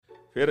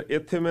ਫਿਰ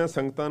ਇੱਥੇ ਮੈਂ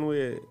ਸੰਗਤਾਂ ਨੂੰ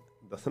ਇਹ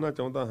ਦੱਸਣਾ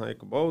ਚਾਹੁੰਦਾ ਹਾਂ,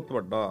 ਇੱਕ ਬਹੁਤ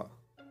ਵੱਡਾ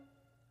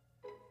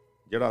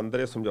ਜਿਹੜਾ ਅੰਦਰ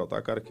ਇਹ ਸਮਝੌਤਾ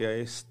ਕਰਕੇ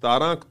ਆਏ,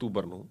 17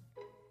 ਅਕਤੂਬਰ ਨੂੰ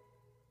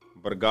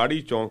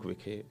ਬਰਗਾੜੀ ਚੌਂਕ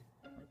ਵਿਖੇ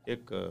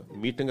ਇੱਕ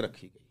ਮੀਟਿੰਗ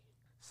ਰੱਖੀ ਗਈ।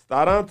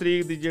 17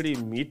 ਤਰੀਕ ਦੀ ਜਿਹੜੀ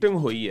ਮੀਟਿੰਗ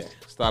ਹੋਈ ਹੈ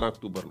 17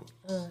 ਅਕਤੂਬਰ ਨੂੰ,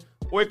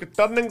 ਉਹ ਇੱਕ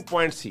ਟਰਨਿੰਗ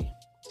ਪੁਆਇੰਟ ਸੀ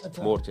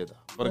ਮੋਰਚੇ ਦਾ।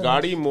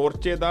 ਬਰਗਾੜੀ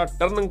ਮੋਰਚੇ ਦਾ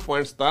ਟਰਨਿੰਗ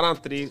ਪੁਆਇੰਟ 17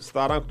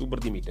 ਅਕਤੂਬਰ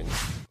ਦੀ ਮੀਟਿੰਗ।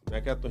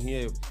 ਮੈਂ ਕਿਹਾ ਤੁਸੀਂ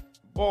ਇਹ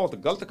ਬਹੁਤ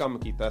ਗਲਤ ਕੰਮ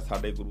ਕੀਤਾ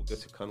ਸਾਡੇ ਗੁਰੂ ਤੇ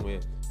ਸਿੱਖਾਂ ਨੂੰ,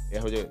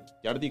 ਇਹੋ ਜਿਹੇ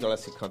ਚੜ੍ਹਦੀ ਕਲਾ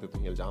ਸਿੱਖਾਂ ਤੇ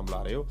ਤੁਸੀਂ ਇਲਜ਼ਾਮ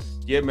ਲਾ ਰਹੇ ਹੋ।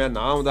 ਜੇ ਮੈਂ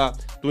ਨਾ ਆਉਂਦਾ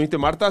ਤੁਸੀਂ ਤੇ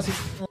ਮਰਤਾ ਸੀ।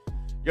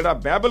 ਜਿਹੜਾ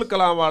ਬਾਈਬਲ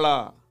ਕਲਾਂ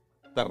ਵਾਲਾ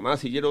ਧਰਨਾ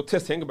ਸੀ, ਜਿਹੜੇ ਉੱਥੇ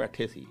ਸਿੰਘ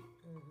ਬੈਠੇ ਸੀ,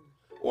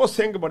 ਉਹ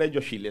ਸਿੰਘ ਬੜੇ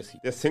ਜੋਸ਼ੀਲੇ ਸੀ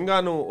ਤੇ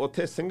ਸਿੰਘਾਂ ਨੂੰ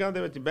ਉੱਥੇ, ਸਿੰਘਾਂ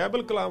ਦੇ ਵਿੱਚ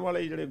ਬਾਈਬਲ ਕਲਾਂ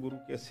ਵਾਲੇ ਜਿਹੜੇ ਗੁਰੂ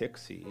ਕੇ ਸਿੱਖ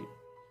ਸੀ,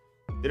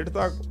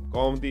 ਦ੍ਰਿੜਤਾ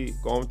ਕੌਮ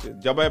 'ਚ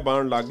ਜਬੇ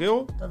ਬਾਣ ਲੱਗ ਗਏ,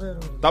 ਉਹ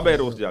ਤਬੇ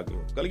ਰੋਸ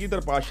ਜਾਗਿਓ।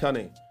 ਕਲਗੀਧਰ ਪਾਤਸ਼ਾਹ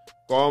ਨੇ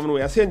ਕੌਮ ਨੂੰ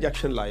ਐਸੇ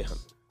ਇੰਜੈਕਸ਼ਨ ਲਾਏ ਹਨ,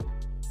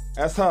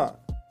 ਐਸਾ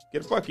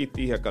ਕਿਰਪਾ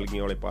ਕੀਤੀ ਹੈ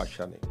ਕਲਗੀਆਂ ਵਾਲੇ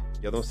ਪਾਤਸ਼ਾਹ ਨੇ।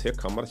 ਜਦੋਂ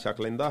ਸਿੱਖ ਅੰਮ੍ਰਿਤ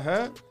ਛਕ ਲੈਂਦਾ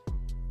ਹੈ,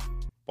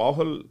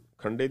 ਪੌਹਲ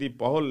ਖੰਡੇ ਦੀ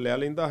ਪੌਹਲ ਲੈ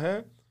ਲੈਂਦਾ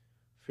ਹੈ,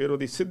 ਫਿਰ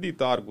ਉਹਦੀ ਸਿੱਧੀ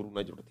ਤਾਰ ਗੁਰੂ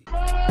ਨਾਲ ਜੁੜਦੀ।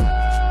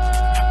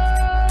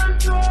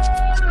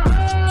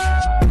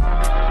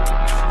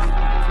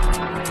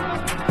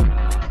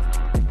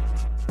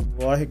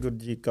 ਵਾਹਿਗੁਰੂ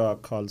ਜੀ ਕਾ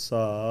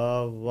ਖਾਲਸਾ,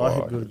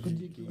 ਵਾਹਿਗੁਰੂ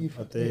ਜੀ ਕੀ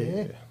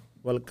ਫਤਿਹ।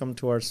 Welcome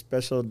to our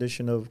special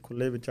edition of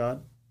Khulle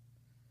Vichar.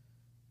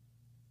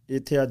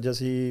 ਇੱਥੇ ਅੱਜ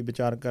ਅਸੀਂ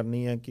ਵਿਚਾਰ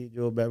ਕਰਨੀ ਹੈ ਕਿ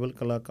ਜੋ ਬਾਈਬਲ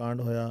ਕਲਾ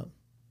ਕਾਂਡ ਹੋਇਆ,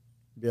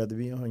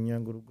 ਬੇਅਦਬੀਆਂ ਹੋਈਆਂ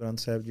ਗੁਰੂ ਗ੍ਰੰਥ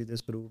ਸਾਹਿਬ ਜੀ ਦੇ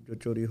ਸਰੂਪ ਜੋ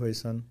ਚੋਰੀ ਹੋਏ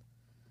ਸਨ,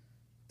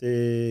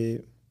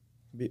 ਅਤੇ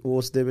ਵੀ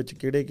ਉਸ ਦੇ ਵਿੱਚ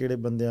ਕਿਹੜੇ ਕਿਹੜੇ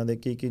ਬੰਦਿਆਂ ਦੇ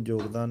ਕੀ ਕੀ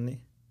ਯੋਗਦਾਨ ਨੇ।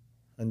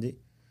 ਹਾਂਜੀ,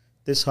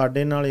 ਅਤੇ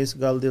ਸਾਡੇ ਨਾਲ ਇਸ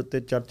ਗੱਲ ਦੇ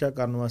ਉੱਤੇ ਚਰਚਾ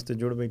ਕਰਨ ਵਾਸਤੇ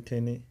ਜੁੜ ਬੈਠੇ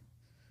ਨੇ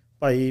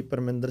ਭਾਈ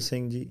ਪਰਮਿੰਦਰ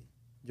ਸਿੰਘ ਜੀ,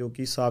 ਜੋ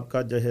ਕਿ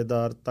ਸਾਬਕਾ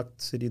ਜਥੇਦਾਰ ਤਖਤ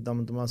ਸ੍ਰੀ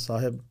ਦਮਦਮਾ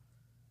ਸਾਹਿਬ,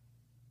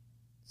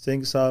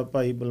 ਸਿੰਘ ਸਾਹਿਬ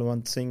ਭਾਈ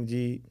ਬਲਵੰਤ ਸਿੰਘ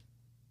ਜੀ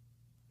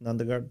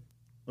ਆਨੰਦਗੜ੍ਹ,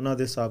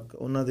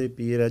 ਉਹਨਾਂ ਦੇ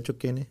ਪੀਏ ਰਹਿ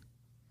ਚੁੱਕੇ ਨੇ।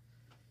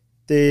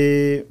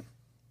 ਅਤੇ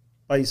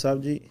ਭਾਈ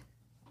ਸਾਹਿਬ ਜੀ,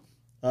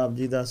 ਆਪ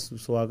ਜੀ ਦਾ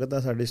ਸਵਾਗਤ ਹੈ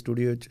ਸਾਡੇ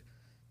ਸਟੂਡੀਓ 'ਚ,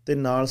 ਅਤੇ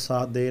ਨਾਲ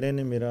ਸਾਥ ਦੇ ਰਹੇ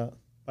ਨੇ ਮੇਰਾ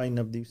ਭਾਈ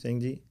ਨਵਦੀਪ ਸਿੰਘ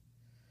ਜੀ।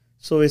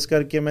 ਸੋ ਇਸ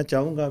ਕਰਕੇ ਮੈਂ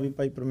ਚਾਹੂੰਗਾ ਵੀ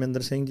ਭਾਈ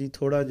ਪਰਮਿੰਦਰ ਸਿੰਘ ਜੀ,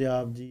 ਥੋੜ੍ਹਾ ਜਿਹਾ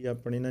ਆਪ ਜੀ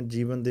ਆਪਣੇ ਨਾ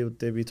ਜੀਵਨ ਦੇ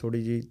ਉੱਤੇ ਵੀ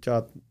ਥੋੜ੍ਹੀ ਜਿਹੀ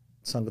ਝਾਤ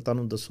ਸੰਗਤਾਂ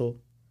ਨੂੰ ਦੱਸੋ।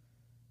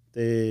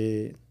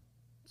 ਅਤੇ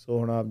ਸੋ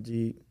ਹੁਣ ਆਪ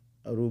ਜੀ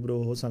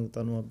ਰੂਬਰੂ ਹੋ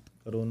ਸੰਗਤਾਂ ਨੂੰ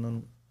ਕਰੋ, ਉਹਨਾਂ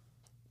ਨੂੰ।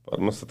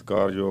 ਪਰਮ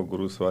ਸਤਿਕਾਰਯੋਗ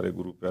ਗੁਰੂ ਸਵਾਰੇ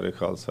ਗੁਰੂ ਪਿਆਰੇ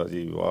ਖਾਲਸਾ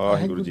ਜੀ,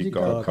 ਵਾਹਿਗੁਰੂ ਜੀ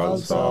ਕਾ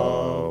ਖਾਲਸਾ,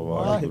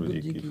 ਵਾਹਿਗੁਰੂ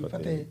ਜੀ ਕੀ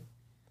ਫਤਿਹ।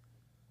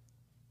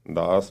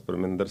 ਦਾਸ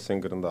ਪਰਮਿੰਦਰ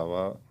ਸਿੰਘ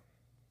ਰੰਧਾਵਾ,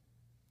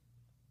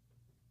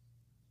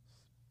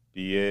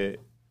 ਪੀਏ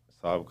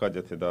ਸਾਬਕਾ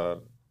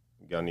ਜਥੇਦਾਰ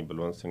ਗਿਆਨੀ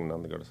ਬਲਵੰਤ ਸਿੰਘ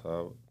ਆਨੰਦਗੜ੍ਹ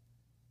ਸਾਹਿਬ,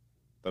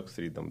 ਤਖਤ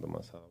ਸ੍ਰੀ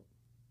ਦਮਦਮਾ ਸਾਹਿਬ।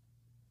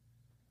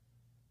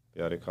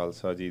 ਪਿਆਰੇ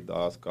ਖਾਲਸਾ ਜੀ,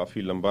 ਦਾਸ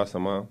ਕਾਫੀ ਲੰਬਾ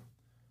ਸਮਾਂ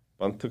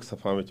ਪੰਥਕ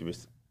ਸਫਾ ਵਿੱਚ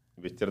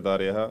ਵਿਚਰਦਾ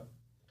ਰਿਹਾ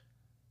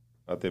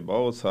ਅਤੇ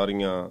ਬਹੁਤ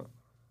ਸਾਰੀਆਂ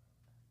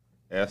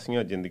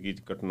ਐਸੀਆਂ ਜ਼ਿੰਦਗੀ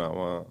 'ਚ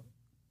ਘਟਨਾਵਾਂ,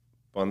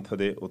 ਪੰਥ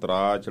ਦੇ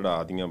ਉਤਰਾਅ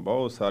ਚੜ੍ਹਾਅ ਦੀਆਂ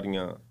ਬਹੁਤ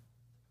ਸਾਰੀਆਂ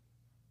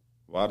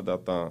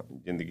ਵਾਰਦਾਤਾਂ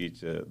ਜ਼ਿੰਦਗੀ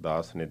 'ਚ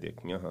ਦਾਸ ਨੇ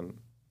ਦੇਖੀਆਂ ਹਨ।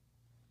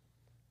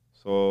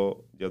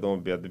 ਸੋ ਜਦੋਂ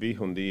ਬੇਅਦਬੀ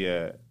ਹੁੰਦੀ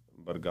ਹੈ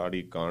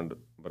ਬਰਗਾੜੀ ਕਾਂਡ,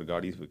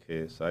 ਬਰਗਾੜੀ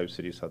ਵਿਖੇ ਸਾਹਿਬ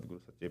ਸ੍ਰੀ ਸਤਿਗੁਰੂ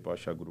ਸੱਚੇ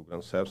ਪਾਤਸ਼ਾਹ ਗੁਰੂ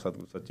ਗ੍ਰੰਥ ਸਾਹਿਬ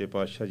ਸਤਿਗੁਰੂ ਸੱਚੇ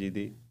ਪਾਤਸ਼ਾਹ ਜੀ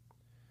ਦੀ,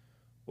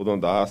 ਉਦੋਂ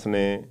ਦਾਸ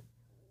ਨੇ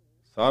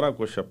ਸਾਰਾ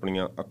ਕੁਛ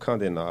ਆਪਣੀਆਂ ਅੱਖਾਂ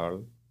ਦੇ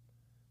ਨਾਲ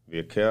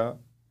ਵੇਖਿਆ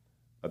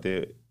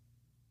ਅਤੇ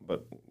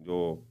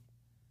ਜੋ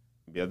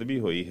ਬੇਅਦਬੀ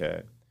ਹੋਈ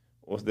ਹੈ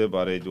ਉਸ ਦੇ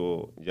ਬਾਰੇ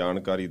ਜੋ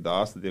ਜਾਣਕਾਰੀ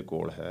ਦਾਸ ਦੇ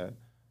ਕੋਲ ਹੈ,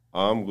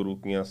 ਆਮ ਗੁਰੂ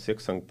ਕੀਆਂ ਸਿੱਖ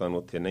ਸੰਗਤਾਂ ਨੂੰ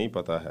ਉੱਥੇ ਨਹੀਂ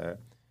ਪਤਾ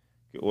ਹੈ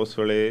ਕਿ ਉਸ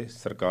ਵੇਲੇ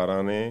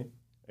ਸਰਕਾਰਾਂ ਨੇ,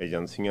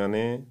 ਏਜੰਸੀਆਂ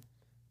ਨੇ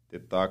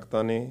ਅਤੇ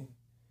ਤਾਕਤਾਂ ਨੇ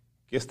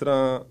ਕਿਸ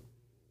ਤਰ੍ਹਾਂ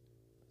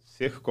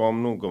ਸਿੱਖ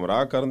ਕੌਮ ਨੂੰ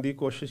ਗੁੰਮਰਾਹ ਕਰਨ ਦੀ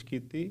ਕੋਸ਼ਿਸ਼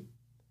ਕੀਤੀ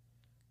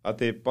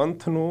ਅਤੇ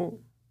ਪੰਥ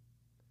ਨੂੰ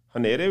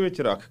ਹਨੇਰੇ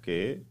ਵਿੱਚ ਰੱਖ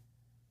ਕੇ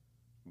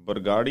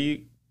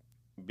ਬਰਗਾੜੀ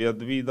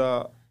ਬੇਅਦਬੀ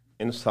ਦਾ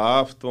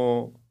ਇਨਸਾਫ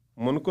ਤੋਂ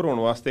ਮੁਨਕਰ ਹੋਣ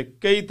ਵਾਸਤੇ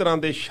ਕਈ ਤਰ੍ਹਾਂ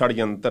ਦੇ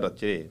ਛੜਯੰਤਰ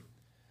ਰਚੇ,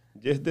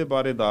 ਜਿਸ ਦੇ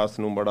ਬਾਰੇ ਦਾਸ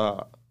ਨੂੰ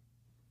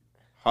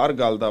ਹਰ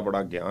ਗੱਲ ਦਾ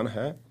ਬੜਾ ਗਿਆਨ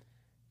ਹੈ,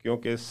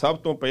 ਕਿਉਂਕਿ ਸਭ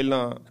ਤੋਂ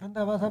ਪਹਿਲਾਂ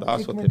ਰੰਧਾਵਾ ਸਾਹਿਬ,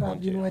 ਦਾਸ ਉੱਥੇ ਪਹੁੰਚੇ।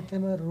 ਜੀ ਨੂੰ ਇੱਥੇ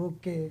ਮੈਂ ਰੋਕ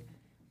ਕੇ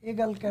ਇਹ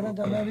ਗੱਲ ਕਹਿਣਾ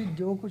ਚਾਹੁੰਦਾ ਵੀ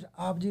ਜੋ ਕੁਝ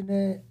ਆਪ ਜੀ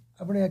ਨੇ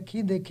ਆਪਣੇ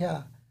ਅੱਖੀਂ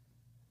ਦੇਖਿਆ,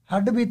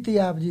 ਹੱਡ ਬੀਤੀ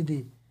ਆਪ ਜੀ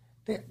ਦੀ,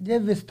 ਅਤੇ ਜੇ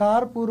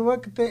ਵਿਸਤਾਰ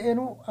ਪੂਰਵਕ ਅਤੇ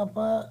ਇਹਨੂੰ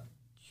ਆਪਾਂ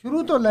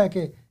ਸ਼ੁਰੂ ਤੋਂ ਲੈ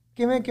ਕੇ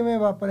ਕਿਵੇਂ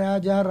ਵਾਪਰਿਆ,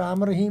 ਜਾਂ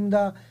ਰਾਮ ਰਹੀਮ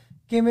ਦਾ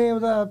ਕਿਵੇਂ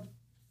ਉਹਦਾ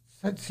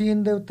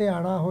ਸੀਨ ਦੇ ਉੱਤੇ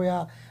ਆਉਣਾ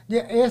ਹੋਇਆ, ਜੇ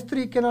ਇਸ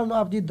ਤਰੀਕੇ ਨਾਲ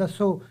ਆਪ ਜੀ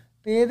ਦੱਸੋ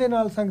ਅਤੇ ਇਹਦੇ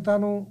ਨਾਲ ਸੰਗਤਾਂ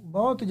ਨੂੰ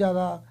ਬਹੁਤ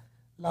ਜ਼ਿਆਦਾ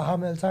ਲਾਹਾ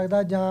ਮਿਲ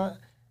ਸਕਦਾ, ਜਾਂ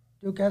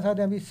ਜੋ ਕਹਿ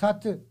ਸਕਦੇ ਹਾਂ ਵੀ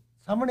ਸੱਚ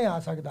ਸਾਹਮਣੇ ਆ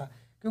ਸਕਦਾ।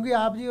 ਕਿਉਂਕਿ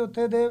ਆਪ ਜੀ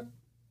ਉੱਥੇ ਦੇ,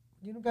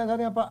 ਜਿਹਨੂੰ ਕਹਿ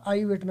ਸਕਦੇ ਹਾਂ ਆਪਾਂ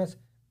ਆਈ ਵਿਟਨੈਸ,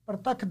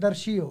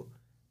 ਪ੍ਰਤੱਖਦਰਸ਼ੀ ਹੋ,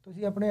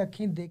 ਤੁਸੀਂ ਆਪਣੇ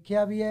ਅੱਖੀਂ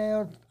ਦੇਖਿਆ ਵੀ ਹੈ,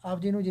 ਔਰ ਆਪ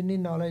ਜੀ ਨੂੰ ਜਿੰਨੀ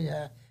ਨੌਲੇਜ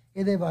ਹੈ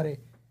ਇਹਦੇ ਬਾਰੇ,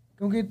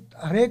 ਕਿਉਂਕਿ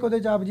ਹਰੇਕ ਉਹਦੇ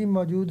 'ਚ ਆਪ ਜੀ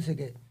ਮੌਜੂਦ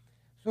ਸੀਗੇ।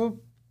 ਸੋ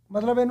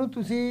ਮਤਲਬ ਇਹਨੂੰ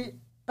ਤੁਸੀਂ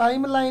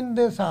ਟਾਈਮ ਲਾਈਨ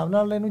ਦੇ ਹਿਸਾਬ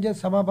ਨਾਲ ਇਹਨੂੰ ਜੇ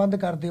ਸਮਾਂ ਬੰਦ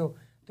ਕਰ ਦਿਓ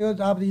ਅਤੇ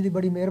ਉਹ ਆਪ ਜੀ ਦੀ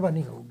ਬੜੀ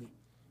ਮਿਹਰਬਾਨੀ ਹੋਊਗੀ।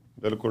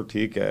 ਬਿਲਕੁਲ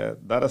ਠੀਕ ਹੈ।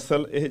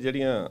 ਦਰਅਸਲ ਇਹ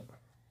ਜਿਹੜੀਆਂ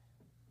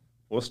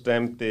ਉਸ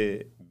ਟਾਈਮ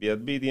 'ਤੇ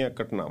ਬੇਅਦਬੀ ਦੀਆਂ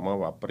ਘਟਨਾਵਾਂ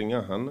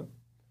ਵਾਪਰੀਆਂ ਹਨ,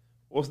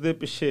 ਉਸ ਦੇ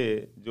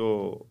ਪਿੱਛੇ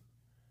ਜੋ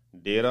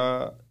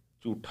ਡੇਰਾ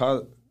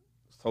ਝੂਠਾ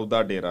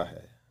ਸੌਦਾ ਡੇਰਾ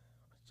ਹੈ,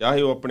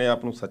 ਚਾਹੇ ਉਹ ਆਪਣੇ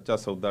ਆਪ ਨੂੰ ਸੱਚਾ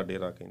ਸੌਦਾ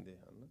ਡੇਰਾ ਕਹਿੰਦੇ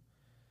ਹਨ,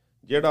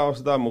 ਜਿਹੜਾ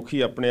ਉਸ ਦਾ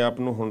ਮੁਖੀ ਆਪਣੇ ਆਪ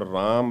ਨੂੰ ਹੁਣ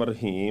ਰਾਮ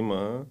ਰਹੀਮ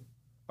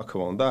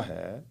ਅਖਵਾਉਂਦਾ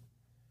ਹੈ,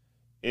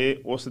 ਇਹ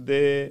ਉਸ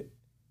ਦੇ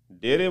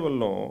ਡੇਰੇ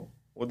ਵੱਲੋਂ,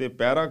 ਉਹਦੇ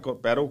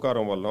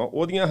ਪੈਰੋਕਾਰਾਂ ਵੱਲੋਂ,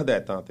 ਉਹਦੀਆਂ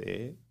ਹਦਾਇਤਾਂ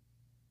 'ਤੇ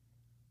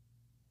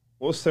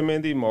ਉਸ ਸਮੇਂ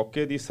ਦੀ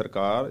ਮੌਕੇ ਦੀ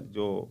ਸਰਕਾਰ,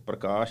 ਜੋ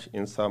ਪ੍ਰਕਾਸ਼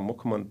ਇੰਸਾ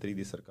ਮੁੱਖ ਮੰਤਰੀ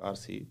ਦੀ ਸਰਕਾਰ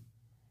ਸੀ,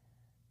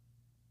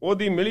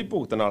 ਉਹਦੀ ਮਿਲੀ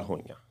ਭੁਗਤ ਨਾਲ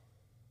ਹੋਈਆਂ।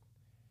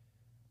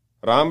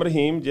 ਰਾਮ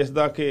ਰਹੀਮ, ਜਿਸ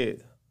ਦਾ ਕਿ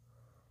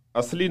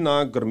ਅਸਲੀ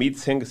ਨਾਂ ਗੁਰਮੀਤ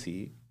ਸਿੰਘ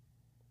ਸੀ,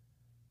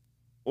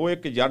 ਉਹ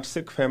ਇੱਕ ਜੱਟ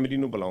ਸਿੱਖ ਫੈਮਿਲੀ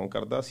ਨੂੰ ਬਿਲੋਂਗ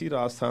ਕਰਦਾ ਸੀ,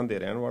 ਰਾਜਸਥਾਨ ਦੇ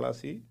ਰਹਿਣ ਵਾਲਾ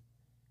ਸੀ,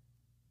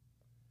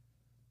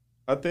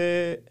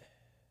 ਅਤੇ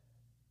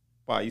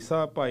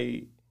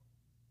ਭਾਈ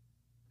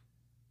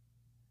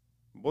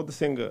ਬੁੱਧ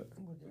ਸਿੰਘ,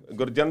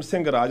 ਗੁਰਜੰਟ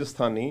ਸਿੰਘ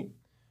ਰਾਜਸਥਾਨੀ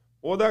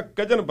ਉਹਦਾ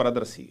ਕਜ਼ਨ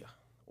ਬ੍ਰਦਰ ਸੀਗਾ,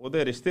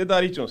 ਉਹਦੇ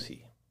ਰਿਸ਼ਤੇਦਾਰੀ 'ਚੋਂ ਸੀ।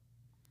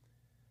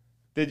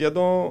 ਅਤੇ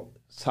ਜਦੋਂ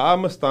ਸ਼ਾਹ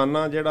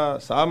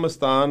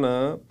ਮਸਤਾਨ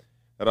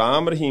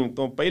ਰਾਮ ਰਹੀਮ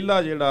ਤੋਂ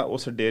ਪਹਿਲਾਂ ਜਿਹੜਾ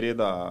ਉਸ ਡੇਰੇ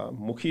ਦਾ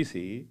ਮੁਖੀ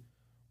ਸੀ,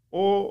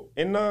 ਉਹ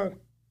ਇਹਨਾਂ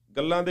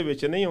ਗੱਲਾਂ ਦੇ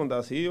ਵਿੱਚ ਨਹੀਂ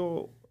ਆਉਂਦਾ ਸੀ।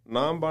 ਉਹ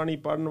ਨਾਮ ਬਾਣੀ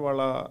ਪੜ੍ਹਨ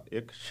ਵਾਲਾ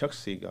ਇੱਕ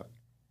ਸ਼ਖਸ ਸੀਗਾ।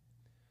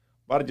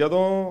 ਪਰ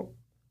ਜਦੋਂ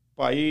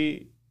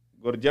ਭਾਈ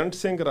ਗੁਰਜੰਟ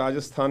ਸਿੰਘ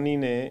ਰਾਜਸਥਾਨੀ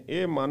ਨੇ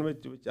ਇਹ ਮਨ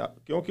ਵਿੱਚ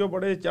ਕਿਉਂਕਿ ਉਹ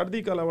ਬੜੇ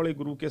ਚੜ੍ਹਦੀ ਕਲਾ ਵਾਲੇ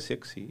ਗੁਰੂ ਕੇ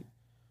ਸਿੱਖ ਸੀ,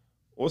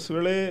 ਉਸ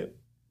ਵੇਲੇ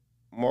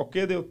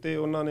ਮੌਕੇ ਦੇ ਉੱਤੇ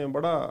ਉਹਨਾਂ ਨੇ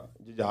ਬੜਾ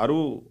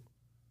ਜੁਝਾਰੂ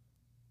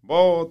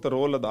ਬਹੁਤ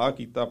ਰੋਲ ਅਦਾ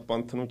ਕੀਤਾ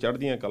ਪੰਥ ਨੂੰ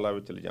ਚੜ੍ਹਦੀਆਂ ਕਲਾ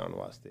ਵਿੱਚ ਲਿਜਾਣ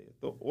ਵਾਸਤੇ।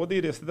 ਤਾਂ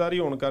ਉਹਦੀ ਰਿਸ਼ਤੇਦਾਰੀ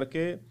ਹੋਣ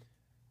ਕਰਕੇ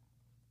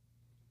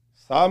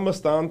ਸ਼ਾਹ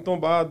ਮਸਤਾਨ ਤੋਂ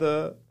ਬਾਅਦ,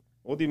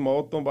 ਉਹਦੀ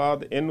ਮੌਤ ਤੋਂ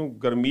ਬਾਅਦ, ਇਹਨੂੰ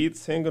ਗੁਰਮੀਤ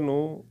ਸਿੰਘ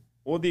ਨੂੰ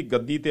ਉਹਦੀ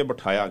ਗੱਦੀ 'ਤੇ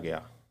ਬਿਠਾਇਆ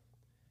ਗਿਆ।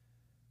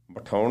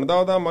 ਬਿਠਾਉਣ ਦਾ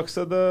ਉਹਦਾ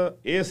ਮਕਸਦ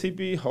ਇਹ ਸੀ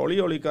ਵੀ ਹੌਲੀ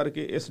ਹੌਲੀ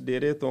ਕਰਕੇ ਇਸ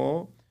ਡੇਰੇ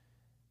ਤੋਂ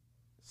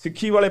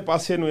ਸਿੱਖੀ ਵਾਲੇ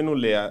ਪਾਸੇ ਨੂੰ ਇਹਨੂੰ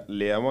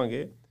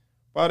ਲਿਆਵਾਂਗੇ।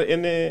 ਪਰ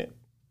ਇਹਨੇ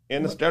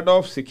ਇਨਸਟੈਡ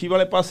ਆਫ ਸਿੱਖੀ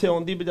ਵਾਲੇ ਪਾਸੇ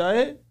ਆਉਣ ਦੀ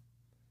ਬਜਾਏ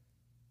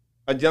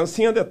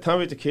ਏਜੰਸੀਆਂ ਦੇ ਹੱਥਾਂ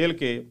ਵਿੱਚ ਖੇਲ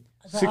ਕੇ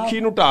ਸਿੱਖੀ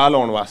ਨੂੰ ਢਾਹ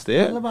ਲਾਉਣ ਵਾਸਤੇ,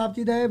 ਮਤਲਬ ਆਪ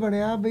ਜੀ ਦਾ ਇਹ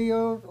ਬਣਿਆ ਵੀ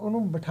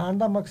ਉਹਨੂੰ ਬਿਠਾਉਣ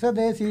ਦਾ ਮਕਸਦ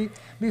ਇਹ ਸੀ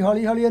ਵੀ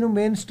ਹੌਲੀ ਹੌਲੀ ਇਹਨੂੰ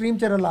ਮੇਨ ਸਟ੍ਰੀਮ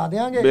 'ਚ ਰਲਾ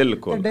ਦਿਆਂਗੇ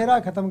ਤੇ ਡੇਰਾ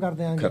ਖਤਮ ਕਰ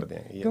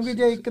ਦਿਆਂਗੇ। ਕਿਉਂਕਿ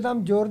ਜੇ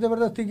ਇੱਕਦਮ ਜ਼ੋਰ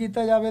ਜ਼ਬਰਦਸਤੀ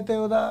ਕੀਤਾ ਜਾਵੇ ਤੇ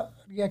ਉਹਦਾ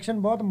ਰਿਐਕਸ਼ਨ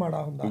ਬਹੁਤ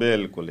ਮਾੜਾ ਹੁੰਦਾ।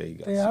 ਬਿਲਕੁਲ ਇਹੀ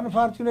ਗੱਲ। ਤੇ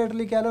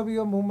ਅਨਫੋਰਚੂਨੇਟਲੀ ਕਹਿ ਲਓ ਵੀ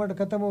ਉਹ ਮੂਵਮੈਂਟ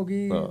ਖਤਮ ਹੋ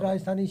ਗਈ,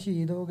 ਰਾਜਸਥਾਨੀ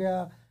ਸ਼ਹੀਦ ਹੋ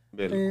ਗਿਆ,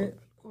 ਤੇ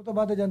ਉਹ ਤੋਂ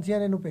ਬਾਅਦ ਏਜੰਸੀਆਂ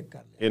ਨੇ ਇਹਨੂੰ ਪਿਕ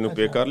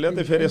ਕਰ ਲਿਆ।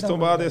 ਤੇ ਫਿਰ ਇਸ ਤੋਂ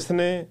ਬਾਅਦ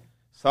ਇਸਨੇ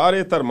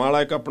ਸਾਰੇ ਧਰਮਾਂ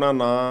ਵਾਲਾ ਇੱਕ ਆਪਣਾ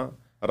ਨਾਂ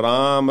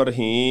ਰਾਮ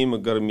ਰਹੀਮ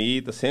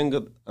ਗੁਰਮੀਤ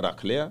ਸਿੰਘ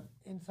ਰੱਖ ਲਿਆ,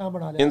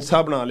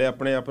 ਇੰਸਾ ਬਣਾ ਲਿਆ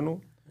ਆਪਣੇ ਆਪ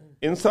ਨੂੰ।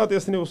 ਇੰਸਾ ਤੇ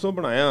ਇਸਨੇ ਉਸੋਂ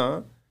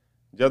ਬਣਾਇਆ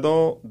ਜਦੋਂ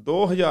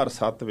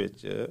 2007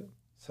 ਵਿੱਚ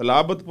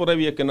ਸਲਾਬਤਪੁਰੇ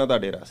ਵੀ ਇੱਕ ਇਹਨਾਂ ਦਾ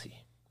ਡੇਰਾ ਸੀ।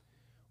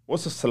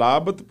 ਉਸ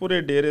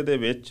ਸਲਾਬਤਪੁਰੇ ਡੇਰੇ ਦੇ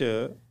ਵਿੱਚ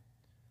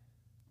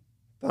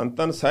ਧੰਨ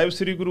ਧੰਨ ਸਾਹਿਬ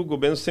ਸ੍ਰੀ ਗੁਰੂ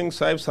ਗੋਬਿੰਦ ਸਿੰਘ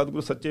ਸਾਹਿਬ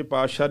ਸਤਿਗੁਰੂ ਸੱਚੇ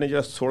ਪਾਤਸ਼ਾਹ ਨੇ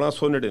ਜਿਹੜਾ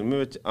 1699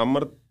 ਵਿੱਚ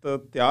ਅੰਮ੍ਰਿਤ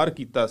ਤਿਆਰ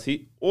ਕੀਤਾ ਸੀ,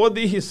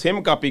 ਉਹਦੀ ਹੀ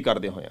ਸੇਮ ਕਾਪੀ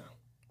ਕਰਦੇ ਹੋਇਆ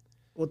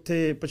ਉੱਥੇ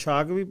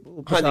ਪੋਸ਼ਾਕ ਵੀ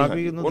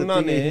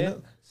ਉਹਨਾਂ ਨੇ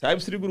ਸਾਹਿਬ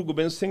ਸ੍ਰੀ ਗੁਰੂ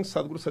ਗੋਬਿੰਦ ਸਿੰਘ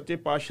ਸਤਿਗੁਰੂ ਸੱਚੇ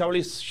ਪਾਤਸ਼ਾਹ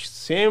ਵਾਲੀ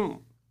ਸੇਮ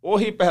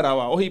ਉਹੀ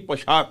ਪਹਿਰਾਵਾ, ਉਹੀ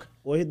ਪੋਸ਼ਾਕ,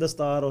 ਉਹੀ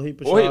ਦਸਤਾਰ, ਉਹੀ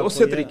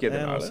ਉਸੇ ਤਰੀਕੇ ਦੇ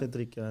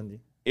ਨਾਲ।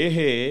 ਇਹ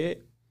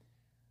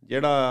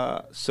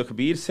ਜਿਹੜਾ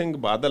ਸੁਖਬੀਰ ਸਿੰਘ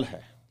ਬਾਦਲ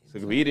ਹੈ,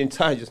 ਸੁਖਬੀਰ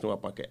ਇੰਸਾ ਹੈ, ਜਿਸਨੂੰ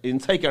ਆਪਾਂ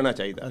ਇੰਸਾ ਹੀ ਕਹਿਣਾ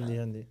ਚਾਹੀਦਾ,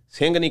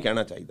 ਸਿੰਘ ਨਹੀਂ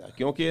ਕਹਿਣਾ ਚਾਹੀਦਾ,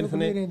 ਕਿਉਂਕਿ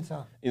ਇਸਨੇ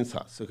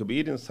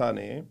ਸੁਖਬੀਰ ਇੰਸਾ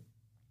ਨੇ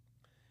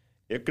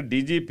ਇੱਕ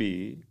DGP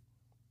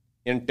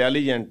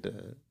ਇੰਟੈਲੀਜੈਂਟ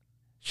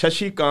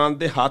ਸ਼ਸ਼ੀਕਾਂਤ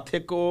ਦੇ ਹੱਥ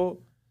ਇੱਕ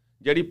ਉਹ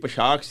ਜਿਹੜੀ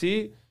ਪੋਸ਼ਾਕ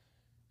ਸੀ,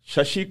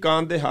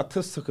 ਸ਼ਸ਼ੀਕਾਂਤ ਦੇ ਹੱਥ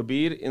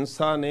ਸੁਖਬੀਰ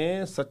ਇੰਸਾ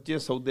ਨੇ ਸੱਚੇ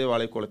ਸੌਦੇ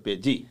ਵਾਲੇ ਕੋਲ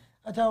ਭੇਜੀ।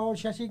 ਅੱਛਾ, ਉਹ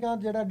ਸ਼ਸ਼ੀਕਾਂਤ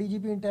ਜਿਹੜਾ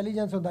DGP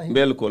ਇੰਟੈਲੀਜੈਂਸ ਹੁੰਦਾ ਸੀ,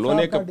 ਬਿਲਕੁਲ,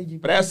 ਉਹਨੇ ਇੱਕ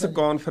ਪ੍ਰੈਸ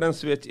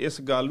ਕਾਨਫਰੰਸ ਵਿੱਚ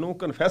ਇਸ ਗੱਲ ਨੂੰ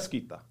ਕਨਫੈਸ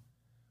ਕੀਤਾ।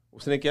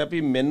 ਉਸਨੇ ਕਿਹਾ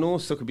ਵੀ ਮੈਨੂੰ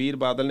ਸੁਖਬੀਰ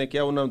ਬਾਦਲ ਨੇ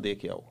ਕਿਹਾ ਉਹਨਾਂ ਨੂੰ ਦੇ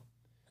ਕੇ ਆਓ।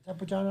 ਅੱਛਾ,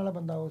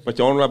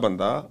 ਪਹੁੰਚਾਉਣ ਵਾਲਾ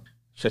ਬੰਦਾ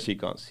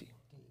ਸ਼ਸ਼ੀਕਾਂਤ ਸੀ।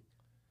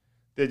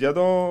 ਤੇ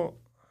ਜਦੋਂ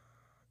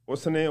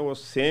ਉਸਨੇ ਉਹ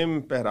ਸੇਮ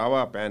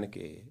ਪਹਿਰਾਵਾ ਪਹਿਨ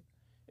ਕੇ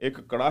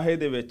ਇੱਕ ਕੜਾਹੇ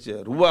ਦੇ ਵਿੱਚ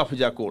ਰੂਹ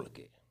ਅਫਜ਼ਾ ਘੋਲ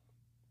ਕੇ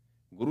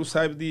ਗੁਰੂ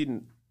ਸਾਹਿਬ ਦੀ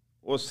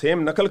ਉਹ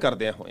ਸੇਮ ਨਕਲ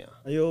ਕਰਦਿਆਂ ਹੋਇਆਂ,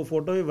 ਉਹ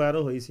ਫੋਟੋ ਵੀ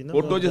ਵਾਇਰਲ ਹੋਈ ਸੀ ਨਾ,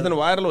 ਫੋਟੋ ਜਿਸ ਦਿਨ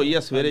ਵਾਇਰਲ ਹੋਈ ਆ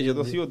ਸਵੇਰੇ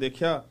ਜਦੋਂ ਅਸੀਂ ਉਹ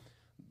ਦੇਖਿਆ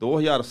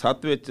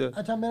 2007 ਵਿੱਚ।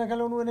 ਅੱਛਾ, ਮੇਰੇ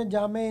ਖਿਆਲ ਉਹਨੂੰ ਇਹਨੇ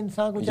ਜਾਮੇ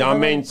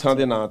ਇੰਸਾ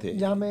ਦੇ ਨਾਂ ਤੇ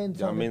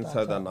ਜਾਮੇ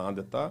ਇੰਸਾ ਦਾ ਨਾਂ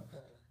ਦਿੱਤਾ।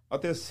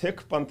 ਅਤੇ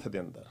ਸਿੱਖ ਪੰਥ ਦੇ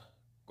ਅੰਦਰ,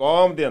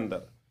 ਕੌਮ ਦੇ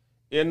ਅੰਦਰ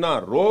ਇੰਨਾ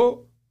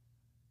ਰੋਹ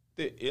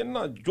ਤੇ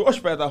ਇੰਨਾ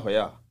ਜੋਸ਼ ਪੈਦਾ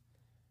ਹੋਇਆ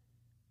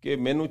ਕਿ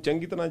ਮੈਨੂੰ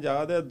ਚੰਗੀ ਤਰ੍ਹਾਂ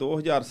ਯਾਦ ਹੈ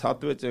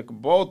 2007 ਵਿੱਚ ਇੱਕ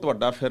ਬਹੁਤ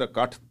ਵੱਡਾ ਫਿਰ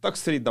ਇਕੱਠ ਤਖਤ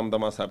ਸ੍ਰੀ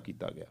ਦਮਦਮਾ ਸਾਹਿਬ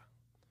ਕੀਤਾ ਗਿਆ,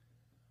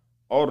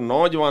 ਔਰ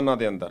ਨੌਜਵਾਨਾਂ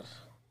ਦੇ ਅੰਦਰ,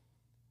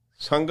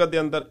 ਸੰਗਤ ਦੇ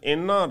ਅੰਦਰ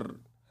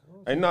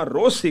ਇੰਨਾ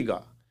ਰੋਸ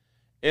ਸੀਗਾ,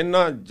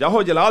 ਇੰਨਾ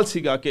ਜਾਹੋ ਜਲਾਲ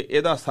ਸੀਗਾ ਕਿ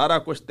ਇਹਦਾ ਸਾਰਾ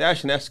ਕੁਝ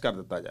ਤੈਸ਼ ਨੈਸ਼ ਕਰ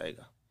ਦਿੱਤਾ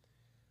ਜਾਏਗਾ।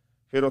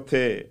 ਫਿਰ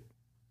ਉੱਥੇ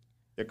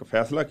ਇੱਕ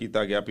ਫੈਸਲਾ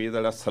ਕੀਤਾ ਗਿਆ ਵੀ ਇਹਦਾ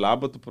ਜਿਹੜਾ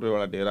ਸਲਾਬਤਪੁਰੇ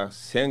ਵਾਲਾ ਡੇਰਾ,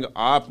 ਸਿੰਘ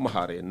ਆਪ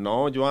ਮਹਾਰੇ,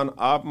 ਨੌਜਵਾਨ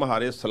ਆਪ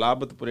ਮਹਾਰੇ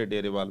ਸਲਾਬਤਪੁਰੇ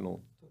ਡੇਰੇ ਵੱਲ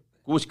ਨੂੰ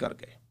ਕੂਚ ਕਰ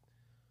ਗਏ।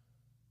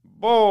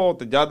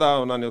 ਬਹੁਤ ਜ਼ਿਆਦਾ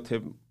ਉਹਨਾਂ ਨੇ ਉੱਥੇ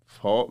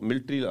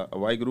ਮਿਲਟਰੀ,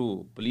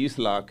 ਵਾਹਿਗੁਰੂ, ਪੁਲਿਸ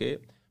ਲਾ ਕੇ,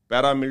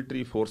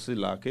 ਪੈਰਾਮਿਲਟਰੀ ਫੋਰਸਿਸ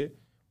ਲਾ ਕੇ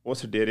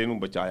ਉਸ ਡੇਰੇ ਨੂੰ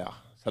ਬਚਾਇਆ,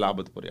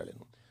 ਸਲਾਬਤਪੁਰੇ ਵਾਲੇ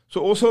ਨੂੰ।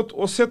 ਸੋ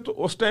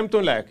ਉਸ ਟਾਈਮ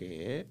ਤੋਂ ਲੈ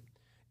ਕੇ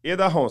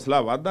ਇਹਦਾ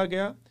ਹੌਸਲਾ ਵੱਧਦਾ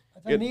ਗਿਆ।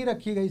 ਨਹੀਂ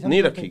ਰੱਖੀ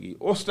ਗਈ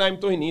ਉਸ ਟਾਈਮ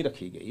ਤੋਂ ਹੀ ਨਹੀਂ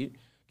ਰੱਖੀ ਗਈ,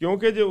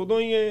 ਕਿਉਂਕਿ ਜੇ ਉਦੋਂ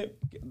ਹੀ ਇਹ,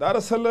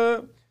 ਦਰਅਸਲ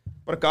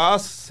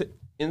ਪ੍ਰਕਾਸ਼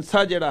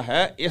ਇੰਸਾ ਜਿਹੜਾ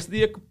ਹੈ, ਇਸ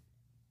ਦੀ ਇੱਕ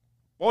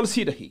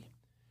ਪਾਲਿਸੀ ਰਹੀ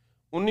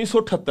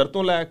 1978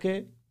 ਤੋਂ ਲੈ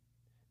ਕੇ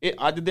ਇਹ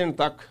ਅੱਜ ਦਿਨ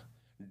ਤੱਕ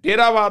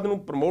ਡੇਰਾਵਾਦ ਨੂੰ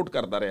ਪ੍ਰਮੋਟ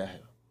ਕਰਦਾ ਰਿਹਾ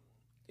ਹੈ।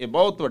 ਇਹ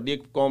ਬਹੁਤ ਵੱਡੀ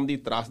ਇੱਕ ਕੌਮ ਦੀ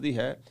ਤਰਾਸਦੀ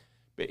ਹੈ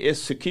ਕਿ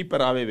ਇਸ ਸਿੱਖੀ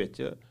ਪਹਿਰਾਵੇ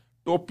ਵਿੱਚ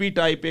ਟੋਪੀ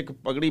ਟਾਈਪ ਇੱਕ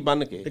ਪਗੜੀ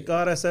ਬੰਨ ਕੇ ਇੱਕ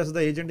ਆਰਐਸਐਸ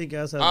ਦਾ ਏਜੰਟ ਹੀ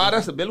ਕਹਿ ਸਕਦੇ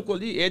ਆਰਐਸ ਬਿਲਕੁਲ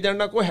ਜੀ ਏਜੰਟ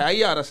ਨਾਲ ਕੋਈ ਹੈ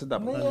ਹੀ ਆਰਐਸ ਦਾ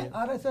ਨਹੀਂ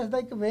ਆਰਐਸਐਸ ਦਾ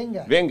ਇੱਕ ਵਿੰਗ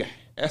ਹੈ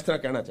ਇਸ ਤਰ੍ਹਾਂ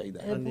ਕਹਿਣਾ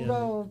ਚਾਹੀਦਾ ਹੈ ਪੂਰਾ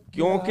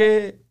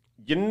ਕਿਉਂਕਿ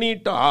ਜਿੰਨੀ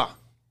ਢਾਹ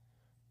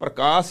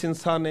ਪ੍ਰਕਾਸ਼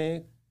ਸਿੰਸਾ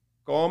ਨੇ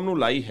ਕੌਮ ਨੂੰ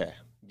ਲਾਈ ਹੈ,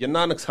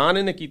 ਜਿੰਨਾ ਨੁਕਸਾਨ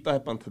ਇਹਨੇ ਕੀਤਾ ਹੈ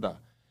ਪੰਥ ਦਾ,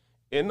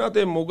 ਇਹਨਾਂ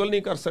ਤੇ ਮੁਗਲ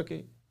ਨਹੀਂ ਕਰ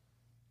ਸਕੇ,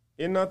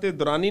 ਇਹਨਾਂ ਤੇ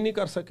ਦੁਰਾਨੀ ਨਹੀਂ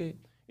ਕਰ ਸਕੇ,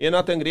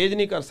 ਇਹਨਾਂ ਤੇ ਅੰਗਰੇਜ਼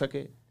ਨਹੀਂ ਕਰ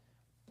ਸਕੇ।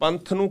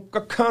 ਪੰਥ ਨੂੰ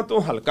ਕੱਖਾਂ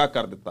ਤੋਂ ਹਲਕਾ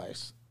ਕਰ ਦਿੱਤਾ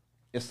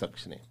ਇਸ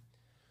ਸ਼ਖਸ ਨੇ।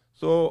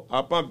 ਸੋ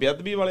ਆਪਾਂ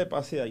ਬੇਅਦਬੀ ਵਾਲੇ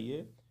ਪਾਸੇ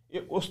ਆਈਏ।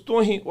 ਇਹ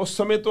ਉਸ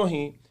ਸਮੇਂ ਤੋਂ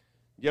ਹੀ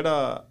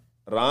ਜਿਹੜਾ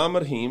ਰਾਮ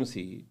ਰਹੀਮ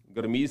ਸੀ,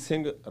 ਗੁਰਮੀਤ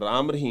ਸਿੰਘ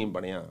ਰਾਮ ਰਹੀਮ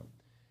ਬਣਿਆ,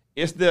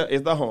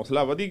 ਇਸ ਦਾ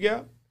ਹੌਸਲਾ ਵਧੀ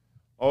ਗਿਆ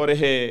ਔਰ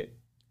ਇਹ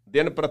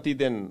ਦਿਨ ਪ੍ਰਤੀ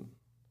ਦਿਨ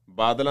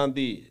ਬਾਦਲਾਂ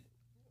ਦੀ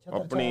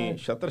ਆਪਣੀ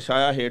ਛਤਰ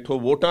ਛਾਇਆ ਹੇਠੋਂ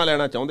ਵੋਟਾਂ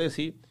ਲੈਣਾ ਚਾਹੁੰਦੇ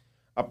ਸੀ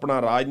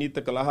ਆਪਣਾ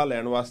ਰਾਜਨੀਤਿਕ ਲਾਹਾ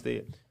ਲੈਣ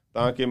ਵਾਸਤੇ,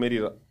 ਤਾਂ ਕਿ ਮੇਰੀ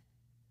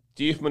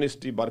ਚੀਫ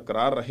ਮਿਨਿਸਟਰੀ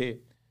ਬਰਕਰਾਰ ਰਹੇ।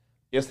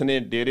 ਇਸ ਨੇ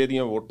ਡੇਰੇ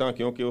ਦੀਆਂ ਵੋਟਾਂ,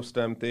 ਕਿਉਂਕਿ ਉਸ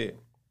ਟਾਈਮ 'ਤੇ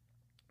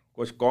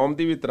ਕੁਛ ਕੌਮ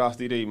ਦੀ ਵੀ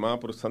ਤਰਾਸਦੀ ਰਹੀ,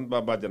 ਮਹਾਂਪੁਰਖ ਸੰਤ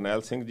ਬਾਬਾ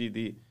ਜਰਨੈਲ ਸਿੰਘ ਜੀ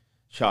ਦੀ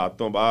ਸ਼ਹਾਦਤ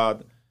ਤੋਂ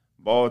ਬਾਅਦ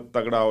ਬਹੁਤ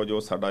ਤਗੜਾ ਉਹ ਜੋ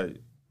ਸਾਡਾ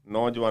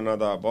ਨੌਜਵਾਨਾਂ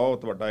ਦਾ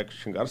ਬਹੁਤ ਵੱਡਾ ਇੱਕ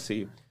ਸੰਘਰਸ਼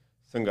ਸੀ,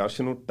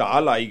 ਸੰਘਰਸ਼ ਨੂੰ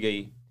ਢਾਹ ਲਾਈ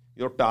ਗਈ।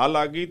 ਜਦੋਂ ਢਾਹ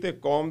ਲੱਗ ਗਈ ਤੇ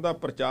ਕੌਮ ਦਾ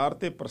ਪ੍ਰਚਾਰ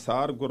ਤੇ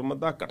ਪ੍ਰਸਾਰ ਗੁਰਮਤ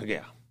ਦਾ ਘਟ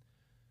ਗਿਆ,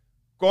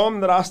 ਕੌਮ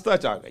ਨਿਰਾਸ਼ਤਾ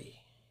 'ਚ ਆ ਗਈ।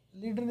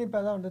 ਲੀਡਰ ਨਹੀਂ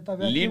ਪੈਦਾ ਹੋਣ ਦਿੱਤਾ,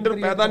 ਲੀਡਰ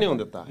ਪੈਦਾ ਨਹੀਂ ਹੋਣ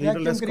ਦਿੱਤਾ,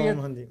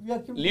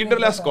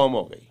 ਲੀਡਰਲੈਸ ਕੌਮ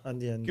ਹੋ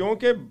ਗਈ।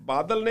 ਕਿਉਂਕਿ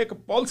ਬਾਦਲ ਨੇ ਇੱਕ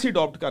ਪਾਲਿਸੀ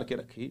ਅਡਾਪਟ ਕਰਕੇ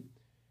ਰੱਖੀ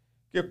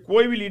ਕਿ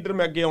ਕੋਈ ਵੀ ਲੀਡਰ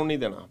ਮੈਂ ਅੱਗੇ ਆਉਣ ਨਹੀਂ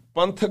ਦੇਣਾ।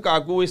 ਪੰਥਕ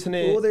ਆਗੂ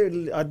ਇਸਨੇ ਉਹਦੇ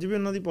ਅੱਜ ਵੀ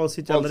ਉਹਨਾਂ ਦੀ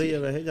ਪਾਲਿਸੀ ਚੱਲ ਰਹੀ ਹੈ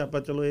ਵੈਸੇ, ਜਾਂ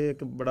ਆਪਾਂ ਚਲੋ ਇਹ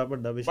ਇੱਕ ਬੜਾ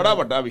ਵੱਡਾ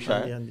ਵਿਸ਼ਾ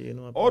ਹੈ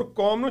ਔਰ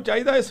ਕੌਮ ਨੂੰ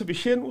ਚਾਹੀਦਾ ਇਸ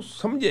ਵਿਸ਼ੇ ਨੂੰ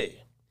ਸਮਝੇ।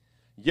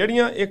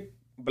 ਜਿਹੜੀਆਂ ਇੱਕ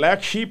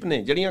ਬਲੈਕ ਸ਼ੀਪ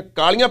ਨੇ, ਜਿਹੜੀਆਂ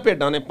ਕਾਲੀਆਂ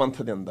ਭੇਡਾਂ ਨੇ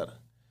ਪੰਥ ਦੇ ਅੰਦਰ,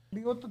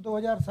 ਉਹ ਤਾਂ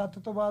 2007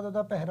 ਤੋਂ ਬਾਅਦ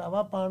ਉਹਦਾ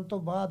ਪਹਿਰਾਵਾ ਪਾਉਣ ਤੋਂ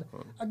ਬਾਅਦ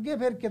ਅੱਗੇ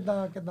ਫਿਰ ਕਿੱਦਾਂ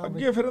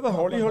ਅੱਗੇ ਫਿਰ ਇਹਦਾ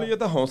ਹੌਲੀ ਹੌਲੀ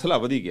ਇਹਦਾ ਹੌਸਲਾ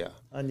ਵਧੀ ਗਿਆ।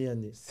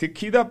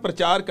 ਸਿੱਖੀ ਦਾ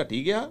ਪ੍ਰਚਾਰ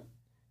ਘਟੀ ਗਿਆ,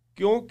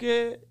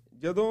 ਕਿਉਂਕਿ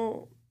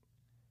ਜਦੋਂ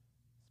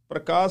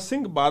ਪ੍ਰਕਾਸ਼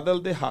ਸਿੰਘ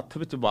ਬਾਦਲ ਦੇ ਹੱਥ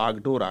ਵਿੱਚ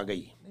ਵਾਗਡੋਰ ਆ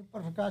ਗਈ,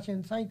 ਪ੍ਰਕਾਸ਼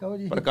ਹਿੰਸਾ ਹੀ ਕਹੋ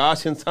ਜੀ,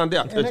 ਪ੍ਰਕਾਸ਼ ਹਿੰਸਾ ਦੇ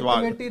ਹੱਥ ਵਿੱਚ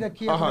ਕਮੇਟੀ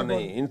ਰੱਖੀ ਹੈ। ਹਾਂ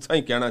ਨਹੀਂ, ਹਿੰਸਾ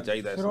ਹੀ ਕਹਿਣਾ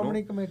ਚਾਹੀਦਾ ਇਸ ਨੂੰ।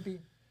 ਸ਼੍ਰੋਮਣੀ ਕਮੇਟੀ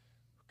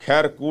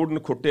ਖੈਰ ਕੂੜ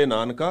ਨਖੁੱਟੇ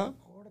ਨਾਨਕਾ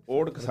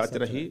ਓੜਕ ਸੱਚ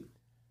ਰਹੀ,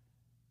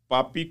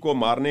 ਪਾਪੀ ਕੋ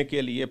ਮਾਰਨੇ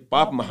ਕੇ लिए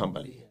ਪਾਪ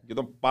ਮਹਾਬਲੀ।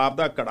 ਜਦੋਂ ਪਾਪ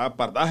ਦਾ ਘੜਾ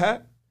ਭਰਦਾ ਹੈ,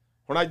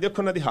 ਹੁਣ ਅੱਜ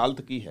ਦੇਖੋ ਉਹਨਾਂ ਦੀ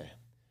ਹਾਲਤ ਕੀ ਹੈ।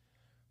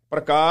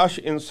 ਪ੍ਰਕਾਸ਼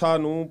ਹਿੰਸਾ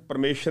ਨੂੰ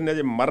ਪਰਮੇਸ਼ਰ ਨੇ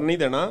ਅਜੇ ਮਰ ਨਹੀਂ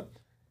ਦੇਣਾ,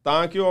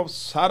 ਤਾਂ ਕਿ ਉਹ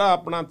ਸਾਰਾ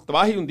ਆਪਣਾ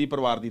ਤਬਾਹੀ ਹੁੰਦੀ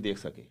ਪਰਿਵਾਰ ਦੀ ਦੇਖ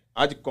ਸਕੇ।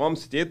 ਅੱਜ ਕੌਮ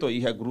ਸੁਚੇਤ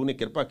ਹੋਈ ਹੈ, ਗੁਰੂ ਨੇ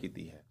ਕਿਰਪਾ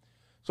ਕੀਤੀ ਹੈ।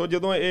 ਸੋ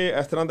ਜਦੋਂ ਇਹ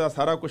ਇਸ ਤਰ੍ਹਾਂ ਦਾ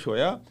ਸਾਰਾ ਕੁਝ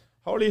ਹੋਇਆ,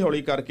 ਹੌਲੀ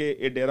ਹੌਲੀ ਕਰਕੇ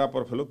ਇਹ ਡੇਰਾ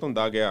ਪ੍ਰਫੁੱਲਤ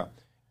ਹੁੰਦਾ ਗਿਆ,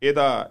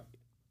 ਇਹਦਾ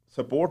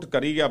ਸਪੋਰਟ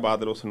ਕਰੀ ਗਿਆ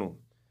ਬਾਦਲ ਉਸ ਨੂੰ,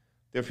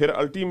 ਅਤੇ ਫਿਰ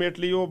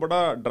ਅਲਟੀਮੇਟਲੀ ਉਹ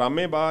ਬੜਾ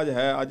ਡਰਾਮੇਬਾਜ਼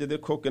ਹੈ। ਅੱਜ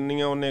ਦੇਖੋ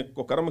ਕਿੰਨੀਆਂ ਉਹਨੇ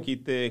ਕੁਕਰਮ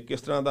ਕੀਤੇ,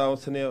 ਕਿਸ ਤਰ੍ਹਾਂ ਦਾ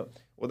ਉਸਨੇ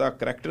ਉਹਦਾ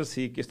ਕਰੈਕਟਰ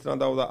ਸੀ, ਕਿਸ ਤਰ੍ਹਾਂ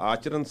ਦਾ ਉਹਦਾ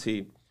ਆਚਰਨ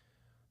ਸੀ,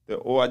 ਅਤੇ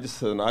ਉਹ ਅੱਜ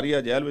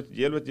ਸਨਾਰੀਆ ਜੇਲ੍ਹ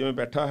ਵਿੱਚ ਜਿਵੇਂ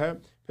ਬੈਠਾ ਹੈ।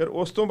 ਫਿਰ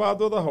ਉਸ ਤੋਂ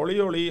ਬਾਅਦ ਉਹਦਾ ਹੌਲੀ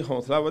ਹੌਲੀ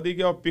ਹੌਸਲਾ ਵਧੀ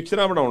ਗਿਆ, ਉਹ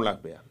ਪਿਕਚਰਾਂ ਬਣਾਉਣ ਲੱਗ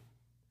ਪਿਆ।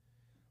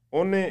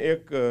 ਉਹਨੇ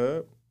ਇੱਕ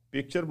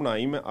ਪਿਕਚਰ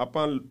ਬਣਾਈ,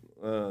 ਆਪਾਂ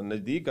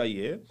ਨਜ਼ਦੀਕ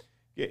ਆਈਏ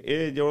ਕਿ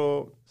ਇਹ ਜੋ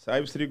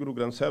ਸਾਹਿਬ ਸ੍ਰੀ ਗੁਰੂ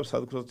ਗ੍ਰੰਥ ਸਾਹਿਬ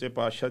ਸਤਿਗੁਰੂ ਸੱਚੇ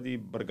ਪਾਤਸ਼ਾਹ ਦੀ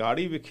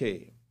ਬਰਗਾੜੀ ਵਿਖੇ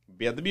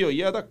ਬੇਅਦਬੀ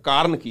ਹੋਈ ਹੈ, ਉਹਦਾ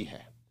ਕਾਰਨ ਕੀ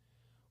ਹੈ।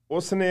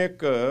 ਉਸਨੇ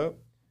ਇੱਕ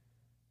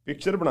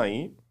ਪਿਕਚਰ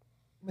ਬਣਾਈ,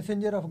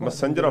 ਮੈਸੇਂਜਰ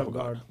ਆਫ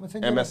ਗਾਡ,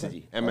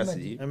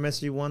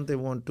 MSG 1 ਤੇ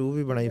 2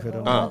 ਵੀ ਬਣਾਈ, ਫਿਰ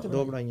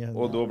ਦੋ ਬਣਾਈਆਂ,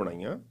 ਉਹ ਦੋ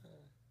ਬਣਾਈਆਂ।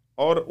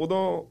 ਔਰ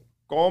ਉਦੋਂ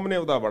ਕੌਮ ਨੇ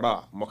ਉਹਦਾ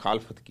ਬੜਾ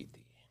ਮੁਖਾਲਫਤ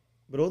ਕੀਤੀ,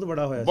 ਵਿਰੋਧ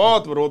ਬੜਾ ਹੋਇਆ,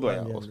 ਬਹੁਤ ਵਿਰੋਧ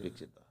ਹੋਇਆ ਉਸ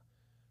ਪਿਕਚਰ ਦਾ।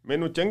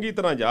 ਮੈਨੂੰ ਚੰਗੀ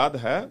ਤਰ੍ਹਾਂ ਯਾਦ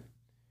ਹੈ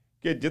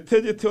ਕਿ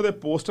ਜਿੱਥੇ ਜਿੱਥੇ ਉਹਦੇ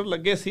ਪੋਸਟਰ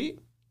ਲੱਗੇ ਸੀ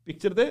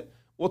ਪਿਕਚਰ ਦੇ,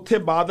 ਉੱਥੇ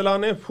ਬਾਦਲਾਂ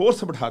ਨੇ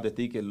ਫੋਰਸ ਬਿਠਾ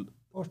ਦਿੱਤੀ ਕਿ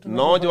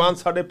ਨੌਜਵਾਨ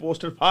ਸਾਡੇ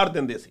ਪੋਸਟਰ ਫਾੜ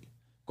ਦਿੰਦੇ ਸੀ।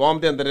 ਕੌਮ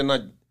ਦੇ ਅੰਦਰ ਇਹਨਾਂ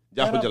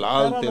ਜਾਹੋ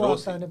ਜਲਾਲ ਤੇ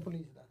ਰੋਸ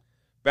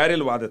ਪੈਰੇ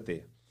ਲਵਾ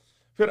ਦਿੱਤੇ।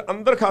 ਫਿਰ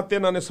ਅੰਦਰ ਖਾਤੇ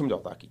ਇਹਨਾਂ ਨੇ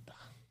ਸਮਝੌਤਾ ਕੀਤਾ,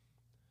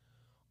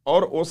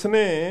 ਔਰ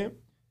ਉਸਨੇ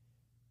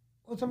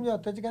ਉਹ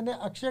ਸਮਝੌਤੇ 'ਚ ਕਹਿੰਦੇ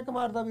ਅਕਸ਼ੇ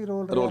ਕੁਮਾਰ ਦਾ ਵੀ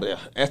ਰੋਲ ਰਿਹਾ।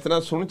 ਇਸ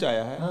ਤਰ੍ਹਾਂ ਸੁਣ 'ਚ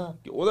ਆਇਆ ਹੈ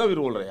ਕਿ ਉਹਦਾ ਵੀ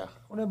ਰੋਲ ਰਿਹਾ।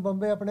 ਉਹਨੇ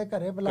ਬੰਬੇ ਆਪਣੇ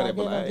ਘਰੇ ਬੁਲਾ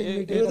ਕੇ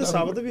ਇਹ ਤਾਂ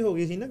ਸਾਬਤ ਵੀ ਹੋ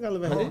ਗਈ ਸੀ ਨਾ ਗੱਲ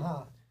ਵੈਸੇ,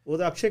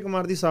 ਉਹਦਾ ਅਕਸ਼ੇ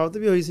ਕੁਮਾਰ ਦੀ ਸਾਬਤ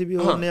ਵੀ ਹੋਈ ਸੀ ਵੀ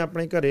ਉਹਨੇ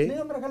ਆਪਣੇ ਘਰੇ,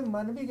 ਨਹੀਂ ਮੇਰੇ ਖਿਆਲ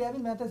ਮੰਨ ਵੀ ਗਿਆ ਵੀ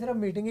ਮੈਂ ਤਾਂ ਸਿਰਫ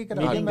ਮੀਟਿੰਗ ਹੀ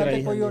ਕਰਵਾਈ, ਮੈਂ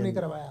ਤਾਂ ਕੋਈ ਉਹ ਨਹੀਂ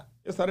ਕਰਵਾਇਆ।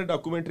 ਇਹ ਸਾਰੇ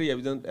ਡਾਕੂਮੈਂਟਰੀ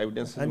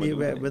ਐਵੀਡੈਂਸ, ਹਾਂਜੀ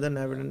ਵਿਦ ਐਨ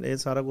ਐਵੀਡੈਂਸ, ਇਹ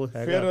ਸਾਰਾ ਕੁਝ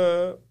ਹੈਗਾ। ਫਿਰ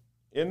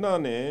ਇਹਨਾਂ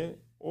ਨੇ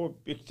ਉਹ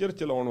ਪਿਕਚਰ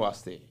ਚਲਾਉਣ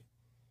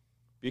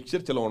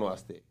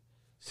ਵਾਸਤੇ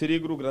ਸ੍ਰੀ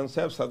ਗੁਰੂ ਗ੍ਰੰਥ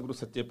ਸਾਹਿਬ ਸਤਿਗੁਰੂ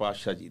ਸੱਚੇ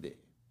ਪਾਤਸ਼ਾਹ ਜੀ ਦੇ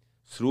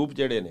ਸਰੂਪ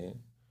ਜਿਹੜੇ ਨੇ,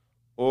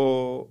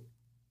 ਉਹ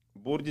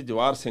ਬੁਰਜ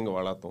ਜਵਾਹਰ ਸਿੰਘ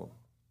ਵਾਲਾ ਤੋਂ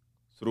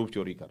ਸਰੂਪ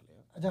ਚੋਰੀ ਕਰ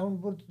ਲਿਆ। ਅੱਛਾ, ਹੁਣ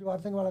ਬੁਰਜ ਜਵਾਹਰ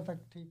ਸਿੰਘ ਵਾਲਾ ਤੱਕ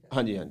ਠੀਕ ਹੈ।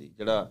 ਹਾਂਜੀ,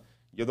 ਜਿਹੜਾ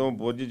ਜਦੋਂ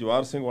ਬੁਰਜ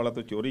ਜਵਾਹਰ ਸਿੰਘ ਵਾਲਾ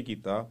ਤੋਂ ਚੋਰੀ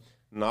ਕੀਤਾ,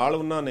 ਨਾਲ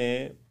ਉਹਨਾਂ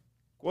ਨੇ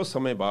ਕੁਝ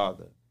ਸਮੇਂ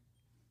ਬਾਅਦ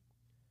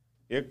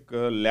ਇੱਕ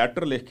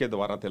ਲੈਟਰ ਲਿਖ ਕੇ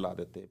ਦੀਵਾਰਾਂ 'ਤੇ ਲਾ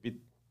ਦਿੱਤੇ ਵੀ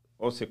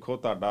ਉਹ ਸਿੱਖੋ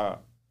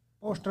ਤੁਹਾਡਾ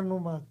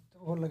ਪੋਸਟਰਨੁਮਾ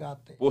ਉਹ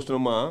ਲਗਾਤੇ,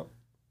 ਪੋਸਟਰਨੁਮਾ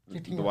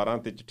ਦੀਵਾਰਾਂ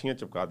 'ਤੇ ਚਿੱਠੀਆਂ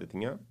ਚਿਪਕਾ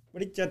ਦਿੱਤੀਆਂ।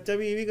 ਬੜੀ ਚਰਚਾ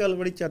ਵੀ, ਇਹ ਵੀ ਗੱਲ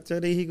ਬੜੀ ਚਰਚਾ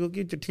ਰਹੀ ਸੀ,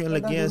 ਕਿਉਂਕਿ ਚਿੱਠੀਆਂ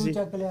ਲੱਗੀਆਂ ਸੀ,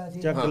 ਚੱਕ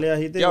ਲਿਆ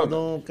ਸੀ। ਤੇ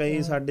ਉਦੋਂ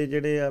ਕਈ ਸਾਡੇ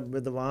ਜਿਹੜੇ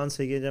ਵਿਦਵਾਨ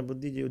ਸੀਗੇ ਜਾਂ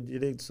ਬੁੱਧੀ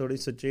ਜਿਹੜੇ ਥੋੜ੍ਹੀ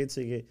ਸੁਚੇਤ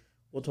ਸੀਗੇ,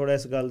 ਉਹ ਥੋੜਾ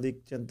ਇਸ ਗੱਲ ਦੀ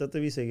ਚਿੰਤਤ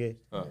ਵੀ ਸੀਗੇ,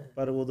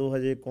 ਪਰ ਉਦੋਂ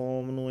ਹਜੇ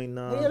ਕੌਮ ਨੂੰ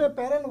ਇੰਨਾ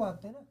ਪਹਿਰੇ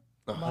ਲਵਾਤੇ ਨਾ,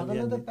 ਬਾਦਲ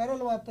ਨੇ ਤਾਂ ਪਹਿਰੇ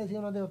ਲਵਾਤੇ ਸੀ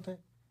ਉਹਨਾਂ ਦੇ ਉੱਤੇ।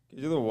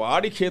 ਜਦੋਂ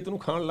ਵਾੜ ਹੀ ਖੇਤ ਨੂੰ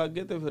ਖਾਣ ਲੱਗ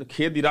ਗਏ ਤੇ ਫਿਰ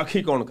ਖੇਤ ਦੀ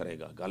ਰਾਖੀ ਕੌਣ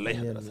ਕਰੇਗਾ, ਗੱਲ ਇਹ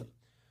ਹੈ ਦਰਅਸਲ।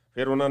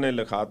 ਫਿਰ ਉਹਨਾਂ ਨੇ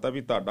ਲਿਖਾਤਾ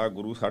ਵੀ ਤੁਹਾਡਾ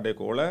ਗੁਰੂ ਸਾਡੇ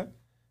ਕੋਲ ਹੈ,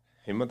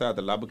 ਹਿੰਮਤ ਹੈ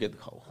ਤਾਂ ਲੱਭ ਕੇ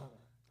ਦਿਖਾਓ,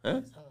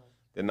 ਹੈਂ,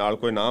 ਤੇ ਨਾਲ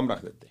ਕੋਈ ਨਾਮ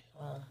ਰੱਖ ਦਿੱਤੇ।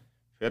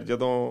 ਫਿਰ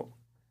ਜਦੋਂ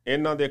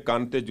ਇਹਨਾਂ ਦੇ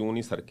ਕੰਨ ਤੇ ਜੂੰ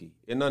ਨਹੀਂ ਸਰਕੀ।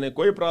 ਇਹਨਾਂ ਨੇ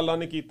ਕੋਈ ਉਪਰਾਲਾ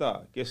ਨਹੀਂ ਕੀਤਾ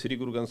ਕਿ ਸ੍ਰੀ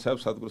ਗੁਰੂ ਗ੍ਰੰਥ ਸਾਹਿਬ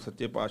ਸਤਿਗੁਰੂ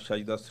ਸੱਚੇ ਪਾਤਸ਼ਾਹ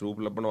ਜੀ ਦਾ ਸਰੂਪ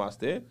ਲੱਭਣ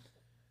ਵਾਸਤੇ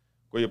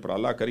ਕੋਈ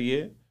ਉਪਰਾਲਾ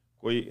ਕਰੀਏ,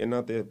 ਕੋਈ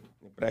ਇਹਨਾਂ ਤੇ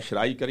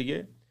ਪ੍ਰੈਸ਼ਰਾਈਜ਼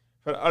ਕਰੀਏ।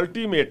 ਫਿਰ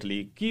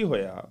ਅਲਟੀਮੇਟਲੀ ਕੀ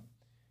ਹੋਇਆ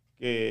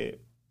ਕਿ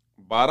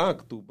 12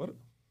 ਅਕਤੂਬਰ,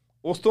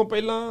 ਉਸ ਤੋਂ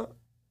ਪਹਿਲਾਂ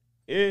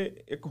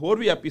ਇਹ ਇੱਕ ਹੋਰ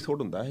ਵੀ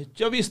ਐਪੀਸੋਡ ਹੁੰਦਾ ਹੈ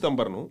 24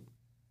 ਸਤੰਬਰ ਨੂੰ,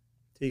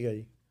 ਠੀਕ ਹੈ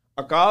ਜੀ,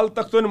 ਅਕਾਲ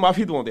ਤਖਤ ਤੋਂ ਇਹਨੂੰ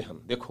ਮਾਫੀ ਦਵਾਉਂਦੇ ਹਨ।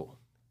 ਦੇਖੋ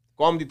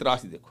ਕੌਮ ਦੀ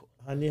ਤਰਾਸਦੀ ਦੇਖੋ।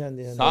 ਹਾਂਜੀ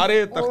ਹਾਂਜੀ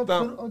ਸਾਰੇ ਤਖਤਾਂ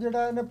ਉਹ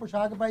ਜਿਹੜਾ ਇਹਨੇ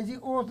ਪੁਸ਼ਾਕ ਪਾਈ ਸੀ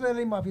ਉਸ ਦੇ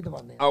ਲਈ ਮਾਫੀ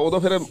ਦਵਾਉਂਦੇ ਆ। ਉਦੋਂ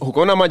ਫਿਰ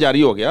ਹੁਕਮਨਾਮਾ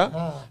ਜਾਰੀ ਹੋ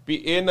ਗਿਆ ਵੀ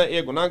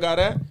ਇਹ ਗੁਨਾਹਗਾਰ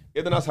ਹੈ,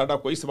 ਇਹਦੇ ਨਾਲ ਸਾਡਾ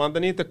ਕੋਈ ਸੰਬੰਧ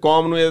ਨਹੀਂ ਤੇ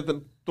ਕੌਮ ਨੂੰ ਇਹ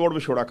ਤੋੜ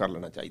ਵਿਛੋੜਾ ਕਰ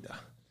ਲੈਣਾ ਚਾਹੀਦਾ।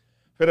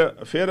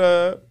 ਫਿਰ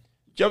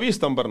 24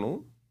 ਸਤੰਬਰ ਨੂੰ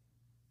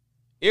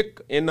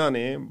ਇਹਨਾਂ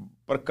ਨੇ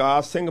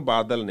ਪ੍ਰਕਾਸ਼ ਸਿੰਘ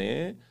ਬਾਦਲ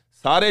ਨੇ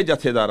ਸਾਰੇ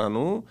ਜਥੇਦਾਰਾਂ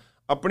ਨੂੰ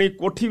ਆਪਣੀ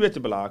ਕੋਠੀ 'ਚ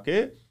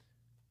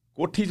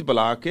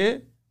ਬੁਲਾ ਕੇ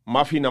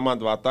ਮਾਫੀਨਾਮਾ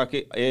ਦਵਾਤਾ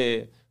ਕਿ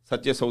ਇਹ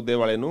ਸੱਚੇ ਸੌਦੇ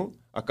ਵਾਲੇ ਨੂੰ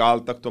ਅਕਾਲ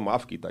ਤਖਤ ਤੋਂ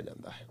ਮਾਫ ਕੀਤਾ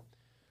ਜਾਂਦਾ ਹੈ।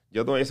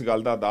 ਜਦੋਂ ਇਸ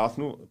ਗੱਲ ਦਾ ਦਾਸ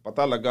ਨੂੰ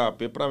ਪਤਾ ਲੱਗਾ,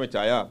 ਪੇਪਰਾਂ ਵਿੱਚ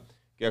ਆਇਆ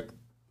ਕਿ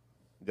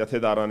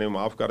ਜਥੇਦਾਰਾਂ ਨੇ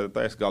ਮਾਫ ਕਰ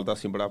ਦਿੱਤਾ, ਇਸ ਗੱਲ ਦਾ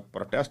ਅਸੀਂ ਬੜਾ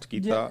ਪ੍ਰੋਟੈਸਟ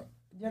ਕੀਤਾ।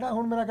 ਜਿਹੜਾ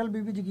ਹੁਣ ਮੇਰਾ ਖਿਆਲ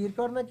ਬੀਬੀ ਜਗੀਰ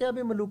ਕੌਰ ਨੇ ਕਿਹਾ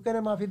ਵੀ ਮਲੂਕੇ ਨੇ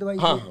ਮਾਫੀ ਦਵਾਈ।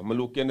 ਹਾਂ,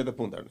 ਮਲੂਕੇ ਨੇ ਤੇ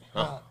ਭੁੰਦੜ ਨੇ।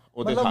 ਹਾਂ,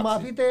 ਉਹਦੇ ਮਤਲਬ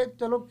ਮਾਫੀ ਤੇ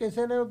ਚਲੋ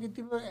ਕਿਸੇ ਨੇ ਉਹ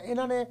ਕੀਤੀ,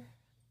 ਇਹਨਾਂ ਨੇ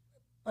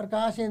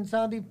ਪ੍ਰਕਾਸ਼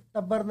ਇੰਸਾ ਦੀ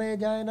ਟੱਬਰ ਨੇ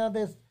ਜਾਂ ਇਹਨਾਂ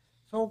ਦੇ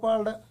ਸੋ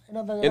ਕਾਲਡ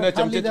ਇਹਨਾਂ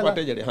ਚਮਚੇ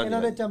ਚਪਾਟੇ ਜਿਹੜੇ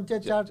ਇਹਨਾਂ ਦੇ ਚਮਚੇ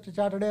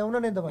ਚਾਟੜੇ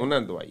ਉਹਨਾਂ ਨੇ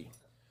ਦਵਾਈ।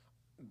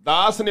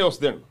 ਦਾਸ ਨੇ ਉਸ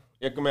ਦਿਨ,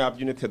 ਇੱਕ ਮੈਂ ਆਪ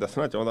ਜੀ ਨੂੰ ਇੱਥੇ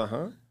ਦੱਸਣਾ ਚਾਹੁੰਦਾ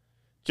ਹਾਂ,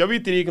 24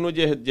 ਤਰੀਕ ਨੂੰ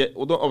ਜੇ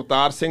ਉਦੋਂ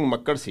ਅਵਤਾਰ ਸਿੰਘ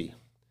ਮੱਕੜ ਸੀ,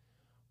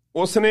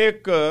 ਉਸਨੇ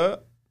ਇੱਕ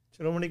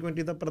ਸ਼੍ਰੋਮਣੀ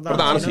ਕਮੇਟੀ ਦਾ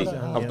ਪ੍ਰਧਾਨ ਸੀ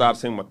ਅਵਤਾਰ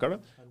ਸਿੰਘ ਮੱਕੜ,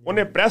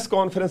 ਉਹਨੇ ਪ੍ਰੈਸ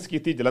ਕਾਨਫਰੰਸ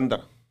ਕੀਤੀ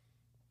ਜਲੰਧਰ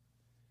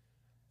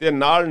ਤੇ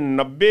ਨਾਲ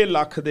 90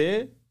 ਲੱਖ ਦੇ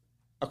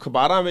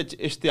ਅਖਬਾਰਾਂ ਵਿੱਚ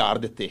ਇਸ਼ਤਿਹਾਰ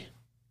ਦਿੱਤੇ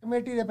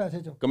ਕਮੇਟੀ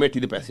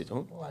ਦੇ ਪੈਸੇ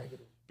ਚੋਂ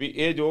ਵੀ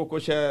ਇਹ ਜੋ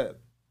ਕੁਛ ਹੈ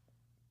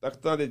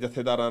ਤਖਤਾਂ ਦੇ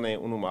ਜਥੇਦਾਰਾਂ ਨੇ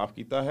ਉਹਨੂੰ ਮਾਫ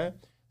ਕੀਤਾ ਹੈ,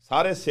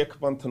 ਸਾਰੇ ਸਿੱਖ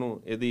ਪੰਥ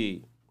ਨੂੰ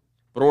ਇਹਦੀ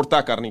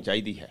ਪ੍ਰੋੜਤਾ ਕਰਨੀ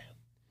ਚਾਹੀਦੀ ਹੈ।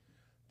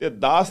 ਤੇ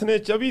ਦਾਸ ਨੇ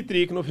 24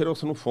 ਤਰੀਕ ਨੂੰ ਫਿਰ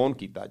ਉਸ ਨੂੰ ਫੋਨ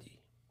ਕੀਤਾ ਜੀ।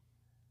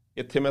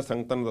 ਇੱਥੇ ਮੈਂ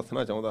ਸੰਗਤਾਂ ਨੂੰ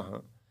ਦੱਸਣਾ ਚਾਹੁੰਦਾ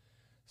ਹਾਂ,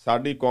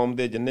 ਸਾਡੀ ਕੌਮ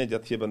ਦੇ ਜਿੰਨੇ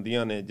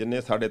ਜਥੇਬੰਦੀਆਂ ਨੇ,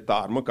 ਜਿੰਨੇ ਸਾਡੇ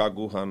ਧਾਰਮਿਕ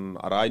ਆਗੂ ਹਨ,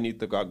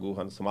 ਰਾਜਨੀਤਿਕ ਆਗੂ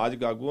ਹਨ,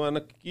 ਸਮਾਜਿਕ ਆਗੂ ਹਨ,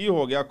 ਕੀ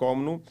ਹੋ ਗਿਆ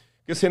ਕੌਮ ਨੂੰ,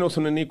 ਕਿਸੇ ਨੇ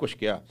ਉਸਨੇ ਨਹੀਂ ਕੁਛ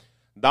ਕਿਹਾ।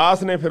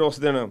 ਦਾਸ ਨੇ ਫਿਰ ਉਸ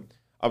ਦਿਨ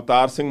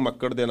ਅਵਤਾਰ ਸਿੰਘ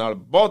ਮੱਕੜ ਦੇ ਨਾਲ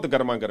ਬਹੁਤ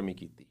ਗਰਮਾ ਗਰਮੀ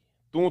ਕੀਤੀ,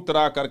 ਤੂੰ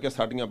ਤਰਾ ਕਰਕੇ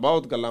ਸਾਡੀਆਂ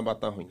ਬਹੁਤ ਗੱਲਾਂ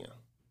ਬਾਤਾਂ ਹੋਈਆਂ,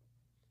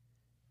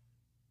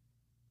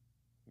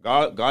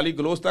 ਗਾਲੀ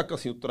ਗਲੋਚ ਤੱਕ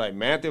ਅਸੀਂ ਉਤਰ ਆਏ,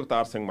 ਮੈਂ ਤੇ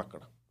ਅਵਤਾਰ ਸਿੰਘ ਮੱਕੜ।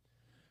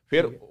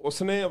 ਫਿਰ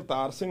ਉਸਨੇ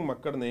ਅਵਤਾਰ ਸਿੰਘ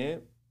ਮੱਕੜ ਨੇ,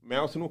 ਮੈਂ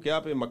ਉਸ ਨੂੰ ਕਿਹਾ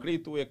ਵੀ ਮੱਕੜੀ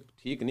ਤੂੰ ਇੱਕ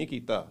ਠੀਕ ਨਹੀਂ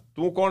ਕੀਤਾ,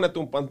 ਤੂੰ ਕੌਣ ਹੈ,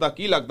 ਤੂੰ ਪੰਥ ਦਾ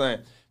ਕੀ ਲੱਗਦਾ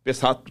ਹੈ ਵੀ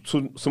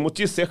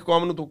ਸਮੁੱਚੀ ਸਿੱਖ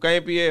ਕੌਮ ਨੂੰ ਤੂੰ ਕਹੇ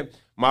ਵੀ ਇਹ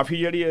ਮਾਫੀ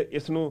ਜਿਹੜੀ ਹੈ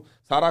ਇਸ ਨੂੰ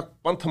ਸਾਰਾ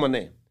ਪੰਥ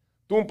ਮੰਨੇ,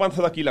 ਤੂੰ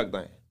ਪੰਥ ਦਾ ਕੀ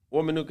ਲੱਗਦਾ ਹੈ।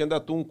 ਉਹ ਮੈਨੂੰ ਕਹਿੰਦਾ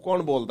ਤੂੰ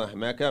ਕੌਣ ਬੋਲਦਾ ਹੈ।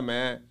 ਮੈਂ ਕਿਹਾ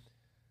ਮੈਂ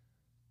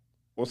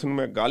ਉਸ ਨੂੰ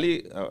ਮੈਂ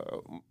ਗਾਲੀ,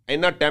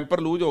 ਇੰਨਾ ਟੈਂਪਰ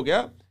ਲੂਜ ਹੋ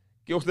ਗਿਆ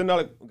ਕਿ ਉਸ ਦੇ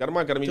ਨਾਲ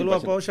ਗਰਮਾ ਗਰਮੀ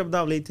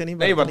ਸ਼ਬਦਾਵਲੀ ਇੱਥੇ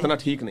ਨਹੀਂ ਵਰਤਣਾ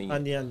ਠੀਕ ਨਹੀਂ।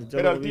 ਹਾਂਜੀ ਹਾਂਜੀ।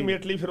 ਫਿਰ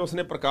ਅਲਟੀਮੇਟਲੀ ਫਿਰ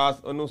ਉਸਨੇ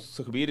ਪ੍ਰਕਾਸ਼ ਉਹਨੂੰ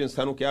ਸੁਖਬੀਰ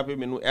ਇੰਸਾ ਨੂੰ ਕਿਹਾ ਵੀ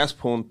ਮੈਨੂੰ ਇਸ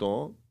ਫੋਨ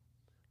ਤੋਂ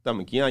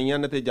ਧਮਕੀਆਂ ਆਈਆਂ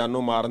ਨੇ ਤੇ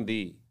ਜਾਨੋਂ ਮਾਰਨ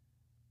ਦੀ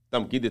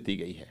ਧਮਕੀ ਦਿੱਤੀ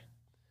ਗਈ ਹੈ।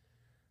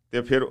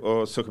 ਤੇ ਫਿਰ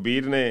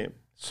ਸੁਖਬੀਰ ਨੇ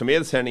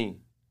ਸਮੇਧ ਸੈਣੀ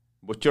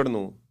ਬੁੱਚੜ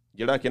ਨੂੰ,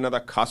 ਜਿਹੜਾ ਕਿ ਇਹਨਾਂ ਦਾ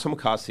ਖਾਸਮ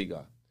ਖਾਸ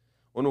ਸੀਗਾ,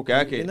 ਉਹਨੂੰ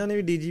ਕਹਿ ਕੇ ਇਹਨਾਂ ਨੇ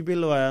ਵੀ ਡੀਜੀਪੀ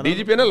ਲਵਾਇਆ,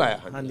 ਡੀਜੀਪੀ ਨੇ ਲਾਇਆ।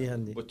 ਹਾਂਜੀ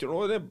ਹਾਂਜੀ। ਬੁੱਚੜ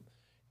ਉਹਦੇ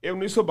ਇਹ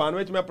 1992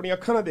 ਵਿੱਚ ਮੈਂ ਆਪਣੀਆਂ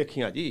ਅੱਖਾਂ ਨਾਲ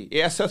ਦੇਖੀਆਂ ਜੀ।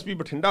 ਇਹ ਐਸਐਸਪੀ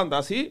ਬਠਿੰਡਾ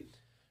ਹੁੰਦਾ ਸੀ,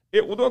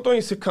 ਇਹ ਉਦੋਂ ਤੋਂ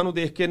ਹੀ ਸਿੱਖਾਂ ਨੂੰ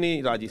ਦੇਖ ਕੇ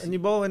ਨਹੀਂ ਰਾਜੀ ਸੀ।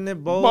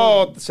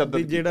 ਬਹੁਤ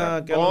ਸ਼ੱਦਤ ਜਿਹੜਾ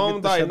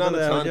ਕੌਮ ਦਾ ਇਹਨਾਂ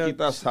ਨੁਕਸਾਨ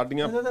ਕੀਤਾ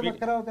ਸਾਡੀਆਂ।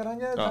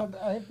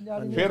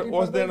 ਫਿਰ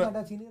ਉਸ ਦਿਨ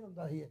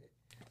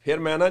ਫਿਰ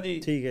ਮੈਂ ਨਾ ਜੀ,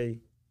 ਠੀਕ ਹੈ ਜੀ,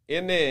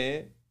 ਇਹਨੇ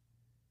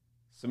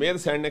ਸਮੇਧ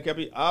ਸੈਣ ਨੇ ਕਿਹਾ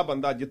ਵੀ ਆਹ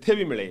ਬੰਦਾ ਜਿੱਥੇ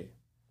ਵੀ ਮਿਲੇ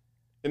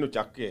ਇਹਨੂੰ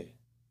ਚੱਕ ਕੇ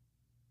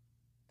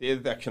ਤੇ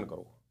ਇਹਦੇ ਤੇ ਐਕਸ਼ਨ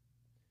ਕਰੋ।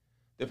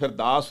 ਤੇ ਫਿਰ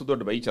ਦਾਸ ਉਦੋਂ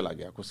ਦੁਬਈ ਚਲਾ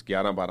ਗਿਆ ਕੁਛ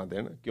 11-12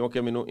 ਦਿਨ,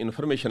 ਕਿਉਂਕਿ ਮੈਨੂੰ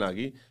ਇਨਫੋਰਮੇਸ਼ਨ ਆ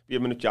ਗਈ ਵੀ ਇਹ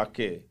ਮੈਨੂੰ ਚੱਕ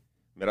ਕੇ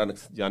ਮੇਰਾ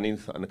ਜਾਨੀ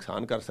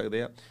ਨੁਕਸਾਨ ਕਰ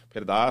ਸਕਦੇ ਆ।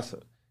 ਫਿਰ ਦਾਸ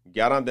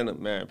 11 ਦਿਨ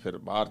ਮੈਂ ਫਿਰ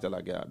ਬਾਹਰ ਚਲਾ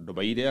ਗਿਆ,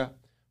 ਦੁਬਈ ਰਿਹਾ।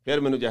 ਫਿਰ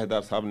ਮੈਨੂੰ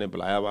ਜਥੇਦਾਰ ਸਾਹਿਬ ਨੇ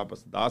ਬੁਲਾਇਆ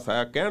ਵਾਪਸ। ਦਾਸ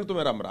ਆਇਆ, ਕਹਿਣ ਤੋਂ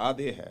ਮੇਰਾ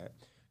ਮੁਰਾਦ ਇਹ ਹੈ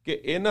ਕਿ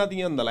ਇਹਨਾਂ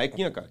ਦੀਆਂ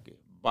ਨਲਾਇਕੀਆਂ ਕਰਕੇ,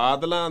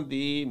 ਬਾਦਲਾਂ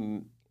ਦੀ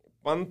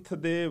ਪੰਥ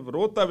ਦੇ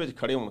ਵਿਰੋਧਤਾ ਵਿੱਚ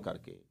ਖੜੇ ਹੋਣ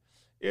ਕਰਕੇ,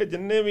 ਇਹ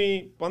ਜਿੰਨੇ ਵੀ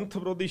ਪੰਥ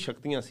ਵਿਰੋਧੀ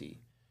ਸ਼ਕਤੀਆਂ ਸੀ,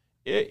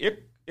 ਇਹ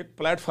ਇੱਕ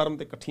ਪਲੇਟਫਾਰਮ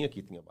 'ਤੇ ਇਕੱਠੀਆਂ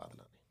ਕੀਤੀਆਂ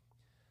ਬਾਦਲਾਂ ਨੇ।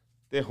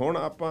 ਤੇ ਹੁਣ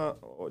ਆਪਾਂ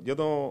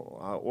ਜਦੋਂ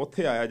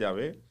ਉੱਥੇ ਆਇਆ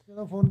ਜਾਵੇ,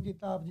 ਜਦੋਂ ਫੋਨ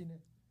ਕੀਤਾ ਆਪ ਜੀ ਨੇ,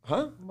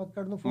 ਹਾਂ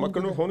ਮੱਕੜ ਨੂੰ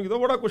ਫੋਨ ਕੀਤਾ,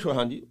 ਬੜਾ ਕੁਛ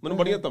ਹੋਇਆ ਜੀ, ਮੈਨੂੰ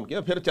ਬੜੀਆਂ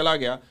ਧਮਕੀਆਂ। ਫਿਰ ਚਲਾ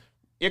ਗਿਆ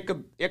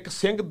ਇੱਕ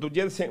ਸਿੰਘ,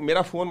 ਦੂਜੇ ਸਿੰਘ,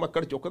 ਮੇਰਾ ਫੋਨ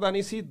ਮੱਕੜ ਚੁੱਕਦਾ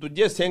ਨਹੀਂ ਸੀ,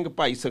 ਦੂਜੇ ਸਿੰਘ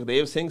ਭਾਈ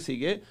ਸੁਖਦੇਵ ਸਿੰਘ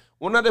ਸੀਗੇ,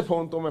 ਉਹਨਾਂ ਦੇ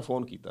ਫੋਨ ਤੋਂ ਮੈਂ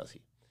ਫੋਨ ਕੀਤਾ ਸੀ।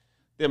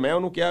 ਤੇ ਮੈਂ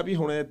ਉਹਨੂੰ ਕਿਹਾ ਵੀ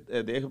ਹੁਣ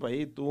ਇਹ ਦੇਖ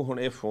ਭਾਈ, ਤੂੰ ਹੁਣ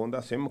ਇਹ ਫੋਨ ਦਾ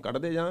ਸਿਮ ਕੱਢ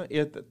ਦੇ ਜਾਂ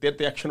ਇਹ ਤੇਰੇ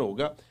ਤੇ ਐਕਸ਼ਨ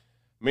ਹੋਊਗਾ।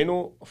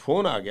 ਮੈਨੂੰ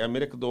ਫੋਨ ਆ ਗਿਆ,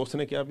 ਮੇਰੇ ਇੱਕ ਦੋਸਤ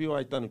ਨੇ ਕਿਹਾ ਵੀ ਉਹ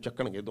ਅੱਜ ਤੁਹਾਨੂੰ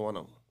ਚੱਕਣਗੇ ਦੋਵਾਂ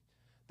ਨੂੰ।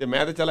 ਤੇ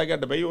ਮੈਂ ਤਾਂ ਚਲਾ ਗਿਆ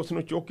ਦੁਬਈ, ਉਸ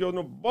ਨੂੰ ਚੁੱਕ ਕੇ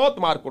ਉਹਨੂੰ ਬਹੁਤ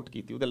ਮਾਰ ਕੁੱਟ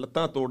ਕੀਤੀ, ਉਹਦੇ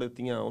ਲੱਤਾਂ ਤੋੜ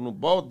ਦਿੱਤੀਆਂ, ਉਹਨੂੰ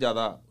ਬਹੁਤ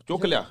ਜ਼ਿਆਦਾ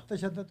ਚੁੱਕ ਲਿਆ,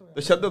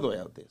 ਤਸ਼ੱਦਦ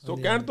ਹੋਇਆ ਉੱਤੇ। ਸੋ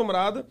ਕਹਿਣ ਤੋਂ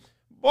ਮੁਰਾਦ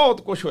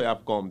ਬਹੁਤ ਕੁਛ ਹੋਇਆ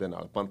ਕੌਮ ਦੇ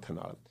ਨਾਲ, ਪੰਥ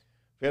ਨਾਲ।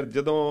 ਫਿਰ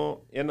ਜਦੋਂ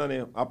ਇਹਨਾਂ ਨੇ,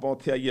 ਆਪਾਂ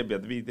ਉੱਥੇ ਆਈਏ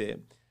ਬੇਅਦਬੀ ਤੇ,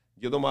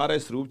 ਜਦੋਂ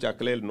ਮਹਾਰਾਜ ਸਰੂਪ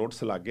ਚੱਕ ਲਏ,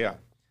 ਨੋਟਿਸ ਲੱਗ ਗਿਆ।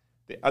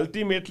 ਤੇ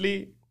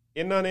ਅਲਟੀਮੇਟਲੀ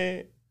ਇਹਨਾਂ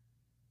ਨੇ,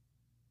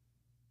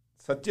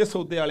 ਸੱਚੇ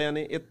ਸੌਦੇ ਵਾਲਿਆਂ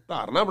ਨੇ ਇਹ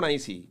ਧਾਰਨਾ ਬਣਾਈ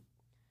ਸੀ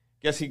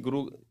ਕਿ ਅਸੀਂ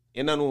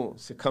ਇਹਨਾਂ ਨੂੰ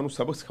ਸਿੱਖਾਂ ਨੂੰ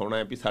ਸਬਕ ਸਿਖਾਉਣਾ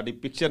ਹੈ ਵੀ ਸਾਡੀ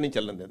ਪਿਕਚਰ ਨਹੀਂ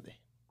ਚੱਲਣ ਦਿੰਦੇ।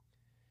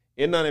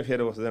 ਇਹਨਾਂ ਨੇ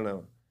ਫਿਰ ਉਸ ਦਿਨ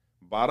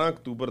 12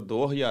 ਅਕਤੂਬਰ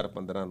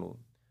 2015 ਨੂੰ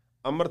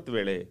ਅੰਮ੍ਰਿਤ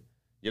ਵੇਲੇ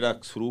ਜਿਹੜਾ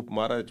ਸਰੂਪ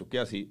ਮਹਾਰਾਜ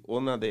ਚੁੱਕਿਆ ਸੀ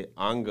ਉਹਨਾਂ ਦੇ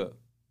ਅੰਗ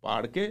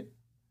ਪਾੜ ਕੇ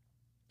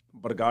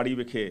ਬਰਗਾੜੀ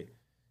ਵਿਖੇ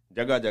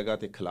ਜਗ੍ਹਾ ਜਗ੍ਹਾ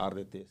 'ਤੇ ਖਿਲਾਰ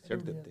ਦਿੱਤੇ,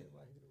 ਸਿੱਟ ਦਿੱਤੇ।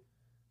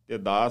 ਅਤੇ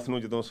ਦਾਸ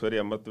ਨੂੰ ਜਦੋਂ ਸਵੇਰੇ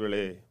ਅੰਮ੍ਰਿਤ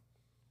ਵੇਲੇ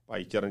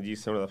ਭਾਈ ਚਰਨਜੀਤ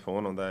ਸਿੰਘ ਦਾ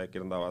ਫੋਨ ਆਉਂਦਾ ਹੈ ਕਿ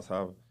ਰੰਧਾਵਾ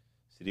ਸਾਹਿਬ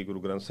ਸ੍ਰੀ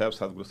ਗੁਰੂ ਗ੍ਰੰਥ ਸਾਹਿਬ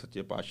ਸਤਿਗੁਰੂ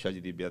ਸੱਚੇ ਪਾਤਸ਼ਾਹ ਜੀ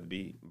ਦੀ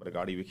ਬੇਅਦਬੀ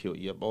ਬਰਗਾੜੀ ਵਿਖੇ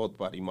ਹੋਈ ਹੈ, ਬਹੁਤ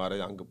ਭਾਰੀ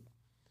ਮਹਾਰਾਜ ਅੰਗ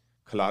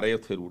ਖਿਲਾਰੇ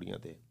ਉੱਥੇ ਰੂੜੀਆਂ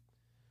 'ਤੇ।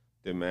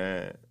 ਅਤੇ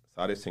ਮੈਂ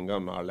ਸਾਰੇ ਸਿੰਘਾਂ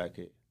ਨੂੰ ਨਾਲ ਲੈ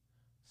ਕੇ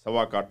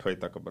 8:15 ਵਜੇ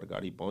ਤੱਕ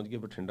ਬਰਗਾੜੀ ਪਹੁੰਚ ਗਏ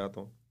ਬਠਿੰਡਾ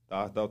ਤੋਂ।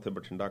 ਦਾਸ ਦਾ ਉੱਥੇ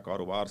ਬਠਿੰਡਾ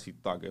ਕਾਰੋਬਾਰ ਸੀ,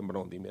 ਧਾਗੇ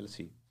ਬਣਾਉਣ ਦੀ ਮਿਲ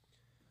ਸੀ।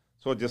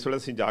 ਸੋ ਜਿਸ ਵੇਲੇ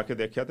ਅਸੀਂ ਜਾ ਕੇ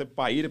ਦੇਖਿਆ ਤਾਂ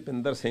ਭਾਈ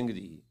ਰੁਪਿੰਦਰ ਸਿੰਘ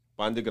ਜੀ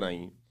ਪੰਜ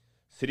ਗਰਾਈ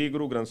ਸ੍ਰੀ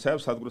ਗੁਰੂ ਗ੍ਰੰਥ ਸਾਹਿਬ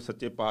ਸਤਿਗੁਰੂ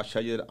ਸੱਚੇ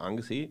ਪਾਤਸ਼ਾਹ ਜੀ ਦੇ ਅੰਗ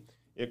ਸੀ,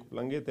 ਇੱਕ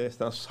ਪਲੰਘੇ 'ਤੇ ਇਸ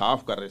ਤਰ੍ਹਾਂ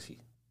ਸਾਫ਼ ਕਰ ਰਹੇ ਸੀ,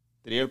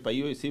 ਤਰੇੜ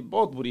ਪਈ ਹੋਈ ਸੀ,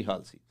 ਬਹੁਤ ਬੁਰੀ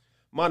ਹਾਲ ਸੀ।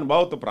 ਮਨ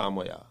ਬਹੁਤ ਉਪਰਾਮ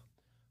ਹੋਇਆ,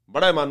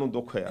 ਬੜਾ ਮਨ ਨੂੰ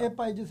ਦੁੱਖ ਹੋਇਆ। ਇਹ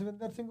ਭਾਈ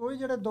ਜਸਵਿੰਦਰ ਸਿੰਘ ਉਹੀ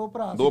ਜਿਹੜੇ ਦੋ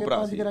ਭਰਾ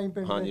ਸੀ,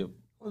 ਹਾਂਜੀ,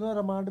 ਉਹਦਾ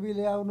ਰਿਮਾਂਡ ਵੀ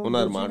ਲਿਆ,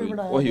 ਉਹਨਾਂ ਰਿਮਾਂਡ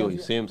ਵੀ ਉਹੀ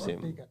ਸੇਮ।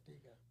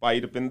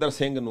 ਭਾਈ ਰੁਪਿੰਦਰ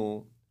ਸਿੰਘ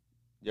ਨੂੰ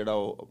ਜਿਹੜਾ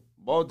ਉਹ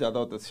ਬਹੁਤ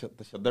ਜ਼ਿਆਦਾ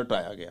ਤਸ਼ੱਦਦ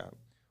ਢਾਇਆ ਗਿਆ,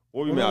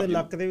 ਉਹ ਵੀ ਮੈਂ ਆਪ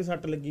ਲੱਕ ਤੇ ਵੀ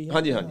ਸੱਟ ਲੱਗੀ।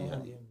 ਹਾਂਜੀ,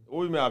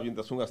 ਉਹ ਵੀ ਮੈਂ ਆਪ ਜੀ ਨੂੰ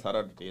ਦੱਸੂਗਾ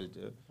ਸਾਰਾ ਡਿਟੇਲ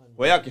 'ਚ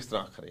ਹੋਇਆ ਕਿਸ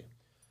ਤਰ੍ਹਾਂ ਖਰੇ।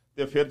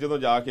 ਅਤੇ ਫਿਰ ਜਦੋਂ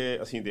ਜਾ ਕੇ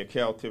ਅਸੀਂ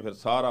ਦੇਖਿਆ ਉੱਥੇ ਫਿਰ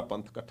ਸਾਰਾ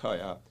ਪੰਥ ਇਕੱਠਾ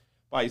ਹੋਇਆ।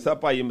 ਭਾਈ ਸਾਹਿਬ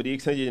ਭਾਈ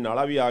ਅਮਰੀਕ ਸਿੰਘ ਜੀ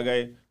ਨਾਲਾ ਵੀ ਆ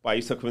ਗਏ,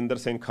 ਭਾਈ ਸੁਖਵਿੰਦਰ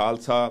ਸਿੰਘ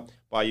ਖਾਲਸਾ,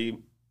 ਭਾਈ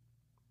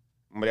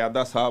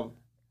ਮਰਿਆਦਾ ਸਾਹਿਬ,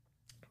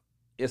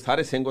 ਇਹ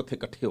ਸਾਰੇ ਸਿੰਘ ਉੱਥੇ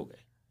ਇਕੱਠੇ ਹੋ ਗਏ।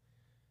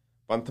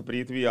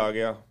 ਪੰਥਪ੍ਰੀਤ ਵੀ ਆ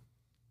ਗਿਆ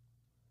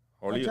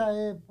ਹੌਲੀ।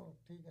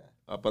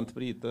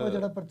 ਪੰਥਪ੍ਰੀਤ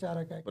ਜਿਹੜਾ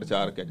ਪ੍ਰਚਾਰਕ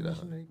ਹੈ ਜਿਹੜਾ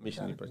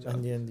ਮਿਸ਼ਨਰੀ ਪ੍ਰਚਾਰਕ,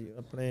 ਹਾਂਜੀ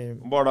ਆਪਣੇ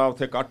ਬੜਾ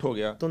ਉੱਥੇ ਇਕੱਠ ਹੋ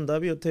ਗਿਆ। ਧੁੰਦਾ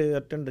ਵੀ ਉੱਥੇ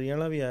ਢੰਡਰੀਆਂ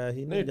ਵਾਲਾ ਵੀ ਆਇਆ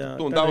ਸੀ। ਨਹੀਂ,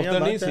 ਧੁੰਦਾ ਉਸ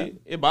ਦਿਨ ਨਹੀਂ ਸੀ,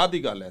 ਇਹ ਬਾਅਦ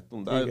ਦੀ ਗੱਲ ਹੈ।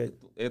 ਧੁੰਦਾ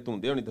ਇਹ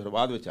ਧੁੰਦੇ ਹੋਣੀ ਫਿਰ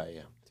ਬਾਅਦ ਵਿੱਚ ਆਏ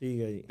ਆ।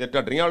 ਠੀਕ ਹੈ ਜੀ। ਤੇ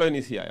ਢੱਡਰੀਆਂ ਵਾਲੇ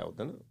ਨਹੀਂ ਸੀ ਆਇਆ ਉਸ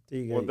ਦਿਨ।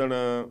 ਠੀਕ ਹੈ। ਉਸ ਦਿਨ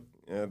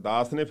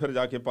ਦਾਸ ਨੇ ਫਿਰ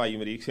ਜਾ ਕੇ ਭਾਈ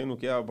ਅਮਰੀਕ ਸਿੰਘ ਨੂੰ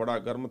ਕਿਹਾ, ਬੜਾ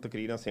ਗਰਮ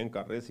ਤਕਰੀਰਾਂ ਸਿੰਘ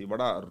ਕਰ ਰਹੇ ਸੀ,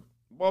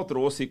 ਬਹੁਤ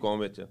ਰੋਸ ਸੀ ਕੌਮ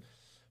ਵਿੱਚ।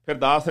 ਫਿਰ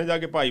ਦਾਸ ਨੇ ਜਾ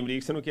ਕੇ ਭਾਈ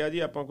ਅਮਰੀਕ ਸਿੰਘ ਨੂੰ ਕਿਹਾ, ਜੀ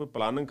ਆਪਾਂ ਕੋਈ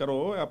ਪਲਾਨਿੰਗ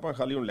ਕਰੋ, ਆਪਾਂ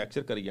ਖਾਲੀ ਹੁਣ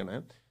ਲੈਕਚਰ ਕਰੀ ਜਾਣਾ।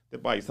 ਅਤੇ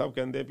ਭਾਈ ਸਾਹਿਬ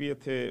ਕਹਿੰਦੇ ਵੀ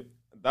ਇੱਥੇ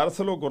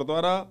ਦਰਅਸਲ ਉਹ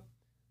ਗੁਰਦੁਆਰਾ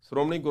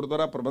ਸ਼੍ਰੋਮਣੀ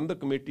ਗੁਰਦੁਆਰਾ ਪ੍ਰਬੰਧਕ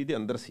ਕਮੇਟੀ ਦੇ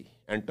ਅੰਦਰ ਸੀ,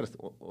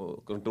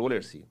 ਕੰਟਰੋਲ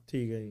ਏਟ ਸੀ।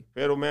 ਠੀਕ ਹੈ ਜੀ।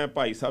 ਫਿਰ ਮੈਂ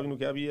ਭਾਈ ਸਾਹਿਬ ਨੂੰ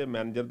ਕਿਹਾ ਵੀ ਇਹ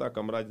ਮੈਨੇਜਰ ਦਾ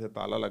ਕਮਰਾ ਜਿੱਥੇ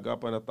ਤਾਲਾ ਲੱਗਾ,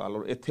 ਆਪਾਂ ਇਹਨਾਂ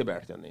ਤਾਲਾ ਇੱਥੇ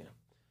ਬੈਠ ਜਾਂਦੇ ਹਾਂ।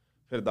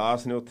 ਫਿਰ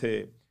ਦਾਸ ਨੇ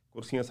ਉੱਥੇ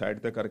ਕੁਰਸੀਆਂ ਸਾਈਡ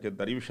 'ਤੇ ਕਰਕੇ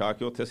ਦਰੀ ਵਿਛਾ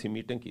ਕੇ ਉੱਥੇ ਅਸੀਂ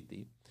ਮੀਟਿੰਗ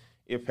ਕੀਤੀ।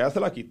 ਇਹ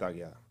ਫੈਸਲਾ ਕੀਤਾ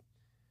ਗਿਆ।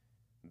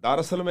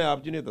 ਦਰਅਸਲ ਮੈਂ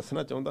ਆਪ ਜੀ ਨੇ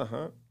ਦੱਸਣਾ ਚਾਹੁੰਦਾ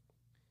ਹਾਂ,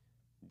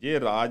 ਜੇ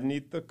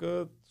ਰਾਜਨੀਤਿਕ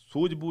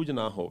ਸੂਝ-ਬੂਝ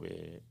ਨਾ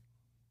ਹੋਵੇ,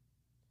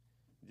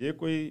 ਜੇ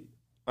ਕੋਈ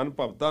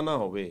ਅਨੁਭਵਤਾ ਨਾ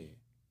ਹੋਵੇ,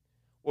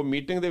 ਉਹ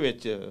ਮੀਟਿੰਗ ਦੇ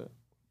ਵਿੱਚ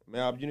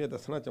ਮੈਂ ਆਪ ਜੀ ਨੂੰ ਇਹ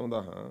ਦੱਸਣਾ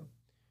ਚਾਹੁੰਦਾ ਹਾਂ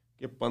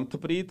ਕਿ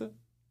ਪੰਥਪ੍ਰੀਤ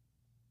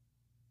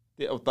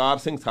ਅਤੇ ਅਵਤਾਰ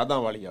ਸਿੰਘ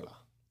ਸਾਧਾਂਵਾਲੀ ਵਾਲਾ,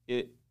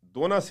 ਇਹ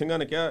ਦੋਨਾਂ ਸਿੰਘਾਂ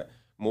ਨੇ ਕਿਹਾ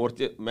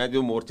ਮੈਂ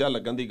ਜੋ ਮੋਰਚਾ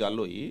ਲੱਗਣ ਦੀ ਗੱਲ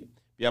ਹੋਈ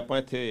ਵੀ ਆਪਾਂ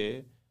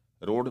ਇੱਥੇ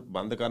ਰੋਡ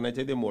ਬੰਦ ਕਰਨਾ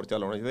ਚਾਹੀਦਾ, ਮੋਰਚਾ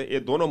ਲਾਉਣਾ ਚਾਹੀਦਾ,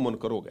 ਇਹ ਦੋਨੋਂ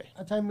ਮੁਨਕਰ ਹੋ ਗਏ।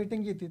 ਅੱਛਾ,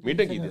 ਮੀਟਿੰਗ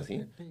ਕੀਤੀ ਅਸੀਂ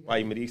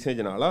ਭਾਈ ਅਮਰੀਕ ਸਿੰਘ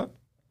ਜਨਾਲਾ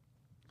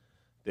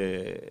ਅਤੇ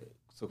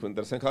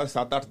ਸੁਖਵਿੰਦਰ ਸਿੰਘ ਖਾਲਸਾ,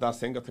 7-8-10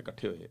 ਸਿੰਘ ਉੱਥੇ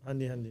ਇਕੱਠੇ ਹੋਏ।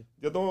 ਹਾਂਜੀ।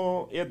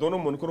 ਜਦੋਂ ਇਹ ਦੋਨੋਂ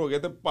ਮੁਨਕਰ ਹੋ ਗਏ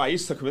ਤਾਂ ਭਾਈ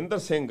ਸੁਖਵਿੰਦਰ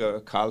ਸਿੰਘ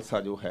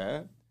ਖਾਲਸਾ ਜੋ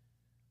ਹੈ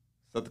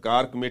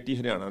ਸਤਿਕਾਰ ਕਮੇਟੀ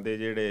ਹਰਿਆਣਾ ਦੇ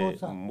ਜਿਹੜੇ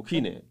ਮੁਖੀ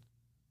ਨੇ,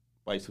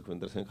 ਭਾਈ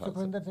ਸੁਖਵਿੰਦਰ ਸਿੰਘ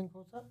ਖਾਲਸਾ,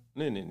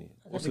 ਨਹੀਂ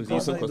ਉਹ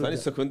ਸੁਖਜੀਤ ਸਿੰਘ ਖੋਸਾ ਨਹੀਂ,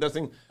 ਸੁਖਵਿੰਦਰ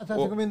ਸਿੰਘ,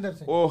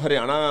 ਉਹ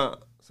ਹਰਿਆਣਾ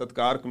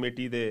ਸਤਿਕਾਰ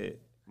ਕਮੇਟੀ ਦੇ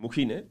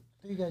ਮੁਖੀ ਨੇ।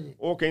 ਠੀਕ ਹੈ ਜੀ।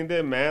 ਉਹ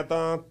ਕਹਿੰਦੇ ਮੈਂ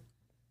ਤਾਂ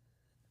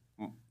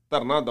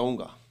ਧਰਨਾ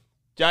ਦਊਂਗਾ,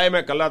 ਚਾਹੇ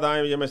ਮੈਂ ਇਕੱਲਾ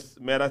ਦਾਂ, ਜੇ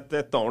ਮੇਰਾ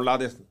ਤੇ ਧੌਣ ਲਾ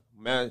ਦੇ,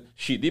 ਮੈਂ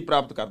ਸ਼ਹੀਦੀ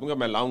ਪ੍ਰਾਪਤ ਕਰ ਦੂੰਗਾ,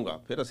 ਮੈਂ ਲਾਊਂਗਾ।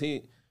 ਫਿਰ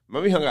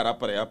ਮੈਂ ਵੀ ਹੰਗਾਰਾ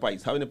ਭਰਿਆ, ਭਾਈ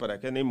ਸਾਹਿਬ ਨੇ ਭਰਿਆ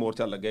ਕਿ ਨਹੀਂ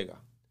ਮੋਰਚਾ ਲੱਗੇਗਾ।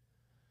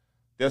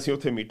 ਅਤੇ ਅਸੀਂ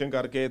ਉੱਥੇ ਮੀਟਿੰਗ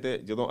ਕਰਕੇ ਅਤੇ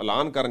ਜਦੋਂ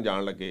ਐਲਾਨ ਕਰਨ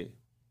ਜਾਣ ਲੱਗੇ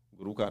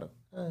ਗੁਰੂ ਘਰ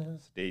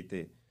ਸਟੇਜ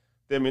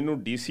 'ਤੇ ਮੈਨੂੰ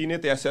DC ਨੇ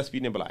ਅਤੇ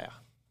SSP ਨੇ ਬੁਲਾਇਆ।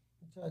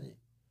 ਅੱਛਾ ਜੀ।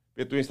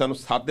 ਵੀ ਤੁਸੀਂ ਸਾਨੂੰ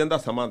 7 ਦਿਨ ਦਾ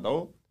ਸਮਾਂ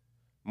ਦਿਓ,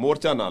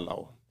 ਮੋਰਚਾ ਨਾ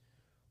ਲਾਓ।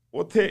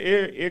 ਉੱਥੇ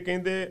ਇਹ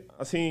ਕਹਿੰਦੇ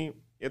ਅਸੀਂ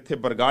ਇੱਥੇ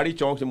ਬਰਗਾੜੀ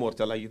ਚੌਂਕ 'ਚ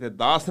ਮੋਰਚਾ ਲਾਈਏ। ਅਤੇ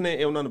ਦਾਸ ਨੇ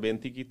ਇਹ ਉਹਨਾਂ ਨੂੰ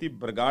ਬੇਨਤੀ ਕੀਤੀ,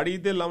 ਬਰਗਾੜੀ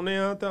ਦੇ ਲਾਉਂਦੇ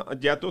ਹਾਂ ਤਾਂ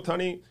ਜੈਤੋ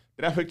ਥਾਣੀ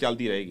ਟ੍ਰੈਫਿਕ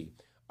ਚੱਲਦੀ ਰਹੇਗੀ,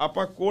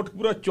 ਆਪਾਂ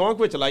ਕੋਟਕਪੂਰਾ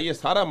ਚੌਂਕ ਵਿੱਚ ਲਾਈਏ,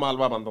 ਸਾਰਾ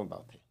ਮਾਲਵਾ ਬੰਦ ਹੁੰਦਾ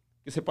ਉੱਥੇ,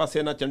 ਕਿਸੇ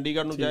ਪਾਸੇ ਨਾ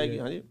ਚੰਡੀਗੜ੍ਹ ਨੂੰ ਜਾਏਗੀ।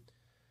 ਹਾਂਜੀ।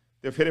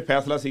 ਅਤੇ ਫਿਰ ਇਹ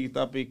ਫੈਸਲਾ ਸੀ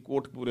ਕੀਤਾ ਵੀ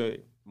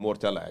ਕੋਟਕਪੂਰੇ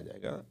ਮੋਰਚਾ ਲਾਇਆ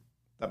ਜਾਏਗਾ,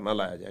 ਧਰਨਾ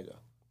ਲਾਇਆ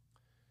ਜਾਏਗਾ।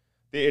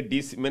 ਅਤੇ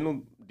ਇਹ ਮੈਨੂੰ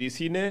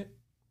DC ਨੇ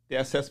ਅਤੇ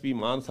SSP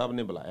ਮਾਨ ਸਾਹਿਬ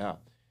ਨੇ ਬੁਲਾਇਆ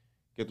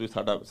ਕਿ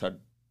ਤੁਸੀਂ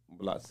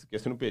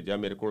ਕਿਸੇ ਨੂੰ ਭੇਜਿਆ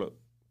ਮੇਰੇ ਕੋਲ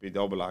ਵੀ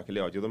ਜਾਓ ਬੁਲਾ ਕੇ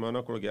ਲਿਆਓ। ਜਦੋਂ ਮੈਂ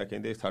ਉਹਨਾਂ ਕੋਲ ਗਿਆ,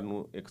 ਕਹਿੰਦੇ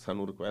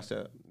ਸਾਨੂੰ ਰਿਕੁਐਸਟ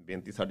ਹੈ,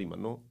 ਬੇਨਤੀ ਸਾਡੀ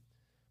ਮੰਨੋ,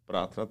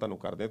 ਪ੍ਰਾਰਥਨਾ ਤੁਹਾਨੂੰ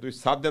ਕਰਦੇ, ਤੁਸੀਂ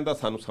 7 ਦਿਨ ਦਾ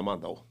ਸਾਨੂੰ ਸਮਾਂ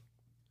ਦਿਓ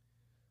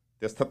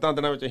ਅਤੇ 7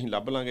 ਦਿਨਾਂ ਵਿੱਚ ਅਸੀਂ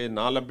ਲੱਭ ਲਾਂਗੇ,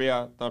 ਨਾ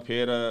ਲੱਭਿਆ ਤਾਂ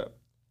ਫਿਰ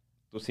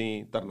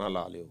ਤੁਸੀਂ ਧਰਨਾ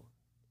ਲਾ ਲਿਓ,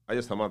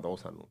 ਅਜੇ ਸਮਾਂ ਦਿਓ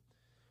ਸਾਨੂੰ।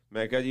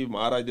 ਮੈਂ ਕਿਹਾ ਜੀ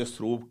ਮਹਾਰਾਜ ਦੇ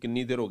ਸਰੂਪ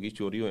ਕਿੰਨੀ ਦੇਰ ਹੋ ਗਈ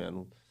ਚੋਰੀ ਹੋਇਆਂ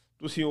ਨੂੰ,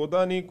 ਤੁਸੀਂ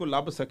ਉਹਦਾ ਨਹੀਂ ਕੋਈ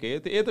ਲੱਭ ਸਕੇ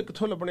ਅਤੇ ਇਹ ਤਾਂ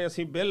ਕਿੱਥੋਂ ਲੱਭਣੇ,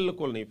 ਅਸੀਂ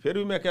ਬਿਲਕੁਲ ਨਹੀਂ। ਫਿਰ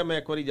ਵੀ ਮੈਂ ਕਿਹਾ ਮੈਂ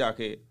ਇੱਕ ਵਾਰੀ ਜਾ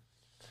ਕੇ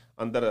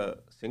ਅੰਦਰ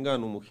ਸਿੰਘਾਂ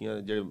ਨੂੰ, ਮੁਖੀਆਂ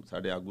ਜਿਹੜੇ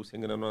ਸਾਡੇ ਆਗੂ ਸਿੰਘ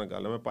ਨੇ, ਉਹਨਾਂ ਨਾਲ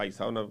ਗੱਲ, ਮੈਂ ਭਾਈ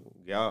ਸਾਹਿਬ ਨਾਲ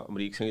ਗਿਆ,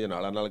 ਅਮਰੀਕ ਸਿੰਘ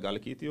ਜਨਾਲਾ ਨਾਲ ਗੱਲ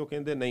ਕੀਤੀ। ਉਹ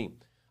ਕਹਿੰਦੇ ਨਹੀਂ,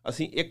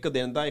 ਅਸੀਂ 1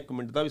 ਦਿਨ ਦਾ 1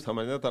 ਮਿੰਟ ਦਾ ਵੀ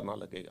ਸਮਾਂ ਦਾ ਧਰਨਾ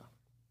ਲੱਗੇਗਾ।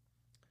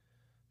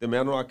 ਅਤੇ ਮੈਂ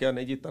ਉਹਨੂੰ ਆਖਿਆ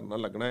ਨਹੀਂ ਜੀ ਧਰਨਾ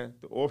ਲੱਗਣਾ ਹੈ।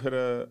 ਅਤੇ ਉਹ ਫਿਰ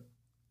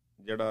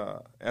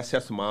ਜਿਹੜਾ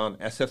SS ਮਾਨ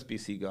SSP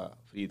ਸੀਗਾ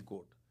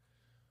ਫਰੀਦਕੋਟ,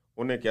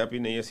 ਉਹਨੇ ਕਿਹਾ ਵੀ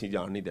ਨਹੀਂ ਅਸੀਂ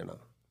ਜਾਣ ਨਹੀਂ ਦੇਣਾ।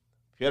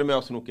 ਫਿਰ ਮੈਂ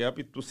ਉਸ ਨੂੰ ਕਿਹਾ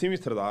ਵੀ ਤੁਸੀਂ ਵੀ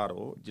ਸਰਦਾਰ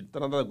ਹੋ, ਜਿਸ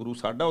ਤਰ੍ਹਾਂ ਦਾ ਗੁਰੂ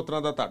ਸਾਡਾ ਉਸ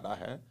ਤਰ੍ਹਾਂ ਦਾ ਤੁਹਾਡਾ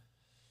ਹੈ।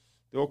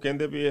 ਅਤੇ ਉਹ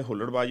ਕਹਿੰਦੇ ਵੀ ਇਹ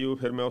ਹੁੱਲੜਬਾਜ਼ੀ ਹੋ।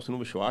 ਫਿਰ ਮੈਂ ਉਸ ਨੂੰ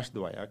ਵਿਸ਼ਵਾਸ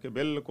ਦਿਵਾਇਆ ਕਿ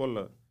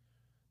ਬਿਲਕੁਲ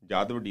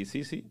ਯਾਦਵ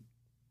DC ਸੀ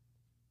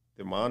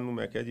ਅਤੇ ਮਾਨ ਨੂੰ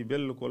ਮੈਂ ਕਿਹਾ ਜੀ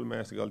ਬਿਲਕੁਲ ਮੈਂ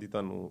ਇਸ ਗੱਲ ਦੀ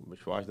ਤੁਹਾਨੂੰ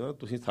ਵਿਸ਼ਵਾਸ ਦਿਵਾਂ,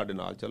 ਤੁਸੀਂ ਸਾਡੇ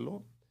ਨਾਲ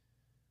ਚੱਲੋ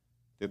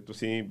ਤੇ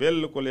ਤੁਸੀਂ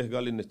ਬਿਲਕੁਲ ਇਸ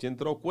ਗੱਲ ਲਈ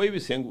ਨਿਸ਼ਚਿੰਤ ਰਹੋ। ਕੋਈ ਵੀ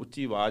ਸਿੰਘ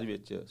ਉੱਚੀ ਆਵਾਜ਼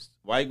ਵਿੱਚ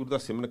ਵਾਹਿਗੁਰੂ ਦਾ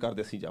ਸਿਮਰਨ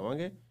ਕਰਦੇ ਅਸੀਂ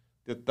ਜਾਵਾਂਗੇ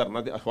ਤੇ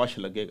ਧਰਨਾ ਤੇ ਅਵੱਸ਼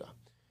ਲੱਗੇਗਾ।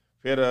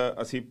 ਫਿਰ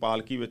ਅਸੀਂ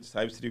ਪਾਲਕੀ ਵਿੱਚ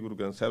ਸਾਹਿਬ ਸ੍ਰੀ ਗੁਰੂ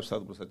ਗ੍ਰੰਥ ਸਾਹਿਬ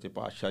ਸਤਿਗੁਰੂ ਸੱਚੇ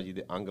ਪਾਤਸ਼ਾਹ ਜੀ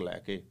ਦੇ ਅੰਗ ਲੈ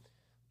ਕੇ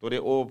ਤੁਰੇ।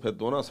 ਉਹ ਫਿਰ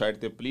ਦੋਨਾਂ ਸਾਈਡ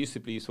ਤੇ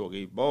ਪੁਲਿਸ ਹੋ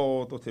ਗਈ,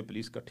 ਬਹੁਤ ਉੱਥੇ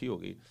ਪੁਲਿਸ ਇਕੱਠੀ ਹੋ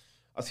ਗਈ।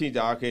 ਅਸੀਂ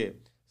ਜਾ ਕੇ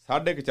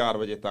 4:30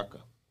 ਵਜੇ ਤੱਕ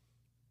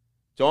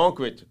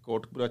ਚੌਂਕ ਵਿੱਚ,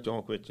 ਕੋਟਕਪੂਰਾ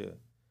ਚੌਂਕ ਵਿੱਚ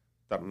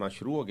ਧਰਨਾ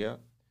ਸ਼ੁਰੂ ਹੋ ਗਿਆ।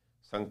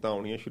 ਸੰਗਤਾਂ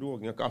ਆਉਣੀਆਂ ਸ਼ੁਰੂ ਹੋ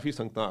ਗਈਆਂ, ਕਾਫੀ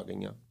ਸੰਗਤਾਂ ਆ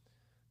ਗਈਆਂ।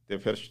 ਤੇ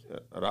ਫਿਰ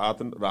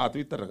ਰਾਤ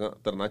ਵੀ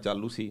ਧਰਨਾ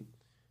ਚਾਲੂ ਸੀ,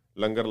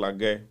 ਲੰਗਰ ਲੱਗ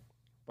ਗਏ,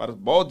 ਪਰ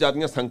ਬਹੁਤ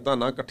ਜ਼ਿਆਦੀਆਂ ਸੰਗਤਾਂ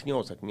ਨਾ ਇਕੱਠੀਆਂ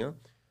ਹੋ ਸਕੀਆਂ।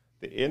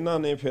 ਤੇ ਇਹਨਾਂ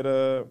ਨੇ ਫਿਰ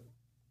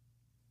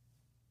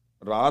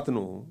ਰਾਤ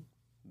ਨੂੰ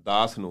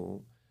 10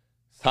 ਨੂੰ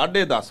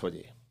 10:30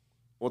 ਵਜੇ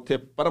ਉੱਥੇ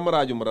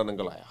ਪਰਮਰਾਜ ਉਮਰਾ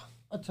ਨੰਗਲ ਆਇਆ।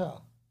 ਅੱਛਾ,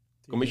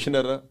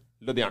 ਕਮਿਸ਼ਨਰ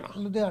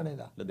ਲੁਧਿਆਣੇ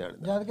ਦਾ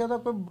ਜਦ ਕਿ ਉਹਦਾ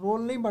ਕੋਈ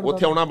ਰੋਲ ਨਹੀਂ ਬਣਦਾ,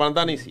 ਉੱਥੇ ਆਉਣਾ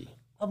ਬਣਦਾ ਨਹੀਂ ਸੀ।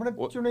 ਆਪਣੇ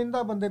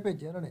ਚੁਣਿੰਦਾ ਬੰਦੇ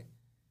ਭੇਜੇ ਉਹਨਾਂ ਨੇ।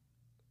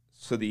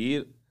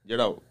 ਸੁਧੀਰ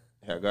ਜਿਹੜਾ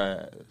ਹੈਗਾ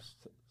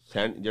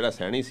ਜਿਹੜਾ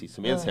ਸੈਣੀ ਸੀ,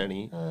 ਸਮੇਧ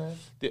ਸੈਣੀ,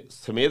 ਤੇ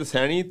ਸਮੇਧ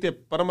ਸੈਣੀ ਤੇ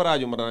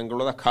ਪਰਮਰਾਜ ਉਮਰਾ ਨੰਗਲ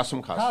ਉਹਦਾ ਖਾਸ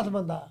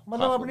ਬੰਦਾ,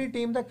 ਮਤਲਬ ਆਪਣੀ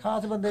ਟੀਮ ਦੇ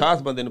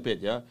ਖਾਸ ਬੰਦੇ ਨੂੰ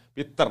ਭੇਜਿਆ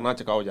ਵੀ ਧਰਨਾ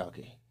ਚੁਕਾਓ ਜਾ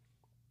ਕੇ,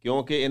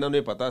 ਕਿਉਂਕਿ ਇਹਨਾਂ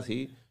ਨੂੰ ਪਤਾ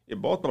ਸੀ ਇਹ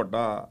ਬਹੁਤ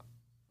ਵੱਡਾ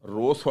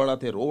ਰੋਸ ਵਾਲਾ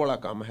ਤੇ ਰੋਹ ਵਾਲਾ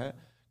ਕੰਮ ਹੈ।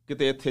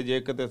 ਕਿਤੇ ਇੱਥੇ ਜੇ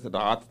ਕਿਤੇ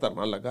ਰਾਤ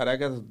ਧਰਨਾ ਲੱਗਾ ਰਹਿ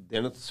ਗਿਆ,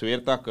 ਦਿਨ ਸਵੇਰ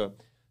ਤੱਕ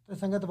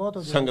ਸੰਗਤ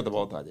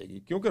ਬਹੁਤ ਆ ਜਾਏਗੀ,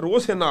 ਕਿਉਂਕਿ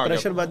ਰੋਸ ਇਹਨਾਂ ਆ ਗਿਆ,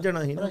 ਪ੍ਰੈਸ਼ਰ ਵੱਧ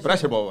ਜਾਣਾ ਸੀ।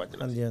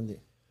 ਹਾਂਜੀ ਹਾਂਜੀ।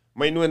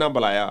 ਮੈਨੂੰ ਇਹਨਾਂ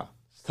ਬੁਲਾਇਆ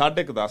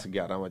 10:30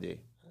 11 ਵਜੇ।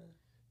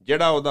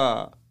 ਜਿਹੜਾ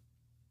ਉਹਦਾ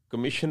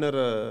ਕਮਿਸ਼ਨਰ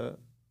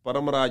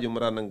ਪਰਮਰਾਜ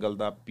ਉਮਰਾ ਨੰਗਲ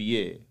ਦਾ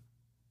PA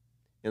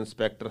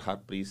ਇੰਸਪੈਕਟਰ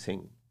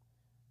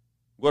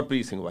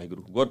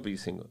ਗੁਰਪ੍ਰੀਤ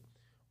ਸਿੰਘ,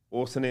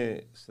 ਉਸ ਨੇ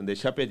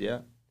ਸੰਦੇਸ਼ਾ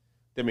ਭੇਜਿਆ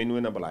ਤੇ ਮੈਨੂੰ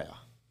ਇਹਨਾਂ ਬੁਲਾਇਆ।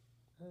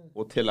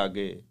 ਉੱਥੇ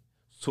ਲਾਗੇ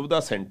ਸੁਵਿਧਾ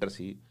ਸੈਂਟਰ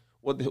ਸੀ,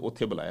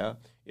 ਉੱਥੇ ਬੁਲਾਇਆ।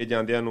 ਇਹ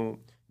ਜਾਂਦਿਆਂ ਨੂੰ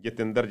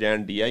ਜਤਿੰਦਰ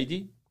ਜੈਨ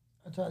DIG,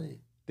 ਅੱਛਾ ਜੀ,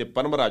 ਤੇ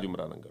ਪਰਮਰਾਜ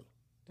ਉਮਰਾ ਨੰਗਲ,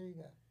 ਠੀਕ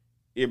ਹੈ,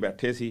 ਇਹ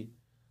ਬੈਠੇ ਸੀ।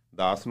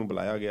 ਦਾਸ ਨੂੰ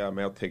ਬੁਲਾਇਆ ਗਿਆ,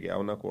 ਮੈਂ ਉੱਥੇ ਗਿਆ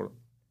ਉਹਨਾਂ ਕੋਲ।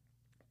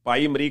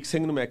 ਭਾਈ ਅਮਰੀਕ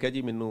ਸਿੰਘ ਨੂੰ ਮੈਂ ਕਿਹਾ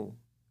ਜੀ ਮੈਨੂੰ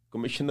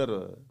ਕਮਿਸ਼ਨਰ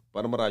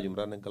ਪਰਮਰਾਜ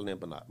ਉਮਰਾ ਨੰਗਲ ਨੇ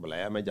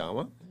ਬੁਲਾਇਆ, ਮੈਂ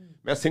ਜਾਵਾਂ।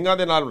 ਮੈਂ ਸਿੰਘਾਂ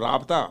ਦੇ ਨਾਲ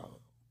ਰਾਬਤਾ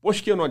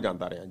ਪੁੱਛ ਕੇ ਉਹਨਾਂ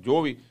ਜਾਂਦਾ ਰਿਹਾ,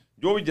 ਜੋ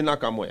ਵੀ ਜਿੰਨਾ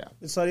ਕੰਮ ਹੋਇਆ।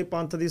 ਸਾਰੀ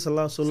ਪੰਥ ਦੀ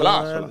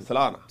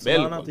ਸਲਾਹ ਨਾ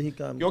ਬਿਲਕੁਲ,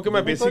 ਕਿਉਂਕਿ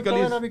ਮੈਂ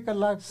ਬੇਸਿਕਲੀ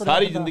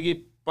ਸਾਰੀ ਜ਼ਿੰਦਗੀ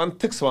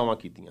ਪੰਥਕ ਸੇਵਾਵਾਂ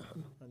ਕੀਤੀਆਂ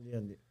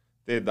ਹਨ।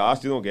 ਤੇ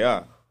ਦਾਸ ਜਦੋਂ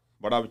ਗਿਆ,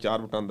 ਬੜਾ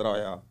ਵਿਚਾਰ ਵਟਾਂਦਰਾ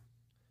ਹੋਇਆ।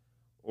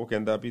 ਉਹ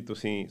ਕਹਿੰਦਾ ਵੀ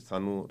ਤੁਸੀਂ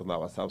ਸਾਨੂੰ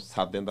ਰੰਧਾਵਾ ਸਾਹਿਬ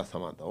 7 ਦਿਨ ਦਾ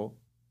ਸਮਾਂ ਦਿਓ।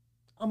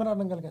 ਉਮਰਾ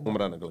ਨੰਗਲ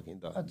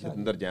ਕਹਿੰਦਾ,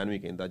 ਜਤਿੰਦਰ ਜੈਨ ਵੀ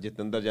ਕਹਿੰਦਾ।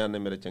 ਜਤਿੰਦਰ ਜੈਨ ਨੇ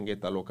ਮੇਰੇ ਚੰਗੇ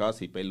ਤਾਲੁਕਾਤ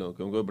ਸੀ ਪਹਿਲੋਂ,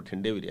 ਕਿਉਂਕਿ ਉਹ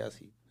ਬਠਿੰਡੇ ਵੀ ਰਿਹਾ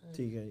ਸੀ।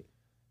 ਠੀਕ ਹੈ ਜੀ।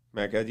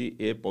 ਮੈਂ ਕਿਹਾ ਜੀ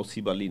ਇਹ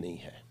ਪੋਸੀਬਲ ਹੀ ਨਹੀਂ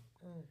ਹੈ।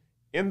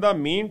 ਇਨ ਦਾ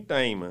ਮੀਨ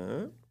ਟਾਈਮ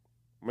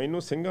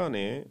ਮੈਨੂੰ ਸਿੰਘਾਂ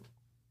ਨੇ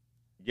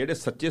ਜਿਹੜੇ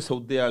ਸੱਚੇ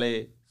ਸੌਦੇ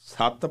ਵਾਲੇ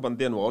 7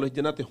 ਬੰਦੇ ਇਨਵੋਲਵ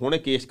ਜਿਨ੍ਹਾਂ ਤੇ ਹੁਣੇ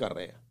ਕੇਸ ਕਰ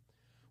ਰਹੇ ਆ,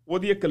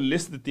 ਉਹਦੀ ਇੱਕ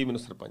ਲਿਸਟ ਦਿੱਤੀ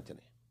ਮੈਨੂੰ ਸਰਪੰਚ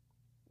ਨੇ,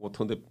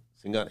 ਉੱਥੋਂ ਦੇ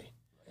ਸਿੰਘਾਂ ਨੇ।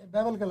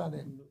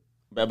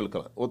 ਬਾਈਬਲ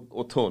ਕਲਾਂ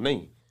ਉੱਥੋਂ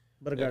ਨਹੀਂ,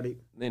 ਬਰਗਾੜੀ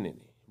ਨਹੀਂ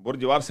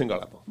ਬੁਰਜਵਾਰ ਸਿੰਘ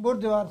ਵਾਲਾ ਤੋਂ,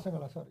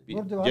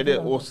 ਜਿਹੜੇ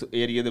ਉਸ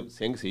ਏਰੀਏ ਦੇ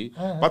ਸਿੰਘ ਸੀ।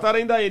 ਪਤਾ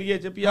ਰਹਿੰਦਾ ਏਰੀਏ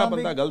 'ਚ ਵੀ ਆਹ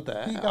ਬੰਦਾ ਗਲਤ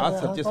ਹੈ, ਆਹ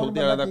ਸੱਚੇ ਸੌਦੇ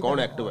ਵਾਲਿਆਂ ਦਾ ਕੌਣ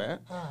ਐਕਟਿਵ ਹੈ।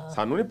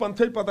 ਸਾਨੂੰ ਨਹੀਂ ਪੰਥ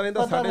 'ਚ ਪਤਾ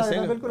ਰਹਿੰਦਾ, ਸਾਡੇ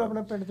ਸਿੰਘ ਬਿਲਕੁਲ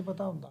ਆਪਣੇ ਪਿੰਡ 'ਚ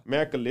ਪਤਾ ਹੁੰਦਾ।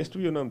 ਮੈਂ ਇੱਕ ਲਿਸਟ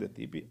ਵੀ ਉਹਨਾਂ ਨੂੰ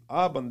ਦਿੱਤੀ ਵੀ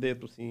ਆਹ ਬੰਦੇ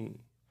ਤੁਸੀਂ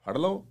ਫੜ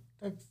ਲਓ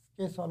ਤੇ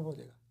ਕੇਸ ਸੋਲਵ ਹੋ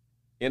ਜਾਏਗਾ।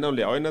 ਇਹਨਾਂ ਨੂੰ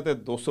ਲਿਆਓ, ਇਹਨਾਂ ਤੇ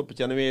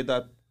 295 ਦਾ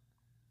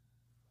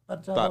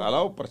ਧਾਰਾ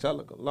ਲਾਓ, ਪਰਚਾ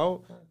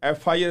ਲਾਓ,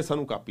 FIR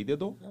ਸਾਨੂੰ ਕਾਪੀ ਦੇ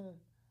ਦਿਓ,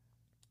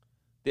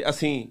 ਤੇ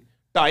ਅਸੀਂ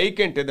 2.5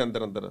 ਘੰਟੇ ਦੇ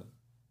ਅੰਦਰ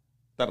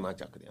ਧਰਨਾ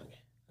ਚੱਕ ਦਿਆਂਗੇ।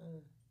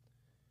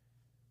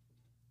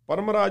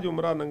 ਪਰਮਰਾਜ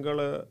ਉਮਰਾ ਨੰਗਲ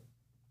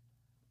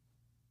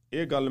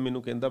ਇਹ ਗੱਲ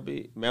ਮੈਨੂੰ ਕਹਿੰਦਾ ਵੀ,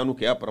 ਮੈਂ ਉਹਨੂੰ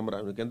ਕਿਹਾ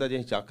ਪਰਮਰਾਜ ਨੂੰ, ਕਹਿੰਦਾ ਜੇ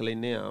ਅਸੀਂ ਚੱਕ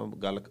ਲੈਂਦੇ ਹਾਂ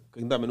ਗੱਲ,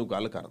 ਕਹਿੰਦਾ ਮੈਨੂੰ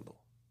ਗੱਲ ਕਰਨ ਦਿਓ।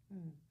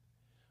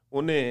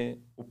 ਉਹਨੇ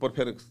ਉੱਪਰ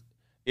ਫਿਰ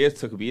ਇਹ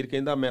ਸੁਖਬੀਰ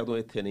ਕਹਿੰਦਾ ਮੈਂ ਉਦੋਂ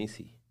ਇੱਥੇ ਨਹੀਂ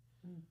ਸੀ,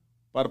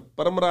 ਪਰ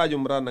ਪਰਮਰਾਜ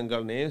ਉਮਰਾ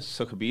ਨੰਗਲ ਨੇ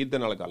ਸੁਖਬੀਰ ਦੇ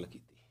ਨਾਲ ਗੱਲ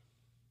ਕੀਤੀ,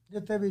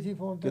 ਜਿੱਥੇ ਵੀ ਸੀ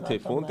ਫੋਨ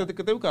ਤੇ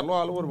ਕਿਤੇ ਵੀ ਕਰ ਲਓ,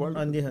 ਆਲ ਓਵਰ ਵਰਲਡ।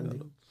 ਹਾਂਜੀ।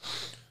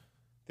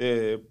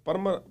 ਤੇ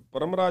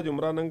ਪਰਮਰਾਜ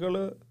ਉਮਰਾ ਨੰਗਲ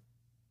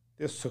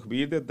ਤੇ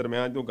ਸੁਖਬੀਰ ਦੇ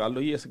ਦਰਮਿਆਨ ਜੋ ਗੱਲ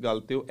ਹੋਈ, ਇਸ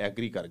ਗੱਲ ਤੇ ਉਹ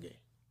ਐਗਰੀ ਕਰ ਗਏ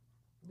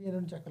ਵੀ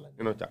ਇਹਨਾਂ ਨੂੰ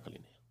ਚੱਕ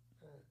ਲੈਣੇ।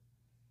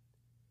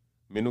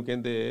 ਮੈਨੂੰ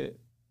ਕਹਿੰਦੇ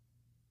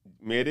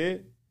ਮੇਰੇ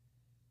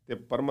ਤੇ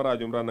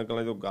ਪਰਮਰਾਜ ਉਮਰਾ ਨੰਗਲ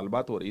ਨਾਲ ਜੋ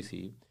ਗੱਲਬਾਤ ਹੋ ਰਹੀ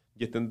ਸੀ,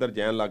 ਜਤਿੰਦਰ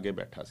ਜੈਨ ਲਾਗੇ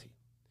ਬੈਠਾ ਸੀ,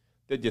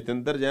 ਤੇ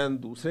ਜਤਿੰਦਰ ਜੈਨ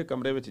ਦੂਸਰੇ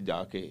ਕਮਰੇ ਵਿੱਚ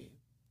ਜਾ ਕੇ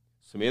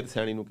ਸਮੇਧ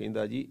ਸੈਣੀ ਨੂੰ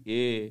ਕਹਿੰਦਾ ਜੀ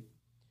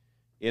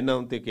ਇਹਨਾਂ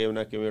ਨੂੰ ਤੇ ਕਿਵੇਂ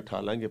ਨਾ ਕਿਵੇਂ ਉਠਾ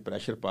ਲਾਂਗੇ,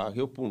 ਪ੍ਰੈਸ਼ਰ ਪਾ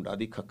ਕੇ। ਉਹ ਭੁੰਡਾ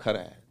ਦੀ ਖੱਖਰ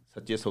ਹੈ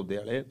ਸੱਚੇ ਸੌਦੇ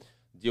ਵਾਲੇ,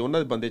 ਜੇ ਉਹਨਾਂ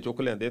ਦੇ ਬੰਦੇ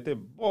ਚੁੱਕ ਲਿਆਂਦੇ ਤੇ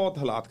ਬਹੁਤ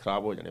ਹਾਲਾਤ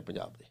ਖਰਾਬ ਹੋ ਜਾਣੇ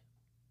ਪੰਜਾਬ ਦੇ।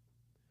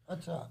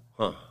 ਅੱਛਾ,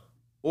 ਹਾਂ।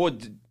 ਉਹ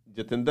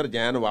ਜਤਿੰਦਰ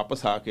ਜੈਨ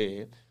ਵਾਪਸ ਆ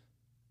ਕੇ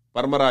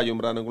ਪਰਮਰਾਜ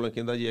ਉਮਰਾ ਨੰਗਲ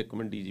ਕਹਿੰਦਾ ਜੀ 1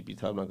 ਮਿੰਟ DGP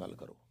ਸਾਹਿਬ ਨਾਲ ਗੱਲ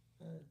ਕਰੋ।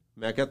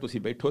 ਮੈਂ ਕਿਹਾ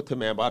ਤੁਸੀਂ ਬੈਠੋ ਇੱਥੇ,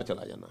 ਮੈਂ ਬਾਹਰ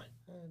ਚਲਾ ਜਾਣਾ,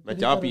 ਮੈਂ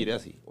ਚਾਹ ਪੀ ਰਿਹਾ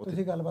ਸੀ,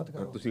 ਤੁਸੀਂ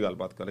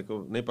ਗੱਲਬਾਤ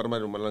ਕਰੋ। ਨਹੀਂ,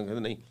 ਪਰਮਰਾਜ ਉਮਰਾ ਨੰਗਲ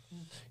ਕਹਿੰਦਾ ਨਹੀਂ,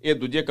 ਇਹ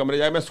ਦੂਜੇ ਕਮਰੇ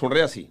ਜਾਏ, ਮੈਂ ਸੁਣ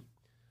ਰਿਹਾ ਸੀ।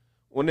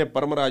 ਉਹਨੇ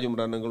ਪਰਮਰਾਜ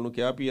ਉਮਰਾ ਨੰਗਲ ਨੂੰ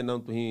ਕਿਹਾ ਵੀ ਇਹਨਾਂ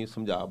ਨੂੰ ਤੁਸੀਂ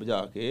ਸਮਝਾ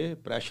ਬੁਝਾ ਕੇ,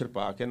 ਪ੍ਰੈਸ਼ਰ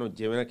ਪਾ ਕੇ, ਇਹਨਾਂ ਨੂੰ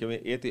ਜਿਵੇਂ ਨਾ ਕਿਵੇਂ,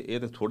 ਇਹ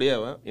ਤੇ ਥੋੜ੍ਹੇ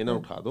ਆ, ਇਹਨਾਂ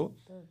ਨੂੰ ਉਠਾ ਦਿਓ,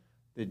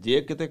 ਤੇ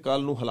ਜੇ ਕਿਤੇ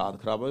ਕੱਲ ਨੂੰ ਹਾਲਾਤ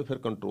ਖਰਾਬ ਹੋਏ ਫਿਰ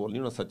ਕੰਟਰੋਲ ਨਹੀਂ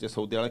ਹੋਣਾ ਸੱਚੇ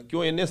ਸੌਦੇ ਵਾਲਾ।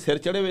 ਕਿਉਂ ਇੰਨੇ ਸਿਰ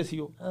ਚੜੇ ਹੋਏ ਸੀ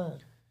ਉਹ।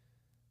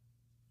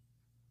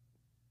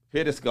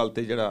 ਫਿਰ ਇਸ ਗੱਲ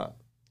ਤੇ ਜਿਹੜਾ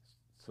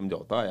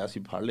ਸਮਝੌਤਾ ਆਇਆ ਸੀ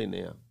ਫੜ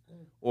ਲੈਂਦੇ ਆ,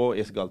 ਉਹ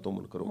ਇਸ ਗੱਲ ਤੋਂ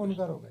ਮੁਨਕਰ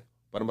ਹੋ ਗਏ।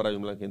 ਪਰਮਰਾਜ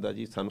ਉਮਰਾ ਕਹਿੰਦਾ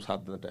ਜੀ ਸਾਨੂੰ 7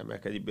 ਦਿਨ ਦਾ ਟਾਈਮ। ਮੈਂ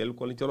ਕਿਹਾ ਜੀ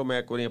ਬਿਲਕੁਲ ਨਹੀਂ, ਚਲੋ ਮੈਂ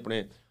ਇੱਕ ਵਾਰੀ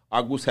ਆਪਣੇ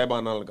ਆਗੂ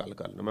ਸਾਹਿਬਾਨ ਨਾਲ ਗੱਲ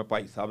ਕਰ ਲੈਣਾ। ਮੈਂ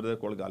ਭਾਈ ਸਾਹਿਬ ਦੇ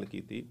ਕੋਲ ਗੱਲ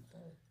ਕੀਤੀ,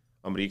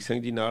 ਅਮਰੀਕ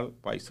ਸਿੰਘ ਜੀ ਨਾਲ,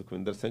 ਭਾਈ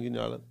ਸੁਖਵਿੰਦਰ ਸਿੰਘ ਜੀ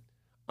ਨਾਲ,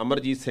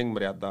 ਅਮਰਜੀਤ ਸਿੰਘ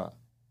ਮਰਿਆਦਾ,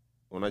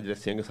 ਉਹਨਾਂ ਜਿਹੜੇ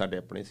ਸਿੰਘ ਸਾਡੇ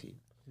ਆਪਣੇ ਸੀ,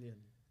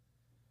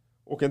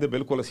 ਉਹ ਕਹਿੰਦੇ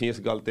ਬਿਲਕੁਲ ਅਸੀਂ ਇਸ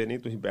ਗੱਲ 'ਤੇ ਨਹੀਂ,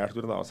 ਤੁਸੀਂ ਬੈਠ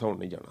ਜਾਓ, ਰੰਧਾਵਾ ਸਾਹਿਬ ਹੁਣ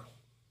ਨਹੀਂ ਜਾਣਾ।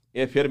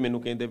 ਇਹ ਫਿਰ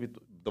ਮੈਨੂੰ ਕਹਿੰਦੇ ਵੀ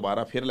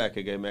ਦੁਬਾਰਾ ਫਿਰ ਲੈ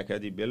ਕੇ ਗਏ। ਮੈਂ ਕਿਹਾ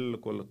ਜੀ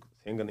ਬਿਲਕੁਲ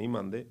ਸਿੰਘ ਨਹੀਂ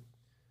ਮੰਨਦੇ,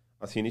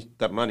 ਅਸੀਂ ਨਹੀਂ,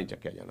 ਧਰਨਾ ਨਹੀਂ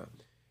ਚੱਕਿਆ ਜਾਣਾ।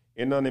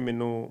 ਇਹਨਾਂ ਨੇ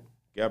ਮੈਨੂੰ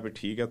ਕਿਹਾ ਵੀ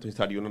ਠੀਕ ਹੈ, ਤੁਸੀਂ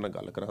ਸਾਡੀ ਉਹਨਾਂ ਨਾਲ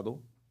ਗੱਲ ਕਰਾ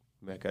ਦਿਓ।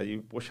 ਮੈਂ ਕਿਹਾ ਜੀ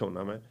ਪੁੱਛ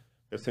ਆਉਣਾ ਮੈਂ।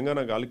 ਫਿਰ ਸਿੰਘਾਂ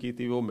ਨਾਲ ਗੱਲ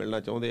ਕੀਤੀ, ਉਹ ਮਿਲਣਾ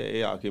ਚਾਹੁੰਦੇ,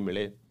 ਇਹ ਆ ਕੇ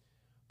ਮਿਲੇ,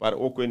 ਪਰ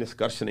ਉਹ ਕੋਈ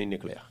ਨਿਸ਼ਕਰਸ਼ ਨਹੀਂ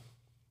ਨਿਕਲਿਆ,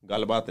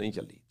 ਗੱਲਬਾਤ ਨਹੀਂ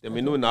ਚੱਲੀ। ਅਤੇ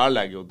ਮੈਨੂੰ ਨਾਲ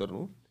ਲੈ ਗਏ ਉੱਧਰ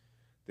ਨੂੰ।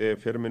 ਅਤੇ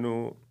ਫਿਰ ਮੈਨੂੰ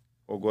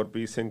ਉਹ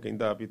ਗੁਰਪ੍ਰੀਤ ਸਿੰਘ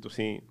ਕਹਿੰਦਾ ਵੀ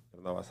ਤੁਸੀਂ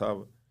ਰੰਧਾਵਾ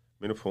ਸਾਹਿਬ,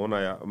 ਮੈਨੂੰ ਫੋਨ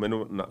ਆਇਆ,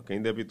 ਮੈਨੂੰ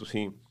ਕਹਿੰਦੇ ਵੀ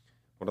ਤੁਸੀਂ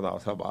ਰੰਧਾਵਾ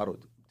ਸਾਹਿਬ ਬਾਹਰ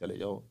ਚਲੇ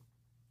ਜਾਓ,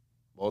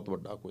 ਬਹੁਤ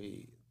ਵੱਡਾ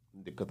ਕੋਈ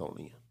ਦਿੱਕਤ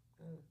ਆਉਣੀ ਆ।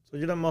 ਸੋ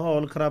ਜਿਹੜਾ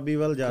ਮਾਹੌਲ ਖਰਾਬੀ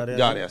ਵੱਲ ਜਾ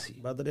ਰਿਹਾ ਸੀ,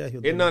 ਵੱਧ ਰਿਹਾ ਸੀ।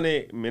 ਇਹਨਾਂ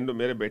ਨੇ ਮੈਨੂੰ,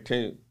 ਮੇਰੇ ਬੈਠੇ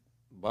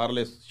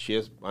ਬਾਹਰਲੇ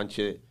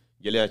 5-6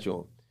 ਜ਼ਿਲ੍ਹਿਆਂ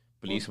 'ਚੋਂ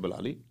ਪੁਲਿਸ ਬੁਲਾ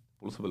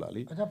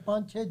ਲਈ। ਅੱਛਾ,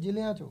 5-6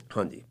 ਜ਼ਿਲ੍ਹਿਆਂ 'ਚੋਂ?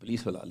 ਹਾਂਜੀ,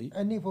 ਪੁਲਿਸ ਬੁਲਾ ਲਈ,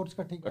 ਇੰਨੀ ਫੋਰਸ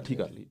ਇਕੱਠੀ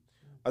ਕਰ ਲਈ।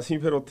 ਅਸੀਂ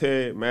ਫਿਰ ਉੱਥੇ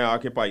ਮੈਂ ਆ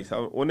ਕੇ ਭਾਈ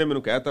ਸਾਹਿਬ, ਉਹਨੇ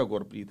ਮੈਨੂੰ ਕਹਿ ਤਾ,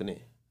 ਗੁਰਪ੍ਰੀਤ ਨੇ,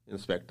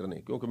 ਇੰਸਪੈਕਟਰ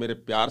ਨੇ, ਕਿਉਂਕਿ ਮੇਰੇ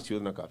ਪਿਆਰ ਸੀ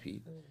ਉਹਦੇ ਨਾਲ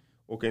ਕਾਫੀ।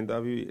 ਉਹ ਕਹਿੰਦਾ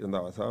ਵੀ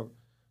ਰੰਧਾਵਾ ਸਾਹਿਬ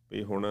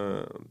ਵੀ ਹੁਣ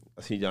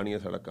ਅਸੀਂ ਜਾਣੀਏ,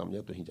 ਸਾਡਾ ਕੰਮ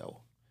ਜਾਂ ਤੁਸੀਂ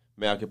ਜਾਓ।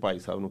 ਮੈਂ ਆ ਕੇ ਭਾਈ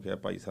ਸਾਹਿਬ ਨੂੰ ਕਿਹਾ,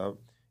 ਭਾਈ ਸਾਹਿਬ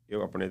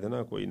ਇਹ ਆਪਣੇ ਦੇ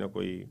ਨਾ ਕੋਈ,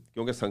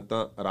 ਕਿਉਂਕਿ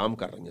ਸੰਗਤਾਂ ਆਰਾਮ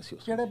ਕਰ ਰਹੀਆਂ ਸੀ।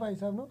 ਕਿਹੜੇ ਭਾਈ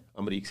ਸਾਹਿਬ ਨੂੰ?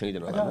 ਅਮਰੀਕ ਸਿੰਘ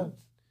ਜਨਾਲਾ ਨੂੰ।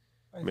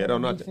 ਮੇਰਾ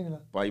ਉਹਨਾਂ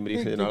ਭਾਈ ਅਮਰੀਕ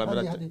ਸਿੰਘ ਨਾਲ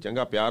ਮੇਰਾ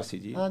ਚੰਗਾ ਪਿਆਰ ਸੀ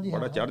ਜੀ,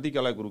 ਬੜਾ ਚੜ੍ਹਦੀ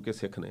ਕਲਾ ਗੁਰੂ ਕੇ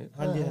ਸਿੱਖ ਨੇ,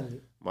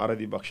 ਮਹਾਰਾਜ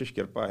ਦੀ ਬਖਸ਼ਿਸ਼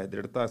ਕਿਰਪਾ ਹੈ,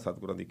 ਦ੍ਰਿੜਤਾ ਹੈ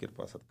ਸਤਿਗੁਰਾਂ ਦੀ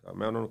ਕਿਰਪਾ ਸਦਕਾ।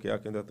 ਮੈਂ ਉਹਨਾਂ ਨੂੰ ਕਿਹਾ,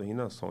 ਕਹਿੰਦਾ ਤੁਸੀਂ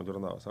ਨਾ ਸੌਂ ਜਾਓ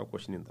ਰੰਧਾਵਾ ਸਾਹਿਬ,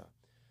 ਕੁਛ ਨਹੀਂ ਹੁੰਦਾ।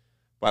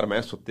 ਪਰ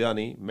ਮੈਂ ਸੁੱਤਿਆ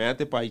ਨਹੀਂ। ਮੈਂ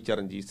ਤੇ ਭਾਈ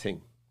ਚਰਨਜੀਤ ਸਿੰਘ,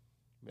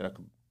 ਮੇਰਾ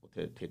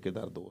ਉੱਥੇ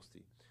ਠੇਕੇਦਾਰ ਦੋਸਤ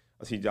ਸੀ,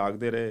 ਅਸੀਂ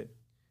ਜਾਗਦੇ ਰਹੇ।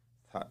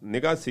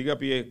 ਨਿਗਾਹ ਸੀਗਾ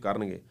ਵੀ ਇਹ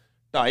ਕਰਨਗੇ।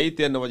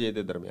 2:30-3 ਵਜੇ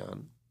ਦੇ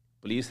ਦਰਮਿਆਨ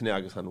ਪੁਲਿਸ ਨੇ ਆ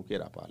ਕੇ ਸਾਨੂੰ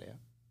ਘੇਰਾ ਪਾ ਲਿਆ।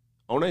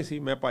 ਆਉਣਾ ਹੀ ਸੀ,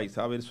 ਮੈਂ ਭਾਈ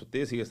ਸਾਹਿਬ ਇਹ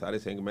ਸੁੱਤੇ ਸੀਗੇ ਸਾਰੇ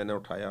ਸਿੰਘ, ਮੈਨੇ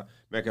ਉਠਾਇਆ,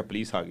 ਮੈਂ ਕਿਹਾ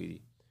ਪੁਲਿਸ ਆ ਗਈ ਜੀ।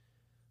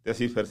 ਅਤੇ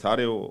ਅਸੀਂ ਫਿਰ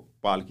ਸਾਰੇ ਉਹ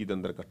ਪਾਲਕੀ ਦੇ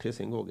ਅੰਦਰ ਇਕੱਠੇ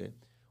ਸਿੰਘ ਹੋ ਗਏ।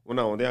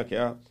 ਉਹਨਾਂ ਆਉਂਦਿਆਂ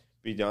ਕਿਹਾ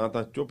ਵੀ ਜਾਂ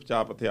ਤਾਂ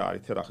ਚੁੱਪ-ਚਾਪ ਹਥਿਆਰ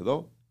ਇੱਥੇ ਰੱਖ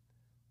ਦਿਓ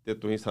ਅਤੇ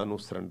ਤੁਸੀਂ ਸਾਨੂੰ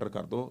ਸਰੈਂਡਰ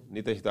ਕਰ ਦਿਓ,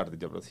 ਨਹੀਂ ਤਾਂ ਅਸੀਂ ਤੁਹਾਡੇ 'ਤੇ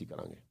ਜ਼ਬਰਦਸਤੀ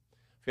ਕਰਾਂਗੇ।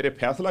 ਫਿਰ ਇਹ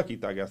ਫੈਸਲਾ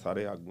ਕੀਤਾ ਗਿਆ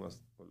ਸਾਰੇ ਆਗੂਆਂ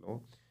ਵੱਲੋਂ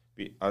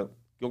ਵੀ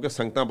ਕਿਉਂਕਿ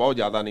ਸੰਗਤਾਂ ਬਹੁਤ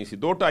ਜ਼ਿਆਦਾ ਨਹੀਂ ਸੀ,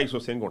 200-250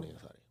 ਸਿੰਘ ਹੋਣੇ ਆ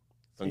ਸਾਰੇ,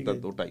 ਸੰਗਤਾਂ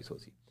 200-250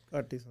 ਸੀ,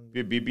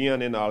 ਵੀ ਬੀਬੀਆਂ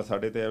ਨੇ ਨਾਲ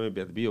ਸਾਡੇ 'ਤੇ ਐਵੇਂ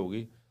ਬੇਅਦਬੀ ਹੋ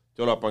ਗਈ,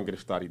 ਚਲੋ ਆਪਾਂ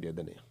ਗ੍ਰਿਫਤਾਰੀ ਦੇ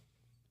ਦਿੰਦੇ ਹਾਂ।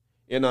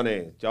 ਇਹਨਾਂ ਨੇ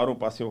ਚਾਰੋਂ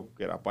ਪਾਸਿਓਂ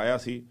ਘੇਰਾ ਪਾਇਆ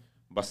ਸੀ,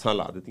 ਬੱਸਾਂ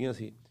ਲਾ ਦਿੱਤੀਆਂ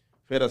ਸੀ।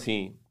 ਫਿਰ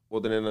ਅਸੀਂ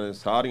ਉਦੋਂ ਇਹਨਾਂ ਨੇ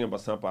ਸਾਰੀਆਂ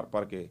ਬੱਸਾਂ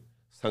ਭਰ ਕੇ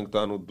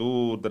ਸੰਗਤਾਂ ਨੂੰ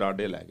ਦੂਰ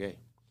ਦਰਾਡੇ ਲੈ ਗਏ,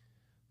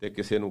 ਅਤੇ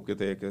ਕਿਸੇ ਨੂੰ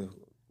ਕਿਤੇ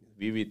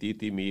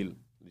 20-30 ਮੀਲ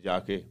ਜਾ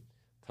ਕੇ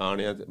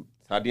ਥਾਣਿਆਂ 'ਚ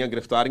ਸਾਡੀਆਂ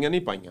ਗ੍ਰਿਫਤਾਰੀਆਂ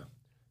ਨਹੀਂ ਪਾਈਆਂ,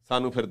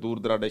 ਸਾਨੂੰ ਫਿਰ ਦੂਰ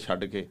ਦਰਾਡੇ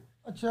ਛੱਡ ਕੇ।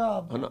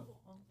 ਅੱਛਾ, ਹੈ ਨਾ,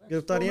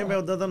 ਗ੍ਰਿਫਤਾਰੀਆਂ ਮੈਂ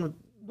ਉੱਦਾਂ ਤੁਹਾਨੂੰ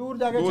ਦੂਰ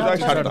ਜਾ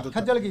ਕੇ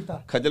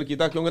ਖੱਜਲ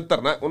ਕੀਤਾ, ਕਿਉਂਕਿ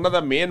ਧਰਨਾ ਉਹਨਾਂ ਦਾ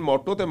ਮੇਨ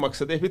ਮੋਟੋ ਅਤੇ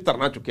ਮਕਸਦ ਇਹ ਵੀ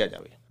ਧਰਨਾ ਚੁੱਕਿਆ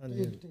ਜਾਵੇ।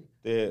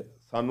 ਅਤੇ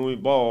ਸਾਨੂੰ ਵੀ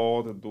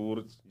ਬਹੁਤ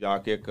ਦੂਰ ਜਾ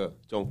ਕੇ ਇੱਕ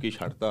ਚੌਂਕੀ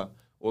ਛੱਡਤਾ,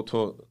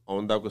 ਉੱਥੋਂ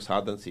ਆਉਣ ਦਾ ਕੋਈ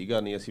ਸਾਧਨ ਸੀਗਾ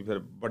ਨਹੀਂ। ਅਸੀਂ ਫਿਰ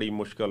ਬੜੀ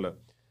ਮੁਸ਼ਕਿਲ,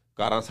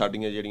 ਕਾਰਾਂ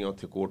ਸਾਡੀਆਂ ਜਿਹੜੀਆਂ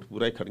ਉੱਥੇ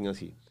ਕੋਟਪੂਰਾ ਹੀ ਖੜੀਆਂ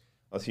ਸੀ,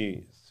 ਅਸੀਂ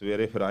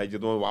ਸਵੇਰੇ ਫਿਰ ਆਏ।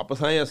 ਜਦੋਂ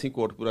ਵਾਪਸ ਆਏ ਅਸੀਂ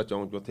ਕੋਟਪੂਰਾ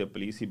ਚੌਂਕ 'ਚ, ਉੱਥੇ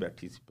ਪੁਲਿਸ ਹੀ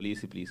ਬੈਠੀ ਸੀ,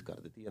 ਪੁਲਿਸ ਕਰ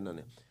ਦਿੱਤੀ ਇਹਨਾਂ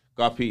ਨੇ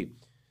ਕਾਫੀ।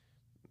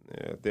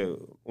 ਅਤੇ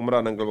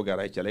ਉਮਰਾ ਨੰਗਲ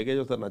ਵਗੈਰਾ ਚਲੇ ਗਏ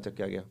ਜੋ ਧਰਨਾ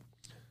ਚੱਕਿਆ ਗਿਆ।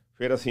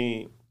 ਫਿਰ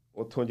ਅਸੀਂ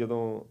ਉੱਥੋਂ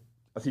ਜਦੋਂ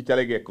ਅਸੀਂ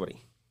ਚਲੇ ਗਏ, ਇੱਕ ਵਾਰੀ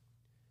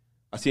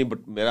ਅਸੀਂ,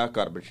 ਮੇਰਾ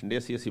ਘਰ ਬਠਿੰਡੇ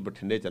ਸੀ, ਅਸੀਂ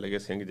ਬਠਿੰਡੇ ਚਲੇ ਗਏ,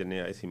 ਸਿੰਘ ਜਿੰਨੇ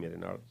ਆਏ ਸੀ ਮੇਰੇ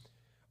ਨਾਲ।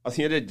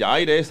 ਅਸੀਂ ਅਜੇ ਜਾ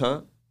ਹੀ ਰਹੇ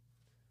ਸਾਂ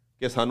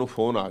ਕਿ ਸਾਨੂੰ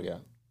ਫੋਨ ਆ ਗਿਆ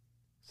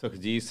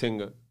ਸੁਖਜੀਤ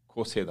ਸਿੰਘ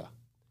ਖੋਸੇ ਦਾ,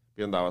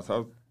 ਵੀ ਰੰਧਾਵਾ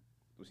ਸਾਹਿਬ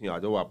ਤੁਸੀਂ ਆ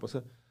ਜਾਓ ਵਾਪਸ,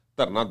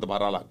 ਧਰਨਾ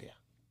ਦੁਬਾਰਾ ਲੱਗ ਗਿਆ।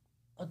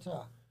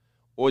 ਅੱਛਾ,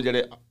 ਉਹ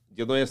ਜਿਹੜੇ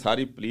ਜਦੋਂ ਇਹ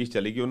ਸਾਰੀ ਪੁਲਿਸ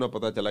ਚਲੀ ਗਈ, ਉਹਨਾਂ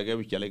ਪਤਾ ਚਲਾ ਗਿਆ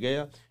ਵੀ ਚਲੇ ਗਏ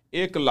ਆ।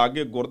 ਇੱਕ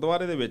ਲਾਗੇ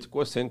ਗੁਰਦੁਆਰੇ ਦੇ ਵਿੱਚ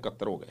ਕੁਝ ਸਿੰਘ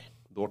ਇਕੱਤਰ ਹੋ ਗਏ,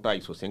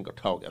 200-250 ਸਿੰਘ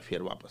ਇਕੱਠਾ ਹੋ ਗਿਆ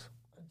ਫਿਰ ਵਾਪਸ।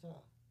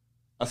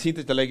 ਅਸੀਂ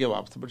ਤਾਂ ਚਲੇ ਗਏ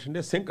ਵਾਪਸ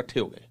ਬਠਿੰਡੇ, ਸਿੰਘ ਇਕੱਠੇ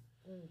ਹੋ ਗਏ।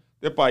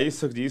 ਅਤੇ ਭਾਈ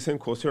ਸੁਖਜੀਤ ਸਿੰਘ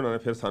ਖੋਸੇ ਹੋਣਾ ਨੇ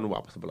ਫਿਰ ਸਾਨੂੰ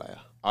ਵਾਪਸ ਬੁਲਾਇਆ,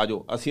 ਆ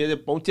ਜਾਓ। ਅਸੀਂ ਅਜੇ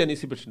ਪਹੁੰਚੇ ਨਹੀਂ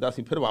ਸੀ ਬਠਿੰਡਾ,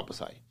 ਅਸੀਂ ਫਿਰ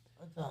ਵਾਪਸ ਆਏ।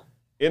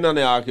 ਇਹਨਾਂ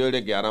ਨੇ ਆ ਕੇ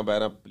ਜਿਹੜੇ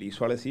 11-12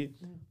 ਪੁਲਿਸ ਵਾਲੇ ਸੀ,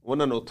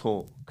 ਉਹਨਾਂ ਨੂੰ ਉੱਥੋਂ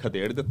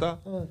ਖਦੇੜ ਦਿੱਤਾ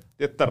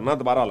ਅਤੇ ਧਰਨਾ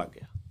ਦੁਬਾਰਾ ਲੱਗ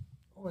ਗਿਆ।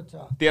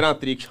 13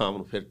 ਤਰੀਕ ਸ਼ਾਮ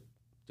ਨੂੰ ਫਿਰ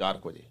 4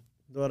 ਵਜੇ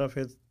ਦੁਬਾਰਾ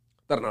ਫਿਰ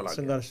ਧਰਨਾ ਲੱਗ ਗਿਆ,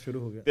 ਸੰਘਰਸ਼ ਸ਼ੁਰੂ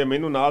ਹੋ ਗਿਆ। ਅਤੇ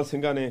ਮੈਨੂੰ ਨਾਲ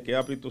ਸਿੰਘਾਂ ਨੇ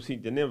ਕਿਹਾ ਵੀ ਤੁਸੀਂ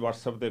ਜਿੰਨੇ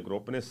ਵਟਸਐਪ ਦੇ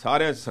ਗਰੁੱਪ ਨੇ,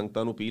 ਸਾਰਿਆਂ 'ਚ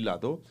ਸੰਗਤਾਂ ਨੂੰ ਅਪੀਲ ਲਾ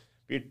ਦਿਓ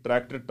ਵੀ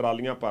ਟਰੈਕਟਰ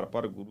ਟਰਾਲੀਆਂ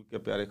ਭਰ ਗੁਰੂ ਕੇ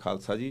ਪਿਆਰੇ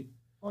ਖਾਲਸਾ ਜੀ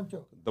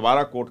ਪਹੁੰਚੋ,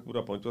 ਦੁਬਾਰਾ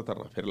ਕੋਟਪੂਰਾ ਪਹੁੰਚੋ।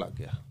 ਧਰਨਾ ਫਿਰ ਲੱਗ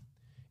ਗਿਆ।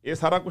 ਇਹ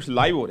ਸਾਰਾ ਕੁਛ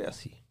ਲਾਈਵ ਹੋ ਰਿਹਾ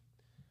ਸੀ।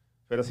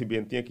 ਫਿਰ ਅਸੀਂ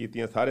ਬੇਨਤੀਆਂ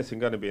ਕੀਤੀਆਂ, ਸਾਰੇ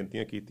ਸਿੰਘਾਂ ਨੇ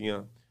ਬੇਨਤੀਆਂ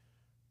ਕੀਤੀਆਂ।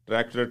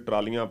 ਟਰੈਕਟਰ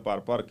ਟਰਾਲੀਆਂ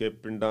ਭਰ ਕੇ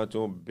ਪਿੰਡਾਂ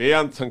 'ਚੋਂ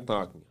ਬੇਅੰਤ ਸੰਗਤਾਂ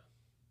ਆ ਗਈਆਂ।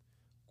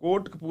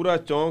 ਕੋਟਕਪੂਰਾ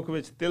ਚੌਂਕ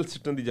ਵਿੱਚ ਤਿਲ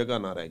ਸਿੱਟਣ ਦੀ ਜਗ੍ਹਾ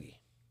ਨਾ ਰਹਿ ਗਈ,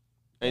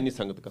 ਇੰਨੀ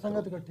ਸੰਗਤ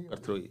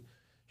ਇਕੱਠ ਹੋਈ।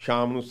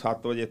 ਸ਼ਾਮ ਨੂੰ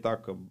 7 ਵਜੇ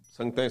ਤੱਕ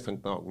ਸੰਗਤਾਂ ਹੀ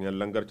ਸੰਗਤਾਂ ਹੋ ਗਈਆਂ,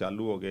 ਲੰਗਰ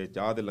ਚਾਲੂ ਹੋ ਗਏ,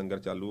 ਚਾਹ ਦੇ ਲੰਗਰ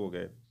ਚਾਲੂ ਹੋ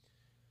ਗਏ।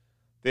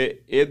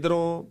 ਅਤੇ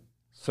ਇੱਧਰੋਂ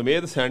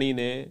ਸਮੇਧ ਸੈਣੀ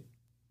ਨੇ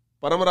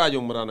ਪਰਮਰਾਜ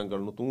ਉਮਰਾ ਨੰਗਲ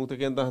ਨੂੰ, ਤੂੰ ਤਾਂ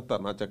ਕਹਿੰਦਾ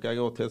ਧਰਨਾ ਚੱਕਿਆ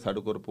ਗਿਆ, ਉੱਥੇ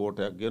ਸਾਡੇ ਕੋਲ ਰਿਪੋਰਟ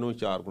ਹੈ ਅੱਗੇ ਨੂੰ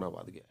 4 ਗੁਣਾ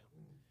ਵੱਧ ਗਿਆ।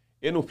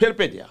 ਇਹਨੂੰ ਫਿਰ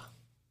ਭੇਜਿਆ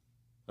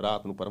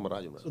ਰਾਤ ਨੂੰ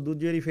ਪਰਮਰਾਜ ਉਮਰਾ,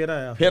 ਦੂਜੀ ਵਾਰੀ ਫਿਰ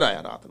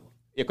ਆਇਆ ਰਾਤ ਨੂੰ।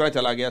 ਇੱਕ ਵਾਰ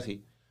ਚਲਾ ਗਿਆ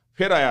ਸੀ,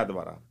 ਫਿਰ ਆਇਆ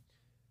ਦੁਬਾਰਾ।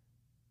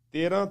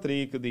 13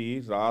 ਤਰੀਕ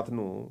ਦੀ ਰਾਤ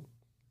ਨੂੰ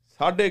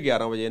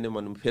 11:30 ਵਜੇ ਇਹਨੇ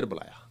ਮੈਨੂੰ ਫਿਰ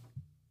ਬੁਲਾਇਆ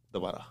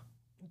ਦੁਬਾਰਾ।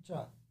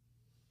 ਅੱਛਾ,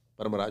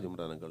 ਪਰਮਰਾਜ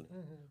ਉਮਰਾ ਨੰਗਲ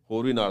ਨੇ,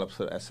 ਹੋਰ ਵੀ ਨਾਲ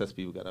ਅਫਸਰ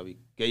SSP ਵਗੈਰਾ ਵੀ,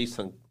 ਕਈ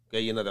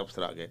ਇਹਨਾਂ ਦੇ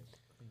ਅਫਸਰ ਆ ਗਏ।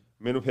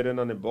 ਮੈਨੂੰ ਫਿਰ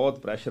ਇਹਨਾਂ ਨੇ ਬਹੁਤ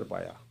ਪ੍ਰੈਸ਼ਰ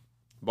ਪਾਇਆ,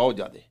 ਬਹੁਤ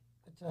ਜ਼ਿਆਦਾ।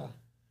 ਅੱਛਾ,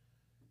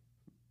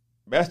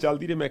 ਬਹਿਸ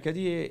ਚੱਲਦੀ ਰਹੀ। ਮੈਂ ਕਿਹਾ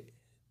ਜੀ ਇਹ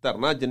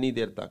ਧਰਨਾ ਜਿੰਨੀ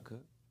ਦੇਰ ਤੱਕ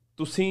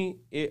ਤੁਸੀਂ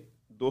ਇਹ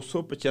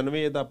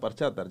 295 ਦਾ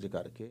ਪਰਚਾ ਦਰਜ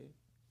ਕਰਕੇ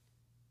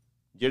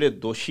ਜਿਹੜੇ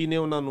ਦੋਸ਼ੀ ਨੇ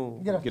ਉਹਨਾਂ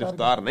ਨੂੰ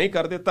ਗ੍ਰਿਫਤਾਰ ਨਹੀਂ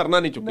ਕਰਦੇ, ਧਰਨਾ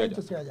ਨਹੀਂ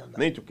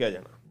ਚੁੱਕਿਆ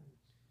ਜਾਣਾ।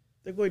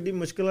 ਤੇ ਕੋਈ ਏਡੀ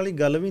ਮੁਸ਼ਕਿਲ ਵਾਲੀ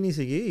ਗੱਲ ਵੀ ਨਹੀਂ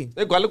ਸੀਗੀ,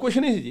 ਇਹ ਗੱਲ ਕੁਛ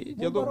ਨਹੀਂ ਸੀ ਜੀ।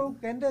 ਜਦੋਂ ਉਹ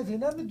ਕਹਿੰਦੇ ਸੀ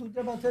ਨਾ ਵੀ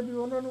ਦੂਜੇ ਪਾਸੇ ਵੀ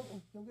ਉਹਨਾਂ ਨੂੰ,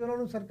 ਕਿਉਂਕਿ ਉਹਨਾਂ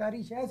ਨੂੰ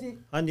ਸਰਕਾਰੀ ਸ਼ਹਿ ਸੀ,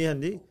 ਹਾਂਜੀ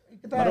ਹਾਂਜੀ,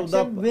 ਇੱਕ ਤਾਂ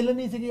ਐਕਸ਼ਨ ਵਿਲ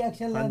ਨਹੀਂ ਸੀਗੀ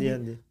ਐਕਸ਼ਨ ਲੈਣ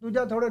ਦੀ,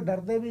 ਦੂਜਾ ਥੋੜੇ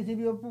ਡਰਦੇ ਵੀ ਸੀ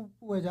ਵੀ ਉਹ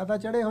ਭੂਏ ਜ਼ਿਆਦਾ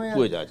ਚੜੇ ਹੋਏ ਆ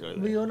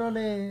ਵੀ ਉਹਨਾਂ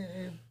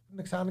ਨੇ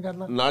ਨੁਕਸਾਨ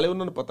ਕਰਨਾ। ਨਾਲੇ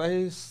ਉਹਨਾਂ ਨੂੰ ਪਤਾ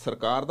ਹੈ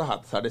ਸਰਕਾਰ ਦਾ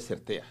ਹੱਥ ਸਾਡੇ ਸਿਰ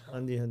ਤੇ ਆ।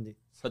 ਹਾਂਜੀ ਹਾਂਜੀ,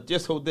 ਸੱਚੇ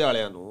ਸੌਦੇ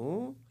ਵਾਲਿਆਂ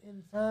ਨੂੰ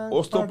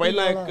ਉਸ ਤੋਂ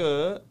ਪਹਿਲਾਂ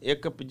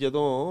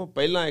ਜਦੋਂ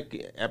ਪਹਿਲਾਂ ਇੱਕ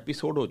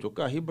ਐਪੀਸੋਡ ਹੋ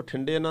ਚੁੱਕਾ ਸੀ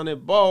ਬਠਿੰਡੇ, ਇਹਨਾਂ ਨੇ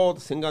ਬਹੁਤ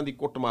ਸਿੰਘਾਂ ਦੀ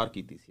ਕੁੱਟਮਾਰ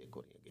ਕੀਤੀ ਸੀ ਇੱਕ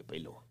ਵਾਰੀ ਅੱਗੇ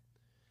ਪਹਿਲੋਂ।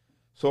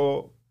 ਸੋ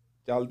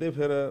ਚੱਲਦੇ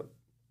ਫਿਰ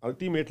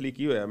ਅਲਟੀਮੇਟਲੀ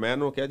ਕੀ ਹੋਇਆ, ਮੈਂ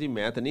ਉਹਨੂੰ ਕਿਹਾ ਜੀ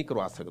ਮੈਂ ਤਾਂ ਨਹੀਂ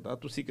ਕਰਵਾ ਸਕਦਾ,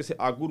 ਤੁਸੀਂ ਕਿਸੇ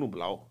ਆਗੂ ਨੂੰ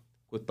ਬੁਲਾਓ,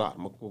 ਕੋਈ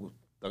ਧਾਰਮਿਕ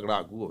ਤਗੜਾ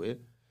ਆਗੂ ਹੋਵੇ।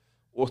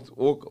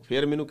 ਉਹ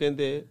ਫਿਰ ਮੈਨੂੰ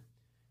ਕਹਿੰਦੇ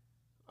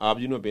ਆਪ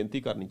ਜੀ ਨੂੰ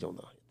ਬੇਨਤੀ ਕਰਨੀ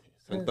ਚਾਹੁੰਦਾ,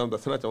 ਸੰਗਤਾਂ ਨੂੰ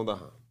ਦੱਸਣਾ ਚਾਹੁੰਦਾ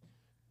ਹਾਂ,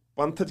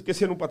 ਪੰਥ 'ਚ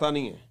ਕਿਸੇ ਨੂੰ ਪਤਾ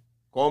ਨਹੀਂ ਹੈ,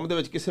 ਕੌਮ ਦੇ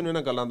ਵਿੱਚ ਕਿਸੇ ਨੂੰ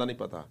ਇਹਨਾਂ ਗੱਲਾਂ ਦਾ ਨਹੀਂ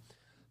ਪਤਾ।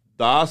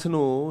 ਦਾਸ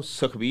ਨੂੰ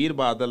ਸੁਖਬੀਰ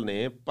ਬਾਦਲ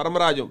ਨੇ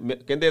ਪਰਮਰਾਜ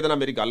ਕਹਿੰਦੇ ਇਹਦੇ ਨਾਲ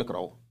ਮੇਰੀ ਗੱਲ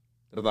ਕਰਾਓ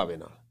ਰੰਧਾਵੇ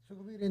ਨਾਲ,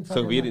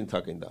 ਸੁਖਬੀਰ ਇੰਸਾ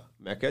ਕਹਿੰਦਾ।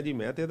 ਮੈਂ ਕਿਹਾ ਜੀ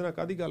ਮੈਂ ਤਾਂ ਇਹਦੇ ਨਾਲ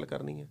ਕਾਹਦੀ ਗੱਲ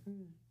ਕਰਨੀ ਹੈ,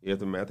 ਇਹ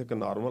ਤਾਂ ਮੈਂ ਤਾਂ ਇੱਕ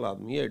ਨਾਰਮਲ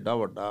ਆਦਮੀ ਹੈ, ਐਡਾ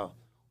ਵੱਡਾ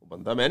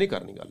ਬੰਦਾ, ਮੈਂ ਨਹੀਂ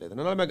ਕਰਨੀ ਗੱਲ ਇਹਦੇ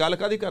ਨਾਲ, ਮੈਂ ਗੱਲ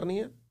ਕਾਹਦੀ ਕਰਨੀ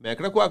ਹੈ, ਮੈਂ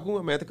ਕਿਹੜਾ ਕੋਈ ਆਗੂ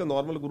ਹਾਂ, ਮੈਂ ਤਾਂ ਇੱਕ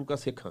ਨਾਰਮਲ ਗੁਰੂ ਕਾ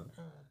ਸਿੱਖ ਹਾਂ,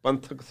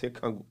 ਪੰਥਕ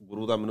ਸਿੱਖ ਹਾਂ,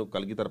 ਗੁਰੂ ਦਾ ਮੈਨੂੰ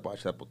ਕਲਗੀਧਰ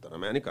ਪਾਤਸ਼ਾਹ ਪੁੱਤਰ ਹਾਂ,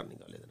 ਮੈਂ ਨਹੀਂ ਕਰਨੀ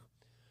ਗੱਲ ਇਹਦੇ ਨਾਲ।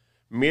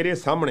 ਮੇਰੇ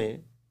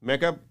ਸਾਹਮਣੇ ਮੈਂ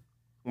ਕਿਹਾ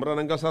ਉਮਰਾ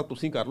ਨੰਗਲ ਸਾਹਿਬ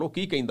ਤੁਸੀਂ ਕਰ ਲਓ,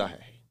 ਕੀ ਕਹਿੰਦਾ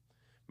ਹੈ।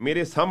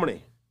 ਮੇਰੇ ਸਾਹਮਣੇ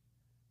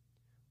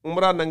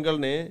ਉਮਰਾ ਨੰਗਲ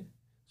ਨੇ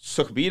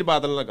ਸੁਖਬੀਰ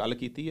ਬਾਦਲ ਨਾਲ ਗੱਲ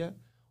ਕੀਤੀ ਹੈ।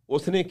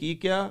 ਉਸਨੇ ਕੀ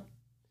ਕਿਹਾ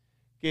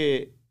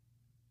ਕਿ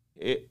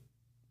ਇਹ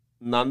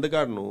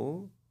ਆਨੰਦਗੜ੍ਹ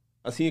ਨੂੰ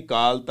ਅਸੀਂ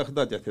ਅਕਾਲ ਤਖ਼ਤ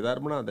ਦਾ ਜਥੇਦਾਰ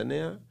ਬਣਾ ਦਿੰਦੇ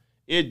ਹਾਂ,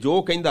 ਇਹ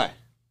ਜੋ ਕਹਿੰਦਾ ਹੈ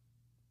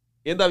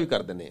ਇਹਦਾ ਵੀ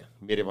ਕਰ ਦਿੰਦੇ ਹਾਂ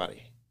ਮੇਰੇ ਬਾਰੇ।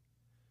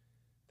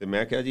 ਅਤੇ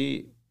ਮੈਂ ਕਿਹਾ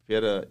ਜੀ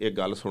ਫਿਰ ਇਹ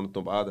ਗੱਲ ਸੁਣਨ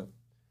ਤੋਂ ਬਾਅਦ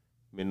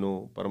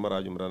ਮੈਨੂੰ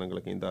ਪਰਮਰਾਜ ਉਮਰਾ ਨੰਗਲ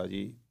ਕਹਿੰਦਾ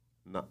ਜੀ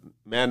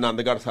ਮੈਂ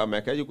ਆਨੰਦਗੜ੍ਹ ਸਾਹਿਬ,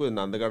 ਮੈਂ ਕਿਹਾ ਜੀ ਕੋਈ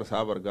ਆਨੰਦਗੜ੍ਹ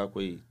ਸਾਹਿਬ ਵਰਗਾ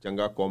ਕੋਈ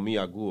ਚੰਗਾ ਕੌਮੀ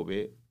ਆਗੂ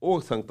ਹੋਵੇ,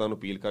 ਉਹ ਸੰਗਤਾਂ ਨੂੰ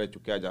ਅਪੀਲ ਕਰੇ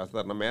ਚੁੱਕਿਆ ਜਾ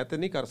ਸਕਦਾ, ਮੈਂ ਤਾਂ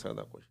ਨਹੀਂ ਕਰ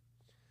ਸਕਦਾ ਕੁਛ।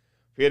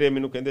 ਫਿਰ ਇਹ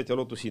ਮੈਨੂੰ ਕਹਿੰਦੇ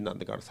ਚਲੋ ਤੁਸੀਂ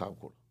ਆਨੰਦਗੜ੍ਹ ਸਾਹਿਬ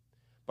ਕੋਲ,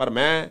 ਪਰ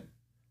ਮੈਂ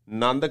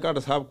ਆਨੰਦਗੜ੍ਹ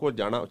ਸਾਹਿਬ ਕੋਲ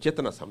ਜਾਣਾ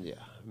ਉਚਿਤ ਨਾ ਸਮਝਿਆ,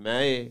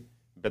 ਮੈਂ ਇਹ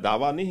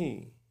ਵਿਦਾਵਾ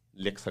ਨਹੀਂ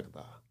ਲਿਖ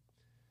ਸਕਦਾ।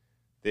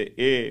 ਅਤੇ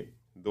ਇਹ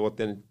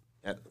 2-3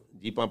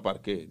 ਜੀਪਾਂ ਭਰ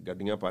ਕੇ,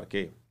 ਗੱਡੀਆਂ ਭਰ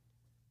ਕੇ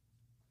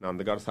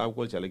ਆਨੰਦਗੜ੍ਹ ਸਾਹਿਬ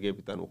ਕੋਲ ਚਲੇ ਗਏ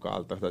ਵੀ ਤੁਹਾਨੂੰ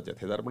ਅਕਾਲ ਤਖ਼ਤ ਦਾ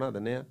ਜਥੇਦਾਰ ਬਣਾ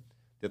ਦਿੰਦੇ ਹਾਂ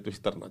ਅਤੇ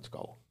ਤੁਸੀਂ ਧਰਨਾ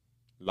ਚੁਕਾਓ,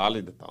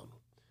 ਲਾਲਚ ਦਿੱਤਾ ਉਹਨੂੰ।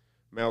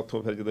 ਮੈਂ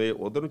ਉੱਥੋਂ ਫਿਰ ਜਦੋਂ ਇਹ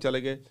ਉੱਧਰ ਨੂੰ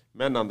ਚਲੇ ਗਏ,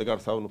 ਮੈਂ ਆਨੰਦਗੜ੍ਹ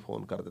ਸਾਹਿਬ ਨੂੰ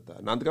ਫੋਨ ਕਰ ਦਿੱਤਾ।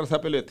 ਆਨੰਦਗੜ੍ਹ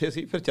ਸਾਹਿਬ ਪਹਿਲੇ ਇੱਥੇ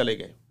ਸੀ, ਫਿਰ ਚਲੇ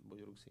ਗਏ,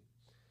 ਬਜ਼ੁਰਗ ਸੀ।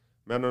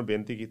 ਮੈਂ ਉਹਨਾਂ ਨੂੰ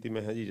ਬੇਨਤੀ ਕੀਤੀ,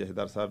 ਮੈਂ ਕਿਹਾ ਜੀ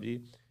ਜਥੇਦਾਰ ਸਾਹਿਬ ਜੀ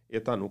ਇਹ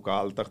ਤੁਹਾਨੂੰ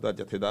ਅਕਾਲ ਤਖ਼ਤ ਦਾ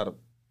ਜਥੇਦਾਰ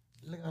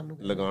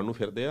ਲਗਾਉਣ ਨੂੰ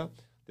ਫਿਰਦੇ ਆ,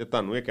 ਅਤੇ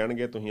ਤੁਹਾਨੂੰ ਇਹ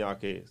ਕਹਿਣਗੇ ਤੁਸੀਂ ਆ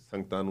ਕੇ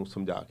ਸੰਗਤਾਂ ਨੂੰ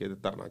ਸਮਝਾ ਕੇ ਅਤੇ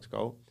ਧਰਨਾ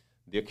ਚੁਕਾਓ,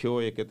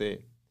 ਦੇਖਿਓ ਇਹ ਕਿਤੇ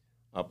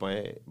ਆਪਾਂ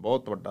ਇਹ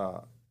ਬਹੁਤ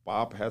ਵੱਡਾ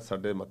ਪਾਪ ਹੈ,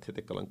 ਸਾਡੇ ਮੱਥੇ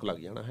 'ਤੇ ਕਲੰਕ ਲੱਗ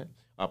ਜਾਣਾ ਹੈ,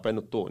 ਆਪਾਂ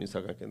ਇਹਨੂੰ ਧੋ ਨਹੀਂ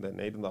ਸਕਾਂ। ਕਹਿੰਦੇ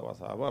ਨਹੀਂ ਰੰਧਾਵਾ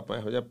ਸਾਹਿਬ ਆਪਾਂ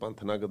ਇਹੋ ਜਿਹਾ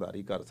ਪੰਥ ਨਾਲ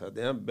ਗਦਾਰੀ ਕਰ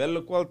ਸਕਦੇ ਹਾਂ,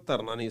 ਬਿਲਕੁਲ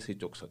ਧਰਨਾ ਨਹੀਂ ਅਸੀਂ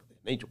ਚੁੱਕ ਸਕਦੇ,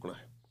 ਨਹੀਂ ਚੁੱਕਣਾ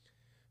ਹੈ।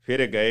 ਫਿਰ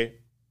ਇਹ ਗਏ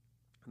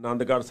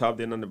ਆਨੰਦਗੜ੍ਹ ਸਾਹਿਬ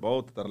ਦੇ, ਇਹਨਾਂ ਨੇ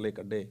ਬਹੁਤ ਤਰਲੇ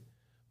ਕੱਢੇ,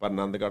 ਪਰ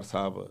ਆਨੰਦਗੜ੍ਹ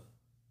ਸਾਹਿਬ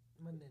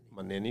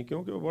ਮੰਨੇ ਨਹੀਂ,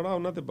 ਕਿਉਂਕਿ ਉਹ ਬੜਾ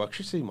ਉਹਨਾਂ 'ਤੇ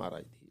ਬਖਸ਼ਿਸ਼ ਸੀ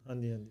ਮਹਾਰਾਜ ਦੀ।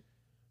 ਹਾਂਜੀ ਹਾਂਜੀ।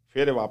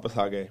 ਫਿਰ ਇਹ ਵਾਪਸ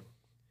ਆ ਗਏ,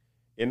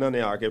 ਇਹਨਾਂ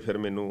ਨੇ ਆ ਕੇ ਫਿਰ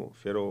ਮੈਨੂੰ,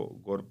 ਫਿਰ ਉਹ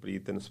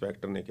ਗੁਰਪ੍ਰੀਤ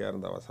ਇੰਸਪੈਕਟਰ ਨੇ ਕਿਹਾ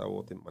ਰੰਧਾਵਾ ਸਾਹਿਬ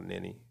ਉਹ ਤਾਂ ਮੰਨੇ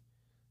ਨਹੀਂ,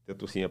 ਅਤੇ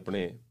ਤੁਸੀਂ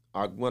ਆਪਣੇ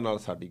ਆਗੂਆਂ ਨਾਲ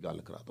ਸਾਡੀ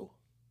ਗੱਲ ਕਰਾ ਦਿਓ।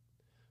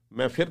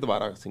 ਮੈਂ ਫਿਰ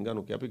ਦੁਬਾਰਾ ਸਿੰਘਾਂ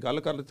ਨੂੰ ਕਿਹਾ ਵੀ ਗੱਲ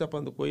ਕਰ ਲਿੱਤਾ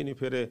ਆਪਾਂ ਕੋਈ ਨਹੀਂ।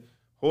 ਫਿਰ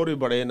ਹੋਰ ਵੀ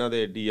ਬੜੇ ਇਹਨਾਂ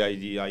ਦੇ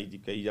DIG IG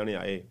ਕਈ ਜਣੇ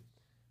ਆਏ,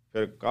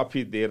 ਫਿਰ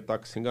ਕਾਫੀ ਦੇਰ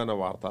ਤੱਕ ਸਿੰਘਾਂ ਨਾਲ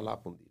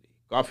ਵਾਰਤਾਲਾਪ ਹੁੰਦੀ ਰਹੀ,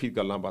 ਕਾਫੀ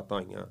ਗੱਲਾਂ ਬਾਤਾਂ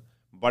ਹੋਈਆਂ,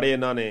 ਬੜੇ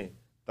ਇਹਨਾਂ ਨੇ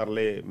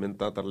ਤਰਲੇ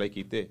ਮਿੰਨਤਾਂ ਤਰਲੇ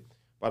ਕੀਤੇ,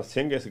 ਪਰ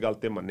ਸਿੰਘ ਇਸ ਗੱਲ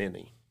 'ਤੇ ਮੰਨੇ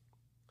ਨਹੀਂ।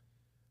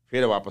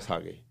 ਫਿਰ ਵਾਪਸ ਆ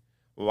ਗਏ।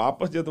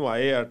 ਵਾਪਸ ਜਦੋਂ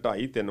ਆਏ ਆ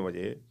 2:30-3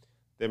 ਵਜੇ,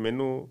 ਅਤੇ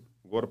ਮੈਨੂੰ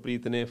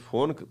ਗੁਰਪ੍ਰੀਤ ਨੇ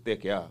ਫੋਨ 'ਤੇ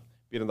ਕਿਹਾ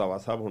ਵੀ ਰੰਧਾਵਾ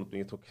ਸਾਹਿਬ ਹੁਣ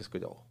ਤੁਸੀਂ ਇੱਥੋਂ ਖਿਸਕ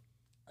ਜਾਓ।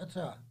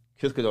 ਅੱਛਾ,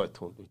 ਖਿਸਕ ਜਾਓ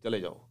ਇੱਥੋਂ, ਤੁਸੀਂ ਚਲੇ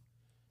ਜਾਓ।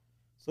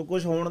 ਸੋ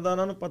ਕੁਛ ਹੋਣ ਦਾ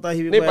ਉਹਨਾਂ ਨੂੰ ਪਤਾ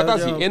ਹੀ ਨਹੀਂ ਪਤਾ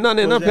ਸੀ। ਇਹਨਾਂ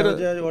ਨੇ ਨਾ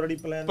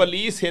ਫਿਰ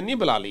ਪੁਲਿਸ ਇੰਨੀ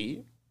ਬੁਲਾ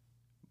ਲਈ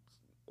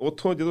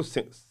ਉੱਥੋਂ, ਜਦੋਂ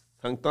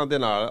ਸੰਗਤਾਂ ਦੇ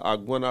ਨਾਲ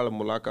ਆਗੂਆਂ ਨਾਲ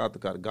ਮੁਲਾਕਾਤ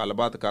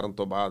ਗੱਲਬਾਤ ਕਰਨ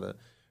ਤੋਂ ਬਾਅਦ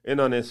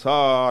ਇਹਨਾਂ ਨੇ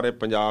ਸਾਰੇ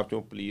ਪੰਜਾਬ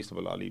 'ਚੋਂ ਪੁਲਿਸ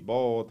ਬੁਲਾ ਲਈ,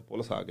 ਬਹੁਤ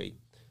ਪੁਲਿਸ ਆ ਗਈ।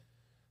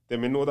 ਅਤੇ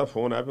ਮੈਨੂੰ ਉਹਦਾ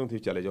ਫੋਨ ਆਇਆ ਵੀ ਤੁਸੀਂ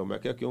ਚਲੇ ਜਾਓ। ਮੈਂ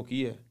ਕਿਹਾ ਕਿਉਂ,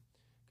 ਕੀ ਹੈ?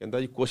 ਕਹਿੰਦਾ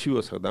ਜੀ ਕੁਛ ਵੀ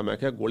ਹੋ ਸਕਦਾ। ਮੈਂ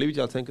ਕਿਹਾ ਗੋਲੀ ਵੀ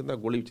ਚੱਲ ਸਕਦੀ? ਕਹਿੰਦਾ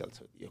ਗੋਲੀ ਵੀ ਚੱਲ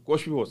ਸਕਦੀ ਹੈ,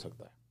 ਕੁਛ ਵੀ ਹੋ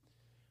ਸਕਦਾ।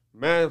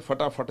 ਮੈਂ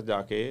ਫਟਾਫਟ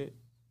ਜਾ ਕੇ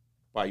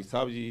ਭਾਈ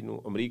ਸਾਹਿਬ ਜੀ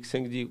ਨੂੰ, ਅਮਰੀਕ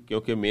ਸਿੰਘ ਜੀ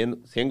ਕਿਉਂਕਿ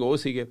ਮੇਨ ਸਿੰਘ ਉਹ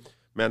ਸੀਗੇ,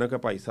 ਮੈਂ ਉਹਨਾਂ ਕਿਹਾ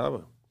ਭਾਈ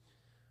ਸਾਹਿਬ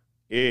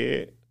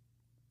ਇਹ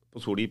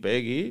ਪਸੂੜੀ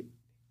ਪਏਗੀ,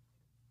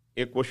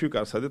 ਇਹ ਕੁਛ ਵੀ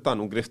ਕਰ ਸਕਦੇ,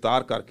 ਤੁਹਾਨੂੰ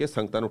ਗ੍ਰਿਫਤਾਰ ਕਰਕੇ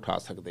ਸੰਗਤਾਂ ਨੂੰ ਉਠਾ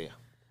ਸਕਦੇ ਆ।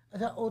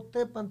 ਅੱਛਾ,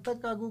 ਉੱਥੇ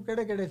ਪੰਥਕ ਆਗੂ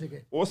ਕਿਹੜੇ ਕਿਹੜੇ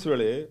ਸੀਗੇ ਉਸ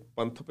ਵੇਲੇ?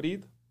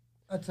 ਪੰਥਪ੍ਰੀਤ।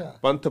 ਅੱਛਾ,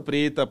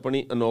 ਪੰਥਪ੍ਰੀਤ ਆਪਣੀ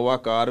ਇਨੋਵਾ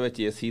ਕਾਰ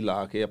ਵਿੱਚ AC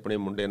ਲਾ ਕੇ ਆਪਣੇ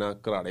ਮੁੰਡੇ ਨਾਲ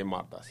ਘਰਾੜੇ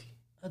ਮਾਰਦਾ ਸੀ।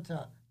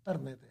 ਅੱਛਾ,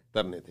 ਧਰਨੇ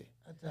ਤੇ।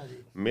 ਅੱਛਾ ਜੀ।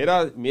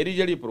 ਮੇਰੀ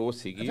ਜਿਹੜੀ ਅਪਰੋਚ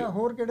ਸੀਗੀ। ਅੱਛਾ,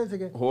 ਹੋਰ ਕਿਹੜੇ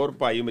ਸੀਗੇ? ਹੋਰ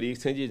ਭਾਈ ਅਮਰੀਕ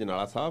ਸਿੰਘ ਜੀ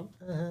ਜਨਾਲਾ ਸਾਹਿਬ।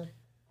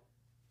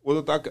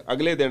 ਉਦੋਂ ਤੱਕ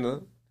ਅਗਲੇ ਦਿਨ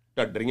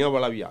ਢੱਡਰੀਆਂ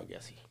ਵਾਲਾ ਵੀ ਆ ਗਿਆ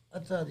ਸੀ।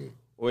 ਅੱਛਾ ਜੀ।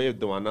 ਉਹ ਇਹ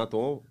ਦੀਵਾਨਾਂ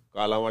ਤੋਂ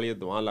ਕਾਲਾਂ ਵਾਲੀ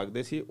ਦੀਵਾਨ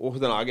ਲੱਗਦੇ ਸੀ, ਉਸ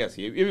ਦਿਨ ਆ ਗਿਆ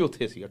ਸੀ, ਇਹ ਵੀ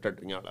ਉੱਥੇ ਸੀਗਾ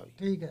ਢੱਡਰੀਆਂ ਵਾਲਾ ਵੀ।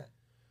 ਠੀਕ ਹੈ।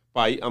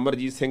 ਭਾਈ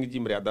ਅਮਰਜੀਤ ਸਿੰਘ ਜੀ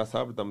ਮਰਿਆਦਾ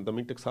ਸਾਹਿਬ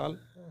ਦਮਦਮੀ ਟਕਸਾਲ,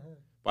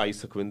 ਭਾਈ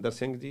ਸੁਖਵਿੰਦਰ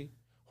ਸਿੰਘ ਜੀ,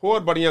 ਹੋਰ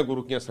ਬੜੀਆਂ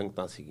ਗੁਰੂ ਕੀਆਂ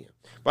ਸੰਗਤਾਂ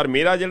ਸੀਗੀਆਂ। ਪਰ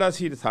ਮੇਰਾ ਜਿਹੜਾ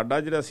ਸੀ, ਸਾਡਾ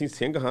ਜਿਹੜਾ ਅਸੀਂ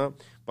ਸਿੰਘ ਹਾਂ,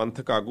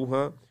 ਪੰਥਕ ਆਗੂ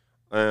ਹਾਂ,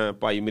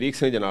 ਭਾਈ ਅਮਰੀਕ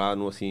ਸਿੰਘ ਜਨਾਲਾ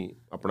ਨੂੰ ਅਸੀਂ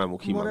ਆਪਣਾ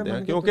ਮੁਖੀ ਮੰਨਦੇ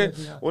ਹਾਂ, ਕਿਉਂਕਿ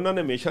ਉਹਨਾਂ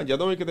ਨੇ ਹਮੇਸ਼ਾ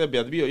ਜਦੋਂ ਵੀ ਕਿਤੇ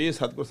ਬੇਅਦਬੀ ਹੋਈ,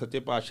 ਸਤਿਗੁਰ ਸੱਚੇ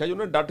ਪਾਤਸ਼ਾਹ ਜੀ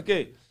ਉਹਨਾਂ ਨੇ ਡਟ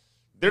ਕੇ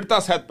ਦ੍ਰਿੜਤਾ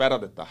ਸਹਿਤ ਪਹਿਰਾ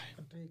ਦਿੱਤਾ ਹੈ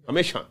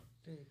ਹਮੇਸ਼ਾ।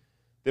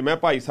 ਤੇ ਮੈਂ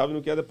ਭਾਈ ਸਾਹਿਬ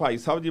ਨੂੰ ਕਿਹਾ ਤੇ ਭਾਈ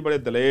ਸਾਹਿਬ ਜੀ ਬੜੇ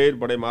ਦਲੇਰ,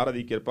 ਬੜੇ ਮਹਾਰਾਜ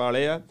ਦੀ ਕਿਰਪਾ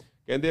ਵਾਲੇ ਆ।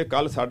 ਕਹਿੰਦੇ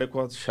ਕੱਲ ਸਾਡੇ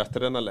ਕੋਲ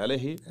ਸ਼ਸਤਰ ਨਾਲ ਲੈ ਲਏ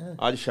ਸੀ,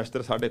 ਅੱਜ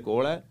ਸ਼ਸਤਰ ਸਾਡੇ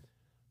ਕੋਲ ਹੈ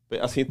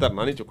ਤੇ ਅਸੀਂ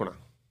ਧਰਨਾ ਨਹੀਂ ਚੁੱਕਣਾ,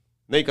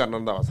 ਨਹੀਂ ਕਰਨਾ।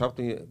 ਰੰਧਾਵਾ ਸਾਹਿਬ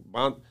ਤੁਸੀਂ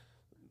ਬਾਂਹ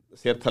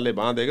ਸਿਰ ਥੱਲੇ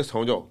ਬਾਂਹ ਦੇ ਕੇ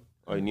ਸੌਂ ਜਾਓ।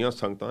 ਇੰਨੀਆਂ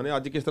ਸੰਗਤਾਂ ਨੇ,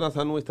 ਅੱਜ ਕਿਸ ਤਰ੍ਹਾਂ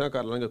ਸਾਨੂੰ ਇਸ ਤਰ੍ਹਾਂ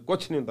ਕਰ ਲੈਣਗੇ,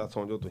 ਕੁਛ ਨਹੀਂ ਹੁੰਦਾ,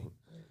 ਸੌਂ ਜਾਓ ਤੁਸੀਂ।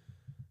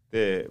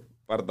 ਤੇ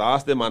ਪਰ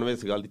ਦਾਸ ਦੇ ਮਨ ਵਿੱਚ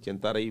ਇਸ ਗੱਲ ਦੀ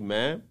ਚਿੰਤਾ ਰਹੀ।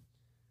 ਮੈਂ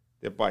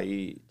ਤੇ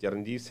ਭਾਈ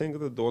ਚਰਨਜੀਤ ਸਿੰਘ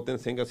ਤੇ 2-3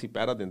 ਸਿੰਘ ਅਸੀਂ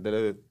ਪਹਿਰਾ ਦਿੰਦੇ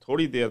ਰਹੇ।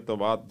 ਥੋੜ੍ਹੀ ਦੇਰ ਤੋਂ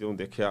ਬਾਅਦ ਜਦੋਂ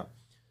ਦੇਖਿਆ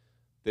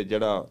ਤੇ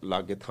ਜਿਹੜਾ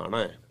ਲਾਗੇ ਥਾਣਾ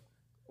ਹੈ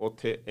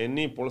ਉੱਥੇ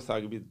ਇੰਨੀ ਪੁਲਿਸ ਆ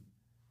ਗਈ ਵੀ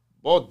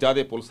ਬਹੁਤ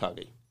ਜ਼ਿਆਦਾ ਪੁਲਿਸ ਆ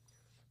ਗਈ।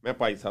 ਮੈਂ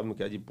ਭਾਈ ਸਾਹਿਬ ਨੂੰ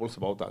ਕਿਹਾ ਜੀ ਪੁਲਿਸ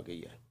ਬਹੁਤ ਆ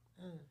ਗਈ ਹੈ।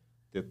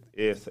 ਤੇ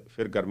ਇਹ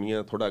ਫਿਰ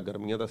ਗਰਮੀਆਂ, ਥੋੜ੍ਹਾ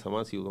ਗਰਮੀਆਂ ਦਾ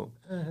ਸਮਾਂ ਸੀ ਉਦੋਂ।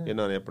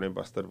 ਇਹਨਾਂ ਨੇ ਆਪਣੇ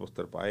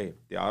ਬਸਤਰ ਪਾਏ,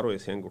 ਤਿਆਰ ਹੋਏ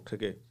ਸਿੰਘ ਉੱਠ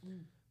ਕੇ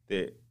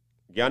ਤੇ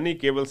ਗਿਆਨੀ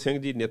ਕੇਵਲ ਸਿੰਘ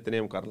ਜੀ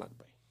ਨਿਤਨੇਮ ਕਰਨ ਲੱਗ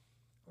ਪਏ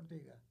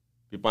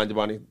ਵੀ 5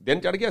 ਬਾਣੀ। ਦਿਨ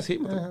ਚੜ੍ਹ ਗਿਆ ਸੀ,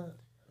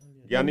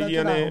 ਮਤਲਬ ਗਿਆਨੀ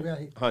ਜੀਆਂ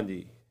ਨੇ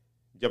ਹਾਂਜੀ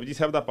ਜਪਜੀ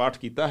ਸਾਹਿਬ ਦਾ ਪਾਠ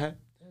ਕੀਤਾ ਹੈ।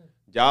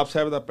 ਜਾਪ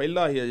ਸਾਹਿਬ ਦਾ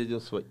ਪਹਿਲਾ ਹੀ ਅਜੇ ਜੋ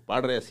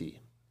ਪੜ੍ਹ ਰਿਹਾ ਸੀ,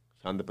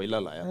 ਛੰਦ ਪਹਿਲਾ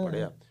ਲਾਇਆ,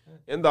 ਪੜ੍ਹਿਆ।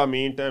 ਇਹਦਾ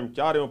ਮੀਨ ਟਾਈਮ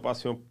ਚਾਰਿਓਂ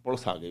ਪਾਸਿਓਂ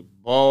ਪੁਲਿਸ ਆ ਗਈ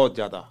ਬਹੁਤ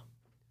ਜ਼ਿਆਦਾ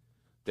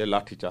ਤੇ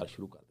ਲਾਠੀ ਚਾਰਜ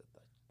ਸ਼ੁਰੂ ਕਰ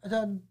ਦਿੱਤਾ।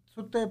 ਅੱਛਾ,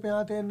 ਸੁੱਤੇ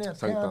ਪਿਆ ਤੇ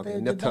ਸੰਗਤਾਂ ਤੇ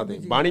ਨਿੱਥਾਂ ਤੇ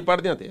ਬਾਣੀ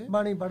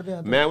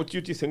ਪੜ੍ਹਦਿਆਂ ਮੈਂ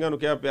ਉੱਚੀ ਸਿੰਘਾਂ ਨੂੰ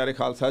ਕਿਹਾ, ਪਿਆਰੇ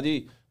ਖਾਲਸਾ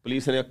ਜੀ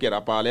ਪੁਲਿਸ ਨੇ ਘੇਰਾ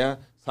ਪਾ ਲਿਆ,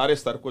 ਸਾਰੇ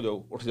ਸਤਰਕ ਹੋ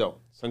ਜਾਓ, ਉੱਠ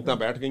ਜਾਓ। ਸੰਗਤਾਂ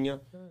ਬੈਠ ਗਈਆਂ,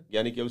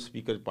 ਯਾਨੀ ਕਿ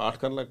ਸਪੀਕਰ ਪਾਠ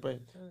ਕਰਨ ਲੱਗ ਪਏ।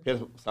 ਫਿਰ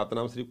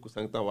ਸਤਨਾਮ ਸ੍ਰੀ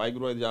ਸੰਗਤਾਂ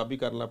ਵਾਹਿਗੁਰੂ ਦਾ ਜਾਪ ਵੀ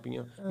ਕਰਨ ਲੱਗ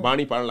ਪਈਆਂ,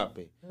 ਬਾਣੀ ਪੜ੍ਹਨ ਲੱਗ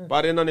ਪਏ।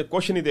 ਪਰ ਇਹਨਾਂ ਨੇ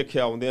ਕੁਛ ਨਹੀਂ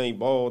ਦੇਖਿਆ, ਆਉਂਦਿਆਂ ਹੀ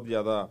ਬਹੁਤ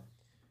ਜ਼ਿਆਦਾ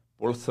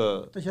ਪੁਲਿਸ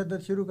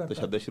ਤਸ਼ੱਦਦ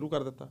ਸ਼ੁਰੂ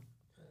ਕਰ ਦਿੱਤਾ।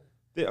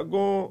 ਤੇ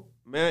ਅੱਗੋਂ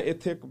ਮੈਂ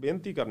ਇੱਥੇ ਇੱਕ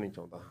ਬੇਨਤੀ ਕਰਨੀ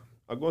ਚਾਹੁੰਦਾ ਹਾਂ।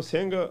 ਅੱਗੋਂ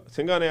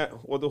ਸਿੰਘਾਂ ਨੇ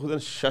ਉਦੋਂ ਉਸ ਦਿਨ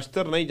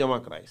ਸ਼ਸਤਰ ਨਹੀਂ ਜਮ੍ਹਾਂ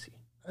ਕਰਾਏ ਸੀ।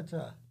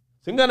 ਅੱਛਾ,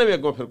 ਸਿੰਘਾਂ ਨੇ ਵੀ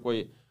ਅੱਗੋਂ ਫਿਰ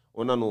ਕੋਈ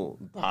ਉਹਨਾਂ ਨੂੰ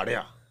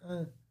ਦਾੜਿਆ।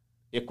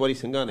 ਇੱਕ ਵਾਰੀ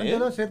ਸਿੰਘਾਂ ਨੇ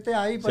ਸਿਰ ਤੇ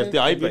ਆਈ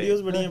ਪਏ,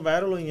 ਵੀਡੀਓਜ਼ ਬੜੀਆਂ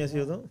ਵਾਇਰਲ ਹੋਈਆਂ ਸੀ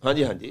ਉਦੋਂ।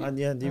 ਹਾਂਜੀ।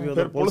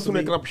 ਫਿਰ ਪੁਲਿਸ ਨੂੰ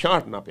ਇੱਕ ਪਿਛਾਂਹ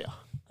ਹਟਣਾ ਪਿਆ।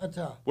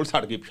 ਅੱਛਾ, ਪੁਲਿਸ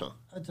ਹਟ ਗਈ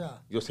ਪਿਛਾਂਹ।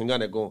 ਅੱਛਾ, ਜੋ ਸਿੰਘਾਂ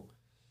ਨੇ ਅੱਗੋਂ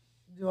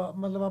ਜੋ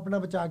ਮਤਲਬ ਆਪਣਾ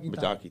ਬਚਾਅ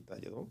ਕੀਤਾ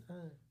ਜਦੋਂ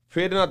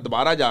ਫਿਰ ਇਹਨਾਂ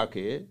ਦੁਬਾਰਾ ਜਾ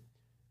ਕੇ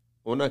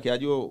ਉਹਨਾਂ ਕਿਹਾ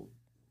ਜੀ ਉਹ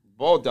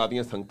ਬਹੁਤ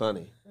ਜ਼ਿਆਦੀਆਂ ਸੰਗਤਾਂ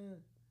ਨੇ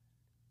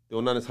ਤੇ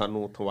ਉਹਨਾਂ ਨੇ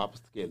ਸਾਨੂੰ ਉੱਥੋਂ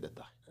ਵਾਪਸ ਧਕੇਲ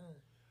ਦਿੱਤਾ।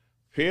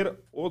 ਫਿਰ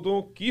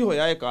ਉਦੋਂ ਕੀ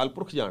ਹੋਇਆ, ਇਹ ਅਕਾਲ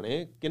ਪੁਰਖ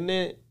ਜਾਣੇ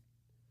ਕਿੰਨੇ।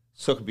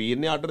 ਸੁਖਬੀਰ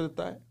ਨੇ ਆਰਡਰ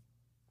ਦਿੱਤਾ ਹੈ,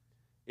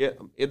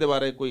 ਇਹਦੇ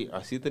ਬਾਰੇ ਕੋਈ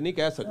ਅਸੀਂ ਤਾਂ ਨਹੀਂ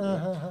ਕਹਿ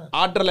ਸਕਦੇ।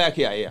 ਆਰਡਰ ਲੈ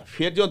ਕੇ ਆਏ ਆ,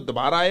 ਫਿਰ ਜੋ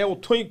ਦੁਬਾਰਾ ਆਏ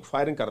ਉੱਥੋਂ ਹੀ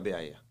ਫਾਇਰਿੰਗ ਕਰਦੇ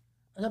ਆਏ ਆ।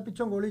 ਅੱਛਾ,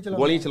 ਪਿੱਛੋਂ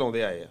ਗੋਲੀ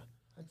ਚਲਾਉਂਦੇ ਆਏ ਆ।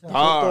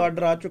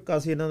 ਆਰਡਰ ਆ ਚੁੱਕਾ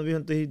ਸੀ ਇਹਨਾਂ ਨੂੰ ਵੀ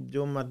ਹੁਣ ਤੁਸੀਂ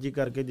ਜੋ ਮਰਜ਼ੀ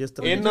ਕਰਕੇ ਜਿਸ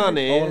ਤਰ੍ਹਾਂ ਇਹਨਾਂ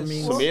ਨੇ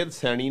ਸਮੇਧ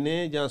ਸੈਣੀ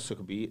ਨੇ ਜਾਂ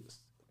ਸੁਖਬੀਰ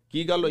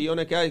ਕੀ ਗੱਲ ਹੋਈ,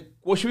 ਉਹਨੇ ਕਿਹਾ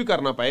ਕੁਛ ਵੀ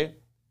ਕਰਨਾ ਪਏ,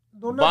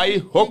 ਬਾਈ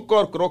ਹੁੱਕ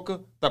ਔਰ ਕਰੁੱਕ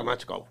ਧਰਨਾ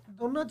ਚੁਕਾਓ।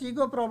 ਦੋਨਾਂ ਚ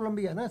ਈਗੋ ਪ੍ਰੋਬਲਮ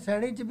ਵੀ ਹੈ ਨਾ,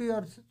 ਸੈਣੀ ਚ ਵੀ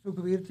ਔਰ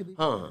ਸੁਖਬੀਰ ਚ ਵੀ।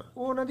 ਉਹ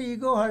ਉਹਨਾਂ ਦੀ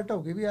ਈਗੋ ਹਰਟ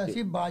ਹੋ ਗਈ ਵੀ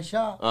ਅਸੀਂ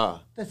ਬਾਦਸ਼ਾਹ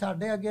ਤੇ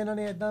ਸਾਡੇ ਅੱਗੇ ਇਹਨਾਂ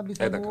ਨੇ ਏਦਾਂ ਵੀ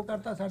ਸਾਨੂੰ ਉਹ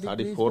ਕਰਤਾ,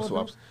 ਸਾਡੀ ਫੋਰਸ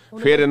ਵਾਪਸ।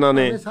 ਫਿਰ ਇਹਨਾਂ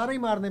ਨੇ ਸਾਰੇ ਹੀ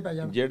ਮਾਰਨੇ ਪੈ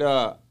ਜਾਣ।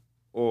 ਜਿਹੜਾ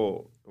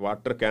ਉਹ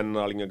ਵਾਟਰ ਕੈਨਨ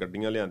ਵਾਲੀਆਂ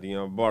ਗੱਡੀਆਂ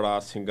ਲਿਆਂਦੀਆਂ, ਬੜਾ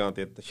ਸਿੰਘਾਂ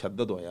ਤੇ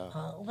ਤਸ਼ੱਦਦ ਹੋਇਆ।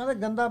 ਉਹ ਕਹਿੰਦੇ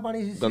ਗੰਦਾ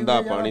ਪਾਣੀ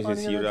ਸੀ,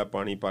 ਸੀਵਰੇਜ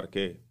ਪਾਣੀ ਭਰ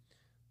ਕੇ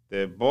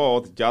ਤੇ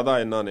ਬਹੁਤ ਜ਼ਿਆਦਾ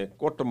ਇਹਨਾਂ ਨੇ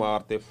ਕੁੱਟ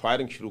ਮਾਰ ਤੇ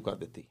ਫਾਇਰਿੰਗ ਸ਼ੁਰੂ ਕਰ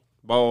ਦਿੱਤੀ।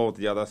 ਬਹੁਤ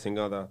ਜ਼ਿਆਦਾ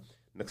ਸਿੰਘਾਂ ਦਾ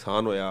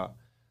ਨੁਕਸਾਨ ਹੋਇਆ।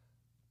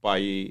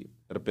 ਭਾਈ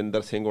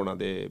ਰੁਪਿੰਦਰ ਸਿੰਘ ਹੋਣਾ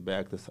ਦੇ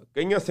ਬੈਕ ਤੇ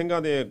ਕਈਆਂ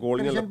ਸਿੰਘਾਂ ਦੇ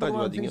ਗੋਲੀਆਂ ਲੱਤਾਂ ਚ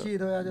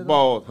ਵੱਜੀਆਂ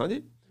ਬਹੁਤ।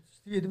 ਹਾਂਜੀ,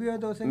 ਸ਼ਹੀਦ ਵੀ ਹੋਏ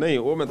 2 ਸਿੰਘ। ਨਹੀਂ,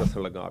 ਉਹ ਮੈਂ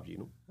ਦੱਸਣ ਲੱਗਾ ਆਪ ਜੀ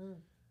ਨੂੰ।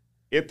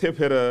 ਇੱਥੇ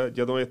ਫਿਰ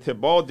ਜਦੋਂ ਇੱਥੇ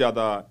ਬਹੁਤ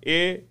ਜ਼ਿਆਦਾ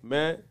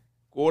ਮੈਂ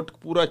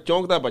ਕੋਟਕਪੂਰਾ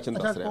ਚੌਂਕ ਦਾ ਬਚਨ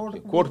ਦੱਸ ਰਿਹਾ।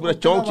 ਕੋਟਕਪੂਰਾ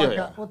ਚੌਂਕ 'ਚ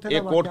ਹੋਇਆ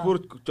ਇਹ,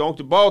 ਕੋਟਕਪੂਰ ਚੌਂਕ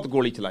 'ਚ ਬਹੁਤ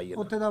ਗੋਲੀ ਚਲਾਈ ਹੈ।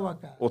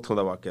 ਉੱਥੋਂ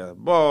ਦਾ ਵਾਕਿਆ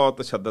ਬਹੁਤ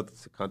ਤਸ਼ੱਦਦ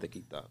ਸਿੱਖਾਂ ਤੇ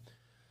ਕੀਤਾ।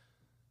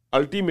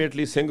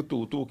 ਅਲਟੀਮੇਟਲੀ ਸਿੰਘ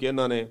ਧੂ ਕੇ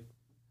ਇਹਨਾਂ ਨੇ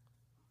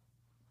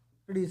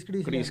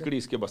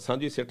ਘੜੀਸ ਕੇ ਬੱਸਾਂ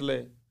 'ਚ ਸਿੱਟ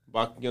ਲਏ,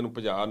 ਬਾਕੀਆਂ ਨੂੰ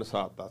ਭਜਾ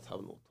ਨਸਾਤਾ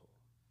ਸਭ ਨੂੰ ਉੱਥੋਂ।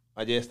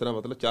 ਅਜੇ ਇਸ ਤਰ੍ਹਾਂ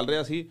ਮਤਲਬ ਚੱਲ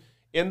ਰਿਹਾ ਸੀ।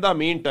 ਇਨ ਦਾ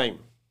ਮੀਨ ਟਾਈਮ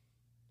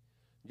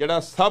ਜਿਹੜਾ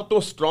ਸਭ ਤੋਂ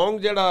ਸਟਰੋਂਗ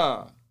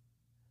ਜਿਹੜਾ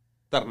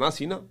ਧਰਨਾ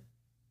ਸੀ ਨਾ,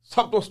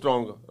 ਸਭ ਤੋਂ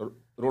ਸਟਰੋਂਗ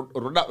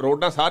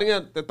ਰੋਡਾਂ ਸਾਰੀਆਂ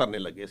ਤੇ ਧਰਨੇ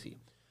ਲੱਗੇ ਸੀ।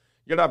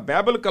 ਜਿਹੜਾ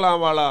ਬਾਈਬਲ ਕਲਾਂ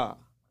ਵਾਲਾ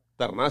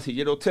ਧਰਨਾ ਸੀ,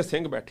 ਜਿਹੜੇ ਉੱਥੇ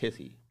ਸਿੰਘ ਬੈਠੇ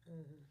ਸੀ,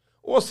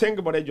 ਉਹ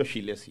ਸਿੰਘ ਬੜੇ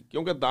ਜੋਸ਼ੀਲੇ ਸੀ,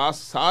 ਕਿਉਂਕਿ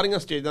ਦਾਸ ਸਾਰੀਆਂ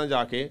ਸਟੇਜਾਂ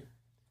ਜਾ ਕੇ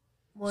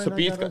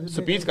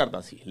ਸਪੀਚ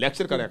ਕਰਦਾ ਸੀ,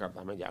 ਲੈਕਚਰ ਕਰਿਆ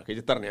ਕਰਦਾ ਮੈਂ ਜਾ ਕੇ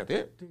ਜੇ ਧਰਨਿਆਂ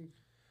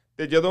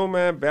ਤੇ ਜਦੋਂ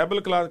ਮੈਂ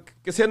ਬਾਈਬਲ ਕਲਾਂ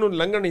ਕਿਸੇ ਨੂੰ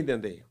ਲੰਘਣ ਨਹੀਂ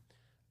ਦਿੰਦੇ।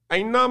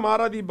 ਇੰਨਾ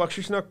ਮਹਾਰਾਜ ਦੀ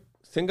ਬਖਸ਼ਿਸ਼ ਨਾਲ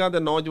ਸਿੰਘਾਂ ਦੇ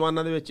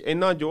ਨੌਜਵਾਨਾਂ ਦੇ ਵਿੱਚ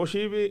ਇੰਨਾ ਜੋਸ਼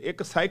ਸੀ ਵੀ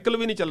ਇੱਕ ਸਾਈਕਲ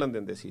ਵੀ ਨਹੀਂ ਚੱਲਣ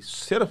ਦਿੰਦੇ ਸੀ।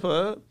 ਸਿਰਫ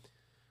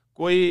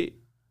ਕੋਈ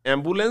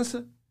ਐਂਬੂਲੈਂਸ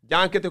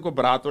ਜਾਂ ਕਿਤੇ ਕੋਈ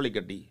ਬਰਾਤ ਵਾਲੀ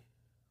ਗੱਡੀ,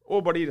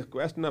 ਉਹ ਬੜੀ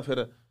ਰਿਕੁਐਸਟ ਨਾਲ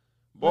ਫਿਰ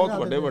ਬਹੁਤ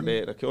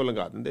ਵੱਡੇ ਰੱਖੇ, ਉਹ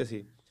ਲੰਘਾ ਦਿੰਦੇ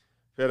ਸੀ।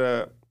 ਫਿਰ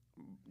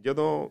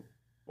ਜਦੋਂ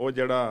ਉਹ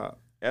ਜਿਹੜਾ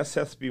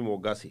SSP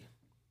ਮੋਗਾ ਸੀ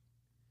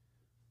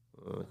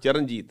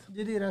ਚਰਨਜੀਤ,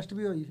 ਜਿਹਦੀ ਅਰੈਸਟ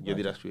ਵੀ ਹੋਈ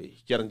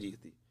ਚਰਨਜੀਤ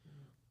ਦੀ,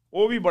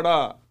 ਉਹ ਵੀ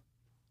ਬੜਾ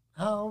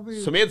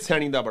ਸਮੇਧ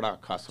ਸੈਣੀ ਦਾ ਬੜਾ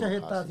ਖਾਸ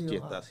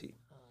ਚੇਤਾ ਸੀ।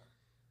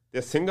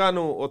 ਤੇ ਸਿੰਘਾਂ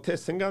ਨੂੰ ਉੱਥੇ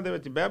ਸਿੰਘਾਂ ਦੇ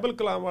ਵਿੱਚ ਬਾਈਬਲ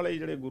ਕਲਾਮ ਵਾਲੇ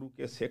ਜਿਹੜੇ ਗੁਰੂ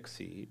ਕੇ ਸਿੱਖ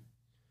ਸੀ,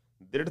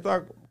 ਦ੍ਰਿੜਤਾ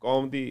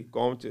ਕੌਮ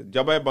 'ਚ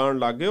ਜਬੇ ਬਾਣ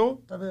ਲਾਗਿਓ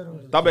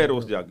ਤਬੇ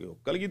ਰੋਸ ਜਾਗਿਓ।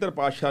 ਕਲਗੀਧਰ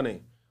ਪਾਤਸ਼ਾਹ ਨੇ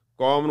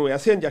ਕੌਮ ਨੂੰ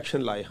ਐਸੇ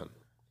ਇੰਜੈਕਸ਼ਨ ਲਾਏ ਹਨ,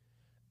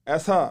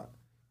 ਐਸਾ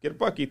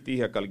ਕਿਰਪਾ ਕੀਤੀ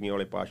ਹੈ ਕਲਗੀਆਂ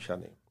ਵਾਲੇ ਪਾਤਸ਼ਾਹ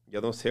ਨੇ।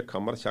 ਜਦੋਂ ਸਿੱਖ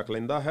ਅੰਮ੍ਰਿਤ ਛਕ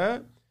ਲੈਂਦਾ ਹੈ,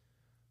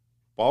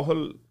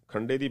 ਪੌਹਲ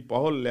ਖੰਡੇ ਦੀ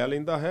ਪੌਹਲ ਲੈ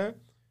ਲੈਂਦਾ ਹੈ,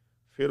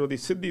 ਫਿਰ ਉਹਦੀ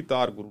ਸਿੱਧੀ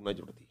ਤਾਰ ਗੁਰੂ ਨਾਲ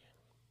ਜੁੜਦੀ ਹੈ।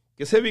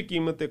 ਕਿਸੇ ਵੀ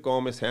ਕੀਮਤ 'ਤੇ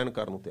ਕੌਮ ਇਹ ਸਹਿਣ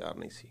ਕਰਨ ਨੂੰ ਤਿਆਰ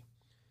ਨਹੀਂ ਸੀ।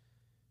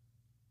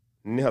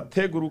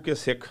 ਨਿਹੱਥੇ ਗੁਰੂ ਕੇ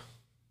ਸਿੱਖ,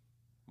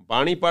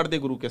 ਬਾਣੀ ਪੜ੍ਹਦੇ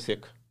ਗੁਰੂ ਕੇ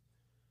ਸਿੱਖ,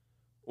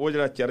 ਉਹ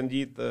ਜਿਹੜਾ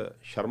ਚਰਨਜੀਤ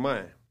ਸ਼ਰਮਾ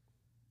ਹੈ,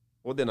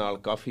 ਉਹਦੇ ਨਾਲ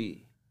ਕਾਫੀ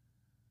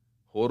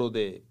ਹੋਰ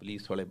ਉਹਦੇ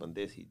ਪੁਲਿਸ ਵਾਲੇ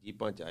ਬੰਦੇ ਸੀ,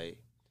 ਜੀਪਾਂ 'ਚ ਆਏ।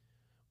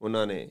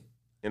 ਉਹਨਾਂ ਨੇ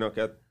ਇਹਨਾਂ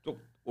ਕਿਹਾ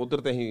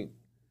ਉੱਧਰ ਤਾਂ ਅਸੀਂ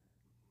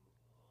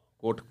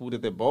ਕੋਟਕਪੂਰੇ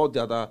ਤੇ ਬਹੁਤ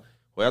ਜ਼ਿਆਦਾ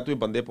ਹੋਇਆ, ਤੁਸੀਂ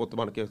ਬੰਦੇ ਪੁੱਤ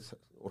ਬਣ ਕੇ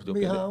ਉੱਠ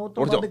ਜਾਓ,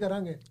 ਉੱਠ ਜਾਓ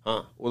ਕਰਾਂਗੇ,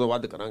 ਹਾਂ ਉਦੋਂ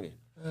ਵੱਧ ਕਰਾਂਗੇ,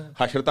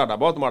 ਹਸ਼ਰ ਤੁਹਾਡਾ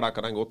ਬਹੁਤ ਮਾੜਾ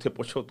ਕਰਾਂਗੇ, ਉੱਥੇ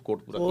ਪੁੱਛੋ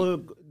ਕੋਟਕਪੂਰਾ।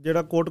 ਉਹ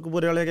ਜਿਹੜਾ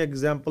ਕੋਟਕਪੂਰੇ ਵਾਲੇ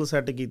ਐਗਜ਼ਾਮਪਲ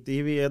ਸੈੱਟ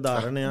ਕੀਤੀ ਵੀ ਇਹ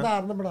ਉਦਾਹਰਨ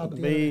ਆ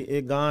ਬਈ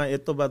ਇਹ ਗਾਂ ਇਹ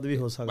ਤੋਂ ਵੱਧ ਵੀ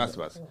ਹੋ ਸਕਦਾ।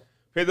 ਬਸ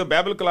ਫਿਰ ਜਦੋਂ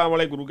ਬਾਈਬਲ ਕਲਾਮ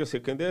ਵਾਲੇ ਗੁਰੂ ਕੇ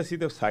ਸਿੱਖ ਕਹਿੰਦੇ ਅਸੀਂ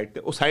ਤੇ ਸਾਈਡ ਤੇ,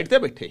 ਉਹ ਸਾਈਡ ਤੇ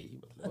ਬੈਠੇ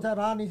ਸੀ, ਅੱਛਾ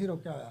ਰਾਹ ਨਹੀਂ ਸੀ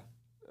ਰੋਕਿਆ ਹੋਇਆ,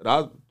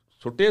 ਰਾਹ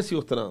ਸੁੱਟੇ ਸੀ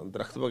ਉਸ ਤਰ੍ਹਾਂ,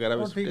 ਦਰਖਤ ਵਗੈਰਾ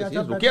ਵੀ ਸੁੱਟੇ ਸੀ,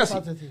 ਰੁਕਿਆ ਸੀ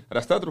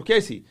ਰਸਤਾ ਤਾਂ ਰੁਕਿਆ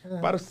ਹੀ ਸੀ,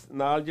 ਪਰ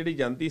ਨਾਲ ਜਿਹੜੀ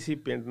ਜਾਂਦੀ ਸੀ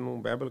ਪਿੰਡ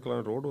ਨੂੰ ਬਾਈਬਲ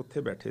ਕਲਾਮ ਰੋਡ,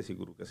 ਉੱਥੇ ਬੈਠੇ ਸੀ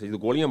ਗੁਰੂ ਕੇ ਜਦੋਂ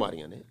ਗੋਲੀਆਂ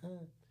ਮਾਰੀਆਂ ਨੇ।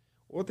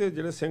 ਉਹ ਤੇ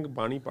ਜਿਹੜੇ ਸਿੰਘ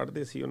ਬਾਣੀ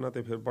ਪੜ੍ਹਦੇ ਸੀ ਉਹਨਾਂ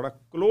ਤੇ ਫਿਰ ਬੜਾ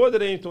ਕਲੋਜ਼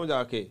ਰੇਂਜ ਤੋਂ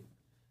ਜਾ ਕੇ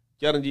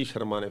ਚਰਨਜੀਤ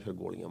ਸ਼ਰਮਾ ਨੇ ਫਿਰ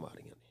ਗੋਲੀਆਂ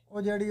ਮਾਰੀਆਂ ਨੇ।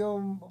 ਉਹ ਜਿਹੜੀ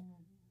ਉਹ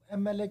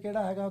ਐਮਐਲਏ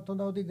ਕਿਹੜਾ ਹੈਗਾ ਉੱਥੋਂ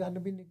ਦਾ, ਉਹਦੀ ਗਨ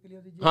ਵੀ ਨਿਕਲੀ,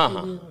 ਉਹਦੀ ਹਾਂ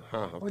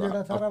ਉਹ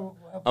ਜਿਹੜਾ ਸਾਰਾ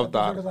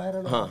ਅਵਤਾਰ,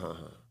 ਹਾਂ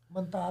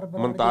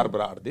ਮੰਤਾਰ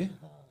ਬਰਾੜ ਦੇ।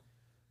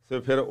 ਤੇ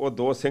ਫਿਰ ਉਹ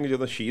 2 ਸਿੰਘ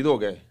ਜਦੋਂ ਸ਼ਹੀਦ ਹੋ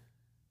ਗਏ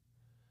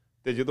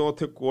ਤੇ ਜਦੋਂ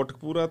ਉੱਥੇ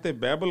ਕੋਟਕਪੂਰਾ ਤੇ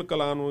ਬਾਈਬਲ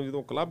ਕਲਾਂ ਨੂੰ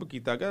ਜਦੋਂ ਕਲੱਬ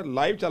ਕੀਤਾ ਗਿਆ,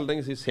 ਲਾਈਵ ਚੱਲ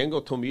ਰਹੀ ਸੀ, ਸਿੰਘ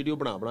ਉੱਥੋਂ ਵੀਡੀਓ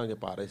ਬਣਾ ਕੇ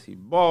ਪਾ ਰਹੇ ਸੀ।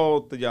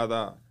 ਬਹੁਤ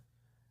ਜ਼ਿਆਦਾ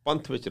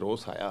ਪੰਥ ਵਿੱਚ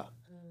ਰੋਸ ਆਇਆ,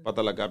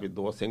 ਪਤਾ ਲੱਗਾ ਵੀ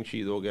 2 ਸਿੰਘ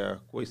ਸ਼ਹੀਦ ਹੋ ਗਿਆ,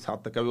 ਕੋਈ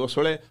 7 ਕਵੀ, ਉਸ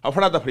ਵੇਲੇ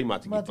ਅਫੜਾ ਦਫੜੀ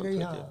ਮਚ ਗਈ।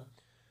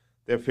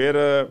 ਤੇ ਫਿਰ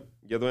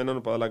ਜਦੋਂ ਇਹਨਾਂ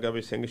ਨੂੰ ਪਤਾ ਲੱਗਾ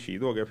ਵੀ ਸਿੰਘ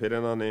ਸ਼ਹੀਦ ਹੋ ਗਏ, ਫਿਰ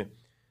ਇਹਨਾਂ ਨੇ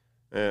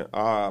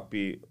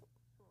ਵੀ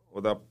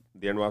ਉਹਦਾ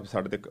ਦੇਣ ਵਾਸਤੇ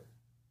ਸਾਡੇ ਤੇ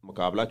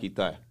ਮੁਕਾਬਲਾ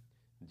ਕੀਤਾ ਹੈ,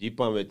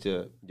 ਜੀਪਾਂ ਵਿੱਚ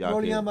ਜਾ ਕੇ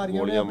ਗੋਲੀਆਂ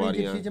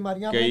ਮਾਰੀਆਂ,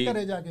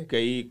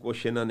 ਕਈ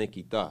ਕੁਛ ਇਹਨਾਂ ਨੇ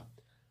ਕੀਤਾ,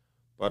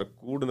 ਪਰ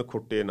ਕੂੜ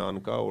ਨਖੁੱਟੇ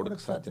ਨਾਨਕਾ ਓੜਕ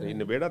ਸੱਚ ਰਹੀ,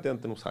 ਨਿਬੇੜਾ ਤੇ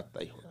ਅੰਤ ਨੂੰ ਸੱਚ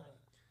ਦਾ ਹੀ ਹੋਣਾ।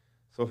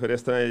 ਸੋ ਫਿਰ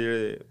ਇਸ ਤਰ੍ਹਾਂ ਇਹ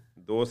ਜਿਹੜੇ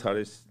 2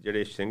 ਸਾਡੇ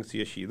ਜਿਹੜੇ ਸਿੰਘ ਸੀ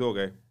ਇਹ ਸ਼ਹੀਦ ਹੋ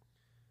ਗਏ।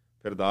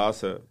 ਫਿਰ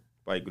ਦਾਸ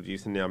ਭਾਈ ਗੁਰਜੀਤ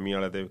ਸਿੰਘ ਨਿਆਮੀ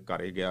ਵਾਲੇ ਦੇ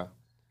ਘਰ ਗਿਆ,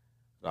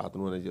 ਰਾਤ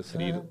ਨੂੰ ਉਹਨੇ ਜੋ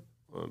ਸਰੀਰ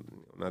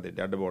ਉਹਨਾਂ ਦੇ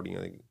ਡੈੱਡ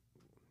ਬੋਡੀਆਂ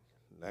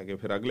ਲੈ ਕੇ,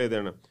 ਫਿਰ ਅਗਲੇ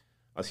ਦਿਨ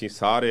ਅਸੀਂ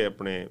ਸਾਰੇ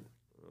ਆਪਣੇ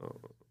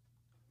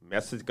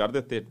ਮੈਸੇਜ ਕਰ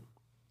ਦਿੱਤੇ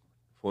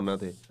ਫੋਨਾਂ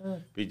 'ਤੇ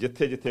ਵੀ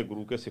ਜਿੱਥੇ ਜਿੱਥੇ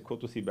ਗੁਰੂ ਕੇ ਸਿੱਖੋ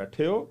ਤੁਸੀਂ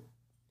ਬੈਠੇ ਹੋ,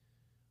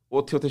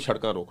 ਉੱਥੇ ਉੱਥੇ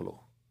ਸੜਕਾਂ ਰੋਕ ਲਓ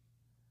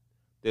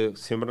ਅਤੇ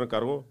ਸਿਮਰਨ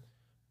ਕਰੋ,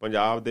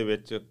 ਪੰਜਾਬ ਦੇ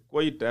ਵਿੱਚ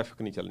ਕੋਈ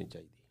ਟ੍ਰੈਫਿਕ ਨਹੀਂ ਚੱਲਣੀ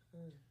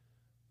ਚਾਹੀਦੀ।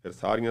 ਫਿਰ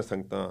ਸਾਰੀਆਂ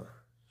ਸੰਗਤਾਂ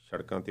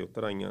ਸੜਕਾਂ 'ਤੇ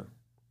ਉਤਰ ਆਈਆਂ,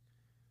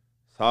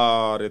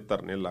 ਸਾਰੇ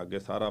ਧਰਨੇ ਲੱਗ ਗਏ,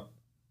 ਸਾਰਾ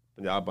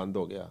ਪੰਜਾਬ ਬੰਦ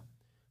ਹੋ ਗਿਆ।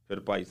 ਫਿਰ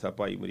ਭਾਈ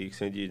ਅਮਰੀਕ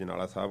ਸਿੰਘ ਜੀ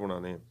ਅਜਨਾਲਾ ਸਾਹਿਬ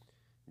ਉਹਨਾਂ ਨੇ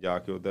ਜਾ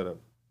ਕੇ ਉੱਧਰ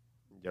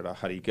ਜਿਹੜਾ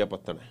ਹਰੀਕਿਆ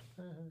ਪੱਤਣ ਹੈ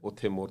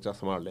ਉੱਥੇ ਮੋਰਚਾ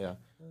ਸੰਭਾਲ ਲਿਆ,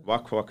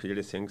 ਵੱਖ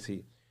ਜਿਹੜੇ ਸਿੰਘ ਸੀ।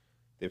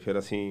 ਅਤੇ ਫਿਰ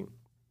ਅਸੀਂ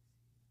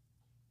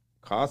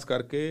ਖਾਸ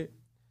ਕਰਕੇ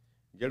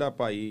ਜਿਹੜਾ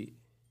ਭਾਈ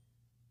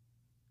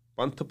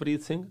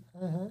ਪੰਥਪ੍ਰੀਤ ਸਿੰਘ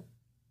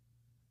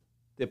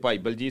ਅਤੇ ਭਾਈ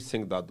ਬਲਜੀਤ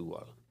ਸਿੰਘ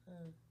ਦਾਦੂਵਾਲ,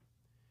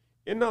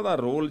 ਇਹਨਾਂ ਦਾ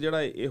ਰੋਲ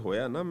ਜਿਹੜਾ ਇਹ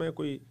ਹੋਇਆ ਨਾ, ਮੈਂ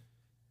ਕੋਈ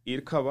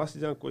ਈਰਖਾ ਵਸ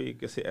ਜਾਂ ਕੋਈ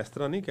ਕਿਸੇ ਇਸ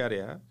ਤਰ੍ਹਾਂ ਨਹੀਂ ਕਹਿ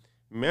ਰਿਹਾ,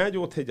 ਮੈਂ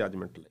ਜੋ ਉੱਥੇ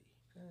ਜੱਜਮੈਂਟ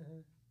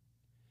ਲਈ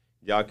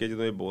ਜਾ ਕੇ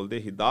ਜਦੋਂ ਇਹ ਬੋਲਦੇ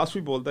ਸੀ, ਦਾਸ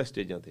ਵੀ ਬੋਲਦਾ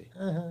ਸਟੇਜਾਂ 'ਤੇ,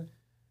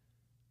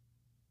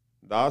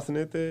 ਦਾਸ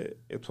ਨੇ ਤੇ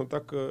ਇੱਥੋਂ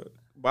ਤੱਕ,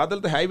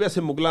 ਬਾਦਲ ਤਾਂ ਹੈ ਹੀ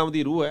ਵੈਸੇ ਮੁਗਲਾਂ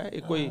ਦੀ ਰੂਹ ਹੈ,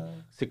 ਇਹ ਕੋਈ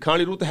ਸਿੱਖਾਂ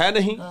ਵਾਲੀ ਰੂਹ ਤਾਂ ਹੈ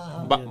ਨਹੀਂ,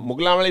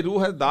 ਮੁਗਲਾਂ ਵਾਲੀ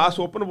ਰੂਹ ਹੈ। ਦਾਸ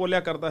ਓਪਨ ਬੋਲਿਆ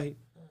ਕਰਦਾ ਸੀ।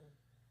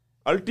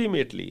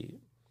 ਅਲਟੀਮੇਟਲੀ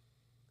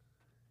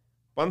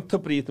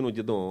ਪੰਥਪ੍ਰੀਤ ਨੂੰ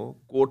ਜਦੋਂ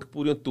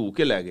ਕੋਟਕਪੂਰਿਓਂ ਧੂ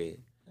ਕੇ ਲੈ ਗਏ,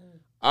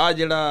 ਆਹ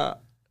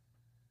ਜਿਹੜਾ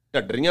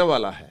ਢੱਡਰੀਆਂ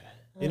ਵਾਲਾ ਹੈ,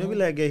 ਇਹਨੂੰ ਵੀ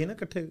ਲੈ ਗਏ ਸੀ ਨਾ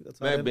ਇਕੱਠੇ।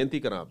 ਮੈਂ ਬੇਨਤੀ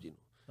ਕਰਾਂ ਆਪ ਜੀ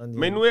ਨੂੰ,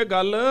 ਮੈਨੂੰ ਇਹ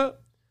ਗੱਲ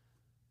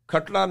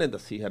ਖੱਟੜਾ ਨੇ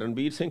ਦੱਸੀ ਹੈ,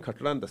 ਰਣਬੀਰ ਸਿੰਘ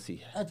ਖੱਟੜਾ ਨੇ ਦੱਸੀ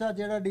ਹੈ। ਅੱਛਾ,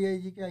 ਜਿਹੜਾ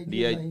ਡੀਆਈਜੀ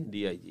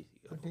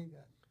ਸੀ,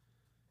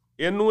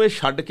 ਇਹਨੂੰ ਇਹ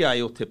ਛੱਡ ਕੇ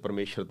ਆਏ ਉੱਥੇ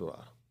ਪਰਮੇਸ਼ਰ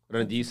ਦੁਆਰ,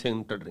 ਰਣਜੀਤ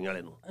ਸਿੰਘ ਢੱਡਰੀਆਂ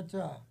ਵਾਲੇ ਨੂੰ।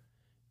 ਅੱਛਾ,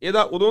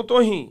 ਇਹਦਾ ਉਦੋਂ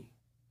ਤੋਂ ਹੀ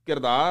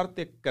ਕਿਰਦਾਰ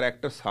ਤੇ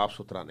ਕਰੈਕਟਰ ਸਾਫ਼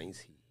ਸੁਥਰਾ ਨਹੀਂ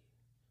ਸੀ।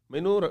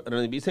 ਮੈਨੂੰ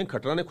ਰਣਬੀਰ ਸਿੰਘ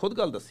ਖੱਟੜਾ ਨੇ ਖੁਦ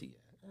ਗੱਲ ਦੱਸੀ ਹੈ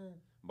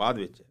ਬਾਅਦ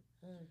ਵਿੱਚ।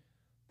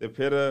 ਤੇ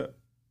ਫਿਰ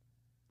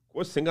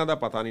ਕੁਝ ਸਿੰਘਾਂ ਦਾ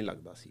ਪਤਾ ਨਹੀਂ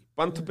ਲੱਗਦਾ ਸੀ,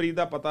 ਪੰਥਪ੍ਰੀਤ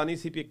ਦਾ ਪਤਾ ਨਹੀਂ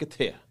ਸੀ ਵੀ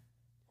ਕਿੱਥੇ ਆ।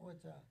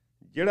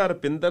 ਜਿਹੜਾ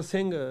ਰੁਪਿੰਦਰ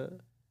ਸਿੰਘ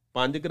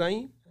 5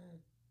 ਗਰਾਈ,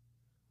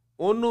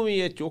 ਉਹਨੂੰ ਵੀ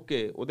ਇਹ ਚੁੱਕ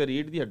ਕੇ, ਉਹਦੇ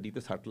ਰੀੜ੍ਹ ਦੀ ਹੱਡੀ 'ਤੇ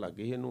ਸੱਟ ਲੱਗ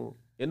ਗਈ,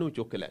 ਇਹਨੂੰ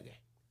ਚੁੱਕ ਕੇ ਲੈ ਗਏ।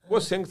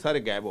 ਕੁਝ ਸਿੰਘ ਸਾਰੇ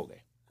ਗਾਇਬ ਹੋ ਗਏ।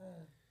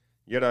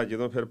 ਜਿਹੜਾ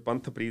ਜਦੋਂ ਫਿਰ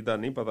ਪੰਥਪ੍ਰੀਤ ਦਾ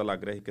ਨਹੀਂ ਪਤਾ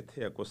ਲੱਗ ਰਿਹਾ ਸੀ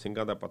ਕਿੱਥੇ ਆ, ਕੁਝ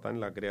ਸਿੰਘਾਂ ਦਾ ਪਤਾ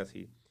ਨਹੀਂ ਲੱਗ ਰਿਹਾ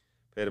ਸੀ।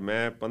 ਫਿਰ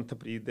ਮੈਂ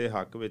ਪੰਥਪ੍ਰੀਤ ਦੇ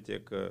ਹੱਕ ਵਿੱਚ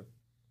ਇੱਕ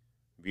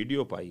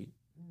ਵੀਡੀਓ ਪਾਈ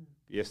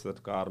ਵੀ ਇਸ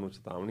ਸਰਕਾਰ ਨੂੰ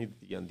ਚੇਤਾਵਨੀ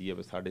ਦਿੱਤੀ ਜਾਂਦੀ ਹੈ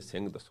ਵੀ ਸਾਡੇ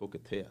ਸਿੰਘ ਦੱਸੋ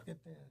ਕਿੱਥੇ ਆ,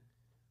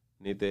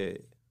 ਨਹੀਂ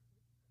ਤੇ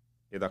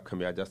ਇਹਦਾ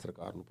ਖਮਿਆਜਾ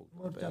ਸਰਕਾਰ ਨੂੰ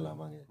ਭੁਗਤਣਾ।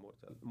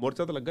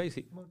 ਮੋਰਚਾ ਤਾਂ ਲੱਗਾ ਹੀ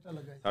ਸੀ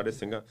ਸਾਡੇ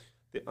ਸਿੰਘਾਂ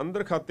ਤੇ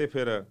ਅੰਦਰ ਖਾਤੇ।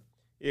 ਫਿਰ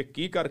ਇਹ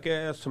ਕੀ ਕਰਕੇ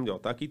ਆਇਆ,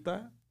 ਸਮਝੌਤਾ ਕੀਤਾ,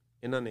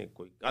 ਇਹਨਾਂ ਨੇ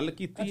ਕੋਈ ਗੱਲ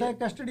ਕੀਤੀ,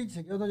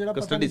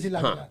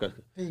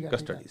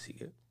 ਕਸਟਡੀ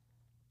ਸੀਗੇ।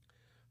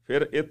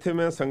 ਫਿਰ ਇੱਥੇ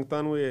ਮੈਂ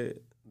ਸੰਗਤਾਂ ਨੂੰ ਇਹ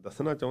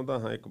ਦੱਸਣਾ ਚਾਹੁੰਦਾ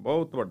ਹਾਂ, ਇੱਕ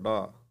ਬਹੁਤ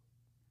ਵੱਡਾ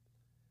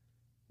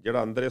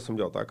ਜਿਹੜਾ ਅੰਦਰ ਇਹ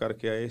ਸਮਝੌਤਾ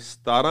ਕਰਕੇ ਆਏ,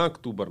 17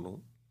 ਅਕਤੂਬਰ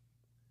ਨੂੰ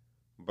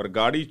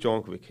ਬਰਗਾੜੀ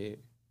ਚੌਂਕ ਵਿਖੇ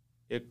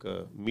ਇੱਕ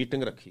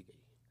ਮੀਟਿੰਗ ਰੱਖੀ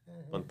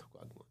ਗਈ ਪੰਥਕ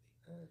ਆਗੂਆਂ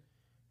ਦੀ,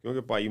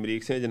 ਕਿਉਂਕਿ ਭਾਈ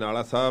ਅਮਰੀਕ ਸਿੰਘ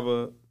ਅਜਨਾਲਾ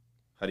ਸਾਹਿਬ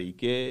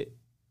ਹਰੀਕੇ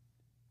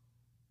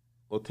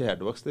ਉੱਥੇ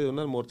ਹੈਡਵਰਕਸ 'ਤੇ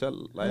ਉਹਨਾਂ ਨੇ ਮੋਰਚਾ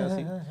ਲਾਇਆ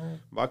ਸੀ,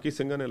 ਬਾਕੀ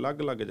ਸਿੰਘਾਂ ਨੇ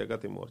ਅਲੱਗ-ਅਲੱਗ ਜਗ੍ਹਾ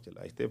 'ਤੇ ਮੋਰਚੇ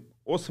ਲਾਏ। ਅਤੇ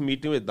ਉਸ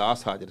ਮੀਟਿੰਗ ਵਿੱਚ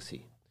ਦਾਸ ਹਾਜ਼ਰ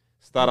ਸੀ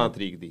 17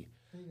 ਤਰੀਕ ਦੀ।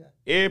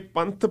 ਇਹ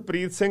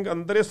ਪੰਥਪ੍ਰੀਤ ਸਿੰਘ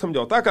ਅੰਦਰ ਇਹ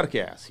ਸਮਝੌਤਾ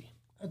ਕਰਕੇ ਆਇਆ ਸੀ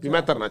ਵੀ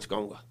ਮੈਂ ਧਰਨਾ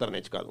ਚੁਕਾਊਂਗਾ,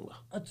 ਧਰਨੇ ਚੁਕਾ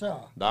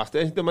ਦੂੰਗਾ। ਦਾਸ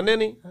ਤੇ ਅਸੀਂ ਤੇ ਮੰਨੇ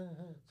ਨਹੀਂ,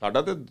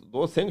 ਸਾਡਾ ਤੇ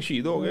 2 ਸਿੰਘ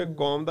ਸ਼ਹੀਦ ਹੋ ਗਏ,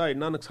 ਕੌਮ ਦਾ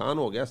ਇੰਨਾ ਨੁਕਸਾਨ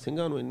ਹੋ ਗਿਆ,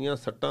 ਸਿੰਘਾਂ ਨੂੰ ਇੰਨੀਆਂ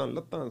ਸੱਟਾਂ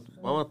ਲੱਤਾਂ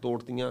ਬਾਹਾਂ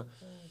ਤੋੜਤੀਆਂ,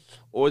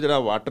 ਉਹ ਜਿਹੜਾ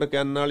ਵਾਟਰ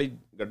ਕੈਨ ਵਾਲੀ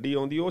ਗੱਡੀ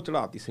ਆਉਂਦੀ ਉਹ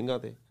ਚੜ੍ਹਾਤੀ ਸਿੰਘਾਂ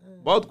 'ਤੇ,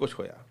 ਬਹੁਤ ਕੁਛ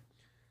ਹੋਇਆ।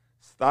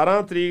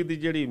 17 ਤਰੀਕ ਦੀ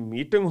ਜਿਹੜੀ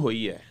ਮੀਟਿੰਗ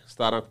ਹੋਈ ਹੈ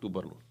 17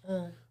 ਅਕਤੂਬਰ ਨੂੰ,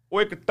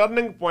 ਉਹ ਇੱਕ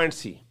ਟਰਨਿੰਗ ਪੁਆਇੰਟ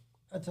ਸੀ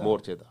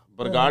ਮੋਰਚੇ ਦਾ।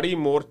 ਬਰਗਾੜੀ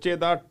ਮੋਰਚੇ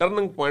ਦਾ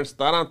ਟਰਨਿੰਗ ਪੁਆਇੰਟ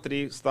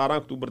 17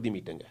 ਅਕਤੂਬਰ ਦੀ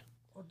ਮੀਟਿੰਗ ਹੈ।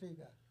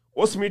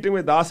 ਉਸ ਮੀਟਿੰਗ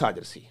ਵਿੱਚ ਦਾਸ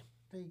ਹਾਜ਼ਰ ਸੀ।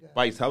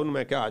 ਭਾਈ ਸਾਹਿਬ ਨੂੰ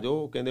ਮੈਂ ਕਿਹਾ ਆ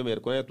ਜਾਓ, ਕਹਿੰਦੇ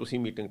ਮੇਰੇ ਕੋਲ ਤੁਸੀਂ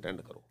ਮੀਟਿੰਗ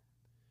ਅਟੈਂਡ ਕਰੋ।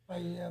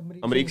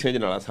 ਅਮਰੀਕ ਸਿੰਘ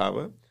ਜਨਾਲਾ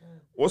ਸਾਹਿਬ,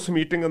 ਉਸ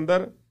ਮੀਟਿੰਗ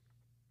ਅੰਦਰ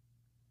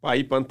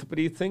ਭਾਈ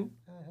ਪੰਥਪ੍ਰੀਤ ਸਿੰਘ,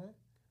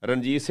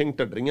 ਰਣਜੀਤ ਸਿੰਘ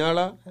ਢੱਡਰੀਆਂ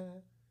ਵਾਲਾ,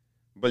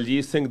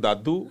 ਬਲਜੀਤ ਸਿੰਘ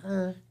ਦਾਦੂ,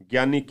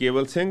 ਗਿਆਨੀ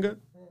ਕੇਵਲ ਸਿੰਘ,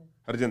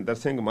 ਹਰਜਿੰਦਰ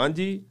ਸਿੰਘ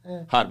ਮਾਂਝੀ,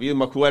 ਹਰਵੀਰ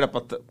ਮਖੂਆ ਜਿਹੜਾ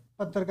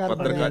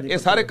ਪੱਤਰਕਾਰ, ਇਹ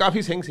ਸਾਰੇ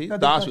ਕਾਫੀ ਸਿੰਘ ਸੀ।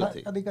 ਦਾਸ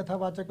ਉੱਥੇ ਕਦੀ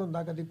ਕਥਾਵਾਚਕ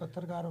ਹੁੰਦਾ, ਕਦੀ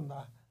ਪੱਤਰਕਾਰ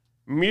ਹੁੰਦਾ।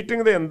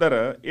 ਮੀਟਿੰਗ ਦੇ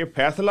ਅੰਦਰ ਇਹ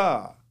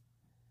ਫੈਸਲਾ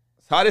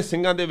ਸਾਰੇ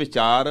ਸਿੰਘਾਂ ਦੇ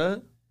ਵਿਚਾਰ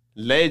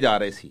ਲਏ ਜਾ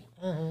ਰਹੇ ਸੀ,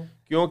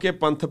 ਕਿਉਂਕਿ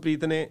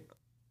ਪੰਥਪ੍ਰੀਤ ਨੇ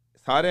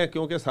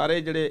ਕਿਉਂਕਿ ਸਾਰੇ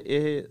ਜਿਹੜੇ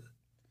ਇਹ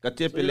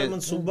ਕੱਚੇ ਪਿੱਲੇ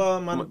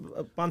ਮਨਸੂਬਾ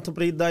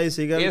ਪੰਥਪ੍ਰੀਤ ਦਾ ਹੀ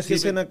ਸੀਗਾ,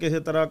 ਕਿਸੇ ਨਾ ਕਿਸੇ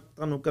ਤਰ੍ਹਾਂ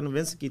ਤੁਹਾਨੂੰ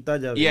ਕਨਵਿੰਸ ਕੀਤਾ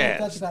ਜਾਵੇ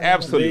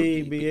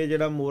ਐਬਸੋਲੂਟਲੀ ਵੀ ਇਹ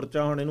ਜਿਹੜਾ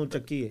ਮੋਰਚਾ ਹੁਣ ਇਹਨੂੰ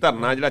ਚੱਕੀਏ,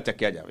 ਧਰਨਾ ਜਿਹੜਾ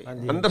ਚੱਕਿਆ ਜਾਵੇ।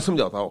 ਅੰਦਰ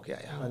ਸਮਝੌਤਾ ਹੋ ਕੇ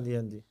ਆਇਆ। ਹਾਂਜੀ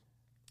ਹਾਂਜੀ,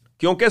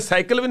 ਕਿਉਂਕਿ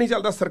ਸਾਈਕਲ ਵੀ ਨਹੀਂ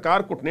ਚੱਲਦਾ,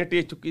 ਸਰਕਾਰ ਘੁੱਟਨੇ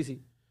ਟੇਕ ਚੁੱਕੀ ਸੀ।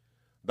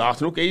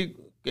 ਦਾਸ ਨੂੰ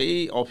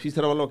ਕਈ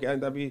ਆਫੀਸਰ ਵੱਲੋਂ ਕਿਹਾ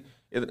ਜਾਂਦਾ ਵੀ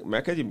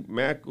ਮੈਂ ਕਿਹਾ ਜੀ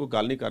ਮੈਂ ਕੋਈ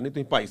ਗੱਲ ਨਹੀਂ ਕਰਨੀ,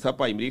 ਤੁਸੀਂ ਭਾਈ ਸਾਹਿਬ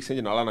ਭਾਈ ਅਮਰੀਕ ਸਿੰਘ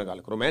ਜਨਾਲਾ ਨਾਲ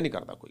ਗੱਲ ਕਰੋ, ਮੈਂ ਨਹੀਂ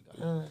ਕਰਦਾ ਕੋਈ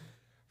ਗੱਲ।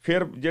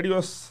 ਫਿਰ ਜਿਹੜੀ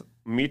ਉਸ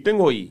ਮੀਟਿੰਗ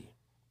ਹੋਈ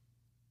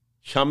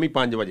ਸ਼ਾਮੀ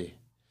 5 ਵਜੇ,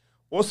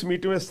 ਉਸ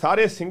ਮੀਟਿੰਗ ਵਿੱਚ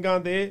ਸਾਰੇ ਸਿੰਘਾਂ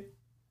ਦੇ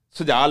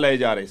ਸੁਝਾਅ ਲਏ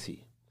ਜਾ ਰਹੇ ਸੀ,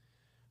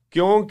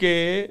 ਕਿਉਂਕਿ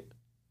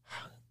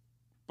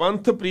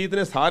ਪੰਥਪ੍ਰੀਤ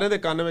ਨੇ ਸਾਰਿਆਂ ਦੇ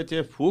ਕੰਨ ਵਿੱਚ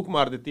ਇਹ ਫੂਕ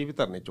ਮਾਰ ਦਿੱਤੀ ਵੀ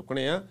ਧਰਨੇ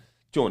ਚੁੱਕਣੇ ਆ,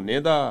 ਝੋਨੇ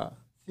ਦਾ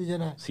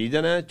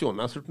ਸੀਜ਼ਨ ਹੈ,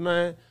 ਝੋਨਾ ਸੁੱਟਣਾ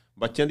ਹੈ,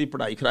 ਬੱਚਿਆਂ ਦੀ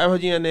ਪੜ੍ਹਾਈ ਖਰਾਬ ਹੋ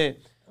ਜੀਆਂ ਨੇ,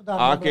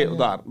 ਆ ਕੇ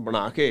ਉਧਾਰ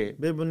ਬਣਾ ਕੇ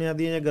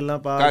ਬੇਬੁਨਿਆਦੀਆਂ ਗੱਲਾਂ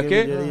ਪਾ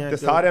ਕੇ ਤੇ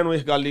ਸਾਰਿਆਂ ਨੂੰ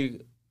ਇਸ ਗੱਲ ਲਈ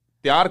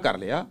ਤਿਆਰ ਕਰ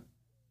ਲਿਆ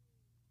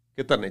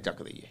ਕਿ ਧਰਨੇ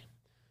ਚੱਕ ਦਈਏ।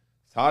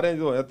 ਸਾਰੇ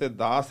ਜੋ ਹੋਇਆ ਤੇ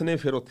ਦਾਸ ਨੇ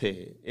ਫਿਰ ਉੱਥੇ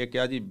ਇਹ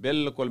ਕਿਹਾ ਜੀ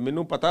ਬਿਲਕੁਲ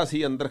ਮੈਨੂੰ ਪਤਾ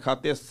ਸੀ ਅੰਦਰ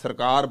ਖਾਤੇ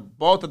ਸਰਕਾਰ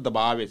ਬਹੁਤ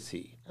ਦਬਾਅ ਵਿੱਚ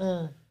ਸੀ,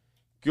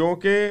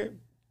 ਕਿਉਂਕਿ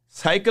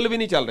ਸਾਈਕਲ ਵੀ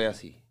ਨਹੀਂ ਚੱਲ ਰਿਹਾ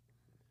ਸੀ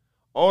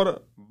ਔਰ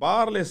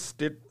ਬਾਹਰਲੇ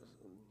ਸਟੇਟ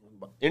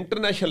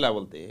ਇੰਟਰਨੈਸ਼ਨਲ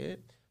ਲੈਵਲ ਤੇ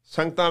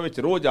ਸੰਗਤਾਂ ਵਿੱਚ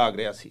ਰੋਜ਼ ਜਾਗ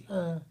ਰਿਹਾ ਸੀ।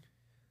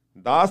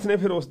 ਦਾਸ ਨੇ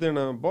ਫਿਰ ਉਸ ਦਿਨ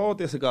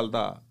ਬਹੁਤ ਇਸ ਗੱਲ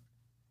ਦਾ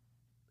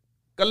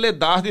ਕੱਲੇ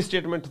ਦਾਸ ਦੀ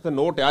ਸਟੇਟਮੈਂਟ ਤੇ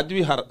ਨੋਟ ਹੈ, ਅੱਜ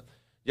ਵੀ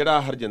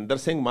ਜਿਹੜਾ ਹਰਜਿੰਦਰ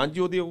ਸਿੰਘ ਮਾਂਝੀ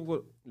ਉਹਦੇ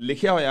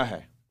ਲਿਖਿਆ ਹੋਇਆ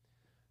ਹੈ।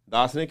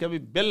 ਦਾਸ ਨੇ ਕਿਹਾ ਵੀ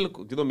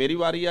ਬਿਲਕੁਲ, ਜਦੋਂ ਮੇਰੀ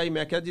ਵਾਰੀ ਆਈ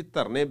ਮੈਂ ਕਿਹਾ ਜੀ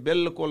ਧਰਨੇ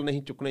ਬਿਲਕੁਲ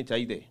ਨਹੀਂ ਚੁੱਕਣੇ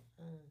ਚਾਹੀਦੇ,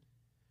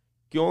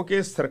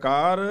 ਕਿਉਂਕਿ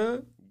ਸਰਕਾਰ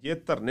ਜੇ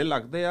ਧਰਨੇ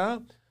ਲੱਗਦੇ ਆ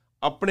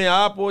ਆਪਣੇ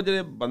ਆਪ ਉਹ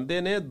ਜਿਹੜੇ ਬੰਦੇ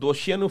ਨੇ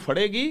ਦੋਸ਼ੀਆਂ ਨੂੰ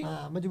ਫੜੇਗੀ,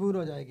 ਮਜਬੂਰ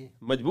ਹੋ ਜਾਏਗੀ,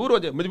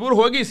 ਮਜਬੂਰ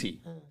ਹੋ ਗਈ ਸੀ,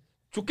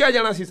 ਚੁੱਕਿਆ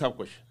ਜਾਣਾ ਸੀ ਸਭ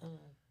ਕੁਝ।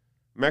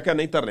 ਮੈਂ ਕਿਹਾ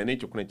ਨਹੀਂ ਧਰਨੇ ਨਹੀਂ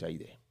ਚੁੱਕਣੇ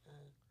ਚਾਹੀਦੇ।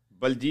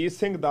 ਬਲਜੀਤ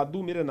ਸਿੰਘ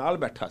ਦਾਦੂ ਮੇਰੇ ਨਾਲ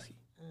ਬੈਠਾ ਸੀ।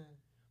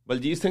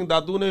 ਬਲਜੀਤ ਸਿੰਘ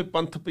ਦਾਦੂ ਨੇ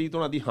ਪੰਥਪ੍ਰੀਤ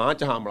ਉਹਨਾਂ ਦੀ ਹਾਂ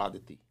 'ਚ ਹਾਂ ਮਿਲਾ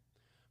ਦਿੱਤੀ।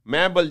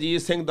 ਮੈਂ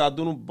ਬਲਜੀਤ ਸਿੰਘ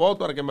ਦਾਦੂ ਨੂੰ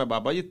ਬਹੁਤ ਵਾਰ ਕਿਹਾ ਮੈਂ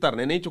ਬਾਬਾ ਜੀ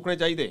ਧਰਨੇ ਨਹੀਂ ਚੁੱਕਣੇ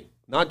ਚਾਹੀਦੇ,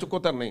 ਨਾ ਚੁੱਕੋ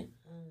ਧਰਨੇ।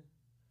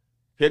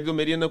 ਫਿਰ ਜਦੋਂ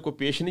ਮੇਰੀ ਇਹਨਾਂ ਕੋਈ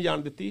ਪੇਸ਼ ਨਹੀਂ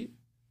ਜਾਣ ਦਿੱਤੀ,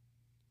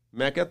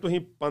 ਮੈਂ ਕਿਹਾ ਤੁਸੀਂ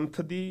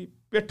ਪੰਥ ਦੀ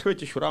ਪਿੱਠ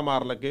ਵਿੱਚ ਛੁਰਾ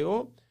ਮਾਰ ਲੱਗੇ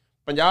ਹੋ,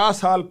 50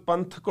 ਸਾਲ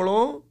ਪੰਥ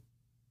ਕੋਲੋਂ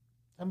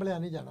ਸੰਭਲਿਆ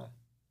ਨਹੀਂ ਜਾਣਾ,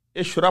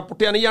 ਇਹ ਛੁਰਾ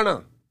ਪੁੱਟਿਆ ਨਹੀਂ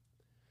ਜਾਣਾ।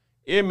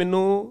 ਇਹ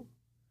ਮੈਨੂੰ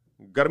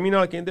ਗਰਮੀ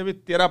ਨਾਲ ਕਹਿੰਦੇ ਵੀ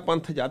ਤੇਰਾ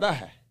ਪੰਥ ਜ਼ਿਆਦਾ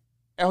ਹੈ,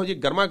 ਇਹੋ ਜਿਹੀ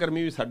ਗਰਮਾ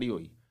ਗਰਮੀ ਵੀ ਸਾਡੀ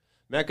ਹੋਈ।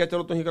 ਮੈਂ ਕਿਹਾ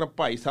ਚਲੋ ਤੁਸੀਂ ਕਰ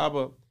ਭਾਈ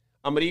ਸਾਹਿਬ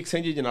ਅਮਰੀਕ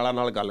ਸਿੰਘ ਜੀ ਜਨਾਲਾ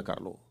ਨਾਲ ਗੱਲ ਕਰ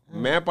ਲਓ।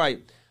 ਮੈਂ ਭਾਈ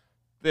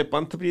ਤੇ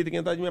ਪੰਥਪ੍ਰੀਤ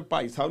ਕਹਿੰਦਾ ਜੀ ਮੈਂ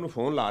ਭਾਈ ਸਾਹਿਬ ਨੂੰ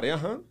ਫੋਨ ਲਾ ਰਿਹਾ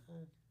ਹਾਂ,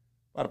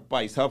 ਪਰ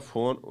ਭਾਈ ਸਾਹਿਬ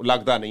ਫੋਨ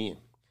ਲੱਗਦਾ ਨਹੀਂ ਹੈ।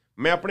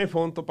 ਮੈਂ ਆਪਣੇ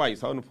ਫੋਨ ਤੋਂ ਭਾਈ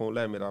ਸਾਹਿਬ ਨੂੰ ਫੋਨ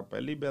ਲਾਇਆ, ਮੇਰਾ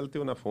ਪਹਿਲੀ ਬੈਲ ਤੇ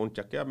ਉਹਨਾਂ ਫੋਨ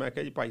ਚੱਕਿਆ। ਮੈਂ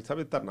ਕਿਹਾ ਜੀ ਭਾਈ ਸਾਹਿਬ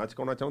ਇਹ ਧਰਨਾ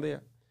ਚੁਕਾਉਣਾ ਚਾਹੁੰਦੇ ਆ।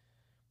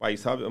 ਭਾਈ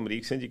ਸਾਹਿਬ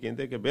ਅਮਰੀਕ ਸਿੰਘ ਜੀ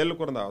ਕਹਿੰਦੇ ਕਿ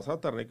ਬਿਲਕੁਲ ਰੰਧਾਵਾ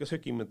ਸਾਹਿਬ ਧਰਨੇ ਕਿਸੇ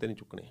ਕੀਮਤ ਤੇ ਨਹੀਂ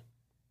ਚੁੱਕਣੇ,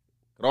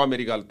 ਕਰਵਾ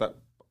ਮੇਰੀ ਗੱਲ ਤਾਂ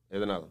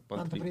ਇਹਦੇ ਨਾਲ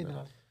ਪੰਥਪ੍ਰੀਤ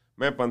ਨਾਲ।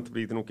 ਮੈਂ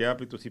ਪੰਥਪ੍ਰੀਤ ਨੂੰ ਕਿਹਾ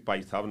ਵੀ ਤੁਸੀਂ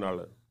ਭਾਈ ਸਾਹਿਬ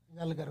ਨਾਲ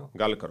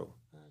ਗੱਲ ਕਰੋ।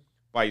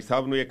 ਭਾਈ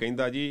ਸਾਹਿਬ ਨੂੰ ਇਹ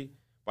ਕਹਿੰਦਾ ਜੀ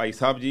ਭਾਈ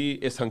ਸਾਹਿਬ ਜੀ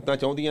ਇਹ ਸੰਗਤਾਂ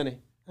ਚਾਹੁੰਦੀਆਂ ਨੇ।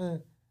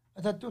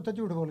 ਅੱਛਾ, ਉੱਥੇ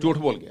ਝੂਠ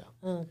ਬੋਲ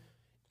ਗਿਆ।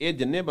 ਇਹ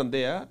ਜਿੰਨੇ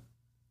ਬੰਦੇ ਆ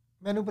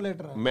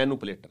ਮੈਨੂਪਲੇਟਰ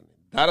ਨੇ।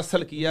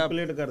 ਦਰਅਸਲ ਕੀ ਆ,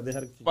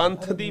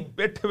 ਪੰਥ ਦੀ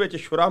ਪਿੱਠ ਵਿੱਚ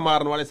ਛੁਰਾ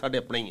ਮਾਰਨ ਵਾਲੇ ਸਾਡੇ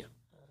ਆਪਣੇ ਹੀ ਆ।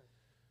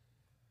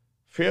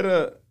 ਫਿਰ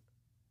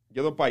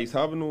ਜਦੋਂ ਭਾਈ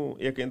ਸਾਹਿਬ ਨੂੰ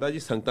ਇਹ ਕਹਿੰਦਾ ਜੀ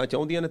ਸੰਗਤਾਂ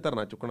ਚਾਹੁੰਦੀਆਂ ਨੇ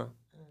ਧਰਨਾ ਚੁੱਕਣਾ,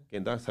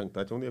 ਕਹਿੰਦਾ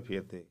ਸੰਗਤਾਂ ਚਾਹੁੰਦੀਆਂ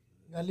ਫਿਰ ਤੇ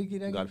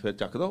ਗੱਲ ਫਿਰ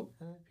ਚੱਕ ਦੋ,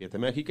 ਫਿਰ ਤੇ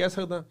ਮੈਂ ਕੀ ਕਹਿ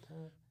ਸਕਦਾ।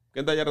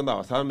 ਕਹਿੰਦਾ ਯਾਰ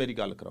ਰੰਧਾਵਾ ਸਾਹਿਬ ਮੇਰੀ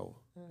ਗੱਲ ਕਰਾਓ।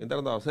 ਕਹਿੰਦਾ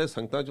ਰੰਧਾਵਾ ਸਾਹਿਬ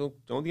ਸੰਗਤਾਂ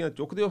ਚਾਹੁੰਦੀਆਂ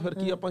ਚੁੱਕ ਦਿਓ, ਫਿਰ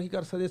ਕੀ ਆਪਾਂ ਕੀ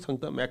ਕਰ ਸਕਦੇ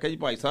ਸੰਗਤਾਂ। ਮੈਂ ਕਿਹਾ ਜੀ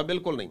ਭਾਈ ਸਾਹਿਬ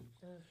ਬਿਲਕੁਲ ਨਹੀਂ,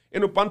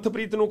 ਇਹਨੂੰ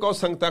ਪੰਥਪ੍ਰੀਤ ਨੂੰ ਕਹੋ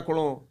ਸੰਗਤਾਂ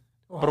ਕੋਲੋਂ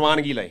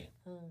ਪ੍ਰਵਾਨਗੀ ਲਏ।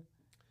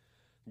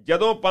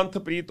 ਜਦੋਂ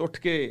ਪੰਥਪ੍ਰੀਤ ਉੱਠ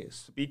ਕੇ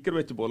ਸਪੀਕਰ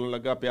ਵਿੱਚ ਬੋਲਣ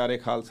ਲੱਗਾ, ਪਿਆਰੇ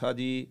ਖਾਲਸਾ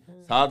ਜੀ,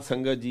 ਸਾਧ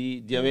ਸੰਗਤ ਜੀ,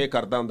 ਜਿਵੇਂ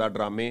ਕਰਦਾ ਹੁੰਦਾ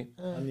ਡਰਾਮੇ,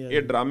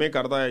 ਇਹ ਡਰਾਮੇ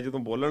ਕਰਦਾ ਹੈ। ਜਦੋਂ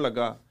ਬੋਲਣ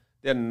ਲੱਗਾ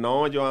ਤੇ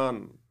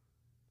ਨੌਜਵਾਨ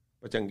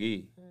ਭਚੰਗੀ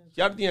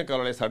ਚੜ੍ਹਦੀਆਂ ਕਲਾਂ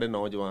ਵਾਲੇ ਸਾਡੇ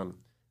ਨੌਜਵਾਨ,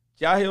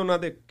 ਚਾਹੇ ਉਹਨਾਂ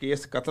ਦੇ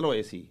ਕੇਸ ਕਤਲ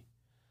ਹੋਏ ਸੀ,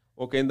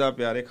 ਉਹ ਕਹਿੰਦਾ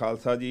ਪਿਆਰੇ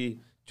ਖਾਲਸਾ ਜੀ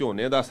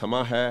ਝੋਨੇ ਦਾ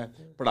ਸਮਾਂ ਹੈ,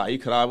 ਪੜ੍ਹਾਈ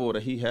ਖਰਾਬ ਹੋ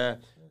ਰਹੀ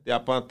ਹੈ, ਤੇ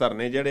ਆਪਾਂ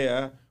ਧਰਨੇ ਜਿਹੜੇ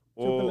ਆ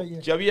ਉਹ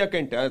 24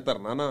 ਘੰਟਿਆਂ ਦਾ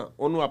ਧਰਨਾ ਨਾ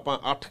ਉਹਨੂੰ ਆਪਾਂ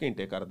 8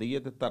 ਘੰਟੇ ਕਰ ਦਈਏ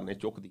ਤੇ ਧਰਨੇ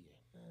ਚੁੱਕ ਦਈਏ।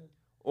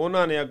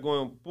 ਉਹਨਾਂ ਨੇ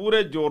ਅੱਗੋਂ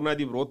ਪੂਰੇ ਜ਼ੋਰ ਨਾਲ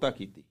ਦੀ ਵਿਰੋਧਤਾ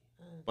ਕੀਤੀ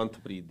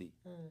ਪੰਥਪ੍ਰੀਤ ਦੀ।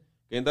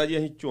 ਕਹਿੰਦਾ ਜੀ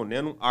ਅਸੀਂ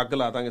ਝੋਨਿਆਂ ਨੂੰ ਅੱਗ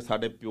ਲਾ ਦਾਂਗੇ,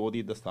 ਸਾਡੇ ਪਿਓ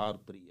ਦੀ ਦਸਤਾਰ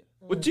ਉਤਰੀ ਹੈ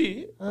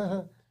ਉੱਚੀ,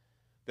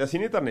 ਤੇ ਅਸੀਂ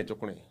ਨਹੀਂ ਧਰਨੇ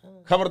ਚੁੱਕਣੇ,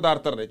 ਖਬਰਦਾਰ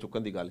ਧਰਨੇ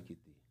ਚੁੱਕਣ ਦੀ ਗੱਲ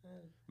ਕੀਤੀ।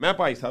 ਮੈਂ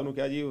ਭਾਈ ਸਾਹਿਬ ਨੂੰ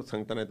ਕਿਹਾ ਜੀ ਉਹ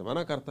ਸੰਗਤਾਂ ਨੇ ਤਾਂ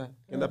ਮਨਾ ਕਰਤਾ ਹੈ।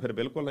 ਕਹਿੰਦਾ ਫਿਰ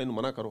ਬਿਲਕੁਲ ਇਹਨੂੰ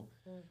ਮਨਾ ਕਰੋ।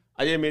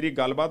 ਅਜੇ ਮੇਰੀ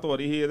ਗੱਲਬਾਤ ਹੋ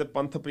ਰਹੀ ਸੀ, ਇਹਦੇ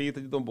ਪੰਥਪ੍ਰੀਤ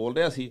ਜਦੋਂ ਬੋਲ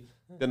ਰਿਹਾ ਸੀ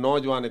ਤੇ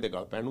ਨੌਜਵਾਨ ਇਹਦੇ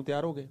ਗਲ ਪੈਣ ਨੂੰ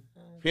ਤਿਆਰ ਹੋ ਗਏ।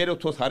 ਫਿਰ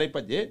ਉੱਥੋਂ ਸਾਰੇ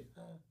ਭੱਜੇ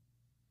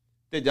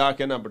ਤੇ ਜਾ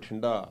ਕੇ ਨਾ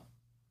ਬਠਿੰਡਾ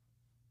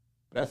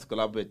ਪ੍ਰੈਸ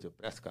ਕਲੱਬ ਵਿੱਚ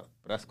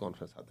ਪ੍ਰੈਸ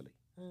ਕਾਨਫਰੰਸ ਸੱਦ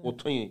ਲਈ।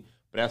 ਉੱਥੋਂ ਹੀ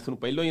ਪ੍ਰੈਸ ਨੂੰ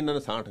ਪਹਿਲਾਂ ਹੀ ਇਹਨਾਂ ਨੇ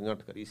ਸਾਂਠ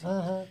ਗੰਠ ਕਰੀ ਸੀ।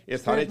 ਇਹ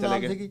ਸਾਰੇ ਚਲੇ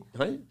ਗਏ।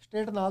 ਹਾਂਜੀ,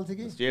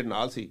 ਸਟੇਟ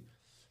ਨਾਲ ਸੀ।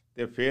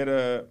 ਤੇ ਫਿਰ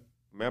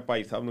ਮੈਂ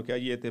ਭਾਈ ਸਾਹਿਬ ਨੂੰ ਕਿਹਾ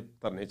ਜੀ ਇਹ ਤੇ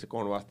ਧਰਨੇ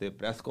ਚੁਕਾਉਣ ਵਾਸਤੇ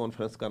ਪ੍ਰੈਸ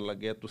ਕਾਨਫਰੰਸ ਕਰਨ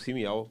ਲੱਗੇ, ਤੁਸੀਂ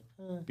ਵੀ ਆਓ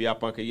ਵੀ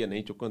ਆਪਾਂ ਕਹੀਏ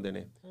ਨਹੀਂ ਚੁੱਕਣ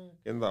ਦੇਣੇ।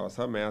 ਕਹਿੰਦਾ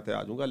ਸਾਹਿਬ ਮੈਂ ਤੇ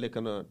ਆ ਜਾਊਂਗਾ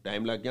ਲੇਕਿਨ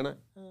ਟਾਈਮ ਲੱਗ ਜਾਣਾ।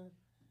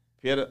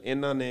 ਫਿਰ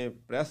ਇਹਨਾਂ ਨੇ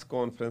ਪ੍ਰੈਸ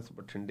ਕਾਨਫਰੰਸ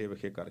ਬਠਿੰਡੇ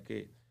ਵਿਖੇ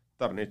ਕਰਕੇ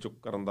ਧਰਨੇ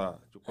ਚੁੱਕਣ ਦਾ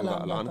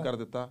ਐਲਾਨ ਕਰ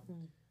ਦਿੱਤਾ।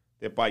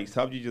 ਤੇ ਭਾਈ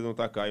ਸਾਹਿਬ ਜੀ ਜਦੋਂ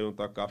ਤੱਕ ਆਏ ਉਦੋਂ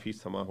ਤੱਕ ਕਾਫੀ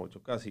ਸਮਾਂ ਹੋ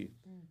ਚੁੱਕਾ ਸੀ।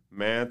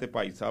 ਮੈਂ ਤੇ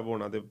ਭਾਈ ਸਾਹਿਬ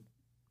ਹੋਣਾ ਦੇ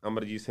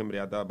ਅਮਰਜੀਤ ਸਿੰਘ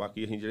ਮਰਿਆਦਾ,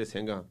 ਬਾਕੀ ਅਸੀਂ ਜਿਹੜੇ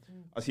ਸਿੰਘ ਹਾਂ,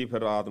 ਅਸੀਂ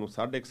ਫਿਰ ਰਾਤ ਨੂੰ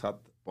 7:30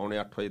 ਪੌਣੇ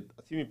 8 ਵਜੇ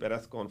ਅਸੀਂ ਵੀ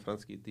ਪ੍ਰੈਸ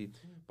ਕਾਨਫਰੰਸ ਕੀਤੀ।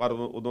 ਪਰ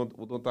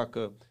ਉਦੋਂ ਤੱਕ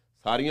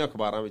ਸਾਰੀਆਂ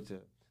ਅਖਬਾਰਾਂ ਵਿੱਚ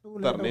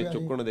ਧਰਨੇ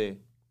ਚੁੱਕਣ ਦੇ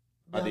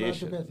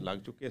ਆਦੇਸ਼ ਲੱਗ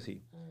ਚੁੱਕੇ ਸੀ,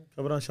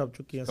 ਖਬਰਾਂ ਛਪ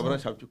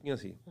ਚੁੱਕੀਆਂ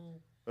ਸੀ।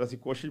 ਪਰ ਅਸੀਂ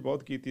ਕੋਸ਼ਿਸ਼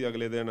ਬਹੁਤ ਕੀਤੀ।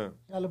 ਅਗਲੇ ਦਿਨ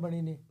ਗੱਲ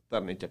ਬਣੀ ਨਹੀਂ,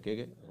 ਧਰਨੇ ਚੱਕੇ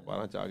ਗਏ,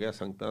 ਅਖਬਾਰਾਂ 'ਚ ਆ ਗਿਆ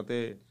ਸੰਗਤਾਂ ਤੇ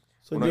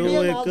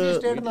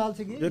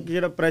ਇੱਕ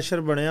ਜਿਹੜਾ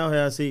ਪ੍ਰੈਸ਼ਰ ਬਣਿਆ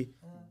ਹੋਇਆ ਸੀ,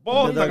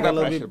 ਬਹੁਤ ਤਗੜਾ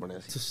ਪ੍ਰੈਸ਼ਰ ਬਣਿਆ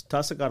ਸੀ,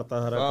 ਠੱਸ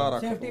ਕਰਤਾ ਸਾਰਾ,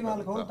 ਸੇਫਟੀ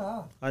ਵਾਲ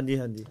ਖੋਲਤਾ।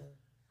 ਹਾਂਜੀ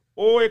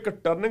ਉਹ ਇੱਕ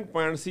ਟਰਨਿੰਗ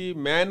ਪੁਆਇੰਟ ਸੀ।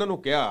 ਮੈਂ ਇਹਨਾਂ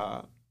ਨੂੰ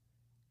ਕਿਹਾ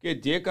ਕਿ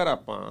ਜੇਕਰ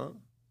ਆਪਾਂ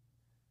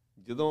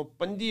ਜਦੋਂ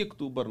 25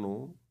 ਅਕਤੂਬਰ ਨੂੰ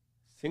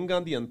ਸਿੰਘਾਂ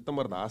ਦੀ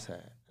ਅੰਤਮ ਅਰਦਾਸ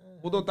ਹੈ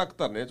ਉਦੋਂ ਤੱਕ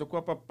ਧਰਨੇ ਚੁੱਕੋ,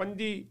 ਆਪਾਂ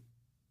 25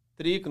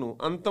 ਤਰੀਕ ਨੂੰ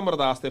ਅੰਤਮ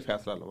ਅਰਦਾਸ ਤੇ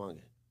ਫੈਸਲਾ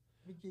ਲਵਾਂਗੇ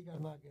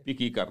ਵੀ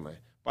ਕੀ ਕਰਨਾ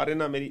ਹੈ। ਪਰ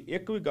ਇਹਨਾਂ ਮੇਰੀ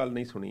ਇੱਕ ਵੀ ਗੱਲ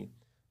ਨਹੀਂ ਸੁਣੀ।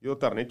 ਜਦੋਂ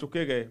ਧਰਨੇ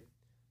ਚੁੱਕੇ ਗਏ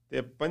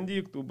ਤੇ 25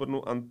 ਅਕਤੂਬਰ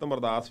ਨੂੰ ਅੰਤਮ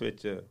ਅਰਦਾਸ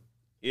ਵਿੱਚ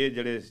ਇਹ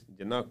ਜਿਹੜੇ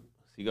ਜਿੰਨਾ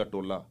ਸੀਗਾ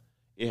ਟੋਲਾ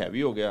ਇਹ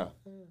ਹੈਵੀ ਹੋ ਗਿਆ।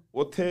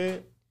 ਉੱਥੇ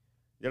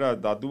ਜਿਹੜਾ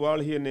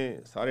ਦਾਦੂਵਾਲ ਹੀ ਇਹਨੇ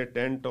ਸਾਰੇ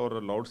ਟੈਂਟ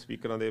ਔਰ ਲਾਊਡ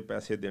ਸਪੀਕਰਾਂ ਦੇ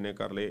ਪੈਸੇ ਦੇਣੇ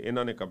ਕਰ ਲਏ,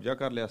 ਇਹਨਾਂ ਨੇ ਕਬਜ਼ਾ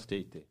ਕਰ ਲਿਆ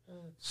ਸਟੇਜ ਤੇ।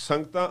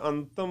 ਸੰਗਤਾਂ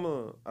ਅੰਤਮ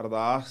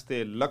ਅਰਦਾਸ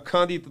ਤੇ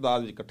ਲੱਖਾਂ ਦੀ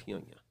ਤਾਦਾਦ ਵਿੱਚ ਇਕੱਠੀਆਂ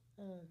ਹੋਈਆਂ।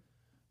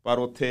 ਪਰ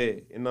ਉੱਥੇ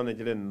ਇਹਨਾਂ ਨੇ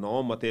ਜਿਹੜੇ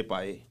 9 ਮਤੇ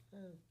ਪਾਏ,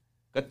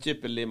 ਕੱਚੇ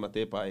ਪਿੱਲੇ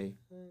ਮਤੇ ਪਾਏ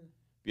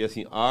ਵੀ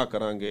ਅਸੀਂ ਆਹ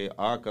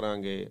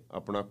ਕਰਾਂਗੇ,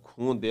 ਆਪਣਾ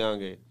ਖੂਨ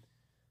ਦਿਆਂਗੇ।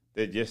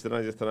 ਤੇ ਜਿਸ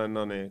ਤਰ੍ਹਾਂ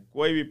ਇਹਨਾਂ ਨੇ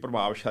ਕੋਈ ਵੀ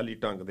ਪ੍ਰਭਾਵਸ਼ਾਲੀ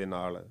ਢੰਗ ਦੇ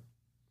ਨਾਲ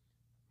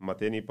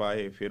ਮਤੇ ਨਹੀਂ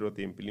ਪਾਏ, ਫਿਰ ਉਹ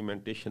ਤੇ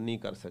ਇੰਪਲੀਮੈਂਟੇਸ਼ਨ ਨਹੀਂ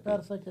ਕਰ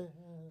ਸਕੇ।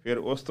 ਫਿਰ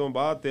ਉਸ ਤੋਂ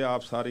ਬਾਅਦ ਤੇ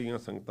ਆਪ ਸਾਰੀਆਂ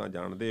ਸੰਗਤਾਂ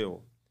ਜਾਣਦੇ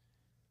ਹੋ,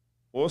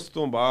 ਉਸ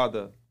ਤੋਂ ਬਾਅਦ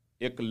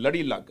ਇੱਕ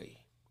ਲੜੀ ਲੱਗ ਗਈ।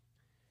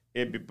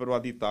 ਇਹ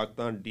ਵਿਪਰਵਾਦੀ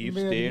ਤਾਕਤਾਂ, ਡੀਪ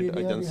ਸਟੇਟ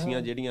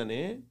ਏਜੰਸੀਆਂ ਜਿਹੜੀਆਂ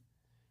ਨੇ,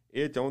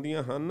 ਇਹ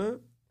ਚਾਹੁੰਦੀਆਂ ਹਨ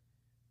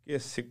ਕਿ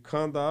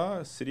ਸਿੱਖਾਂ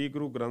ਦਾ ਸ੍ਰੀ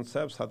ਗੁਰੂ ਗ੍ਰੰਥ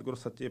ਸਾਹਿਬ ਸਤਿਗੁਰ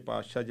ਸੱਚੇ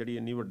ਪਾਤਸ਼ਾਹ ਜਿਹੜੀ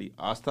ਇੰਨੀ ਵੱਡੀ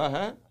ਆਸਥਾ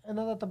ਹੈ,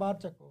 ਇਹਨਾਂ ਦਾ ਤਬਾਰ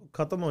ਚੱਕੋ,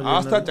 ਖਤਮ ਹੋ ਜਾਏ,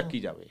 ਆਸਥਾ ਚੱਕੀ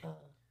ਜਾਵੇ।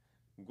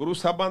 ਗੁਰੂ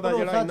ਸਾਹਿਬਾਂ ਦਾ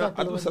ਜਿਹੜਾ ਇੰਨਾ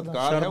ਅਦਬ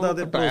ਸਤਿਕਾਰ ਹੈ,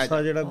 ਉਹ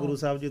ਭਰੋਸਾ ਜਿਹੜਾ ਗੁਰੂ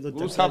ਸਾਹਿਬ ਜੀ ਤੋਂ,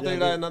 ਗੁਰੂ ਸਾਹਿਬ ਦਾ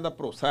ਜਿਹੜਾ ਇਹਨਾਂ ਦਾ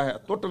ਭਰੋਸਾ ਹੈ,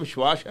 ਟੁੱਟ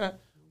ਵਿਸ਼ਵਾਸ ਹੈ,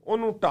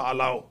 ਉਹਨੂੰ ਢਾਹ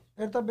ਲਾਓ।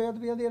 ਫਿਰ ਤਾਂ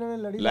ਬੇਅਦਬੀਆਂ ਦੀ ਇਹਨਾਂ ਨੇ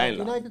ਲੜੀ ਲਾਈ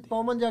ਨਾ, ਇੱਕ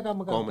ਕਾਮਨ ਜਿਹਾ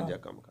ਕੰਮ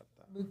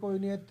ਕਰਤਾ ਵੀ ਕੋਈ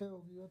ਨਹੀਂ, ਇੱਥੇ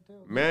ਹੋ ਗਈ ਉੱਥੇ ਹੋ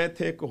ਗਈ। ਮੈਂ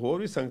ਇੱਥੇ ਇੱਕ ਹੋਰ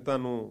ਵੀ ਸੰਗਤਾਂ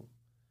ਨੂੰ,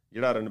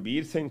 ਜਿਹੜਾ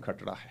ਰਣਬੀਰ ਸਿੰਘ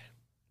ਖੱਟੜਾ ਹੈ,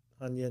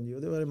 ਹਾਂਜੀ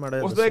ਉਹਦੇ ਬਾਰੇ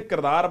ਮਾੜਾ ਉਸ ਦੇ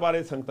ਕਿਰਦਾਰ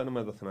ਬਾਰੇ ਸੰਗਤਾਂ ਨੂੰ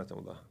ਮੈਂ ਦੱਸਣਾ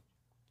ਚਾਹੁੰਦਾ ਹਾਂ।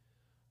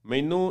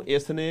 ਮੈਨੂੰ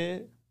ਇਸ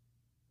ਨੇ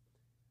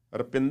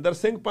ਰੁਪਿੰਦਰ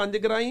ਸਿੰਘ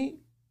ਪੰਜਗਰਾਈ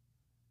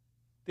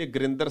ਤੇ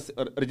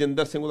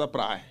ਰਜਿੰਦਰ ਸਿੰਘ ਉਹਦਾ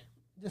ਭਰਾ ਹੈ,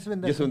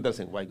 ਜਸਵਿੰਦਰ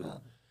ਸਿੰਘ, ਵਾਹਿਗੁਰੂ,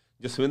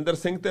 ਜਸਵਿੰਦਰ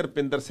ਸਿੰਘ ਤੇ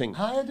ਰੁਪਿੰਦਰ ਸਿੰਘ।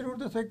 ਹਾਂ, ਇਹ ਜ਼ਰੂਰ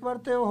ਦੱਸੋ। ਇੱਕ ਵਾਰ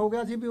ਤੇ ਉਹ ਹੋ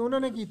ਗਿਆ ਸੀ ਵੀ ਉਹਨਾਂ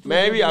ਨੇ ਕੀਤੀ।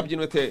 ਮੈਂ ਵੀ ਆਪ ਜੀ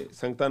ਨੂੰ ਇੱਥੇ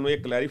ਸੰਗਤਾਂ ਨੂੰ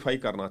ਇਹ ਕਲੈਰੀਫਾਈ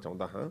ਕਰਨਾ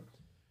ਚਾਹੁੰਦਾ ਹਾਂ।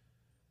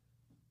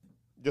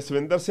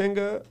 ਜਸਵਿੰਦਰ ਸਿੰਘ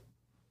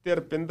ਤੇ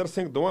ਰੁਪਿੰਦਰ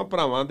ਸਿੰਘ ਦੋਵਾਂ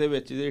ਭਰਾਵਾਂ ਦੇ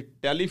ਵਿੱਚ ਜੇ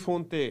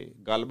ਟੈਲੀਫੋਨ ਤੇ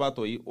ਗੱਲਬਾਤ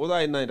ਹੋਈ,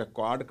 ਉਹਦਾ ਇਹਨਾਂ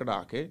ਰਿਕਾਰਡ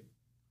ਕਢਾ ਕੇ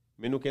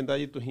ਮੈਨੂੰ ਕਹਿੰਦਾ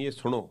ਜੀ ਤੁਸੀਂ ਇਹ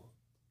ਸੁਣੋ,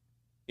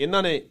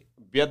 ਇਹਨਾਂ ਨੇ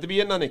ਬੇਅਦਬੀ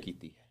ਇਹਨਾਂ ਨੇ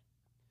ਕੀਤੀ ਹੈ,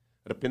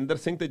 ਰੁਪਿੰਦਰ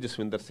ਸਿੰਘ ਤੇ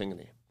ਜਸਵਿੰਦਰ ਸਿੰਘ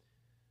ਨੇ।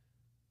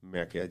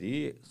 ਮੈਂ ਕਿਹਾ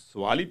ਜੀ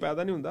ਸਵਾਲ ਹੀ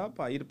ਪੈਦਾ ਨਹੀਂ ਹੁੰਦਾ,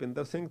 ਭਾਈ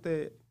ਰੁਪਿੰਦਰ ਸਿੰਘ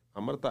ਤੇ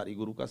ਅੰਮ੍ਰਿਤਧਾਰੀ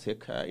ਗੁਰੂ ਕਾ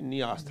ਸਿੱਖ ਹੈ, ਇੰਨੀ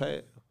ਆਸਥਾ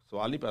ਹੈ,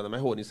 ਸਵਾਲ ਨਹੀਂ ਪੈਦਾ, ਮੈਂ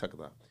ਹੋ ਨਹੀਂ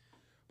ਸਕਦਾ।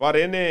 ਪਰ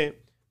ਇਹਨੇ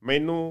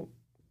ਮੈਨੂੰ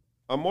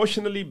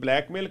ਇਮੋਸ਼ਨਲੀ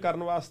ਬਲੈਕਮੇਲ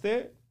ਕਰਨ ਵਾਸਤੇ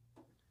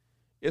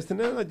ਇਸ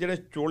ਨੇ ਜਿਹੜੇ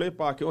ਚੋਲੇ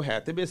ਪਾ ਕੇ, ਉਹ ਹੈ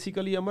ਤੇ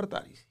ਬੇਸਿਕਲੀ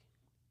ਅੰਮ੍ਰਿਤਧਾਰੀ ਸੀ,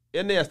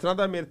 ਇਹਨੇ ਇਸ ਤਰ੍ਹਾਂ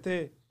ਦਾ ਮੇਰੇ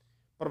ਤੇ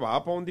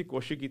ਪ੍ਰਭਾਵ ਪਾਉਣ ਦੀ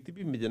ਕੋਸ਼ਿਸ਼ ਕੀਤੀ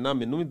ਵੀ ਜਿੰਨਾ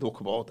ਮੈਨੂੰ ਵੀ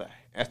ਦੁੱਖ ਬਹੁਤ ਹੈ।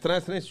 ਇਸ ਤਰ੍ਹਾਂ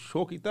ਇਸਨੇ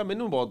ਸ਼ੋਅ ਕੀਤਾ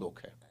ਮੈਨੂੰ ਬਹੁਤ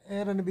ਦੁੱਖ ਹੈ।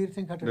 ਇਹ ਰਣਬੀਰ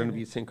ਸਿੰਘ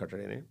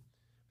ਖੱਟੜੇ ਨੇ।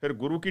 ਫਿਰ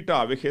ਗੁਰੂ ਕੀ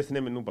ਢਾਹ ਵਿਖੇ ਇਸਨੇ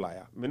ਮੈਨੂੰ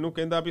ਬੁਲਾਇਆ। ਮੈਨੂੰ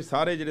ਕਹਿੰਦਾ ਵੀ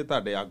ਸਾਰੇ ਜਿਹੜੇ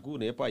ਤੁਹਾਡੇ ਆਗੂ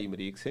ਨੇ, ਭਾਈ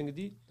ਅਮਰੀਕ ਸਿੰਘ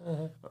ਜੀ,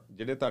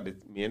 ਜਿਹੜੇ ਤੁਹਾਡੇ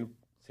ਮੇਨ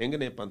ਸਿੰਘ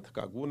ਨੇ ਪੰਥਕ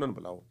ਆਗੂ, ਉਹਨਾਂ ਨੂੰ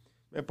ਬੁਲਾਓ।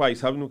 ਮੈਂ ਭਾਈ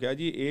ਸਾਹਿਬ ਨੂੰ ਕਿਹਾ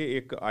ਜੀ ਇਹ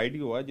ਇੱਕ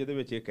ਆਡੀਓ ਹੈ ਜਿਹਦੇ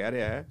ਵਿੱਚ ਇਹ ਕਹਿ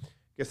ਰਿਹਾ ਹੈ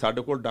ਕਿ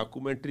ਸਾਡੇ ਕੋਲ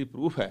ਡਾਕੂਮੈਂਟਰੀ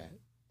ਪ੍ਰੂਫ ਹੈ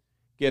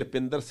ਕਿ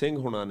ਰੁਪਿੰਦਰ ਸਿੰਘ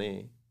ਹੁਣਾਂ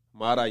ਨੇ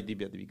ਮਹਾਰਾਜ ਦੀ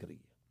ਬੇਅਦਬੀ ਕਰੀ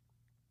ਹੈ।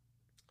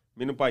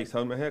 ਮੈਨੂੰ ਭਾਈ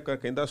ਸਾਹਿਬ ਮੈਂ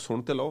ਕਹਿੰਦਾ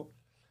ਸੁਣ ਤੇ ਲਓ।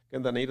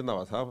 ਕਹਿੰਦਾ ਨਹੀਂ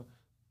ਰੰਧਾਵਾ ਸਾਹਿਬ,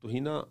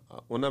 ਤੁਸੀਂ ਨਾ,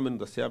 ਉਹਨਾਂ ਮੈਨੂੰ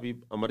ਦੱਸਿਆ ਵੀ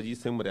ਅਮਰਜੀਤ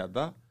ਸਿੰਘ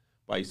ਮਰਿਆਦਾ,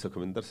 ਭਾਈ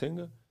ਸੁਖਵਿੰਦਰ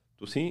ਸਿੰਘ,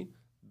 ਤੁਸੀਂ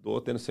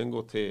 2-3 ਸਿੰਘ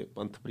ਉੱਥੇ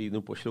ਪੰਥਪ੍ਰੀਤ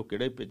ਨੂੰ ਪੁੱਛ ਲਓ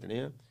ਕਿਹੜੇ ਭੇਜਣੇ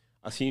ਆ।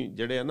 ਅਸੀਂ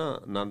ਜਿਹੜੇ ਆ ਨਾ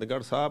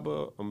ਆਨੰਦਗੜ੍ਹ ਸਾਹਿਬ,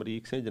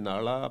 ਅਮਰੀਕ ਸਿੰਘ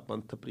ਜਨਾਲਾ,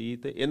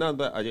 ਪੰਥਪ੍ਰੀਤ, ਇਹਨਾਂ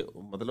ਦਾ ਅਜੇ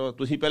ਮਤਲਬ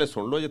ਤੁਸੀਂ ਪਹਿਲੇ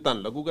ਸੁਣ ਲਓ, ਜੇ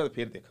ਤੁਹਾਨੂੰ ਲੱਗੂਗਾ ਤਾਂ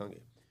ਫਿਰ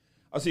ਦੇਖਾਂਗੇ।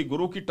 ਅਸੀਂ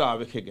ਗੁਰੂ ਕੀ ਢਾਹ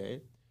ਵਿਖੇ ਗਏ।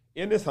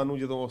 ਇਹਨੇ ਸਾਨੂੰ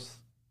ਜਦੋਂ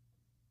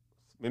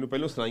ਮੈਨੂੰ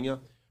ਪਹਿਲਾਂ ਸੁਣਾਈਆਂ,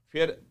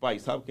 ਫਿਰ ਭਾਈ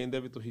ਸਾਹਿਬ ਕਹਿੰਦੇ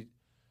ਵੀ ਤੁਸੀਂ,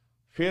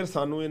 ਫਿਰ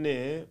ਸਾਨੂੰ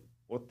ਇਹਨੇ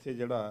ਉੱਥੇ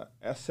ਜਿਹੜਾ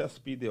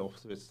SSP ਦੇ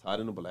ਆਫਿਸ ਵਿੱਚ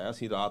ਸਾਰਿਆਂ ਨੂੰ ਬੁਲਾਇਆ।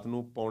 ਅਸੀਂ ਰਾਤ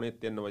ਨੂੰ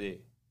 2:45 ਵਜੇ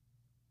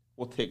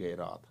ਉੱਥੇ ਗਏ,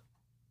 ਰਾਤ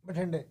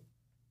ਬਠਿੰਡੇ,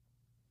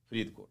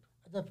 ਫਰੀਦਕੋਟ।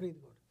 ਅੱਛਾ,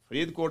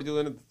 ਫਰੀਦਕੋਟ ਜਦੋਂ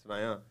ਇਹਨੇ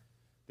ਸੁਣਾਇਆ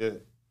ਤੇ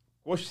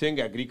ਕੁਛ ਸਿੰਘ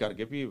ਐਗਰੀ ਕਰ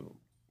ਗਏ ਵੀ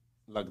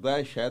ਲੱਗਦਾ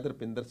ਹੈ ਸ਼ਾਇਦ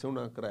ਰੁਪਿੰਦਰ ਸਿੰਘ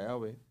ਨਾਲ ਕਰਾਇਆ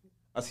ਹੋਵੇ।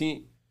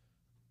 ਅਸੀਂ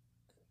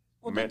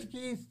ਉਹਦੇ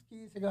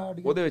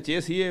ਵਿੱਚ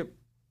ਇਹ ਸੀ, ਇਹ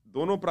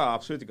ਦੋਨੋਂ ਭਰਾ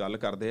ਆਪਸ ਵਿੱਚ ਗੱਲ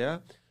ਕਰਦੇ ਆ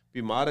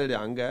ਵੀ ਮਹਾਰਾਜ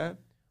ਅੰਗ ਹੈ,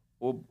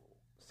 ਉਹ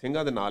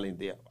ਸਿੰਘਾਂ ਦੇ ਨਾਂ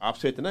ਲੈਂਦੇ ਆ,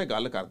 ਆਪਸ ਵਿੱਚ ਨਾ ਇਹ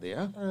ਗੱਲ ਕਰਦੇ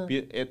ਆ ਵੀ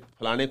ਇਹ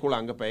ਫਲਾਣੇ ਕੋਲ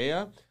ਅੰਗ ਪਏ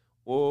ਆ,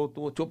 ਉਹ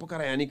ਤੂੰ ਚੁੱਪ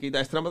ਕਰ, ਐ ਨਹੀਂ ਕਹੀਦਾ,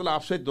 ਇਸ ਤਰ੍ਹਾਂ। ਮਤਲਬ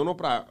ਆਪਸ ਵਿੱਚ ਦੋਨੋਂ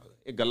ਭਰਾ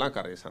ਇਹ ਗੱਲਾਂ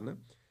ਕਰ ਰਹੇ ਸਨ,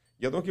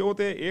 ਜਦੋਂ ਕਿ ਉਹ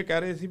ਤੇ ਇਹ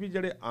ਕਹਿ ਰਹੇ ਸੀ ਵੀ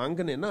ਜਿਹੜੇ ਅੰਗ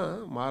ਨੇ ਨਾ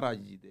ਮਹਾਰਾਜ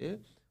ਜੀ ਦੇ,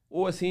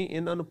 ਉਹ ਅਸੀਂ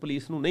ਇਹਨਾਂ ਨੂੰ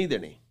ਪੁਲਿਸ ਨੂੰ ਨਹੀਂ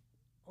ਦੇਣੇ।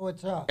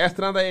 ਅੱਛਾ, ਇਸ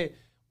ਤਰ੍ਹਾਂ ਦਾ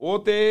ਉਹ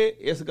ਤੇ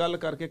ਇਸ ਗੱਲ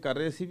ਕਰਕੇ ਕਰ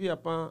ਰਹੇ ਸੀ ਵੀ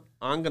ਆਪਾਂ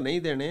ਅੰਗ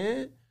ਨਹੀਂ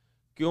ਦੇਣੇ,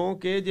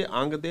 ਕਿਉਂਕਿ ਜੇ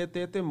ਅੰਗ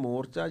ਦੇ ਤੇ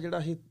ਮੋਰਚਾ ਜਿਹੜਾ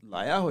ਅਸੀਂ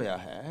ਲਾਇਆ ਹੋਇਆ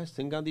ਹੈ,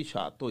 ਸਿੰਘਾਂ ਦੀ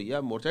ਸ਼ਹਾਦਤ ਹੋਈ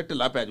ਆ, ਮੋਰਚਾ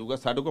ਢਿੱਲਾ ਪੈ ਜਾਊਗਾ,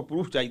 ਸਾਡੇ ਕੋਲ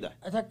ਪ੍ਰੂਫ ਚਾਹੀਦਾ।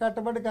 ਅੱਛਾ,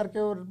 ਕੱਟ-ਵੱਢ ਕਰਕੇ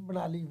ਉਹ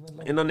ਬਣਾ ਲਈ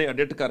ਮਤਲਬ ਇਹਨਾਂ ਨੇ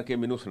ਐਡਿਟ ਕਰਕੇ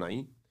ਮੈਨੂੰ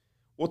ਸੁਣਾਈ,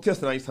 ਉੱਥੇ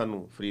ਸੁਣਾਈ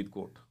ਸਾਨੂੰ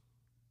ਫਰੀਦਕੋਟ।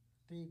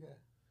 ਠੀਕ ਹੈ।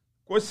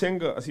 ਕੁਝ ਸਿੰਘ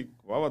ਅਸੀਂ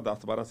ਵਾਹਵਾ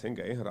 10-12 ਸਿੰਘ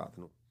ਗਏ ਹਾਂ ਰਾਤ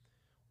ਨੂੰ,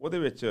 ਉਹਦੇ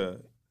ਵਿੱਚ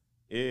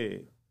ਇਹ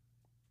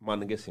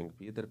ਮੰਨ ਗਏ ਸਿੰਘ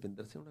ਵੀ ਇਹ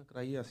ਰੁਪਿੰਦਰ ਸਿੰਘ ਨਾਲ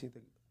ਕਰਾਈ, ਅਸੀਂ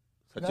ਤੇ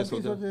ਸੱਚੇ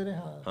ਸੋਚਦੇ ਰਹੇ।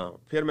 ਹਾਂ,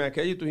 ਫਿਰ ਮੈਂ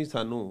ਕਿਹਾ ਜੀ ਤੁਸੀਂ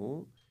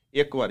ਸਾਨੂੰ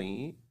ਇੱਕ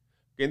ਵਾਰੀ,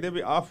 ਕਹਿੰਦੇ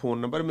ਵੀ ਆਹ ਫੋਨ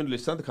ਨੰਬਰ, ਮੈਨੂੰ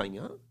ਲਿਸਟਾਂ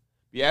ਦਿਖਾਈਆਂ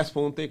ਵੀ ਇਸ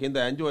ਫੋਨ ਤੇ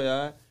ਕਹਿੰਦਾ ਇੰਝ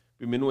ਹੋਇਆ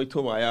ਵੀ ਮੈਨੂੰ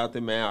ਇੱਥੋਂ ਆਇਆ ਤੇ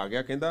ਮੈਂ ਆ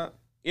ਗਿਆ, ਕਹਿੰਦਾ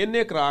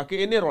ਇਹਨੇ ਕਰਾ ਕੇ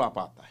ਇਹਨੇ ਰੌਲਾ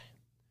ਪਾਤਾ ਹੈ।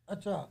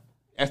 ਅੱਛਾ,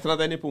 ਇਸ ਤਰ੍ਹਾਂ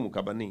ਦਾ ਇਹਨੇ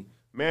ਭੂਮਿਕਾ ਬੰਨੀ।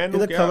 ਮੈਂ ਇਹਨੂੰ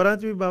ਕਿਹਾ, ਖਬਰਾਂ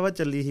 'ਚ ਵੀ ਬਾਵਾ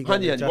ਚੱਲੀ ਸੀ,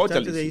 ਹਾਂਜੀ ਹਾਂਜੀ ਬਹੁਤ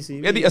ਚੱਲੀ ਸੀ,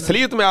 ਇਹਦੀ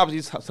ਅਸਲੀਅਤ ਮੈਂ ਆਪ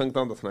ਜੀ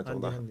ਸੰਗਤਾਂ ਨੂੰ ਦੱਸਣਾ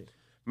ਚਾਹੁੰਦਾ ਹਾਂ।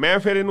 ਮੈਂ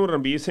ਫਿਰ ਇਹਨੂੰ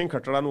ਰਣਬੀਰ ਸਿੰਘ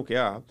ਖੱਟੜਾ ਨੂੰ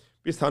ਕਿਹਾ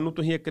ਵੀ ਸਾਨੂੰ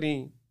ਤੁਸੀਂ ਇੱਕ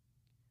ਵਾਰੀ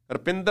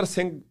ਰੁਪਿੰਦਰ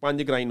ਸਿੰਘ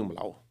ਪੰਜ ਗਰਾਈ ਨੂੰ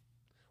ਮਿਲਾਓ,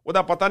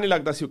 ਉਹਦਾ ਪਤਾ ਨਹੀਂ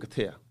ਲੱਗਦਾ ਸੀ ਉਹ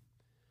ਕਿੱਥੇ ਆ।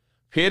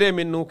 ਫਿਰ ਇਹ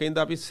ਮੈਨੂੰ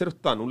ਕਹਿੰਦਾ ਵੀ ਸਿਰਫ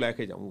ਤੁਹਾਨੂੰ ਲੈ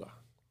ਕੇ ਜਾਊਂਗਾ,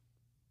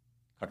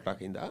 ਖੱਟੜਾ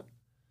ਕਹਿੰਦਾ।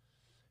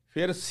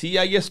 ਫਿਰ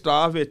CIA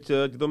ਸਟਾਫ ਵਿੱਚ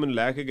ਜਦੋਂ ਮੈਨੂੰ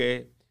ਲੈ ਕੇ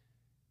ਗਏ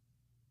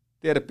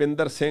ਤੇ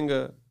ਰੁਪਿੰਦਰ ਸਿੰਘ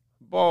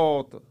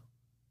ਬਹੁਤ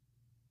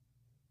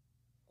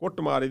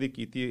ਕੁੱਟਮਾਰ ਇਹਦੀ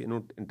ਕੀਤੀ,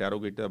 ਇਹਨੂੰ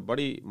ਇੰਟੈਰੋਗੇਟ,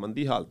 ਬੜੀ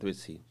ਮੰਦੀ ਹਾਲਤ ਵਿੱਚ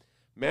ਸੀ।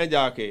 ਮੈਂ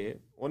ਜਾ ਕੇ,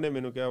 ਉਹਨੇ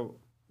ਮੈਨੂੰ ਕਿਹਾ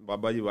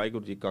ਬਾਬਾ ਜੀ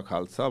ਵਾਹਿਗੁਰੂ ਜੀ ਕਾ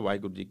ਖਾਲਸਾ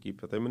ਵਾਹਿਗੁਰੂ ਜੀ ਕੀ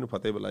ਫਤਿਹ, ਮੈਨੂੰ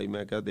ਫਤਿਹ ਬੁਲਾਈ।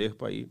 ਮੈਂ ਕਿਹਾ ਦੇਖ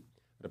ਭਾਈ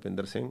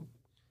ਰੁਪਿੰਦਰ ਸਿੰਘ,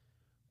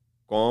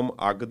 ਕੌਮ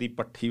ਅੱਗ ਦੀ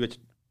ਭੱਠੀ ਵਿੱਚ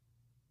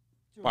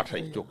ਪੱਠ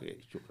ਰਹੀ, ਚੁੱਕ ਰਹੀ ਹੈ।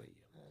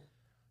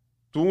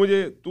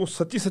 ਤੂੰ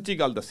ਸੱਚੀ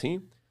ਗੱਲ ਦੱਸੀ,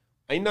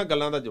 ਇਹਨਾਂ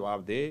ਗੱਲਾਂ ਦਾ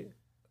ਜਵਾਬ ਦੇ।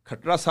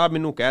 ਖੱਟੜਾ ਸਾਹਿਬ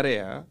ਮੈਨੂੰ ਕਹਿ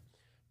ਰਿਹਾ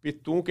ਵੀ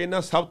ਤੂੰ ਕਹਿੰਦਾ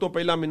ਸਭ ਤੋਂ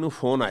ਪਹਿਲਾਂ ਮੈਨੂੰ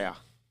ਫੋਨ ਆਇਆ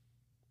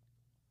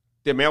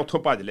ਤੇ ਮੈਂ ਉੱਥੋਂ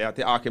ਭੱਜ ਲਿਆ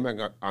ਤੇ ਆ ਕੇ ਮੈਂ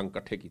ਅੰਗ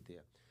ਇਕੱਠੇ ਕੀਤੇ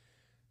ਆ।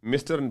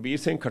 ਮਿਸਟਰ ਰਣਬੀਰ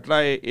ਸਿੰਘ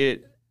ਖੱਟੜਾ ਇਹ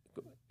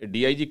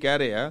DIG ਕਹਿ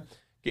ਰਿਹਾ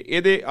ਕਿ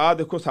ਇਹਦੇ ਆਹ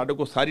ਦੇਖੋ ਸਾਡੇ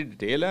ਕੋਲ ਸਾਰੀ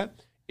ਡਿਟੇਲ ਹੈ,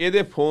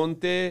 ਇਹਦੇ ਫੋਨ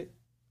ਤੇ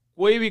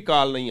ਕੋਈ ਵੀ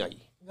ਕਾਲ ਨਹੀਂ ਆਈ।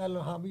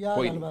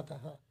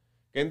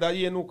 ਕਹਿੰਦਾ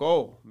ਜੀ ਇਹਨੂੰ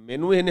ਕਹੋ,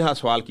 ਮੈਨੂੰ ਇਹਨੇ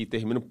ਸਵਾਲ ਕੀਤੇ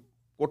ਸੀ, ਮੈਨੂੰ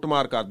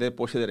ਕੁੱਟਮਾਰ ਕਰਦੇ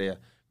ਪੁੱਛਦੇ ਰਹੇ।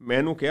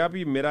 ਮੈਨੂੰ ਕਿਹਾ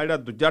ਵੀ ਮੇਰਾ ਜਿਹੜਾ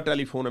ਦੂਜਾ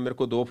ਟੈਲੀਫੋਨ ਹੈ, ਮੇਰੇ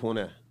ਕੋਲ 2 ਫੋਨ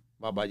ਹੈ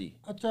ਬਾਬਾ ਜੀ।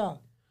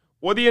 ਅੱਛਾ,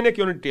 ਉਹਦੀ ਇਹਨੇ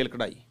ਕਿਉਂ ਨਹੀਂ ਡਿਟੇਲ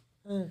ਕਢਾਈ?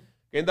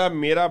 ਕਹਿੰਦਾ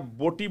ਮੇਰਾ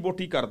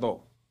ਬੋਟੀ ਕਰ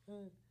ਦੋ।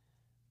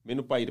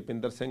 ਮੈਨੂੰ ਭਾਈ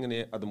ਰੁਪਿੰਦਰ ਸਿੰਘ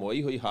ਨੇ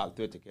ਅਦਮੋਈ ਹੋਈ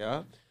ਹਾਲਤ ਵਿੱਚ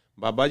ਕਿਹਾ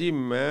ਬਾਬਾ ਜੀ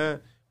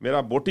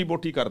ਮੇਰਾ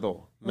ਬੋਟੀ ਕਰ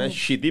ਦੋ, ਮੈਂ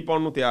ਸ਼ਹੀਦੀ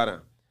ਪਾਉਣ ਨੂੰ ਤਿਆਰ ਹਾਂ,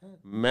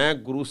 ਮੈਂ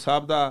ਗੁਰੂ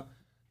ਸਾਹਿਬ ਦਾ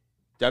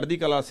ਚੜ੍ਹਦੀ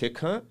ਕਲਾ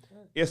ਸਿੱਖ ਹਾਂ,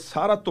 ਇਹ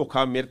ਸਾਰਾ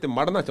ਧੋਖਾ ਮੇਰੇ ਤੇ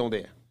ਮੜਨਾ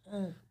ਚਾਹੁੰਦੇ ਆ।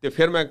 ਤੇ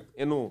ਫਿਰ ਮੈਂ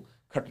ਇਹਨੂੰ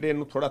ਖੱਟੜੇ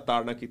ਨੂੰ ਥੋੜਾ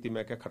ਤਾੜਨਾ ਕੀਤੀ।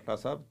 ਮੈਂ ਕਿਹਾ ਖੱਟੜਾ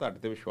ਸਾਹਿਬ ਤੁਹਾਡੇ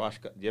ਤੇ ਵਿਸ਼ਵਾਸ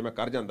ਜੇ ਮੈਂ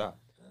ਕਰ ਜਾਂਦਾ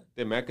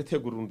ਤੇ ਮੈਂ ਕਿੱਥੇ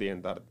ਗੁਰੂ ਨੂੰ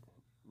ਦੇਣਦਾਰ,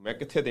 ਮੈਂ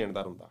ਕਿੱਥੇ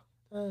ਦੇਣਦਾਰ ਹੁੰਦਾ,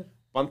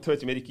 ਪੰਥ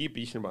ਵਿੱਚ ਮੇਰੀ ਕੀ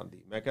ਪੋਜੀਸ਼ਨ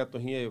ਬਣਦੀ। ਮੈਂ ਕਿਹਾ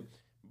ਤੁਸੀਂ ਇਹ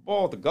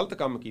ਬਹੁਤ ਗਲਤ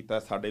ਕੰਮ ਕੀਤਾ,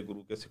 ਸਾਡੇ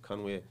ਗੁਰੂ ਕੇ ਸਿੱਖਾਂ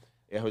ਨੂੰ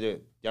ਇਹੋ ਜਿਹੇ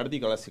ਚੜ੍ਹਦੀ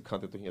ਕਲਾ ਸਿੱਖਾਂ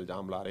ਤੇ ਤੁਸੀਂ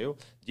ਇਲਜ਼ਾਮ ਲਾ ਰਹੇ ਹੋ,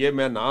 ਜੇ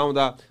ਮੈਂ ਨਾ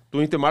ਆਉਂਦਾ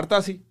ਤੁਸੀਂ ਤੇ ਮਰਤਾ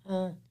ਸੀ।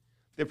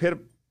 ਤੇ ਫਿਰ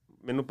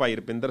ਮੈਨੂੰ ਭਾਈ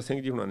ਰੁਪਿੰਦਰ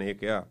ਸਿੰਘ ਜੀ ਹੁਣਾਂ ਨੇ ਇਹ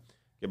ਕਿਹਾ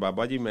ਕਿ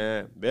ਬਾਬਾ ਜੀ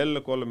ਮੈਂ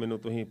ਬਿਲਕੁਲ, ਮੈਨੂੰ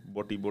ਤੁਸੀਂ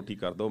ਬੋਟੀ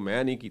ਕਰ ਦਿਓ,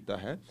 ਮੈਂ ਨਹੀਂ ਕੀਤਾ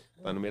ਹੈ,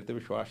 ਤੁਹਾਨੂੰ ਮੇਰੇ ਤੇ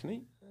ਵਿਸ਼ਵਾਸ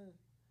ਨਹੀਂ,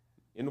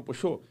 ਇਹਨੂੰ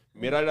ਪੁੱਛੋ।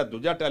 ਮੇਰਾ ਜਿਹੜਾ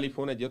ਦੂਜਾ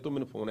ਟੈਲੀਫੋਨ ਹੈ, ਜੇ ਤੋਂ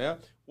ਮੈਨੂੰ ਫੋਨ ਆਇਆ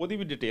ਉਹਦੀ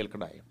ਵੀ ਡਿਟੇਲ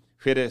ਕਢਾਏ।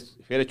 ਫਿਰ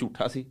ਇਹ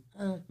ਝੂਠਾ ਸੀ।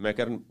 ਮੈਂ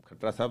ਕਿਹਾ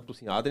ਖੱਟੜਾ ਸਾਹਿਬ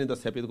ਤੁਸੀਂ ਆਹ ਨਹੀਂ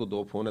ਦੱਸਿਆ ਵੀ ਇਹਦੇ ਕੋਲ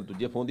 2 ਫੋਨ ਹੈ,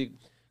 ਦੂਜੇ ਫੋਨ ਦੀ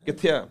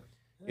ਕਿੱਥੇ ਆ,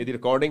 ਇਹਦੀ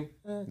ਰਿਕਾਰਡਿੰਗ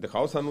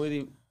ਦਿਖਾਓ ਸਾਨੂੰ,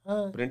 ਇਹਦੀ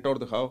ਪ੍ਰਿੰਟ ਆਊਟ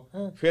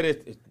ਦਿਖਾਓ। ਫਿਰ ਇਹ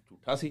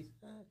ਝੂਠਾ ਸੀ।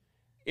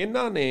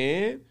 ਇਹਨਾਂ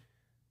ਨੇ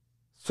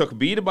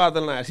ਸੁਖਬੀਰ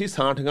ਬਾਦਲ ਨਾਲ ਐਸੀ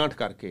ਸਾਂਠ-ਗਾਂਠ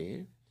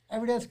ਕਰਕੇ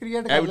ਐਵੀਡੈਂਸ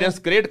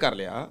ਕ੍ਰੀਏਟ ਕਰ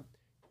ਲਿਆ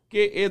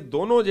ਕਿ ਇਹ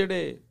ਦੋਨੋਂ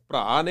ਜਿਹੜੇ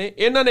ਭਰਾ ਨੇ,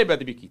 ਇਹਨਾਂ ਨੇ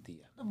ਬੇਅਦਬੀ ਕੀਤੀ ਆ।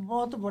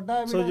 ਬਹੁਤ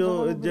ਵੱਡਾ ਸੋ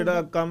ਜੋ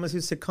ਜਿਹੜਾ ਕੰਮ ਸੀ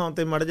ਸਿੱਖਾਂ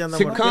ਉੱਤੇ ਮੜ ਜਾਂਦਾ,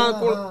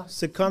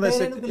 ਸਿੱਖਾਂ ਦਾ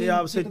ਇਹ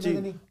ਆਪਸ ਵਿੱਚ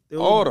ਹੀ,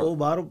 ਉਹ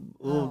ਬਾਹਰ।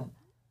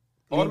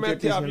 ਔਰ ਮੈਂ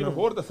ਇੱਥੇ ਆਪ ਜੀ ਨੂੰ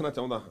ਹੋਰ ਦੱਸਣਾ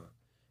ਚਾਹੁੰਦਾ ਹਾਂ,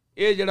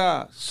 ਇਹ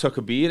ਜਿਹੜਾ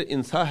ਸੁਖਬੀਰ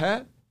ਇੰਸਾ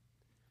ਹੈ,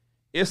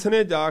 ਇਸ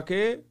ਨੇ ਜਾ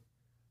ਕੇ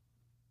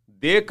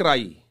ਦੇ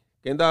ਕਰਾਈ,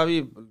 ਕਹਿੰਦਾ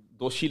ਵੀ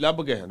ਦੋਸ਼ੀ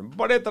ਲੱਭ ਗਏ ਹਨ।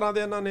 ਬੜੇ ਤਰ੍ਹਾਂ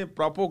ਦੇ ਇਹਨਾਂ ਨੇ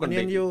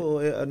ਪ੍ਰੋਪੋਗੰਡੇ,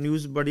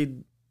 ਨਿਊਜ਼ ਬੜੀ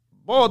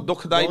ਬਹੁਤ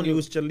ਦੁਖਦਾਈ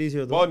ਨਿਊਜ਼ ਚੱਲੀ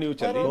ਸੀ, ਬਹੁਤ ਨਿਊਜ਼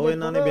ਚੱਲੀ। ਉਹ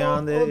ਇਹਨਾਂ ਨੇ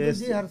ਬਿਆਨ ਦੇ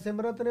ਜੀ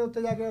ਹਰਸਿਮਰਤ ਨੇ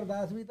ਉੱਤੇ ਜਾ ਕੇ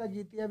ਅਰਦਾਸ ਵੀ ਤਾਂ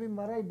ਕੀਤੀ ਹੈ ਵੀ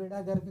ਮਹਾਰਾਜ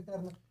ਬੇੜਾ ਗਰਕ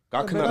ਕਰਨਾ,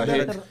 ਕੱਖ ਨਾ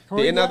ਰਹੇ।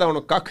 ਤੇ ਇਹਨਾਂ ਦਾ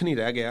ਹੁਣ ਕੱਖ ਨਹੀਂ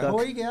ਰਹਿ ਗਿਆ,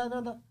 ਹੋ ਹੀ ਗਿਆ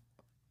ਇਹਨਾਂ ਦਾ।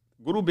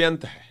 ਗੁਰੂ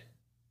ਬੇਅੰਤ ਹੈ,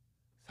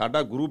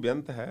 ਸਾਡਾ ਗੁਰੂ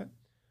ਬੇਅੰਤ ਹੈ,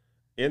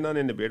 ਇਹਨਾਂ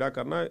ਨੇ ਨਿਬੇੜਾ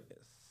ਕਰਨਾ।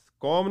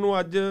 ਕੌਮ ਨੂੰ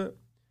ਅੱਜ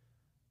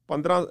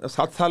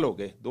 7 ਸਾਲ ਹੋ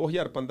ਗਏ,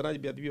 2015 'ਚ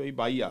ਬੇਅਦਬੀ ਹੋਈ,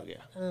 22 ਆ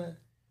ਗਿਆ।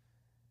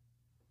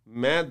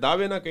 ਮੈਂ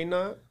ਦਾਅਵੇ ਨਾਲ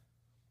ਕਹਿਣਾ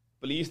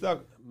ਪੁਲਿਸ ਦਾ,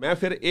 ਮੈਂ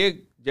ਫਿਰ ਇਹ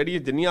ਜਿਹੜੀ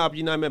ਜਿੰਨੀਆਂ ਆਪ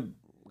ਜੀ ਨਾਲ ਮੈਂ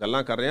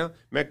ਗੱਲਾਂ ਕਰ ਰਿਹਾ,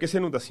 ਮੈਂ ਕਿਸੇ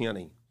ਨੂੰ ਦੱਸੀਆਂ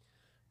ਨਹੀਂ।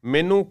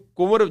 ਮੈਨੂੰ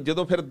ਕੁੰਵਰ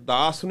ਜਦੋਂ ਫਿਰ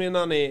ਦਾਸ ਨੂੰ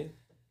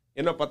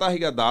ਇਹਨਾਂ ਪਤਾ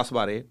ਸੀਗਾ ਦਾਸ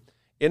ਬਾਰੇ,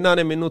 ਇਹਨਾਂ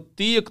ਨੇ ਮੈਨੂੰ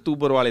 30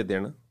 ਅਕਤੂਬਰ ਵਾਲੇ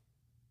ਦਿਨ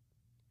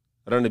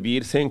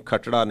ਰਣਬੀਰ ਸਿੰਘ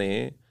ਖੱਟੜਾ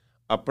ਨੇ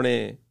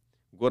ਆਪਣੇ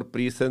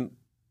ਗੁਰਪ੍ਰੀਤ ਸਿੰਘ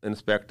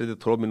ਇੰਸਪੈਕਟਰ ਦੇ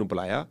ਥਰੂ ਮੈਨੂੰ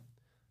ਬੁਲਾਇਆ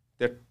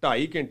ਤੇ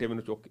 2.5 ਘੰਟੇ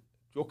ਮੈਨੂੰ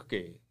ਚੁੱਕ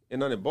ਕੇ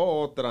ਇਹਨਾਂ ਨੇ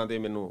ਬਹੁਤ ਤਰ੍ਹਾਂ ਦੇ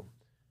ਮੈਨੂੰ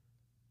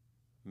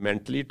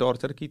ਮੈਂਟਲੀ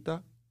ਟੌਰਚਰ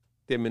ਕੀਤਾ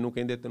ਤੇ ਮੈਨੂੰ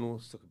ਕਹਿੰਦੇ ਤੈਨੂੰ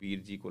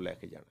ਸੁਖਬੀਰ ਜੀ ਕੋਲ ਲੈ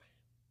ਕੇ ਜਾਣਾ ਹੈ,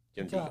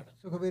 ਚੰਡੀਗੜ੍ਹ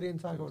ਸੁਖਬੀਰ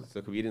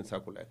ਇੰਸਾ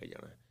ਕੋਲ ਲੈ ਕੇ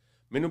ਜਾਣਾ ਹੈ।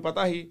 ਮੈਨੂੰ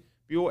ਪਤਾ ਸੀ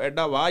ਵੀ ਉਹ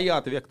ਐਡਾ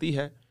ਵਾਹਿਆਤ ਵਿਅਕਤੀ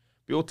ਹੈ,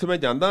 ਵੀ ਉੱਥੇ ਮੈਂ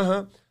ਜਾਂਦਾ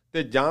ਹਾਂ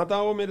ਤੇ ਜਾਂ ਤਾਂ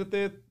ਉਹ ਮੇਰੇ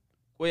ਤੇ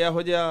ਕੋਈ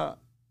ਇਹੋ ਜਿਹਾ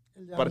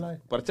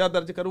ਪਰਚਾ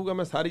ਦਰਜ ਕਰੂਗਾ,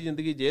 ਮੈਂ ਸਾਰੀ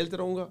ਜ਼ਿੰਦਗੀ ਜੇਲ੍ਹ 'ਚ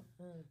ਰਹੂੰਗਾ,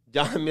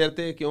 ਜਾਂ ਮੇਰੇ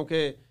ਤੇ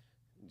ਕਿਉਂਕਿ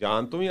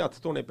ਜਾਨ ਤੋਂ ਵੀ ਹੱਥ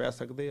ਧੋਣੇ ਪੈ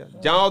ਸਕਦੇ ਆ,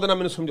 ਜਾਂ ਉਹਦੇ ਨਾਲ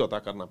ਮੈਨੂੰ ਸਮਝੌਤਾ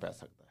ਕਰਨਾ ਪੈ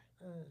ਸਕਦਾ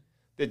ਹੈ,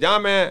 ਤੇ ਜਾਂ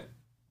ਮੈਂ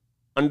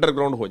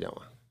ਅੰਡਰਗਰਾਊਂਡ ਹੋ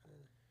ਜਾਵਾਂ।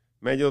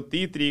 ਮੈਂ ਜਦੋਂ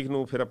 30 ਤਰੀਕ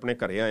ਨੂੰ ਫਿਰ ਆਪਣੇ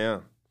ਘਰੇ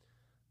ਆਇਆ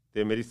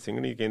ਤੇ ਮੇਰੀ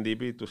ਸਿੰਘਣੀ ਕਹਿੰਦੀ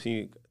ਵੀ ਤੁਸੀਂ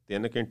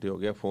 3 ਘੰਟੇ ਹੋ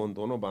ਗਏ, ਫੋਨ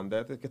ਦੋਨੋਂ ਬੰਦ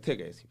ਹੈ, ਤੇ ਕਿੱਥੇ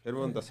ਗਏ ਸੀ? ਫਿਰ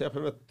ਮੈਂ ਉਹਨੂੰ ਦੱਸਿਆ।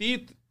 ਫਿਰ ਮੈਂ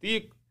 30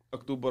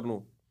 ਅਕਤੂਬਰ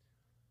ਨੂੰ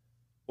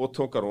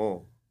ਉੱਥੋਂ ਘਰੋਂ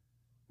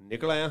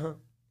ਨਿਕਲ ਆਇਆ ਹਾਂ,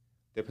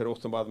 ਤੇ ਫਿਰ ਉਸ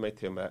ਤੋਂ ਬਾਅਦ ਮੈਂ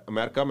ਇੱਥੇ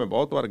ਅਮਰੀਕਾ ਮੈਂ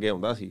ਬਹੁਤ ਵਾਰ ਗਿਆ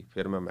ਹੁੰਦਾ ਸੀ,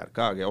 ਫਿਰ ਮੈਂ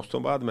ਅਮਰੀਕਾ ਆ ਗਿਆ। ਉਸ ਤੋਂ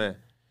ਬਾਅਦ ਮੈਂ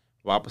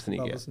ਵਾਪਸ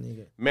ਨਹੀਂ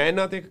ਗਿਆ। ਮੈਂ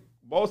ਇਹਨਾਂ 'ਤੇ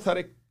ਬਹੁਤ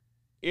ਸਾਰੇ,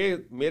 ਇਹ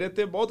ਮੇਰੇ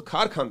 'ਤੇ ਬਹੁਤ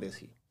ਖਾਰ ਖਾਂਦੇ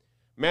ਸੀ,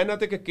 ਮੈਂ ਇਹਨਾਂ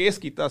 'ਤੇ ਇੱਕ ਕੇਸ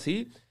ਕੀਤਾ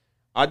ਸੀ।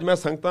 ਅੱਜ ਮੈਂ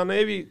ਸੰਗਤਾਂ ਨੂੰ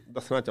ਇਹ ਵੀ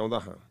ਦੱਸਣਾ ਚਾਹੁੰਦਾ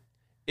ਹਾਂ,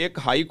 ਇੱਕ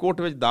ਹਾਈ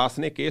ਕੋਰਟ ਵਿੱਚ ਦਾਸ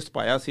ਨੇ ਕੇਸ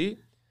ਪਾਇਆ ਸੀ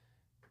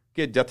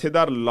ਕਿ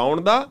ਜਥੇਦਾਰ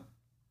ਲਾਉਣ ਦਾ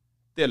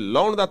ਤੇ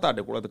ਲਾਉਣ ਦਾ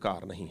ਤੁਹਾਡੇ ਕੋਲ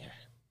ਅਧਿਕਾਰ ਨਹੀਂ ਹੈ।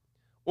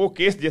 ਉਹ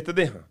ਕੇਸ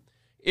ਜਿੱਤਦੇ ਹਾਂ।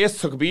 ਇਹ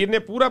ਸੁਖਬੀਰ ਨੇ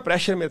ਪੂਰਾ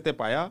ਪ੍ਰੈਸ਼ਰ ਮੇਰੇ 'ਤੇ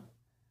ਪਾਇਆ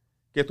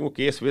ਕਿ ਤੂੰ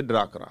ਕੇਸ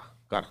ਵਿਦਡਰਾ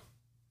ਕਰ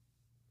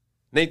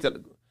ਨਹੀਂ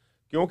ਚੱਲ,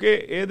 ਕਿਉਂਕਿ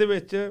ਇਹਦੇ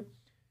ਵਿੱਚ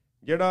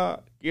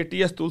ਜਿਹੜਾ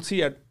KTS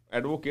ਤੁਲਸੀ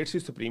ਐਡਵੋਕੇਟ ਸੀ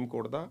ਸੁਪਰੀਮ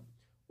ਕੋਰਟ ਦਾ,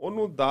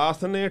 ਉਹਨੂੰ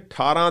ਦਾਸ ਨੇ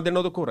 18 ਦਿਨ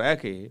ਉਹਦੇ ਕੋਲ ਰਹਿ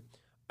ਕੇ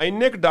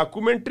ਇੰਨੇ ਕੁ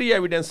ਡਾਕੂਮੈਂਟਰੀ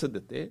ਐਵੀਡੈਂਸ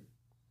ਦਿੱਤੇ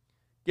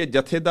ਕਿ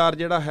ਜਥੇਦਾਰ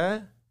ਜਿਹੜਾ ਹੈ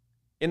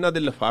ਇਹਨਾਂ ਦੇ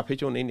ਲਿਫਾਫੇ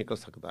 'ਚੋਂ ਨਹੀਂ ਨਿਕਲ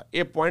ਸਕਦਾ।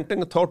 ਇਹ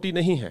ਪੁਆਇੰਟਿੰਗ ਅਥਾਰਟੀ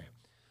ਨਹੀਂ ਹੈ।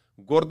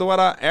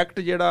 ਗੁਰਦੁਆਰਾ ਐਕਟ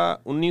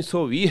ਜਿਹੜਾ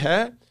 1920 ਹੈ,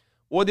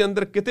 ਉਹਦੇ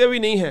ਅੰਦਰ ਕਿਤੇ ਵੀ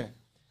ਨਹੀਂ ਹੈ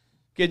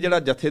ਕਿ ਜਿਹੜਾ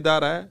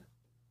ਜਥੇਦਾਰ ਹੈ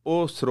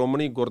ਉਹ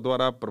ਸ਼੍ਰੋਮਣੀ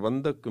ਗੁਰਦੁਆਰਾ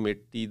ਪ੍ਰਬੰਧਕ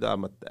ਕਮੇਟੀ ਦਾ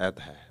ਮਤਹਿਤ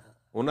ਹੈ,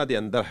 ਉਹਨਾਂ ਦੇ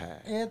ਅੰਦਰ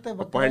ਹੈ। ਇਹ ਤੇ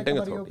ਪੁਆਇੰਟਿੰਗ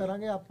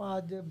ਕਰਾਂਗੇ ਆਪਾਂ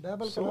ਅੱਜ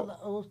ਬਾਈਬਲ ਕਲਾ ਦਾ।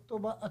 ਉਸ ਤੋਂ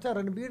ਬਾਅਦ ਅੱਛਾ,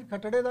 ਰਣਬੀਰ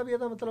ਖੱਟੜੇ ਦਾ ਵੀ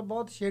ਇਹਦਾ ਮਤਲਬ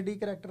ਬਹੁਤ ਸ਼ੇਡੀ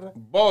ਕਰੈਕਟਰ ਹੈ,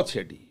 ਬਹੁਤ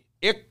ਸ਼ੇਡੀ,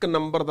 ਇੱਕ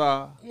ਨੰਬਰ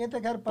ਦਾ। ਇਹ ਤੇ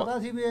ਖੈਰ ਪਤਾ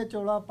ਸੀ ਵੀ ਇਹ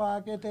ਚੋਲਾ ਪਾ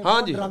ਕੇ ਤੇ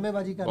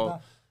ਡਰਾਮੇਬਾਜ਼ੀ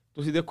ਕਰਦਾ।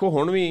 ਤੁਸੀਂ ਦੇਖੋ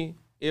ਹੁਣ ਵੀ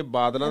ਇਹ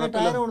ਬਾਦਲਾਂ ਦਾ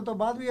ਰਿਟਾਇਰ ਹੋਣ ਤੋਂ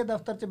ਬਾਅਦ ਵੀ ਇਹ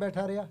ਦਫ਼ਤਰ 'ਚ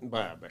ਬੈਠਾ ਰਿਹਾ।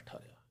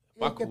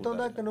 ਇਹ ਕਿੱਥੋਂ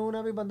ਦਾ ਕਾਨੂੰਨ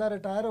ਹੈ ਵੀ ਬੰਦਾ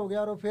ਰਿਟਾਇਰ ਹੋ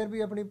ਗਿਆ ਔਰ ਫਿਰ ਵੀ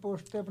ਆਪਣੀ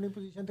ਪੋਸਟ ਤੇ ਆਪਣੀ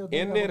ਪੋਜੀਸ਼ਨ ਤੇ।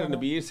 ਇਹਨੇ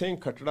ਰਣਬੀਰ ਸਿੰਘ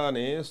ਖੱਟੜਾ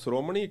ਨੇ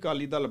ਸ਼੍ਰੋਮਣੀ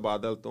ਅਕਾਲੀ ਦਲ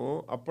ਬਾਦਲ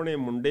ਤੋਂ ਆਪਣੇ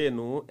ਮੁੰਡੇ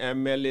ਨੂੰ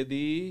MLA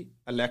ਦੀ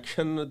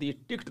ਇਲੈਕਸ਼ਨ ਦੀ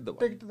ਟਿਕਟ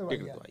ਦਵਾਈ।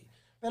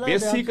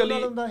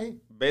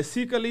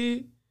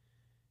 ਬੇਸਿਕਲੀ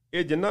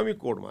ਇਹ ਜਿੰਨਾ ਵੀ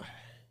ਕੋੜਮਾ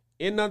ਹੈ,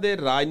 ਇਹਨਾਂ ਦੇ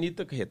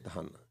ਰਾਜਨੀਤਿਕ ਹਿੱਤ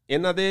ਹਨ,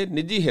 ਇਹਨਾਂ ਦੇ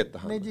ਨਿੱਜੀ ਹਿੱਤ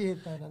ਹਨ।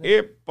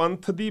 ਇਹ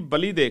ਪੰਥ ਦੀ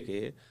ਬਲੀ ਦੇ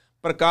ਕੇ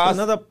ਪ੍ਰਕਾਸ਼,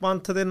 ਇਹਨਾਂ ਦਾ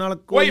ਪੰਥ ਦੇ ਨਾਲ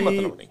ਕੋਈ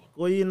ਮਤਲਬ ਨਹੀਂ,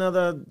 ਕੋਈ ਇਹਨਾਂ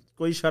ਦਾ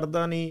ਕੋਈ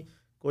ਸ਼ਰਧਾ ਨਹੀਂ,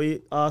 ਕੋਈ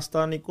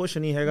ਆਸਥਾ ਨਹੀਂ, ਕੁਛ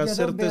ਨਹੀਂ ਹੈਗਾ।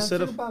 ਸਿਰ ਤੇ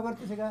ਸਿਰਫ ਪਾਵਰ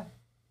ਤੇ ਸੀਗਾ।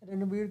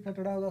 ਰਣਬੀਰ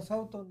ਖੱਟੜਾ ਉਹਦਾ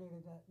ਸਭ ਤੋਂ ਨੇੜੇ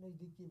ਦਾ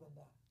ਨਜ਼ਦੀਕੀ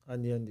ਬੰਦਾ।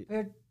 ਹਾਂਜੀ।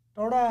 ਫਿਰ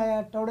ਟੋੜਾ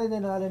ਆਇਆ, ਟੋੜੇ ਦੇ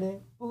ਨਾਲ ਇਹਨੇ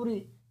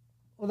ਪੂਰੀ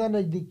ਉਹਦਾ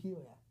ਨਜ਼ਦੀਕੀ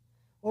ਹੋਇਆ।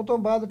 ਉਹ ਤੋਂ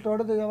ਬਾਅਦ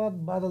ਟੋੜੇ ਤੋਂ ਬਾਅਦ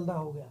ਬਾਦਲ ਦਾ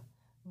ਹੋ ਗਿਆ।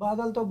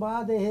 ਬਾਦਲ ਤੋਂ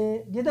ਬਾਅਦ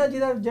ਇਹ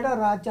ਜਿਹੜਾ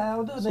ਰਾਜ ਆਇਆ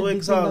ਉਹਦਾ ਸੋ ਇੱਕ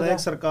ਹਿਸਾਬ ਦਾ ਇੱਕ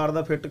ਸਰਕਾਰ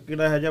ਦਾ ਫਿੱਟ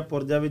ਕਿਹੜਾ ਹੈ ਜਾਂ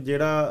ਪੁਰਜਾ ਵੀ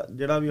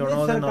ਜਿਹੜਾ ਵੀ ਆਉਣਾ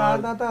ਉਹਦੇ ਨਾਲ।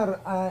 ਸਰਕਾਰ ਦਾ ਤਾਂ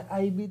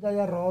IB ਦਾ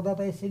ਜਾਂ ਰੌ ਦਾ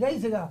ਤਾਂ ਇਹ ਸੀਗਾ ਹੀ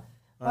ਸੀਗਾ,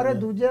 ਪਰ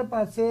ਦੂਜੇ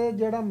ਪਾਸੇ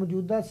ਜਿਹੜਾ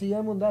ਮੌਜੂਦਾ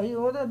CM ਹੁੰਦਾ ਸੀ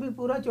ਉਹਦਾ ਵੀ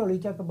ਪੂਰਾ ਝੋਲੀ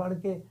ਚੱਕ ਬਣ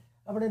ਕੇ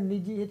ਆਪਣੇ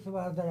ਨਿੱਜੀ ਹਿੱਤ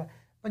ਸਵਾਰਦਾ ਹੈ।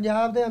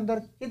 ਪੰਜਾਬ ਦੇ ਅੰਦਰ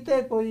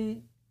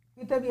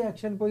ਕਿਤੇ ਵੀ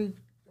ਐਕਸ਼ਨ ਕੋਈ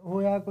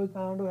ਹੋਇਆ, ਕੋਈ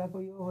ਕਾਂਡ ਹੋਇਆ,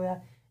 ਕੋਈ ਉਹ ਹੋਇਆ,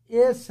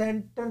 ਇਹ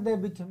ਸੈਂਟਰ ਦੇ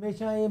ਵਿੱਚ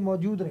ਹਮੇਸ਼ਾ ਇਹ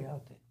ਮੌਜੂਦ ਰਿਹਾ।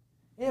 ਉੱਥੇ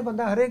ਇਹ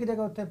ਬੰਦਾ ਹਰੇਕ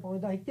ਜਗ੍ਹਾ ਉੱਥੇ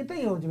ਪਹੁੰਚਦਾ ਸੀ, ਕਿਤੇ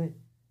ਹੀ ਹੋ ਜਾਵੇ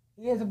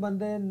ਇਸ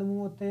ਬੰਦੇ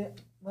ਨੂੰ ਉੱਥੇ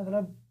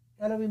ਮਤਲਬ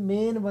ਕਹਿ ਲਓ ਵੀ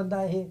ਮੇਨ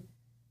ਬੰਦਾ ਇਹ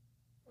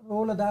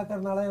ਰੋਲ ਅਦਾ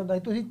ਕਰਨ ਵਾਲਾ ਹੁੰਦਾ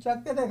ਸੀ। ਤੁਸੀਂ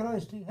ਚੱਕ ਕੇ ਦੇਖ ਲਓ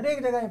ਹਿਸਟਰੀ, ਹਰੇਕ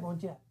ਜਗ੍ਹਾ ਇਹ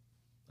ਪਹੁੰਚਿਆ।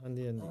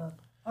 ਹਾਂਜੀ।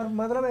 ਔਰ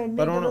ਮਤਲਬ ਇੰਨੀ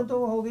ਦਿਨ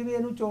ਤੋਂ ਹੋ ਗਈ ਵੀ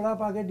ਇਹਨੂੰ ਚੋਲਾ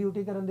ਪਾ ਕੇ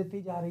ਡਿਊਟੀ ਕਰਨ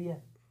ਦਿੱਤੀ ਜਾ ਰਹੀ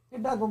ਹੈ।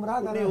 ਕਿੱਡਾ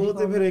ਗੁੰਮਰਾਹ ਕਰ ਰਿਹਾ ਉਹ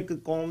ਤੇ ਫਿਰ ਇੱਕ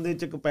ਕੌਮ ਦੇ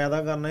ਵਿੱਚ ਇੱਕ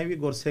ਪੈਦਾ ਕਰਨਾ ਵੀ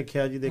ਗੁਰਸਿੱਖ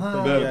ਆ ਜੀ। ਦੇਖੋ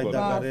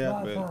ਏਦਾਂ ਕਰ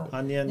ਰਿਹਾ।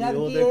 ਹਾਂਜੀ।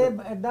 ਉਹ ਤੇ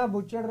ਐਡਾ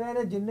ਬੁੱਚੜ ਰਹੇ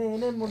ਨੇ ਜਿੰਨੇ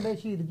ਇਹਨੇ ਮੁੰਡੇ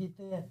ਸ਼ਹੀਦ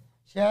ਕੀਤੇ ਆ,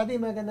 ਸ਼ਾਇਦ ਹੀ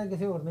ਮੈਂ ਕਹਿੰਦਾ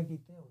ਕਿਸੇ ਹੋਰ ਨੇ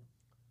ਕੀਤੇ ਹੋਣ।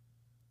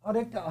 ਔਰ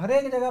ਇੱਕ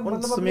ਹਰੇਕ ਜਗ੍ਹਾ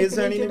ਮਤਲਬ ਸਮੇਤ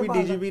ਸੈਣੀ ਨੇ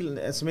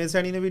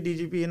ਵੀ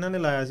DGP ਇਹਨਾਂ ਨੇ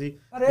ਲਾਇਆ ਸੀ।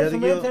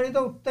 ਸਮੇਤ ਸੈਣੀ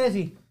ਤੋਂ ਉੱਤੇ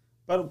ਸੀ,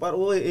 ਪਰ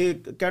ਉਹ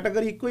ਇਹ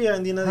ਕੈਟਾਗਰੀ ਇੱਕੋ ਹੀ ਆ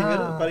ਜਾਂਦੀ ਇਹਨਾਂ ਦੀ ਫਿਰ।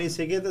 ਪਰ ਇਹ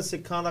ਸੀਗੇ ਤੇ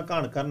ਸਿੱਖਾਂ ਦਾ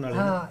ਘਾਣ ਕਰਨ ਵਾਲੇ।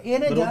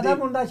 ਇਹਨੇ ਜ਼ਿਆਦਾ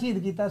ਮੁੰਡਾ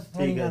ਸ਼ਹੀਦ ਕੀਤਾ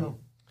ਸੈਣੀਆਂ ਨੂੰ,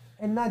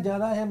 ਇੰਨਾ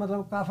ਜ਼ਿਆਦਾ ਇਹ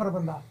ਮਤਲਬ ਕਾਫਰ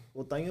ਬੰਦਾ,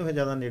 ਉਹ ਤਾਂ ਹੀ ਉਹ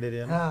ਜ਼ਿਆਦਾ ਨੇੜੇ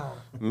ਰਿਹਾ।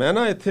 ਮੈਂ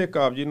ਨਾ ਇੱਥੇ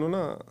ਕਾਬ ਜੀ ਨੂੰ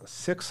ਨਾ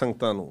ਸਿੱਖ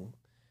ਸੰਗਤਾਂ ਨੂੰ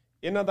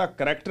ਇਹਨਾਂ ਦਾ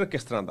ਕਰੈਕਟਰ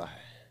ਕਿਸ ਤਰ੍ਹਾਂ ਦਾ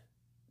ਹੈ,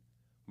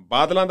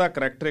 ਬਾਦਲਾਂ ਦਾ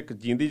ਕਰੈਕਟਰ ਇੱਕ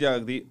ਜੀਂਦੀ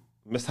ਜਾਗਦੀ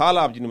ਮਿਸਾਲ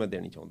ਆਪ ਜੀ ਨੂੰ ਮੈਂ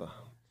ਦੇਣੀ ਚਾਹੁੰਦਾ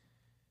ਹਾਂ।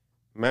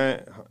 ਮੈਂ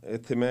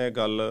ਇਹ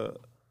ਗੱਲ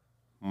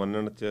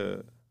ਮੰਨਣ 'ਚ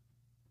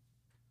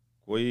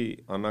ਕੋਈ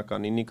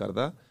ਆਨਾਕਾਨੀ ਨਹੀਂ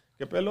ਕਰਦਾ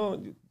ਕਿ ਪਹਿਲਾਂ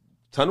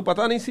ਸਾਨੂੰ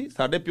ਪਤਾ ਨਹੀਂ ਸੀ।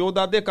 ਸਾਡੇ ਪਿਓ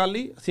ਦਾਦੇ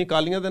ਅਕਾਲੀ, ਅਸੀਂ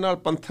ਅਕਾਲੀਆਂ ਦੇ ਨਾਲ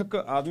ਪੰਥਕ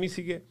ਆਦਮੀ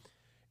ਸੀਗੇ।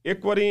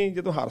 ਇੱਕ ਵਾਰੀ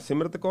ਜਦੋਂ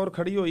ਹਰਸਿਮਰਤ ਕੌਰ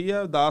ਖੜੀ ਹੋਈ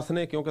ਆ, ਦਾਸ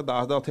ਨੇ, ਕਿਉਂਕਿ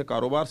ਦਾਸ ਦਾ ਉੱਥੇ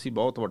ਕਾਰੋਬਾਰ ਸੀ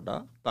ਬਹੁਤ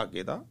ਵੱਡਾ,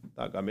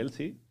 ਧਾਗਾ ਮਿਲ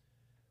ਸੀ,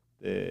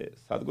 ਅਤੇ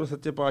ਸਤਿਗੁਰੂ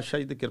ਸੱਚੇ ਪਾਤਸ਼ਾਹ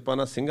ਜੀ ਦੀ ਕਿਰਪਾ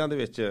ਨਾਲ ਸਿੰਘਾਂ ਦੇ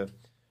ਵਿੱਚ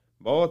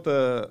ਬਹੁਤ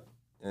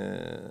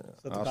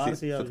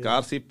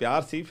ਸਤਿਕਾਰ ਸੀ,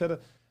 ਪਿਆਰ ਸੀ। ਫਿਰ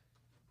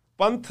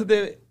ਪੰਥ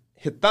ਦੇ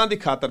ਹਿੱਤਾਂ ਦੀ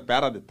ਖਾਤਰ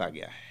ਪਹਿਰਾ ਦਿੱਤਾ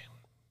ਗਿਆ ਹੈ।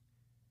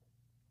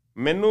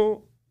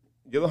 ਮੈਨੂੰ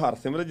ਜਦੋਂ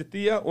ਹਰਸਿਮਰਤ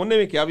ਜਿੱਤੀ ਆ, ਉਹਨੇ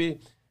ਵੀ ਕਿਹਾ ਵੀ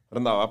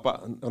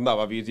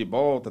ਰੰਧਾਵਾ ਵੀਰ ਜੀ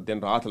ਬਹੁਤ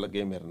ਦਿਨ ਰਾਤ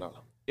ਲੱਗੇ ਮੇਰੇ ਨਾਲ।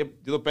 ਇਹ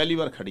ਜਦੋਂ ਪਹਿਲੀ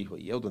ਵਾਰ ਖੜੀ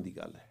ਹੋਈ ਹੈ ਉਦੋਂ ਦੀ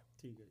ਗੱਲ ਹੈ।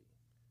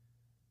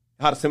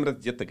 ਹਰਸਿਮਰਤ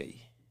ਜਿੱਤ ਗਈ।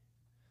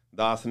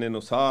 ਦਾਸ ਨੇ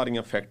ਇਹਨੂੰ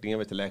ਸਾਰੀਆਂ ਫੈਕਟਰੀਆਂ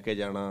ਵਿੱਚ ਲੈ ਕੇ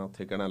ਜਾਣਾ,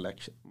 ਉੱਥੇ ਕਹਿਣਾ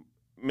ਇਲੈਕਸ਼ਨ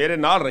ਮੇਰੇ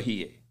ਨਾਲ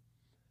ਰਹੀ ਏ।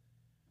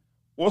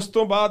 ਉਸ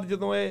ਤੋਂ ਬਾਅਦ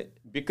ਜਦੋਂ ਇਹ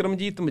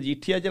ਬਿਕਰਮਜੀਤ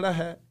ਮਜੀਠੀਆ ਜਿਹੜਾ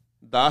ਹੈ,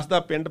 ਦਾਸ ਦਾ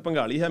ਪਿੰਡ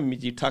ਭੰਗਾਲੀ ਹੈ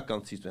ਮਜੀਠਾ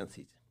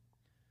ਕੰਸਟੀਚੁਐਂਸੀ 'ਚ,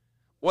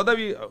 ਉਹਦਾ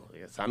ਵੀ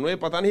ਸਾਨੂੰ ਇਹ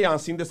ਪਤਾ ਨਹੀਂ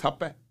ਆਂਸੀਨ ਦੇ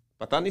ਸੱਪ ਹੈ,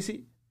 ਪਤਾ ਨਹੀਂ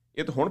ਸੀ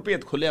ਇਹ ਤਾਂ ਹੁਣ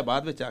ਭੇਤ ਖੁੱਲਿਆ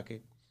ਬਾਅਦ ਵਿੱਚ ਆ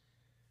ਕੇ।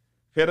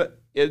 ਫਿਰ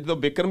ਇਹ ਜਦੋਂ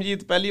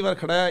ਬਿਕਰਮਜੀਤ ਪਹਿਲੀ ਵਾਰ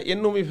ਖੜਾਇਆ,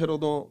 ਇਹਨੂੰ ਵੀ ਫਿਰ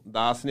ਉਦੋਂ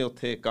ਦਾਸ ਨੇ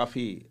ਉੱਥੇ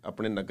ਕਾਫੀ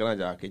ਆਪਣੇ ਨਗਰਾਂ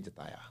ਜਾ ਕੇ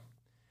ਜਿਤਾਇਆ।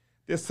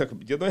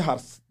 ਅਤੇ ਜਦੋਂ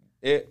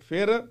ਇਹ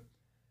ਫਿਰ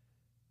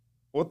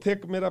ਉੱਥੇ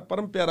ਇੱਕ ਮੇਰਾ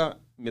ਪਰਮ ਪਿਆਰਾ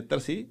ਮਿੱਤਰ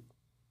ਸੀ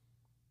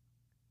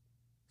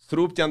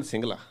ਸਰੂਪ ਚੰਦ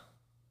ਸਿੰਗਲਾ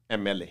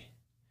MLA,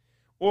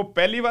 ਉਹ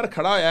ਪਹਿਲੀ ਵਾਰ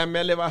ਖੜਾ ਹੋਇਆ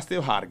MLA ਵਾਸਤੇ,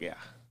 ਉਹ ਹਾਰ ਗਿਆ।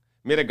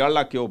 ਮੇਰੇ ਗਲ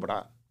ਲੱਗ ਕੇ, ਉਹ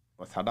ਬੜਾ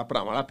ਸਾਡਾ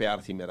ਭਰਾਵਾਂ ਵਾਲਾ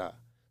ਪਿਆਰ ਸੀ ਮੇਰਾ,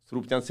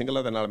 ਸਰੂਪ ਚੰਦ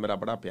ਸਿੰਗਲਾ ਦੇ ਨਾਲ ਮੇਰਾ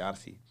ਬੜਾ ਪਿਆਰ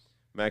ਸੀ।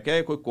 ਮੈਂ ਕਿਹਾ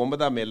ਇਹ ਕੋਈ ਕੁੰਭ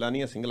ਦਾ ਮੇਲਾ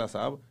ਨਹੀਂ ਹੈ ਸਿੰਗਲਾ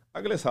ਸਾਹਿਬ,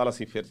 ਅਗਲੇ ਸਾਲ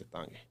ਅਸੀਂ ਫਿਰ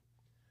ਜਿੱਤਾਂਗੇ।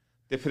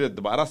 ਅਤੇ ਫਿਰ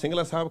ਦੁਬਾਰਾ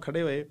ਸਿੰਗਲਾ ਸਾਹਿਬ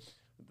ਖੜ੍ਹੇ ਹੋਏ।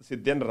 ਅਸੀਂ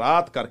ਦਿਨ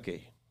ਰਾਤ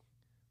ਕਰਕੇ,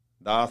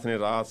 ਦਾਸ ਨੇ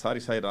ਰਾਤ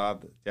ਸਾਰੀ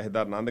ਰਾਤ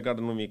ਜਥੇਦਾਰ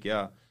ਆਨੰਦਗੜ੍ਹ ਨੂੰ ਵੀ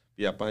ਕਿਹਾ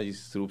ਵੀ ਆਪਾਂ ਜੀ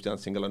ਸਰੂਪ ਚੰਦ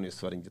ਸਿੰਗਲਾ ਨੂੰ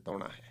ਇਸ ਵਾਰੀ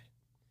ਜਿਤਾਉਣਾ ਹੈ।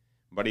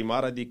 ਬੜੀ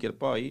ਮਹਾਰਾਜ ਦੀ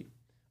ਕਿਰਪਾ ਹੋਈ।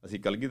 ਅਸੀਂ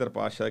ਕਲਗੀਧਰ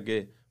ਪਾਤਸ਼ਾਹ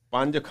ਅੱਗੇ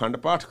 5 ਅਖੰਡ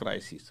ਪਾਠ ਕਰਾਏ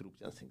ਸੀ ਸਰੂਪ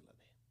ਚੰਦ ਸਿੰਗਲਾ ਨੇ।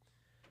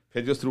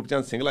 ਫਿਰ ਜੋ ਸਰੂਪ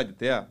ਚੰਦ ਸਿੰਗਲਾ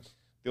ਜਿੱਤਿਆ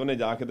ਅਤੇ ਉਹਨੇ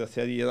ਜਾ ਕੇ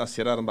ਦੱਸਿਆ ਜੀ ਇਹਦਾ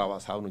ਸਿਰਾ ਰੰਧਾਵਾ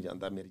ਸਾਹਿਬ ਨੂੰ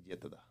ਜਾਂਦਾ ਮੇਰੀ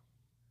ਜਿੱਤ ਦਾ।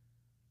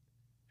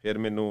 ਫਿਰ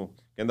ਮੈਨੂੰ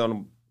ਕਹਿੰਦਾ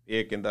ਉਹਨੂੰ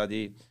ਇਹ ਕਹਿੰਦਾ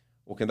ਜੀ,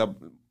 ਉਹ ਕਹਿੰਦਾ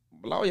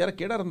ਬੁਲਾਓ ਯਾਰ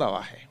ਕਿਹੜਾ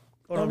ਰੰਧਾਵਾ ਹੈ।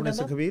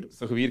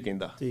 ਸੁਖਵੀਰ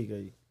ਕਹਿੰਦਾ ਠੀਕ ਹੈ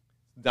ਜੀ,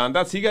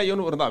 ਜਾਂਦਾ ਸੀਗਾ ਜੀ,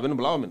 ਉਹਨੂੰ ਰੰਧਾਵੇ ਨੂੰ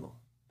ਬੁਲਾਓ ਮੈਨੂੰ।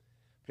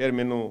 ਫਿਰ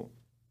ਮੈਨੂੰ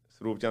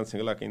ਸਰੂਪ ਚੰਦ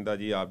ਸਿੰਗਲਾ ਕਹਿੰਦਾ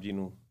ਜੀ ਆਪ ਜੀ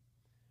ਨੂੰ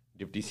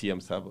ਡਿਪਟੀ CM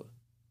ਸਾਹਿਬ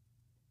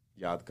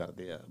ਯਾਦ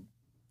ਕਰਦੇ ਆ,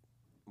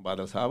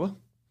 ਬਾਦਲ ਸਾਹਿਬ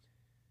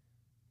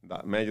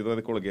ਦਾ। ਮੈਂ ਜਦੋਂ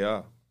ਇਹਦੇ ਕੋਲ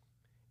ਗਿਆ,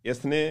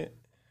 ਇਸ ਨੇ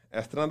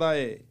ਇਸ ਤਰ੍ਹਾਂ ਦਾ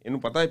ਇਹਨੂੰ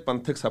ਪਤਾ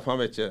ਪੰਥਕ ਸਫਾ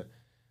ਵਿੱਚ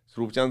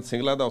ਸਰੂਪ ਚੰਦ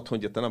ਸਿੰਗਲਾ ਦਾ ਉੱਥੋਂ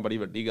ਜਿੱਤਣਾ ਬੜੀ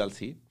ਵੱਡੀ ਗੱਲ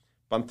ਸੀ।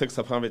 ਪੰਥਕ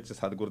ਸਫਾ ਵਿੱਚ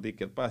ਸਤਿਗੁਰ ਦੀ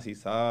ਕਿਰਪਾ ਸੀ।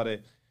 ਸਾਰੇ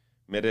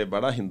ਮੇਰੇ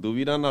ਬੜਾ ਹਿੰਦੂ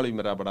ਵੀਰਾਂ ਨਾਲ ਵੀ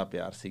ਮੇਰਾ ਬੜਾ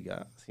ਪਿਆਰ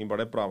ਸੀਗਾ, ਅਸੀਂ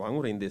ਬੜੇ ਭਰਾਵਾਂ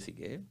ਵਾਂਗੂ ਰਹਿੰਦੇ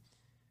ਸੀਗੇ।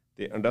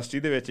 ਅਤੇ ਇੰਡਸਟਰੀ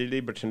ਦੇ ਵਿੱਚ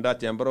ਜਿਹੜੀ Bathinda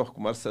chamber of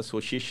commerce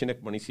association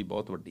ਇੱਕ ਬਣੀ ਸੀ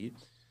ਬਹੁਤ ਵੱਡੀ,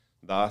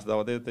 ਦਾਸ ਦਾ,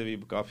 ਉਹਦੇ 'ਤੇ ਵੀ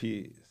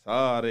ਕਾਫੀ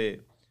ਸਾਰੇ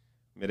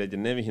ਮੇਰੇ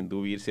ਜਿੰਨੇ ਵੀ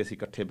ਹਿੰਦੂ ਵੀਰ ਸੀ ਅਸੀਂ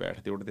ਇਕੱਠੇ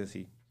ਬੈਠਦੇ ਉੱਠਦੇ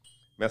ਸੀ।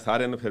 ਮੈਂ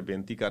ਸਾਰਿਆਂ ਨੂੰ ਫਿਰ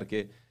ਬੇਨਤੀ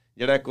ਕਰਕੇ,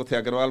 ਜਿਹੜਾ ਇੱਕ ਉੱਥੇ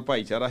ਅਗਰਵਾਲ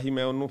ਭਾਈਚਾਰਾ ਸੀ,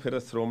 ਮੈਂ ਉਹਨੂੰ ਫਿਰ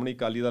ਸ਼੍ਰੋਮਣੀ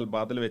ਅਕਾਲੀ ਦਲ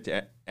ਬਾਦਲ ਵਿੱਚ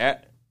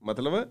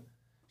ਮਤਲਬ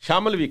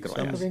ਸ਼ਾਮਲ ਵੀ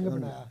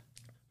ਕਰਵਾਇਆ।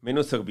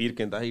 ਮੈਨੂੰ ਸੁਖਬੀਰ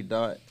ਕਹਿੰਦਾ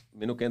ਏਡਾ,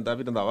 ਮੈਨੂੰ ਕਹਿੰਦਾ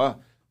ਵੀ ਰੰਧਾਵਾ,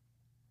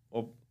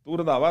 ਉਹ ਤੂੰ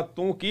ਰੰਧਾਵਾ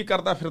ਤੂੰ ਕੀ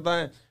ਕਰਦਾ ਫਿਰਦਾ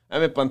ਹੈ,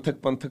 ਐਵੇਂ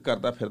ਪੰਥਕ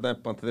ਕਰਦਾ ਫਿਰਦਾ,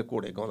 ਪੰਥ ਦੇ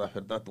ਘੋੜੇ ਗਾਉਂਦਾ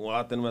ਫਿਰਦਾ ਤੂੰ।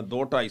 ਆ ਤੈਨੂੰ ਮੈਂ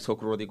 200-250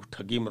 ਕਰੋੜ ਦੀ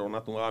ਠੱਗੀ ਮਰਾਉਣਾ,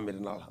 ਤੂੰ ਆ ਮੇਰੇ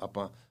ਨਾਲ,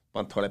 ਆਪਾਂ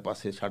ਪੰਥ ਵਾਲੇ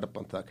ਪਾਸੇ ਛੱਡ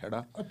ਪੰਥ ਦਾ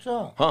ਖਹਿੜਾ।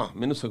 ਅੱਛਾ ਹਾਂ,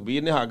 ਮੈਨੂੰ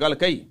ਸੁਖਬੀਰ ਨੇ ਆਹ ਗੱਲ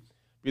ਕਹੀ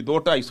ਵੀ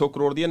 200-250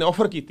 ਕਰੋੜ ਦੀ ਇਹਨੇ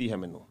ਆਫਰ ਕੀਤੀ ਹੈ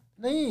ਮੈਨੂੰ।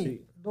 ਨਹੀਂ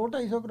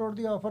 200-250 ਕਰੋੜ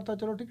ਦੀ ਆਫਰ ਤਾਂ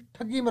ਚਲੋ ਠੀਕ,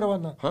 ਠੱਗੀ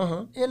ਮਰਵਾਉਣਾ,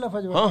 ਹਾਂ ਇਹ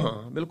ਲਫ਼ਜ਼,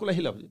 ਹਾਂ ਬਿਲਕੁਲ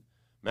ਇਹੀ ਲਫ਼ਜ਼।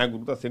 ਮੈਂ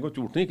ਗੁਰੂ ਦਾ ਸਿੰਘ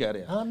ਝੂਠ ਨਹੀਂ ਕਹਿ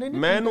ਰਿਹਾ।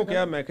 ਮੈਂ ਇਹਨੂੰ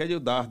ਕਿਹਾ, ਮੈਂ ਕਿਹਾ ਜੀ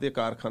ਦਾਸ ਦੇ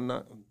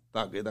ਕਾਰਖਾਨਾ,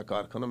 ਧਾਗੇ ਦਾ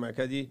ਕਾਰਖਾਨਾ, ਮੈਂ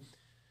ਕਿਹਾ ਜੀ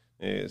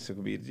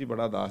ਸੁਖਬੀਰ ਜੀ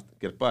ਬੜਾ ਦਾਸ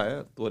ਕਿਰਪਾ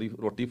ਹੈ, ਤੋਰੀ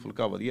ਰੋਟੀ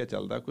ਫੁਲਕਾ ਵਧੀਆ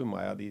ਚੱਲਦਾ, ਕੋਈ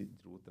ਮਾਇਆ ਦੀ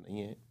ਜ਼ਰੂਰਤ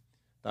ਨਹੀਂ ਹੈ,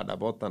 ਤੁਹਾਡਾ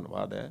ਬਹੁਤ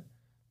ਧੰਨਵਾਦ ਹੈ।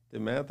 ਅਤੇ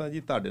ਮੈਂ ਤਾਂ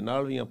ਜੀ ਤੁਹਾਡੇ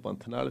ਨਾਲ ਵੀ ਹਾਂ,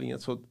 ਪੰਥ ਨਾਲ ਵੀ ਹਾਂ।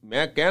 ਸੋ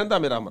ਮੈਂ ਕਹਿਣ ਦਾ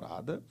ਮੇਰਾ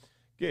ਮੁਰਾਦ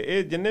ਕਿ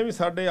ਇਹ ਜਿੰਨੇ ਵੀ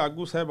ਸਾਡੇ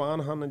ਆਗੂ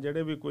ਸਾਹਿਬਾਨ ਹਨ,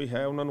 ਜਿਹੜੇ ਵੀ ਕੋਈ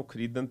ਹੈ, ਉਹਨਾਂ ਨੂੰ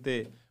ਖਰੀਦਣ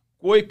 'ਤੇ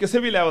ਕੋਈ ਕਿਸੇ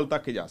ਵੀ ਲੈਵਲ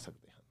ਤੱਕ ਜਾ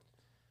ਸਕਦੇ ਹਨ।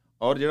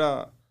 ਔਰ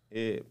ਜਿਹੜਾ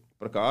ਇਹ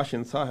ਪ੍ਰਕਾਸ਼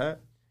ਹਿੰਸਾ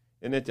ਹੈ,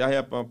 ਇਹਨੇ ਚਾਹੇ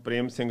ਆਪਾਂ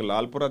ਪ੍ਰੇਮ ਸਿੰਘ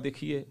ਲਾਲਪੁਰਾ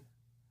ਦੇਖੀਏ,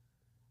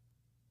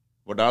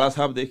 ਵਡਾਲਾ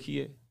ਸਾਹਿਬ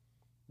ਦੇਖੀਏ,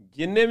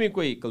 ਜਿੰਨੇ ਵੀ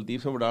ਕੋਈ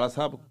ਕੁਲਦੀਪ ਸਿੰਘ ਵਡਾਲਾ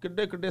ਸਾਹਿਬ,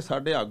 ਕਿੱਡੇ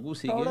ਸਾਡੇ ਆਗੂ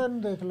ਸੀਗੇ,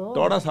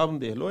 ਟੌੜਾ ਸਾਹਿਬ ਨੂੰ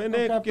ਦੇਖ ਲਓ,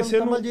 ਇਹਨੇ ਕਿਸੇ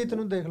ਨੂੰ, ਕਮਲਜੀਤ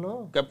ਨੂੰ ਦੇਖ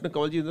ਲਓ, ਕੈਪਟਨ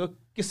ਕਮਲਜੀਤ ਨੂੰ,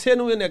 ਕਿਸੇ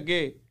ਨੂੰ ਇਹਨੇ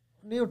ਅੱਗੇ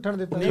ਨਹੀਂ ਉੱਠਣ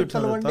ਦਿੱਤਾ।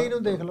 ਤਲਵੰਡੀ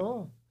ਨੂੰ ਦੇਖ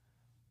ਲਓ,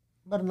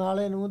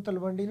 ਬਰਨਾਲੇ ਨੂੰ,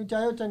 ਤਲਵੰਡੀ ਨੂੰ,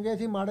 ਚਾਹੇ ਉਹ ਚੰਗੇ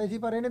ਸੀ ਮਾੜੇ ਸੀ,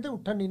 ਪਰ ਇਹਨੇ ਤੇ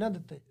ਉੱਠਣ ਨਹੀਂ ਨਾ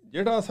ਦਿੱਤੇ।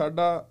 ਜਿਹੜਾ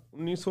ਸਾਡਾ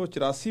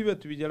 1984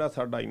 ਵਿੱਚ ਵੀ ਜਿਹੜਾ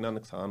ਸਾਡਾ ਇੰਨਾ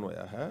ਨੁਕਸਾਨ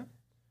ਹੋਇਆ ਹੈ,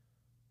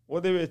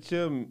 ਉਹਦੇ ਵਿੱਚ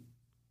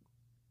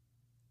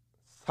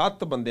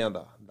 7 ਬੰਦਿਆਂ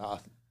ਦਾ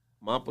ਦਾਸ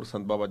ਮਹਾਂਪੁਰਖ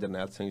ਸੰਤ ਬਾਬਾ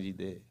ਜਰਨੈਲ ਸਿੰਘ ਜੀ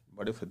ਦੇ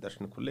ਬੜੇ ਫਿਰ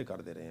ਦਰਸ਼ਨ ਖੁੱਲ੍ਹੇ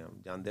ਕਰਦੇ ਰਹੇ ਹਾਂ,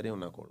 ਜਾਂਦੇ ਰਹੇ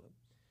ਉਹਨਾਂ ਕੋਲ।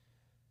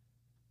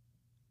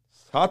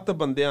 7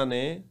 ਬੰਦਿਆਂ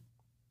ਨੇ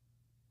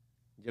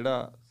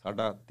ਜਿਹੜਾ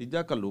ਸਾਡਾ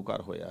ਤੀਜਾ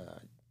ਘੱਲੂਘਾਰ ਹੋਇਆ,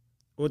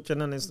 ਉਹ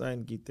ਚੰਨਾਂ ਨੇ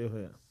ਸਾਈਨ ਕੀਤੇ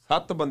ਹੋਇਆ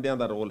 7 ਬੰਦਿਆਂ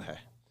ਦਾ ਰੋਲ ਹੈ।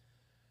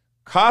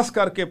 ਖਾਸ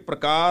ਕਰਕੇ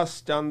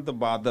ਪ੍ਰਕਾਸ਼ ਚੰਦ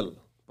ਬਾਦਲ,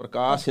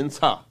 ਪ੍ਰਕਾਸ਼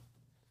ਹਿੰਸਾ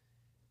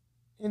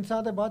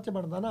ਤੇ ਬਾਅਦ ਚ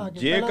ਬਣਦਾ ਨਾ।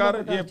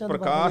 ਜੇਕਰ ਇਹ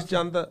ਪ੍ਰਕਾਸ਼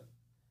ਚੰਦ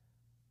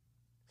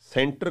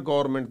ਸੈਂਟਰ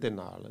ਗੌਰਮੈਂਟ ਦੇ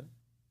ਨਾਲ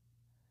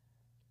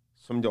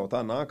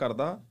ਸਮਝੌਤਾ ਨਾ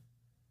ਕਰਦਾ,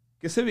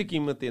 ਕਿਸੇ ਵੀ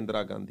ਕੀਮਤ 'ਤੇ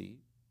ਇੰਦਰਾ ਗਾਂਧੀ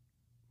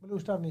ਬਲੂ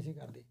ਸਟਾਰ ਨਹੀਂ ਸੀ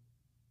ਕਰਦੀ,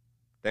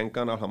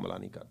 ਟੈਂਕਾਂ ਨਾਲ ਹਮਲਾ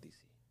ਨਹੀਂ ਕਰਦੀ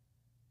ਸੀ।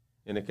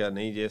 ਇਹਨੇ ਕਿਹਾ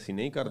ਨਹੀਂ, ਜੇ ਅਸੀਂ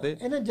ਨਹੀਂ ਕਰਦੇ,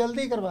 ਇਹਨੇ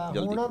ਜਲਦੀ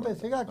ਕਰਵਾਇਆ ਹੋਣਾ ਤੇ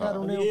ਸੀਗਾ। ਖੈਰ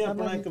ਉਹਨੇ ਇਹ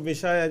ਆਪਣਾ ਇੱਕ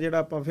ਵਿਸ਼ਾ ਹੈ ਜਿਹੜਾ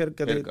ਆਪਾਂ ਫਿਰ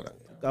ਕਦੇ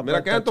ਕਰਾਂਗੇ। ਮੇਰਾ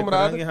ਕਹਿਣ ਤੋਂ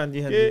ਮੁਰਾਦ ਵੀ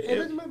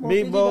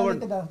ਬਹੁਤ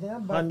ਦੱਸਦੇ ਆ,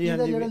 ਬਾਕੀ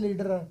ਦੇ ਜਿਹੜੇ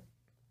ਲੀਡਰ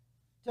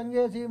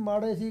ਚੰਗੇ ਸੀ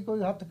ਮਾੜੇ ਸੀ,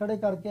 ਕੋਈ ਹੱਥ ਖੜੇ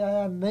ਕਰਕੇ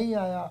ਆਇਆ ਨਹੀਂ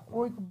ਆਇਆ,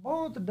 ਉਹ ਇੱਕ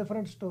ਬਹੁਤ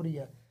ਡਿਫਰੈਂਟ ਸਟੋਰੀ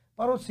ਹੈ।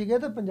 ਪਰ ਉਹ ਸੀਗੇ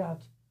ਤੇ ਪੰਜਾਬ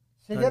 'ਚ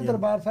ਸੀਗੇ,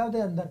 ਦਰਬਾਰ ਸਾਹਿਬ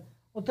ਦੇ ਅੰਦਰ,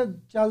 ਉੱਥੇ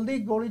ਚੱਲਦੀ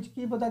ਗੋਲੀ 'ਚ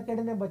ਕੀ ਪਤਾ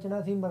ਕਿਹੜੇ ਨੇ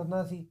ਬਚਣਾ ਸੀ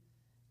ਮਰਨਾ ਸੀ,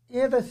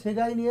 ਇਹ ਤਾਂ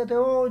ਸੀਗਾ ਹੀ ਨਹੀਂ। ਇਹ ਤੇ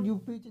ਉਹ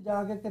ਯੂਪੀ 'ਚ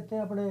ਜਾ ਕੇ ਕਿੱਥੇ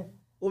ਆਪਣੇ,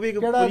 ਉਹ ਵੀ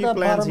ਪੂਰੀ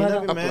ਪਲਾਨ ਸੀ ਨਾ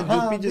ਵੀ ਮੈਂ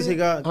ਯੂਪੀ 'ਚ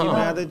ਸੀਗਾ ਕਿ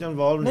ਮੈਂ ਤੇ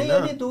ਇਨਵੋਲਵ ਨਹੀਂ ਨਾ,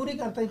 ਨਹੀਂ ਦੂਰ ਹੀ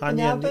ਕਰਤਾ,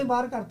 ਪੰਜਾਬ ਤੋਂ ਹੀ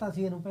ਬਾਹਰ ਕਰਤਾ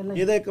ਸੀ ਇਹਨੂੰ ਪਹਿਲਾਂ।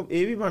 ਇਹਦਾ ਇੱਕ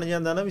ਇਹ ਵੀ ਬਣ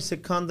ਜਾਂਦਾ ਨਾ ਵੀ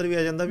ਸਿੱਖਾਂ ਅੰਦਰ ਵੀ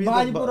ਆ ਜਾਂਦਾ ਵੀ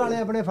ਬਾਜਪੁਰ ਵਾਲੇ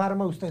ਆਪਣੇ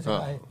ਫਾਰਮ ਹਾਊਸ ਤੇ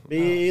ਸੀਗਾ ਵੀ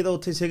ਇਹ ਤਾਂ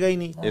ਉੱਥੇ ਸੀਗਾ ਹੀ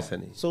ਨਹੀਂ।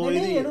 ਸੋ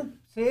ਇਹਨੂੰ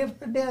ਸੇਫ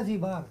ਕੱਢਿਆ ਸੀ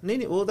ਬਾਹਰ।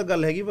 ਨਹੀਂ ਉਹ ਤਾਂ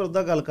ਗੱਲ ਹੈਗੀ, ਪਰ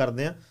ਉਹਦਾ ਗੱਲ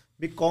ਕਰਦੇ ਆ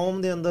ਵੀ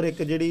ਕੌਮ ਦੇ ਅੰਦਰ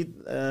ਇੱਕ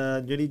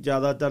ਜਿਹੜੀ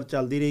ਜ਼ਿਆਦਾਤਰ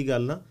ਚੱਲਦੀ ਰਹੀ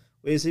ਗੱਲ ਨਾ,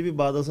 ਇਹ ਸੀ ਵੀ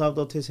ਬਾਦਲ ਸਾਹਿਬ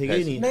ਤਾਂ ਉੱਥੇ ਸੀਗੇ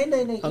ਹੀ ਨਹੀਂ,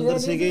 ਅੰਦਰ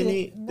ਸੀਗੇ ਹੀ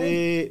ਨਹੀਂ,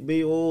 ਤੇ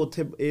ਵੀ ਉਹ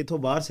ਉੱਥੇ ਇਥੋਂ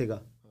ਬਾਹਰ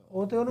ਸੀਗਾ।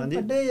 ਉਹ ਤੇ ਉਹਨੂੰ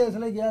ਕੱਢੇ ਇਸ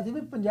ਲਈ ਗਿਆ ਸੀ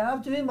ਵੀ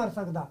ਪੰਜਾਬ 'ਚ ਵੀ ਮਰ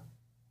ਸਕਦਾ,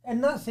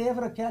 ਇੰਨਾ ਸੇਫ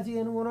ਰੱਖਿਆ ਸੀ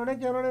ਇਹਨੂੰ ਉਹਨਾਂ ਨੇ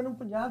ਕਿ ਉਹਨਾਂ ਨੇ ਇਹਨੂੰ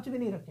ਪੰਜਾਬ 'ਚ ਵੀ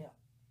ਨਹੀਂ ਰੱਖਿਆ।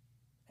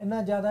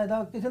 ਇੰਨਾ ਜ਼ਿਆਦਾ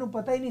ਇਹਦਾ ਕਿਸੇ ਨੂੰ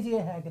ਪਤਾ ਹੀ ਨਹੀਂ ਸੀ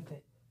ਇਹ ਹੈ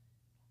ਕਿੱਥੇ।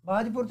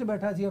 ਬਾਜਪੁਰ 'ਚ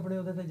ਬੈਠਾ ਸੀ ਆਪਣੇ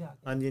ਉਹਦੇ ਤੇ ਜਾ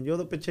ਕੇ। ਹਾਂਜੀ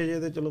ਉਹਦੇ ਪਿੱਛੇ ਜੇ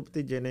ਤੇ ਚਲੋ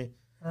ਭਤੀਜੇ ਨੇ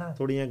ਹਾਂ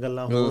ਥੋੜੀਆਂ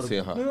ਗੱਲਾਂ ਉਹ ਹੋਰ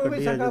ਦੱਸਿਆ, ਹਾਂ। ਉਹ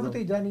ਵੀ ਸਕਾ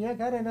ਭਤੀਜਾ ਨਹੀਂ ਹੈ,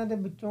 ਖੈਰ ਇਹਨਾਂ ਦੇ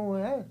ਵਿੱਚੋਂ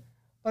ਹੈ,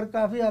 ਪਰ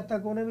ਕਾਫੀ ਹੱਦ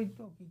ਤੱਕ ਉਹਨੇ ਵੀ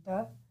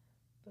ਕੀਤਾ।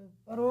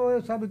 ਪਰ ਉਹ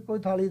ਸਭ ਇੱਕੋ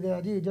ਹੀ ਥਾਲੀ ਦੇ ਆ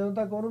ਜੀ, ਜਦੋਂ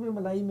ਤੱਕ ਉਹਨੂੰ ਵੀ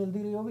ਮਲਾਈ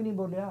ਮਿਲਦੀ ਰਹੀ ਉਹ ਵੀ ਨਹੀਂ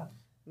ਬੋਲਿਆ।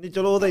 ਨਹੀਂ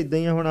ਚਲੋ ਉਹ ਤਾਂ ਇਦਾਂ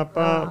ਹੀ ਆ। ਹੁਣ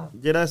ਆਪਾਂ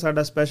ਜਿਹੜਾ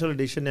ਸਾਡਾ ਸਪੈਸ਼ਲ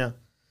ਐਡੀਸ਼ਨ ਆ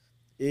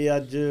ਇਹ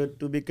ਅੱਜ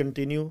ਟੂ ਬੀ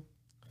ਕੰਟੀਨਿਊ,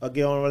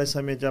 ਅੱਗੇ ਆਉਣ ਵਾਲੇ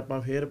ਸਮੇਂ 'ਚ ਆਪਾਂ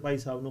ਫੇਰ ਭਾਈ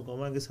ਸਾਹਿਬ ਨੂੰ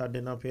ਕਹਾਂਗੇ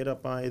ਸਾਡੇ ਨਾਲ ਫੇਰ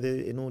ਆਪਾਂ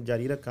ਇਹਨੂੰ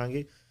ਜਾਰੀ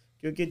ਰੱਖਾਂਗੇ,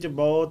 ਕਿਉਂਕਿ ਇਹ 'ਚ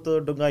ਬਹੁਤ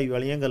ਡੂੰਘਾਈ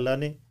ਵਾਲੀਆਂ ਗੱਲਾਂ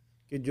ਨੇ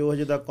ਕਿ ਜੋ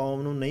ਹਜੇ ਤੱਕ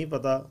ਕੌਮ ਨੂੰ ਨਹੀਂ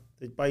ਪਤਾ।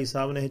 ਅਤੇ ਭਾਈ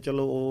ਸਾਹਿਬ ਨੇ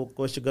ਚਲੋ ਉਹ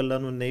ਕੁਛ ਗੱਲਾਂ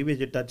ਨੂੰ ਨਹੀਂ ਵੀ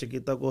ਹਜੇ ਟੱਚ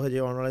ਕੀਤਾ, ਕੁਛ ਹਜੇ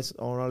ਆਉਣ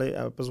ਵਾਲੇ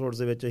ਐਪੀਸੋਡਸ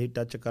ਦੇ ਵਿੱਚ ਅਸੀਂ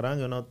ਟੱਚ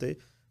ਕਰਾਂਗੇ, ਉਹਨਾਂ ਉੱਤੇ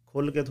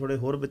ਖੁੱਲ੍ਹ ਕੇ ਥੋੜ੍ਹੇ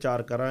ਹੋਰ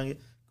ਵਿਚਾਰ ਕਰਾਂਗੇ।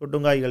 ਕੋਈ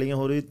ਡੂੰਘਾਈ ਵਾਲੀਆਂ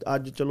ਹੋਰ ਵੀ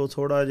ਅੱਜ ਚਲੋ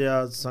ਥੋੜ੍ਹਾ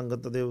ਜਿਹਾ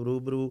ਸੰਗਤ ਦੇ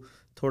ਰੂਬਰੂ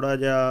ਥੋੜ੍ਹਾ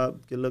ਜਿਹਾ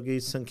ਮਤਲਬ ਕਿ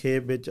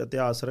ਸੰਖੇਪ ਵਿੱਚ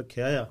ਇਤਿਹਾਸ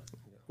ਰੱਖਿਆ ਆ,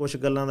 ਕੁਛ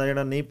ਗੱਲਾਂ ਦਾ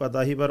ਜਿਹੜਾ ਨਹੀਂ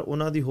ਪਤਾ ਸੀ, ਪਰ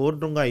ਉਹਨਾਂ ਦੀ ਹੋਰ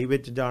ਡੂੰਘਾਈ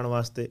ਵਿੱਚ ਜਾਣ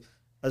ਵਾਸਤੇ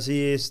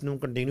ਅਸੀਂ ਇਸ ਨੂੰ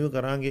ਕੰਟੀਨਿਊ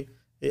ਕਰਾਂਗੇ।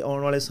 ਇਹ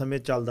ਆਉਣ ਵਾਲੇ ਸਮੇਂ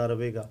ਚੱਲਦਾ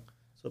ਰਹੇਗਾ।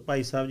 ਸੋ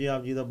ਭਾਈ ਸਾਹਿਬ ਜੀ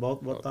ਆਪ ਜੀ ਦਾ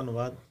ਬਹੁਤ ਬਹੁਤ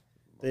ਧੰਨਵਾਦ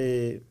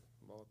ਤੇ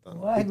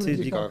ਵਾਹਿਗੁਰੂ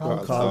ਜੀ ਕਾ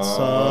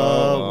ਖਾਲਸਾ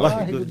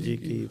ਵਾਹਿਗੁਰੂ ਜੀ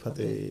ਕੀ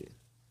ਫਤਿਹ।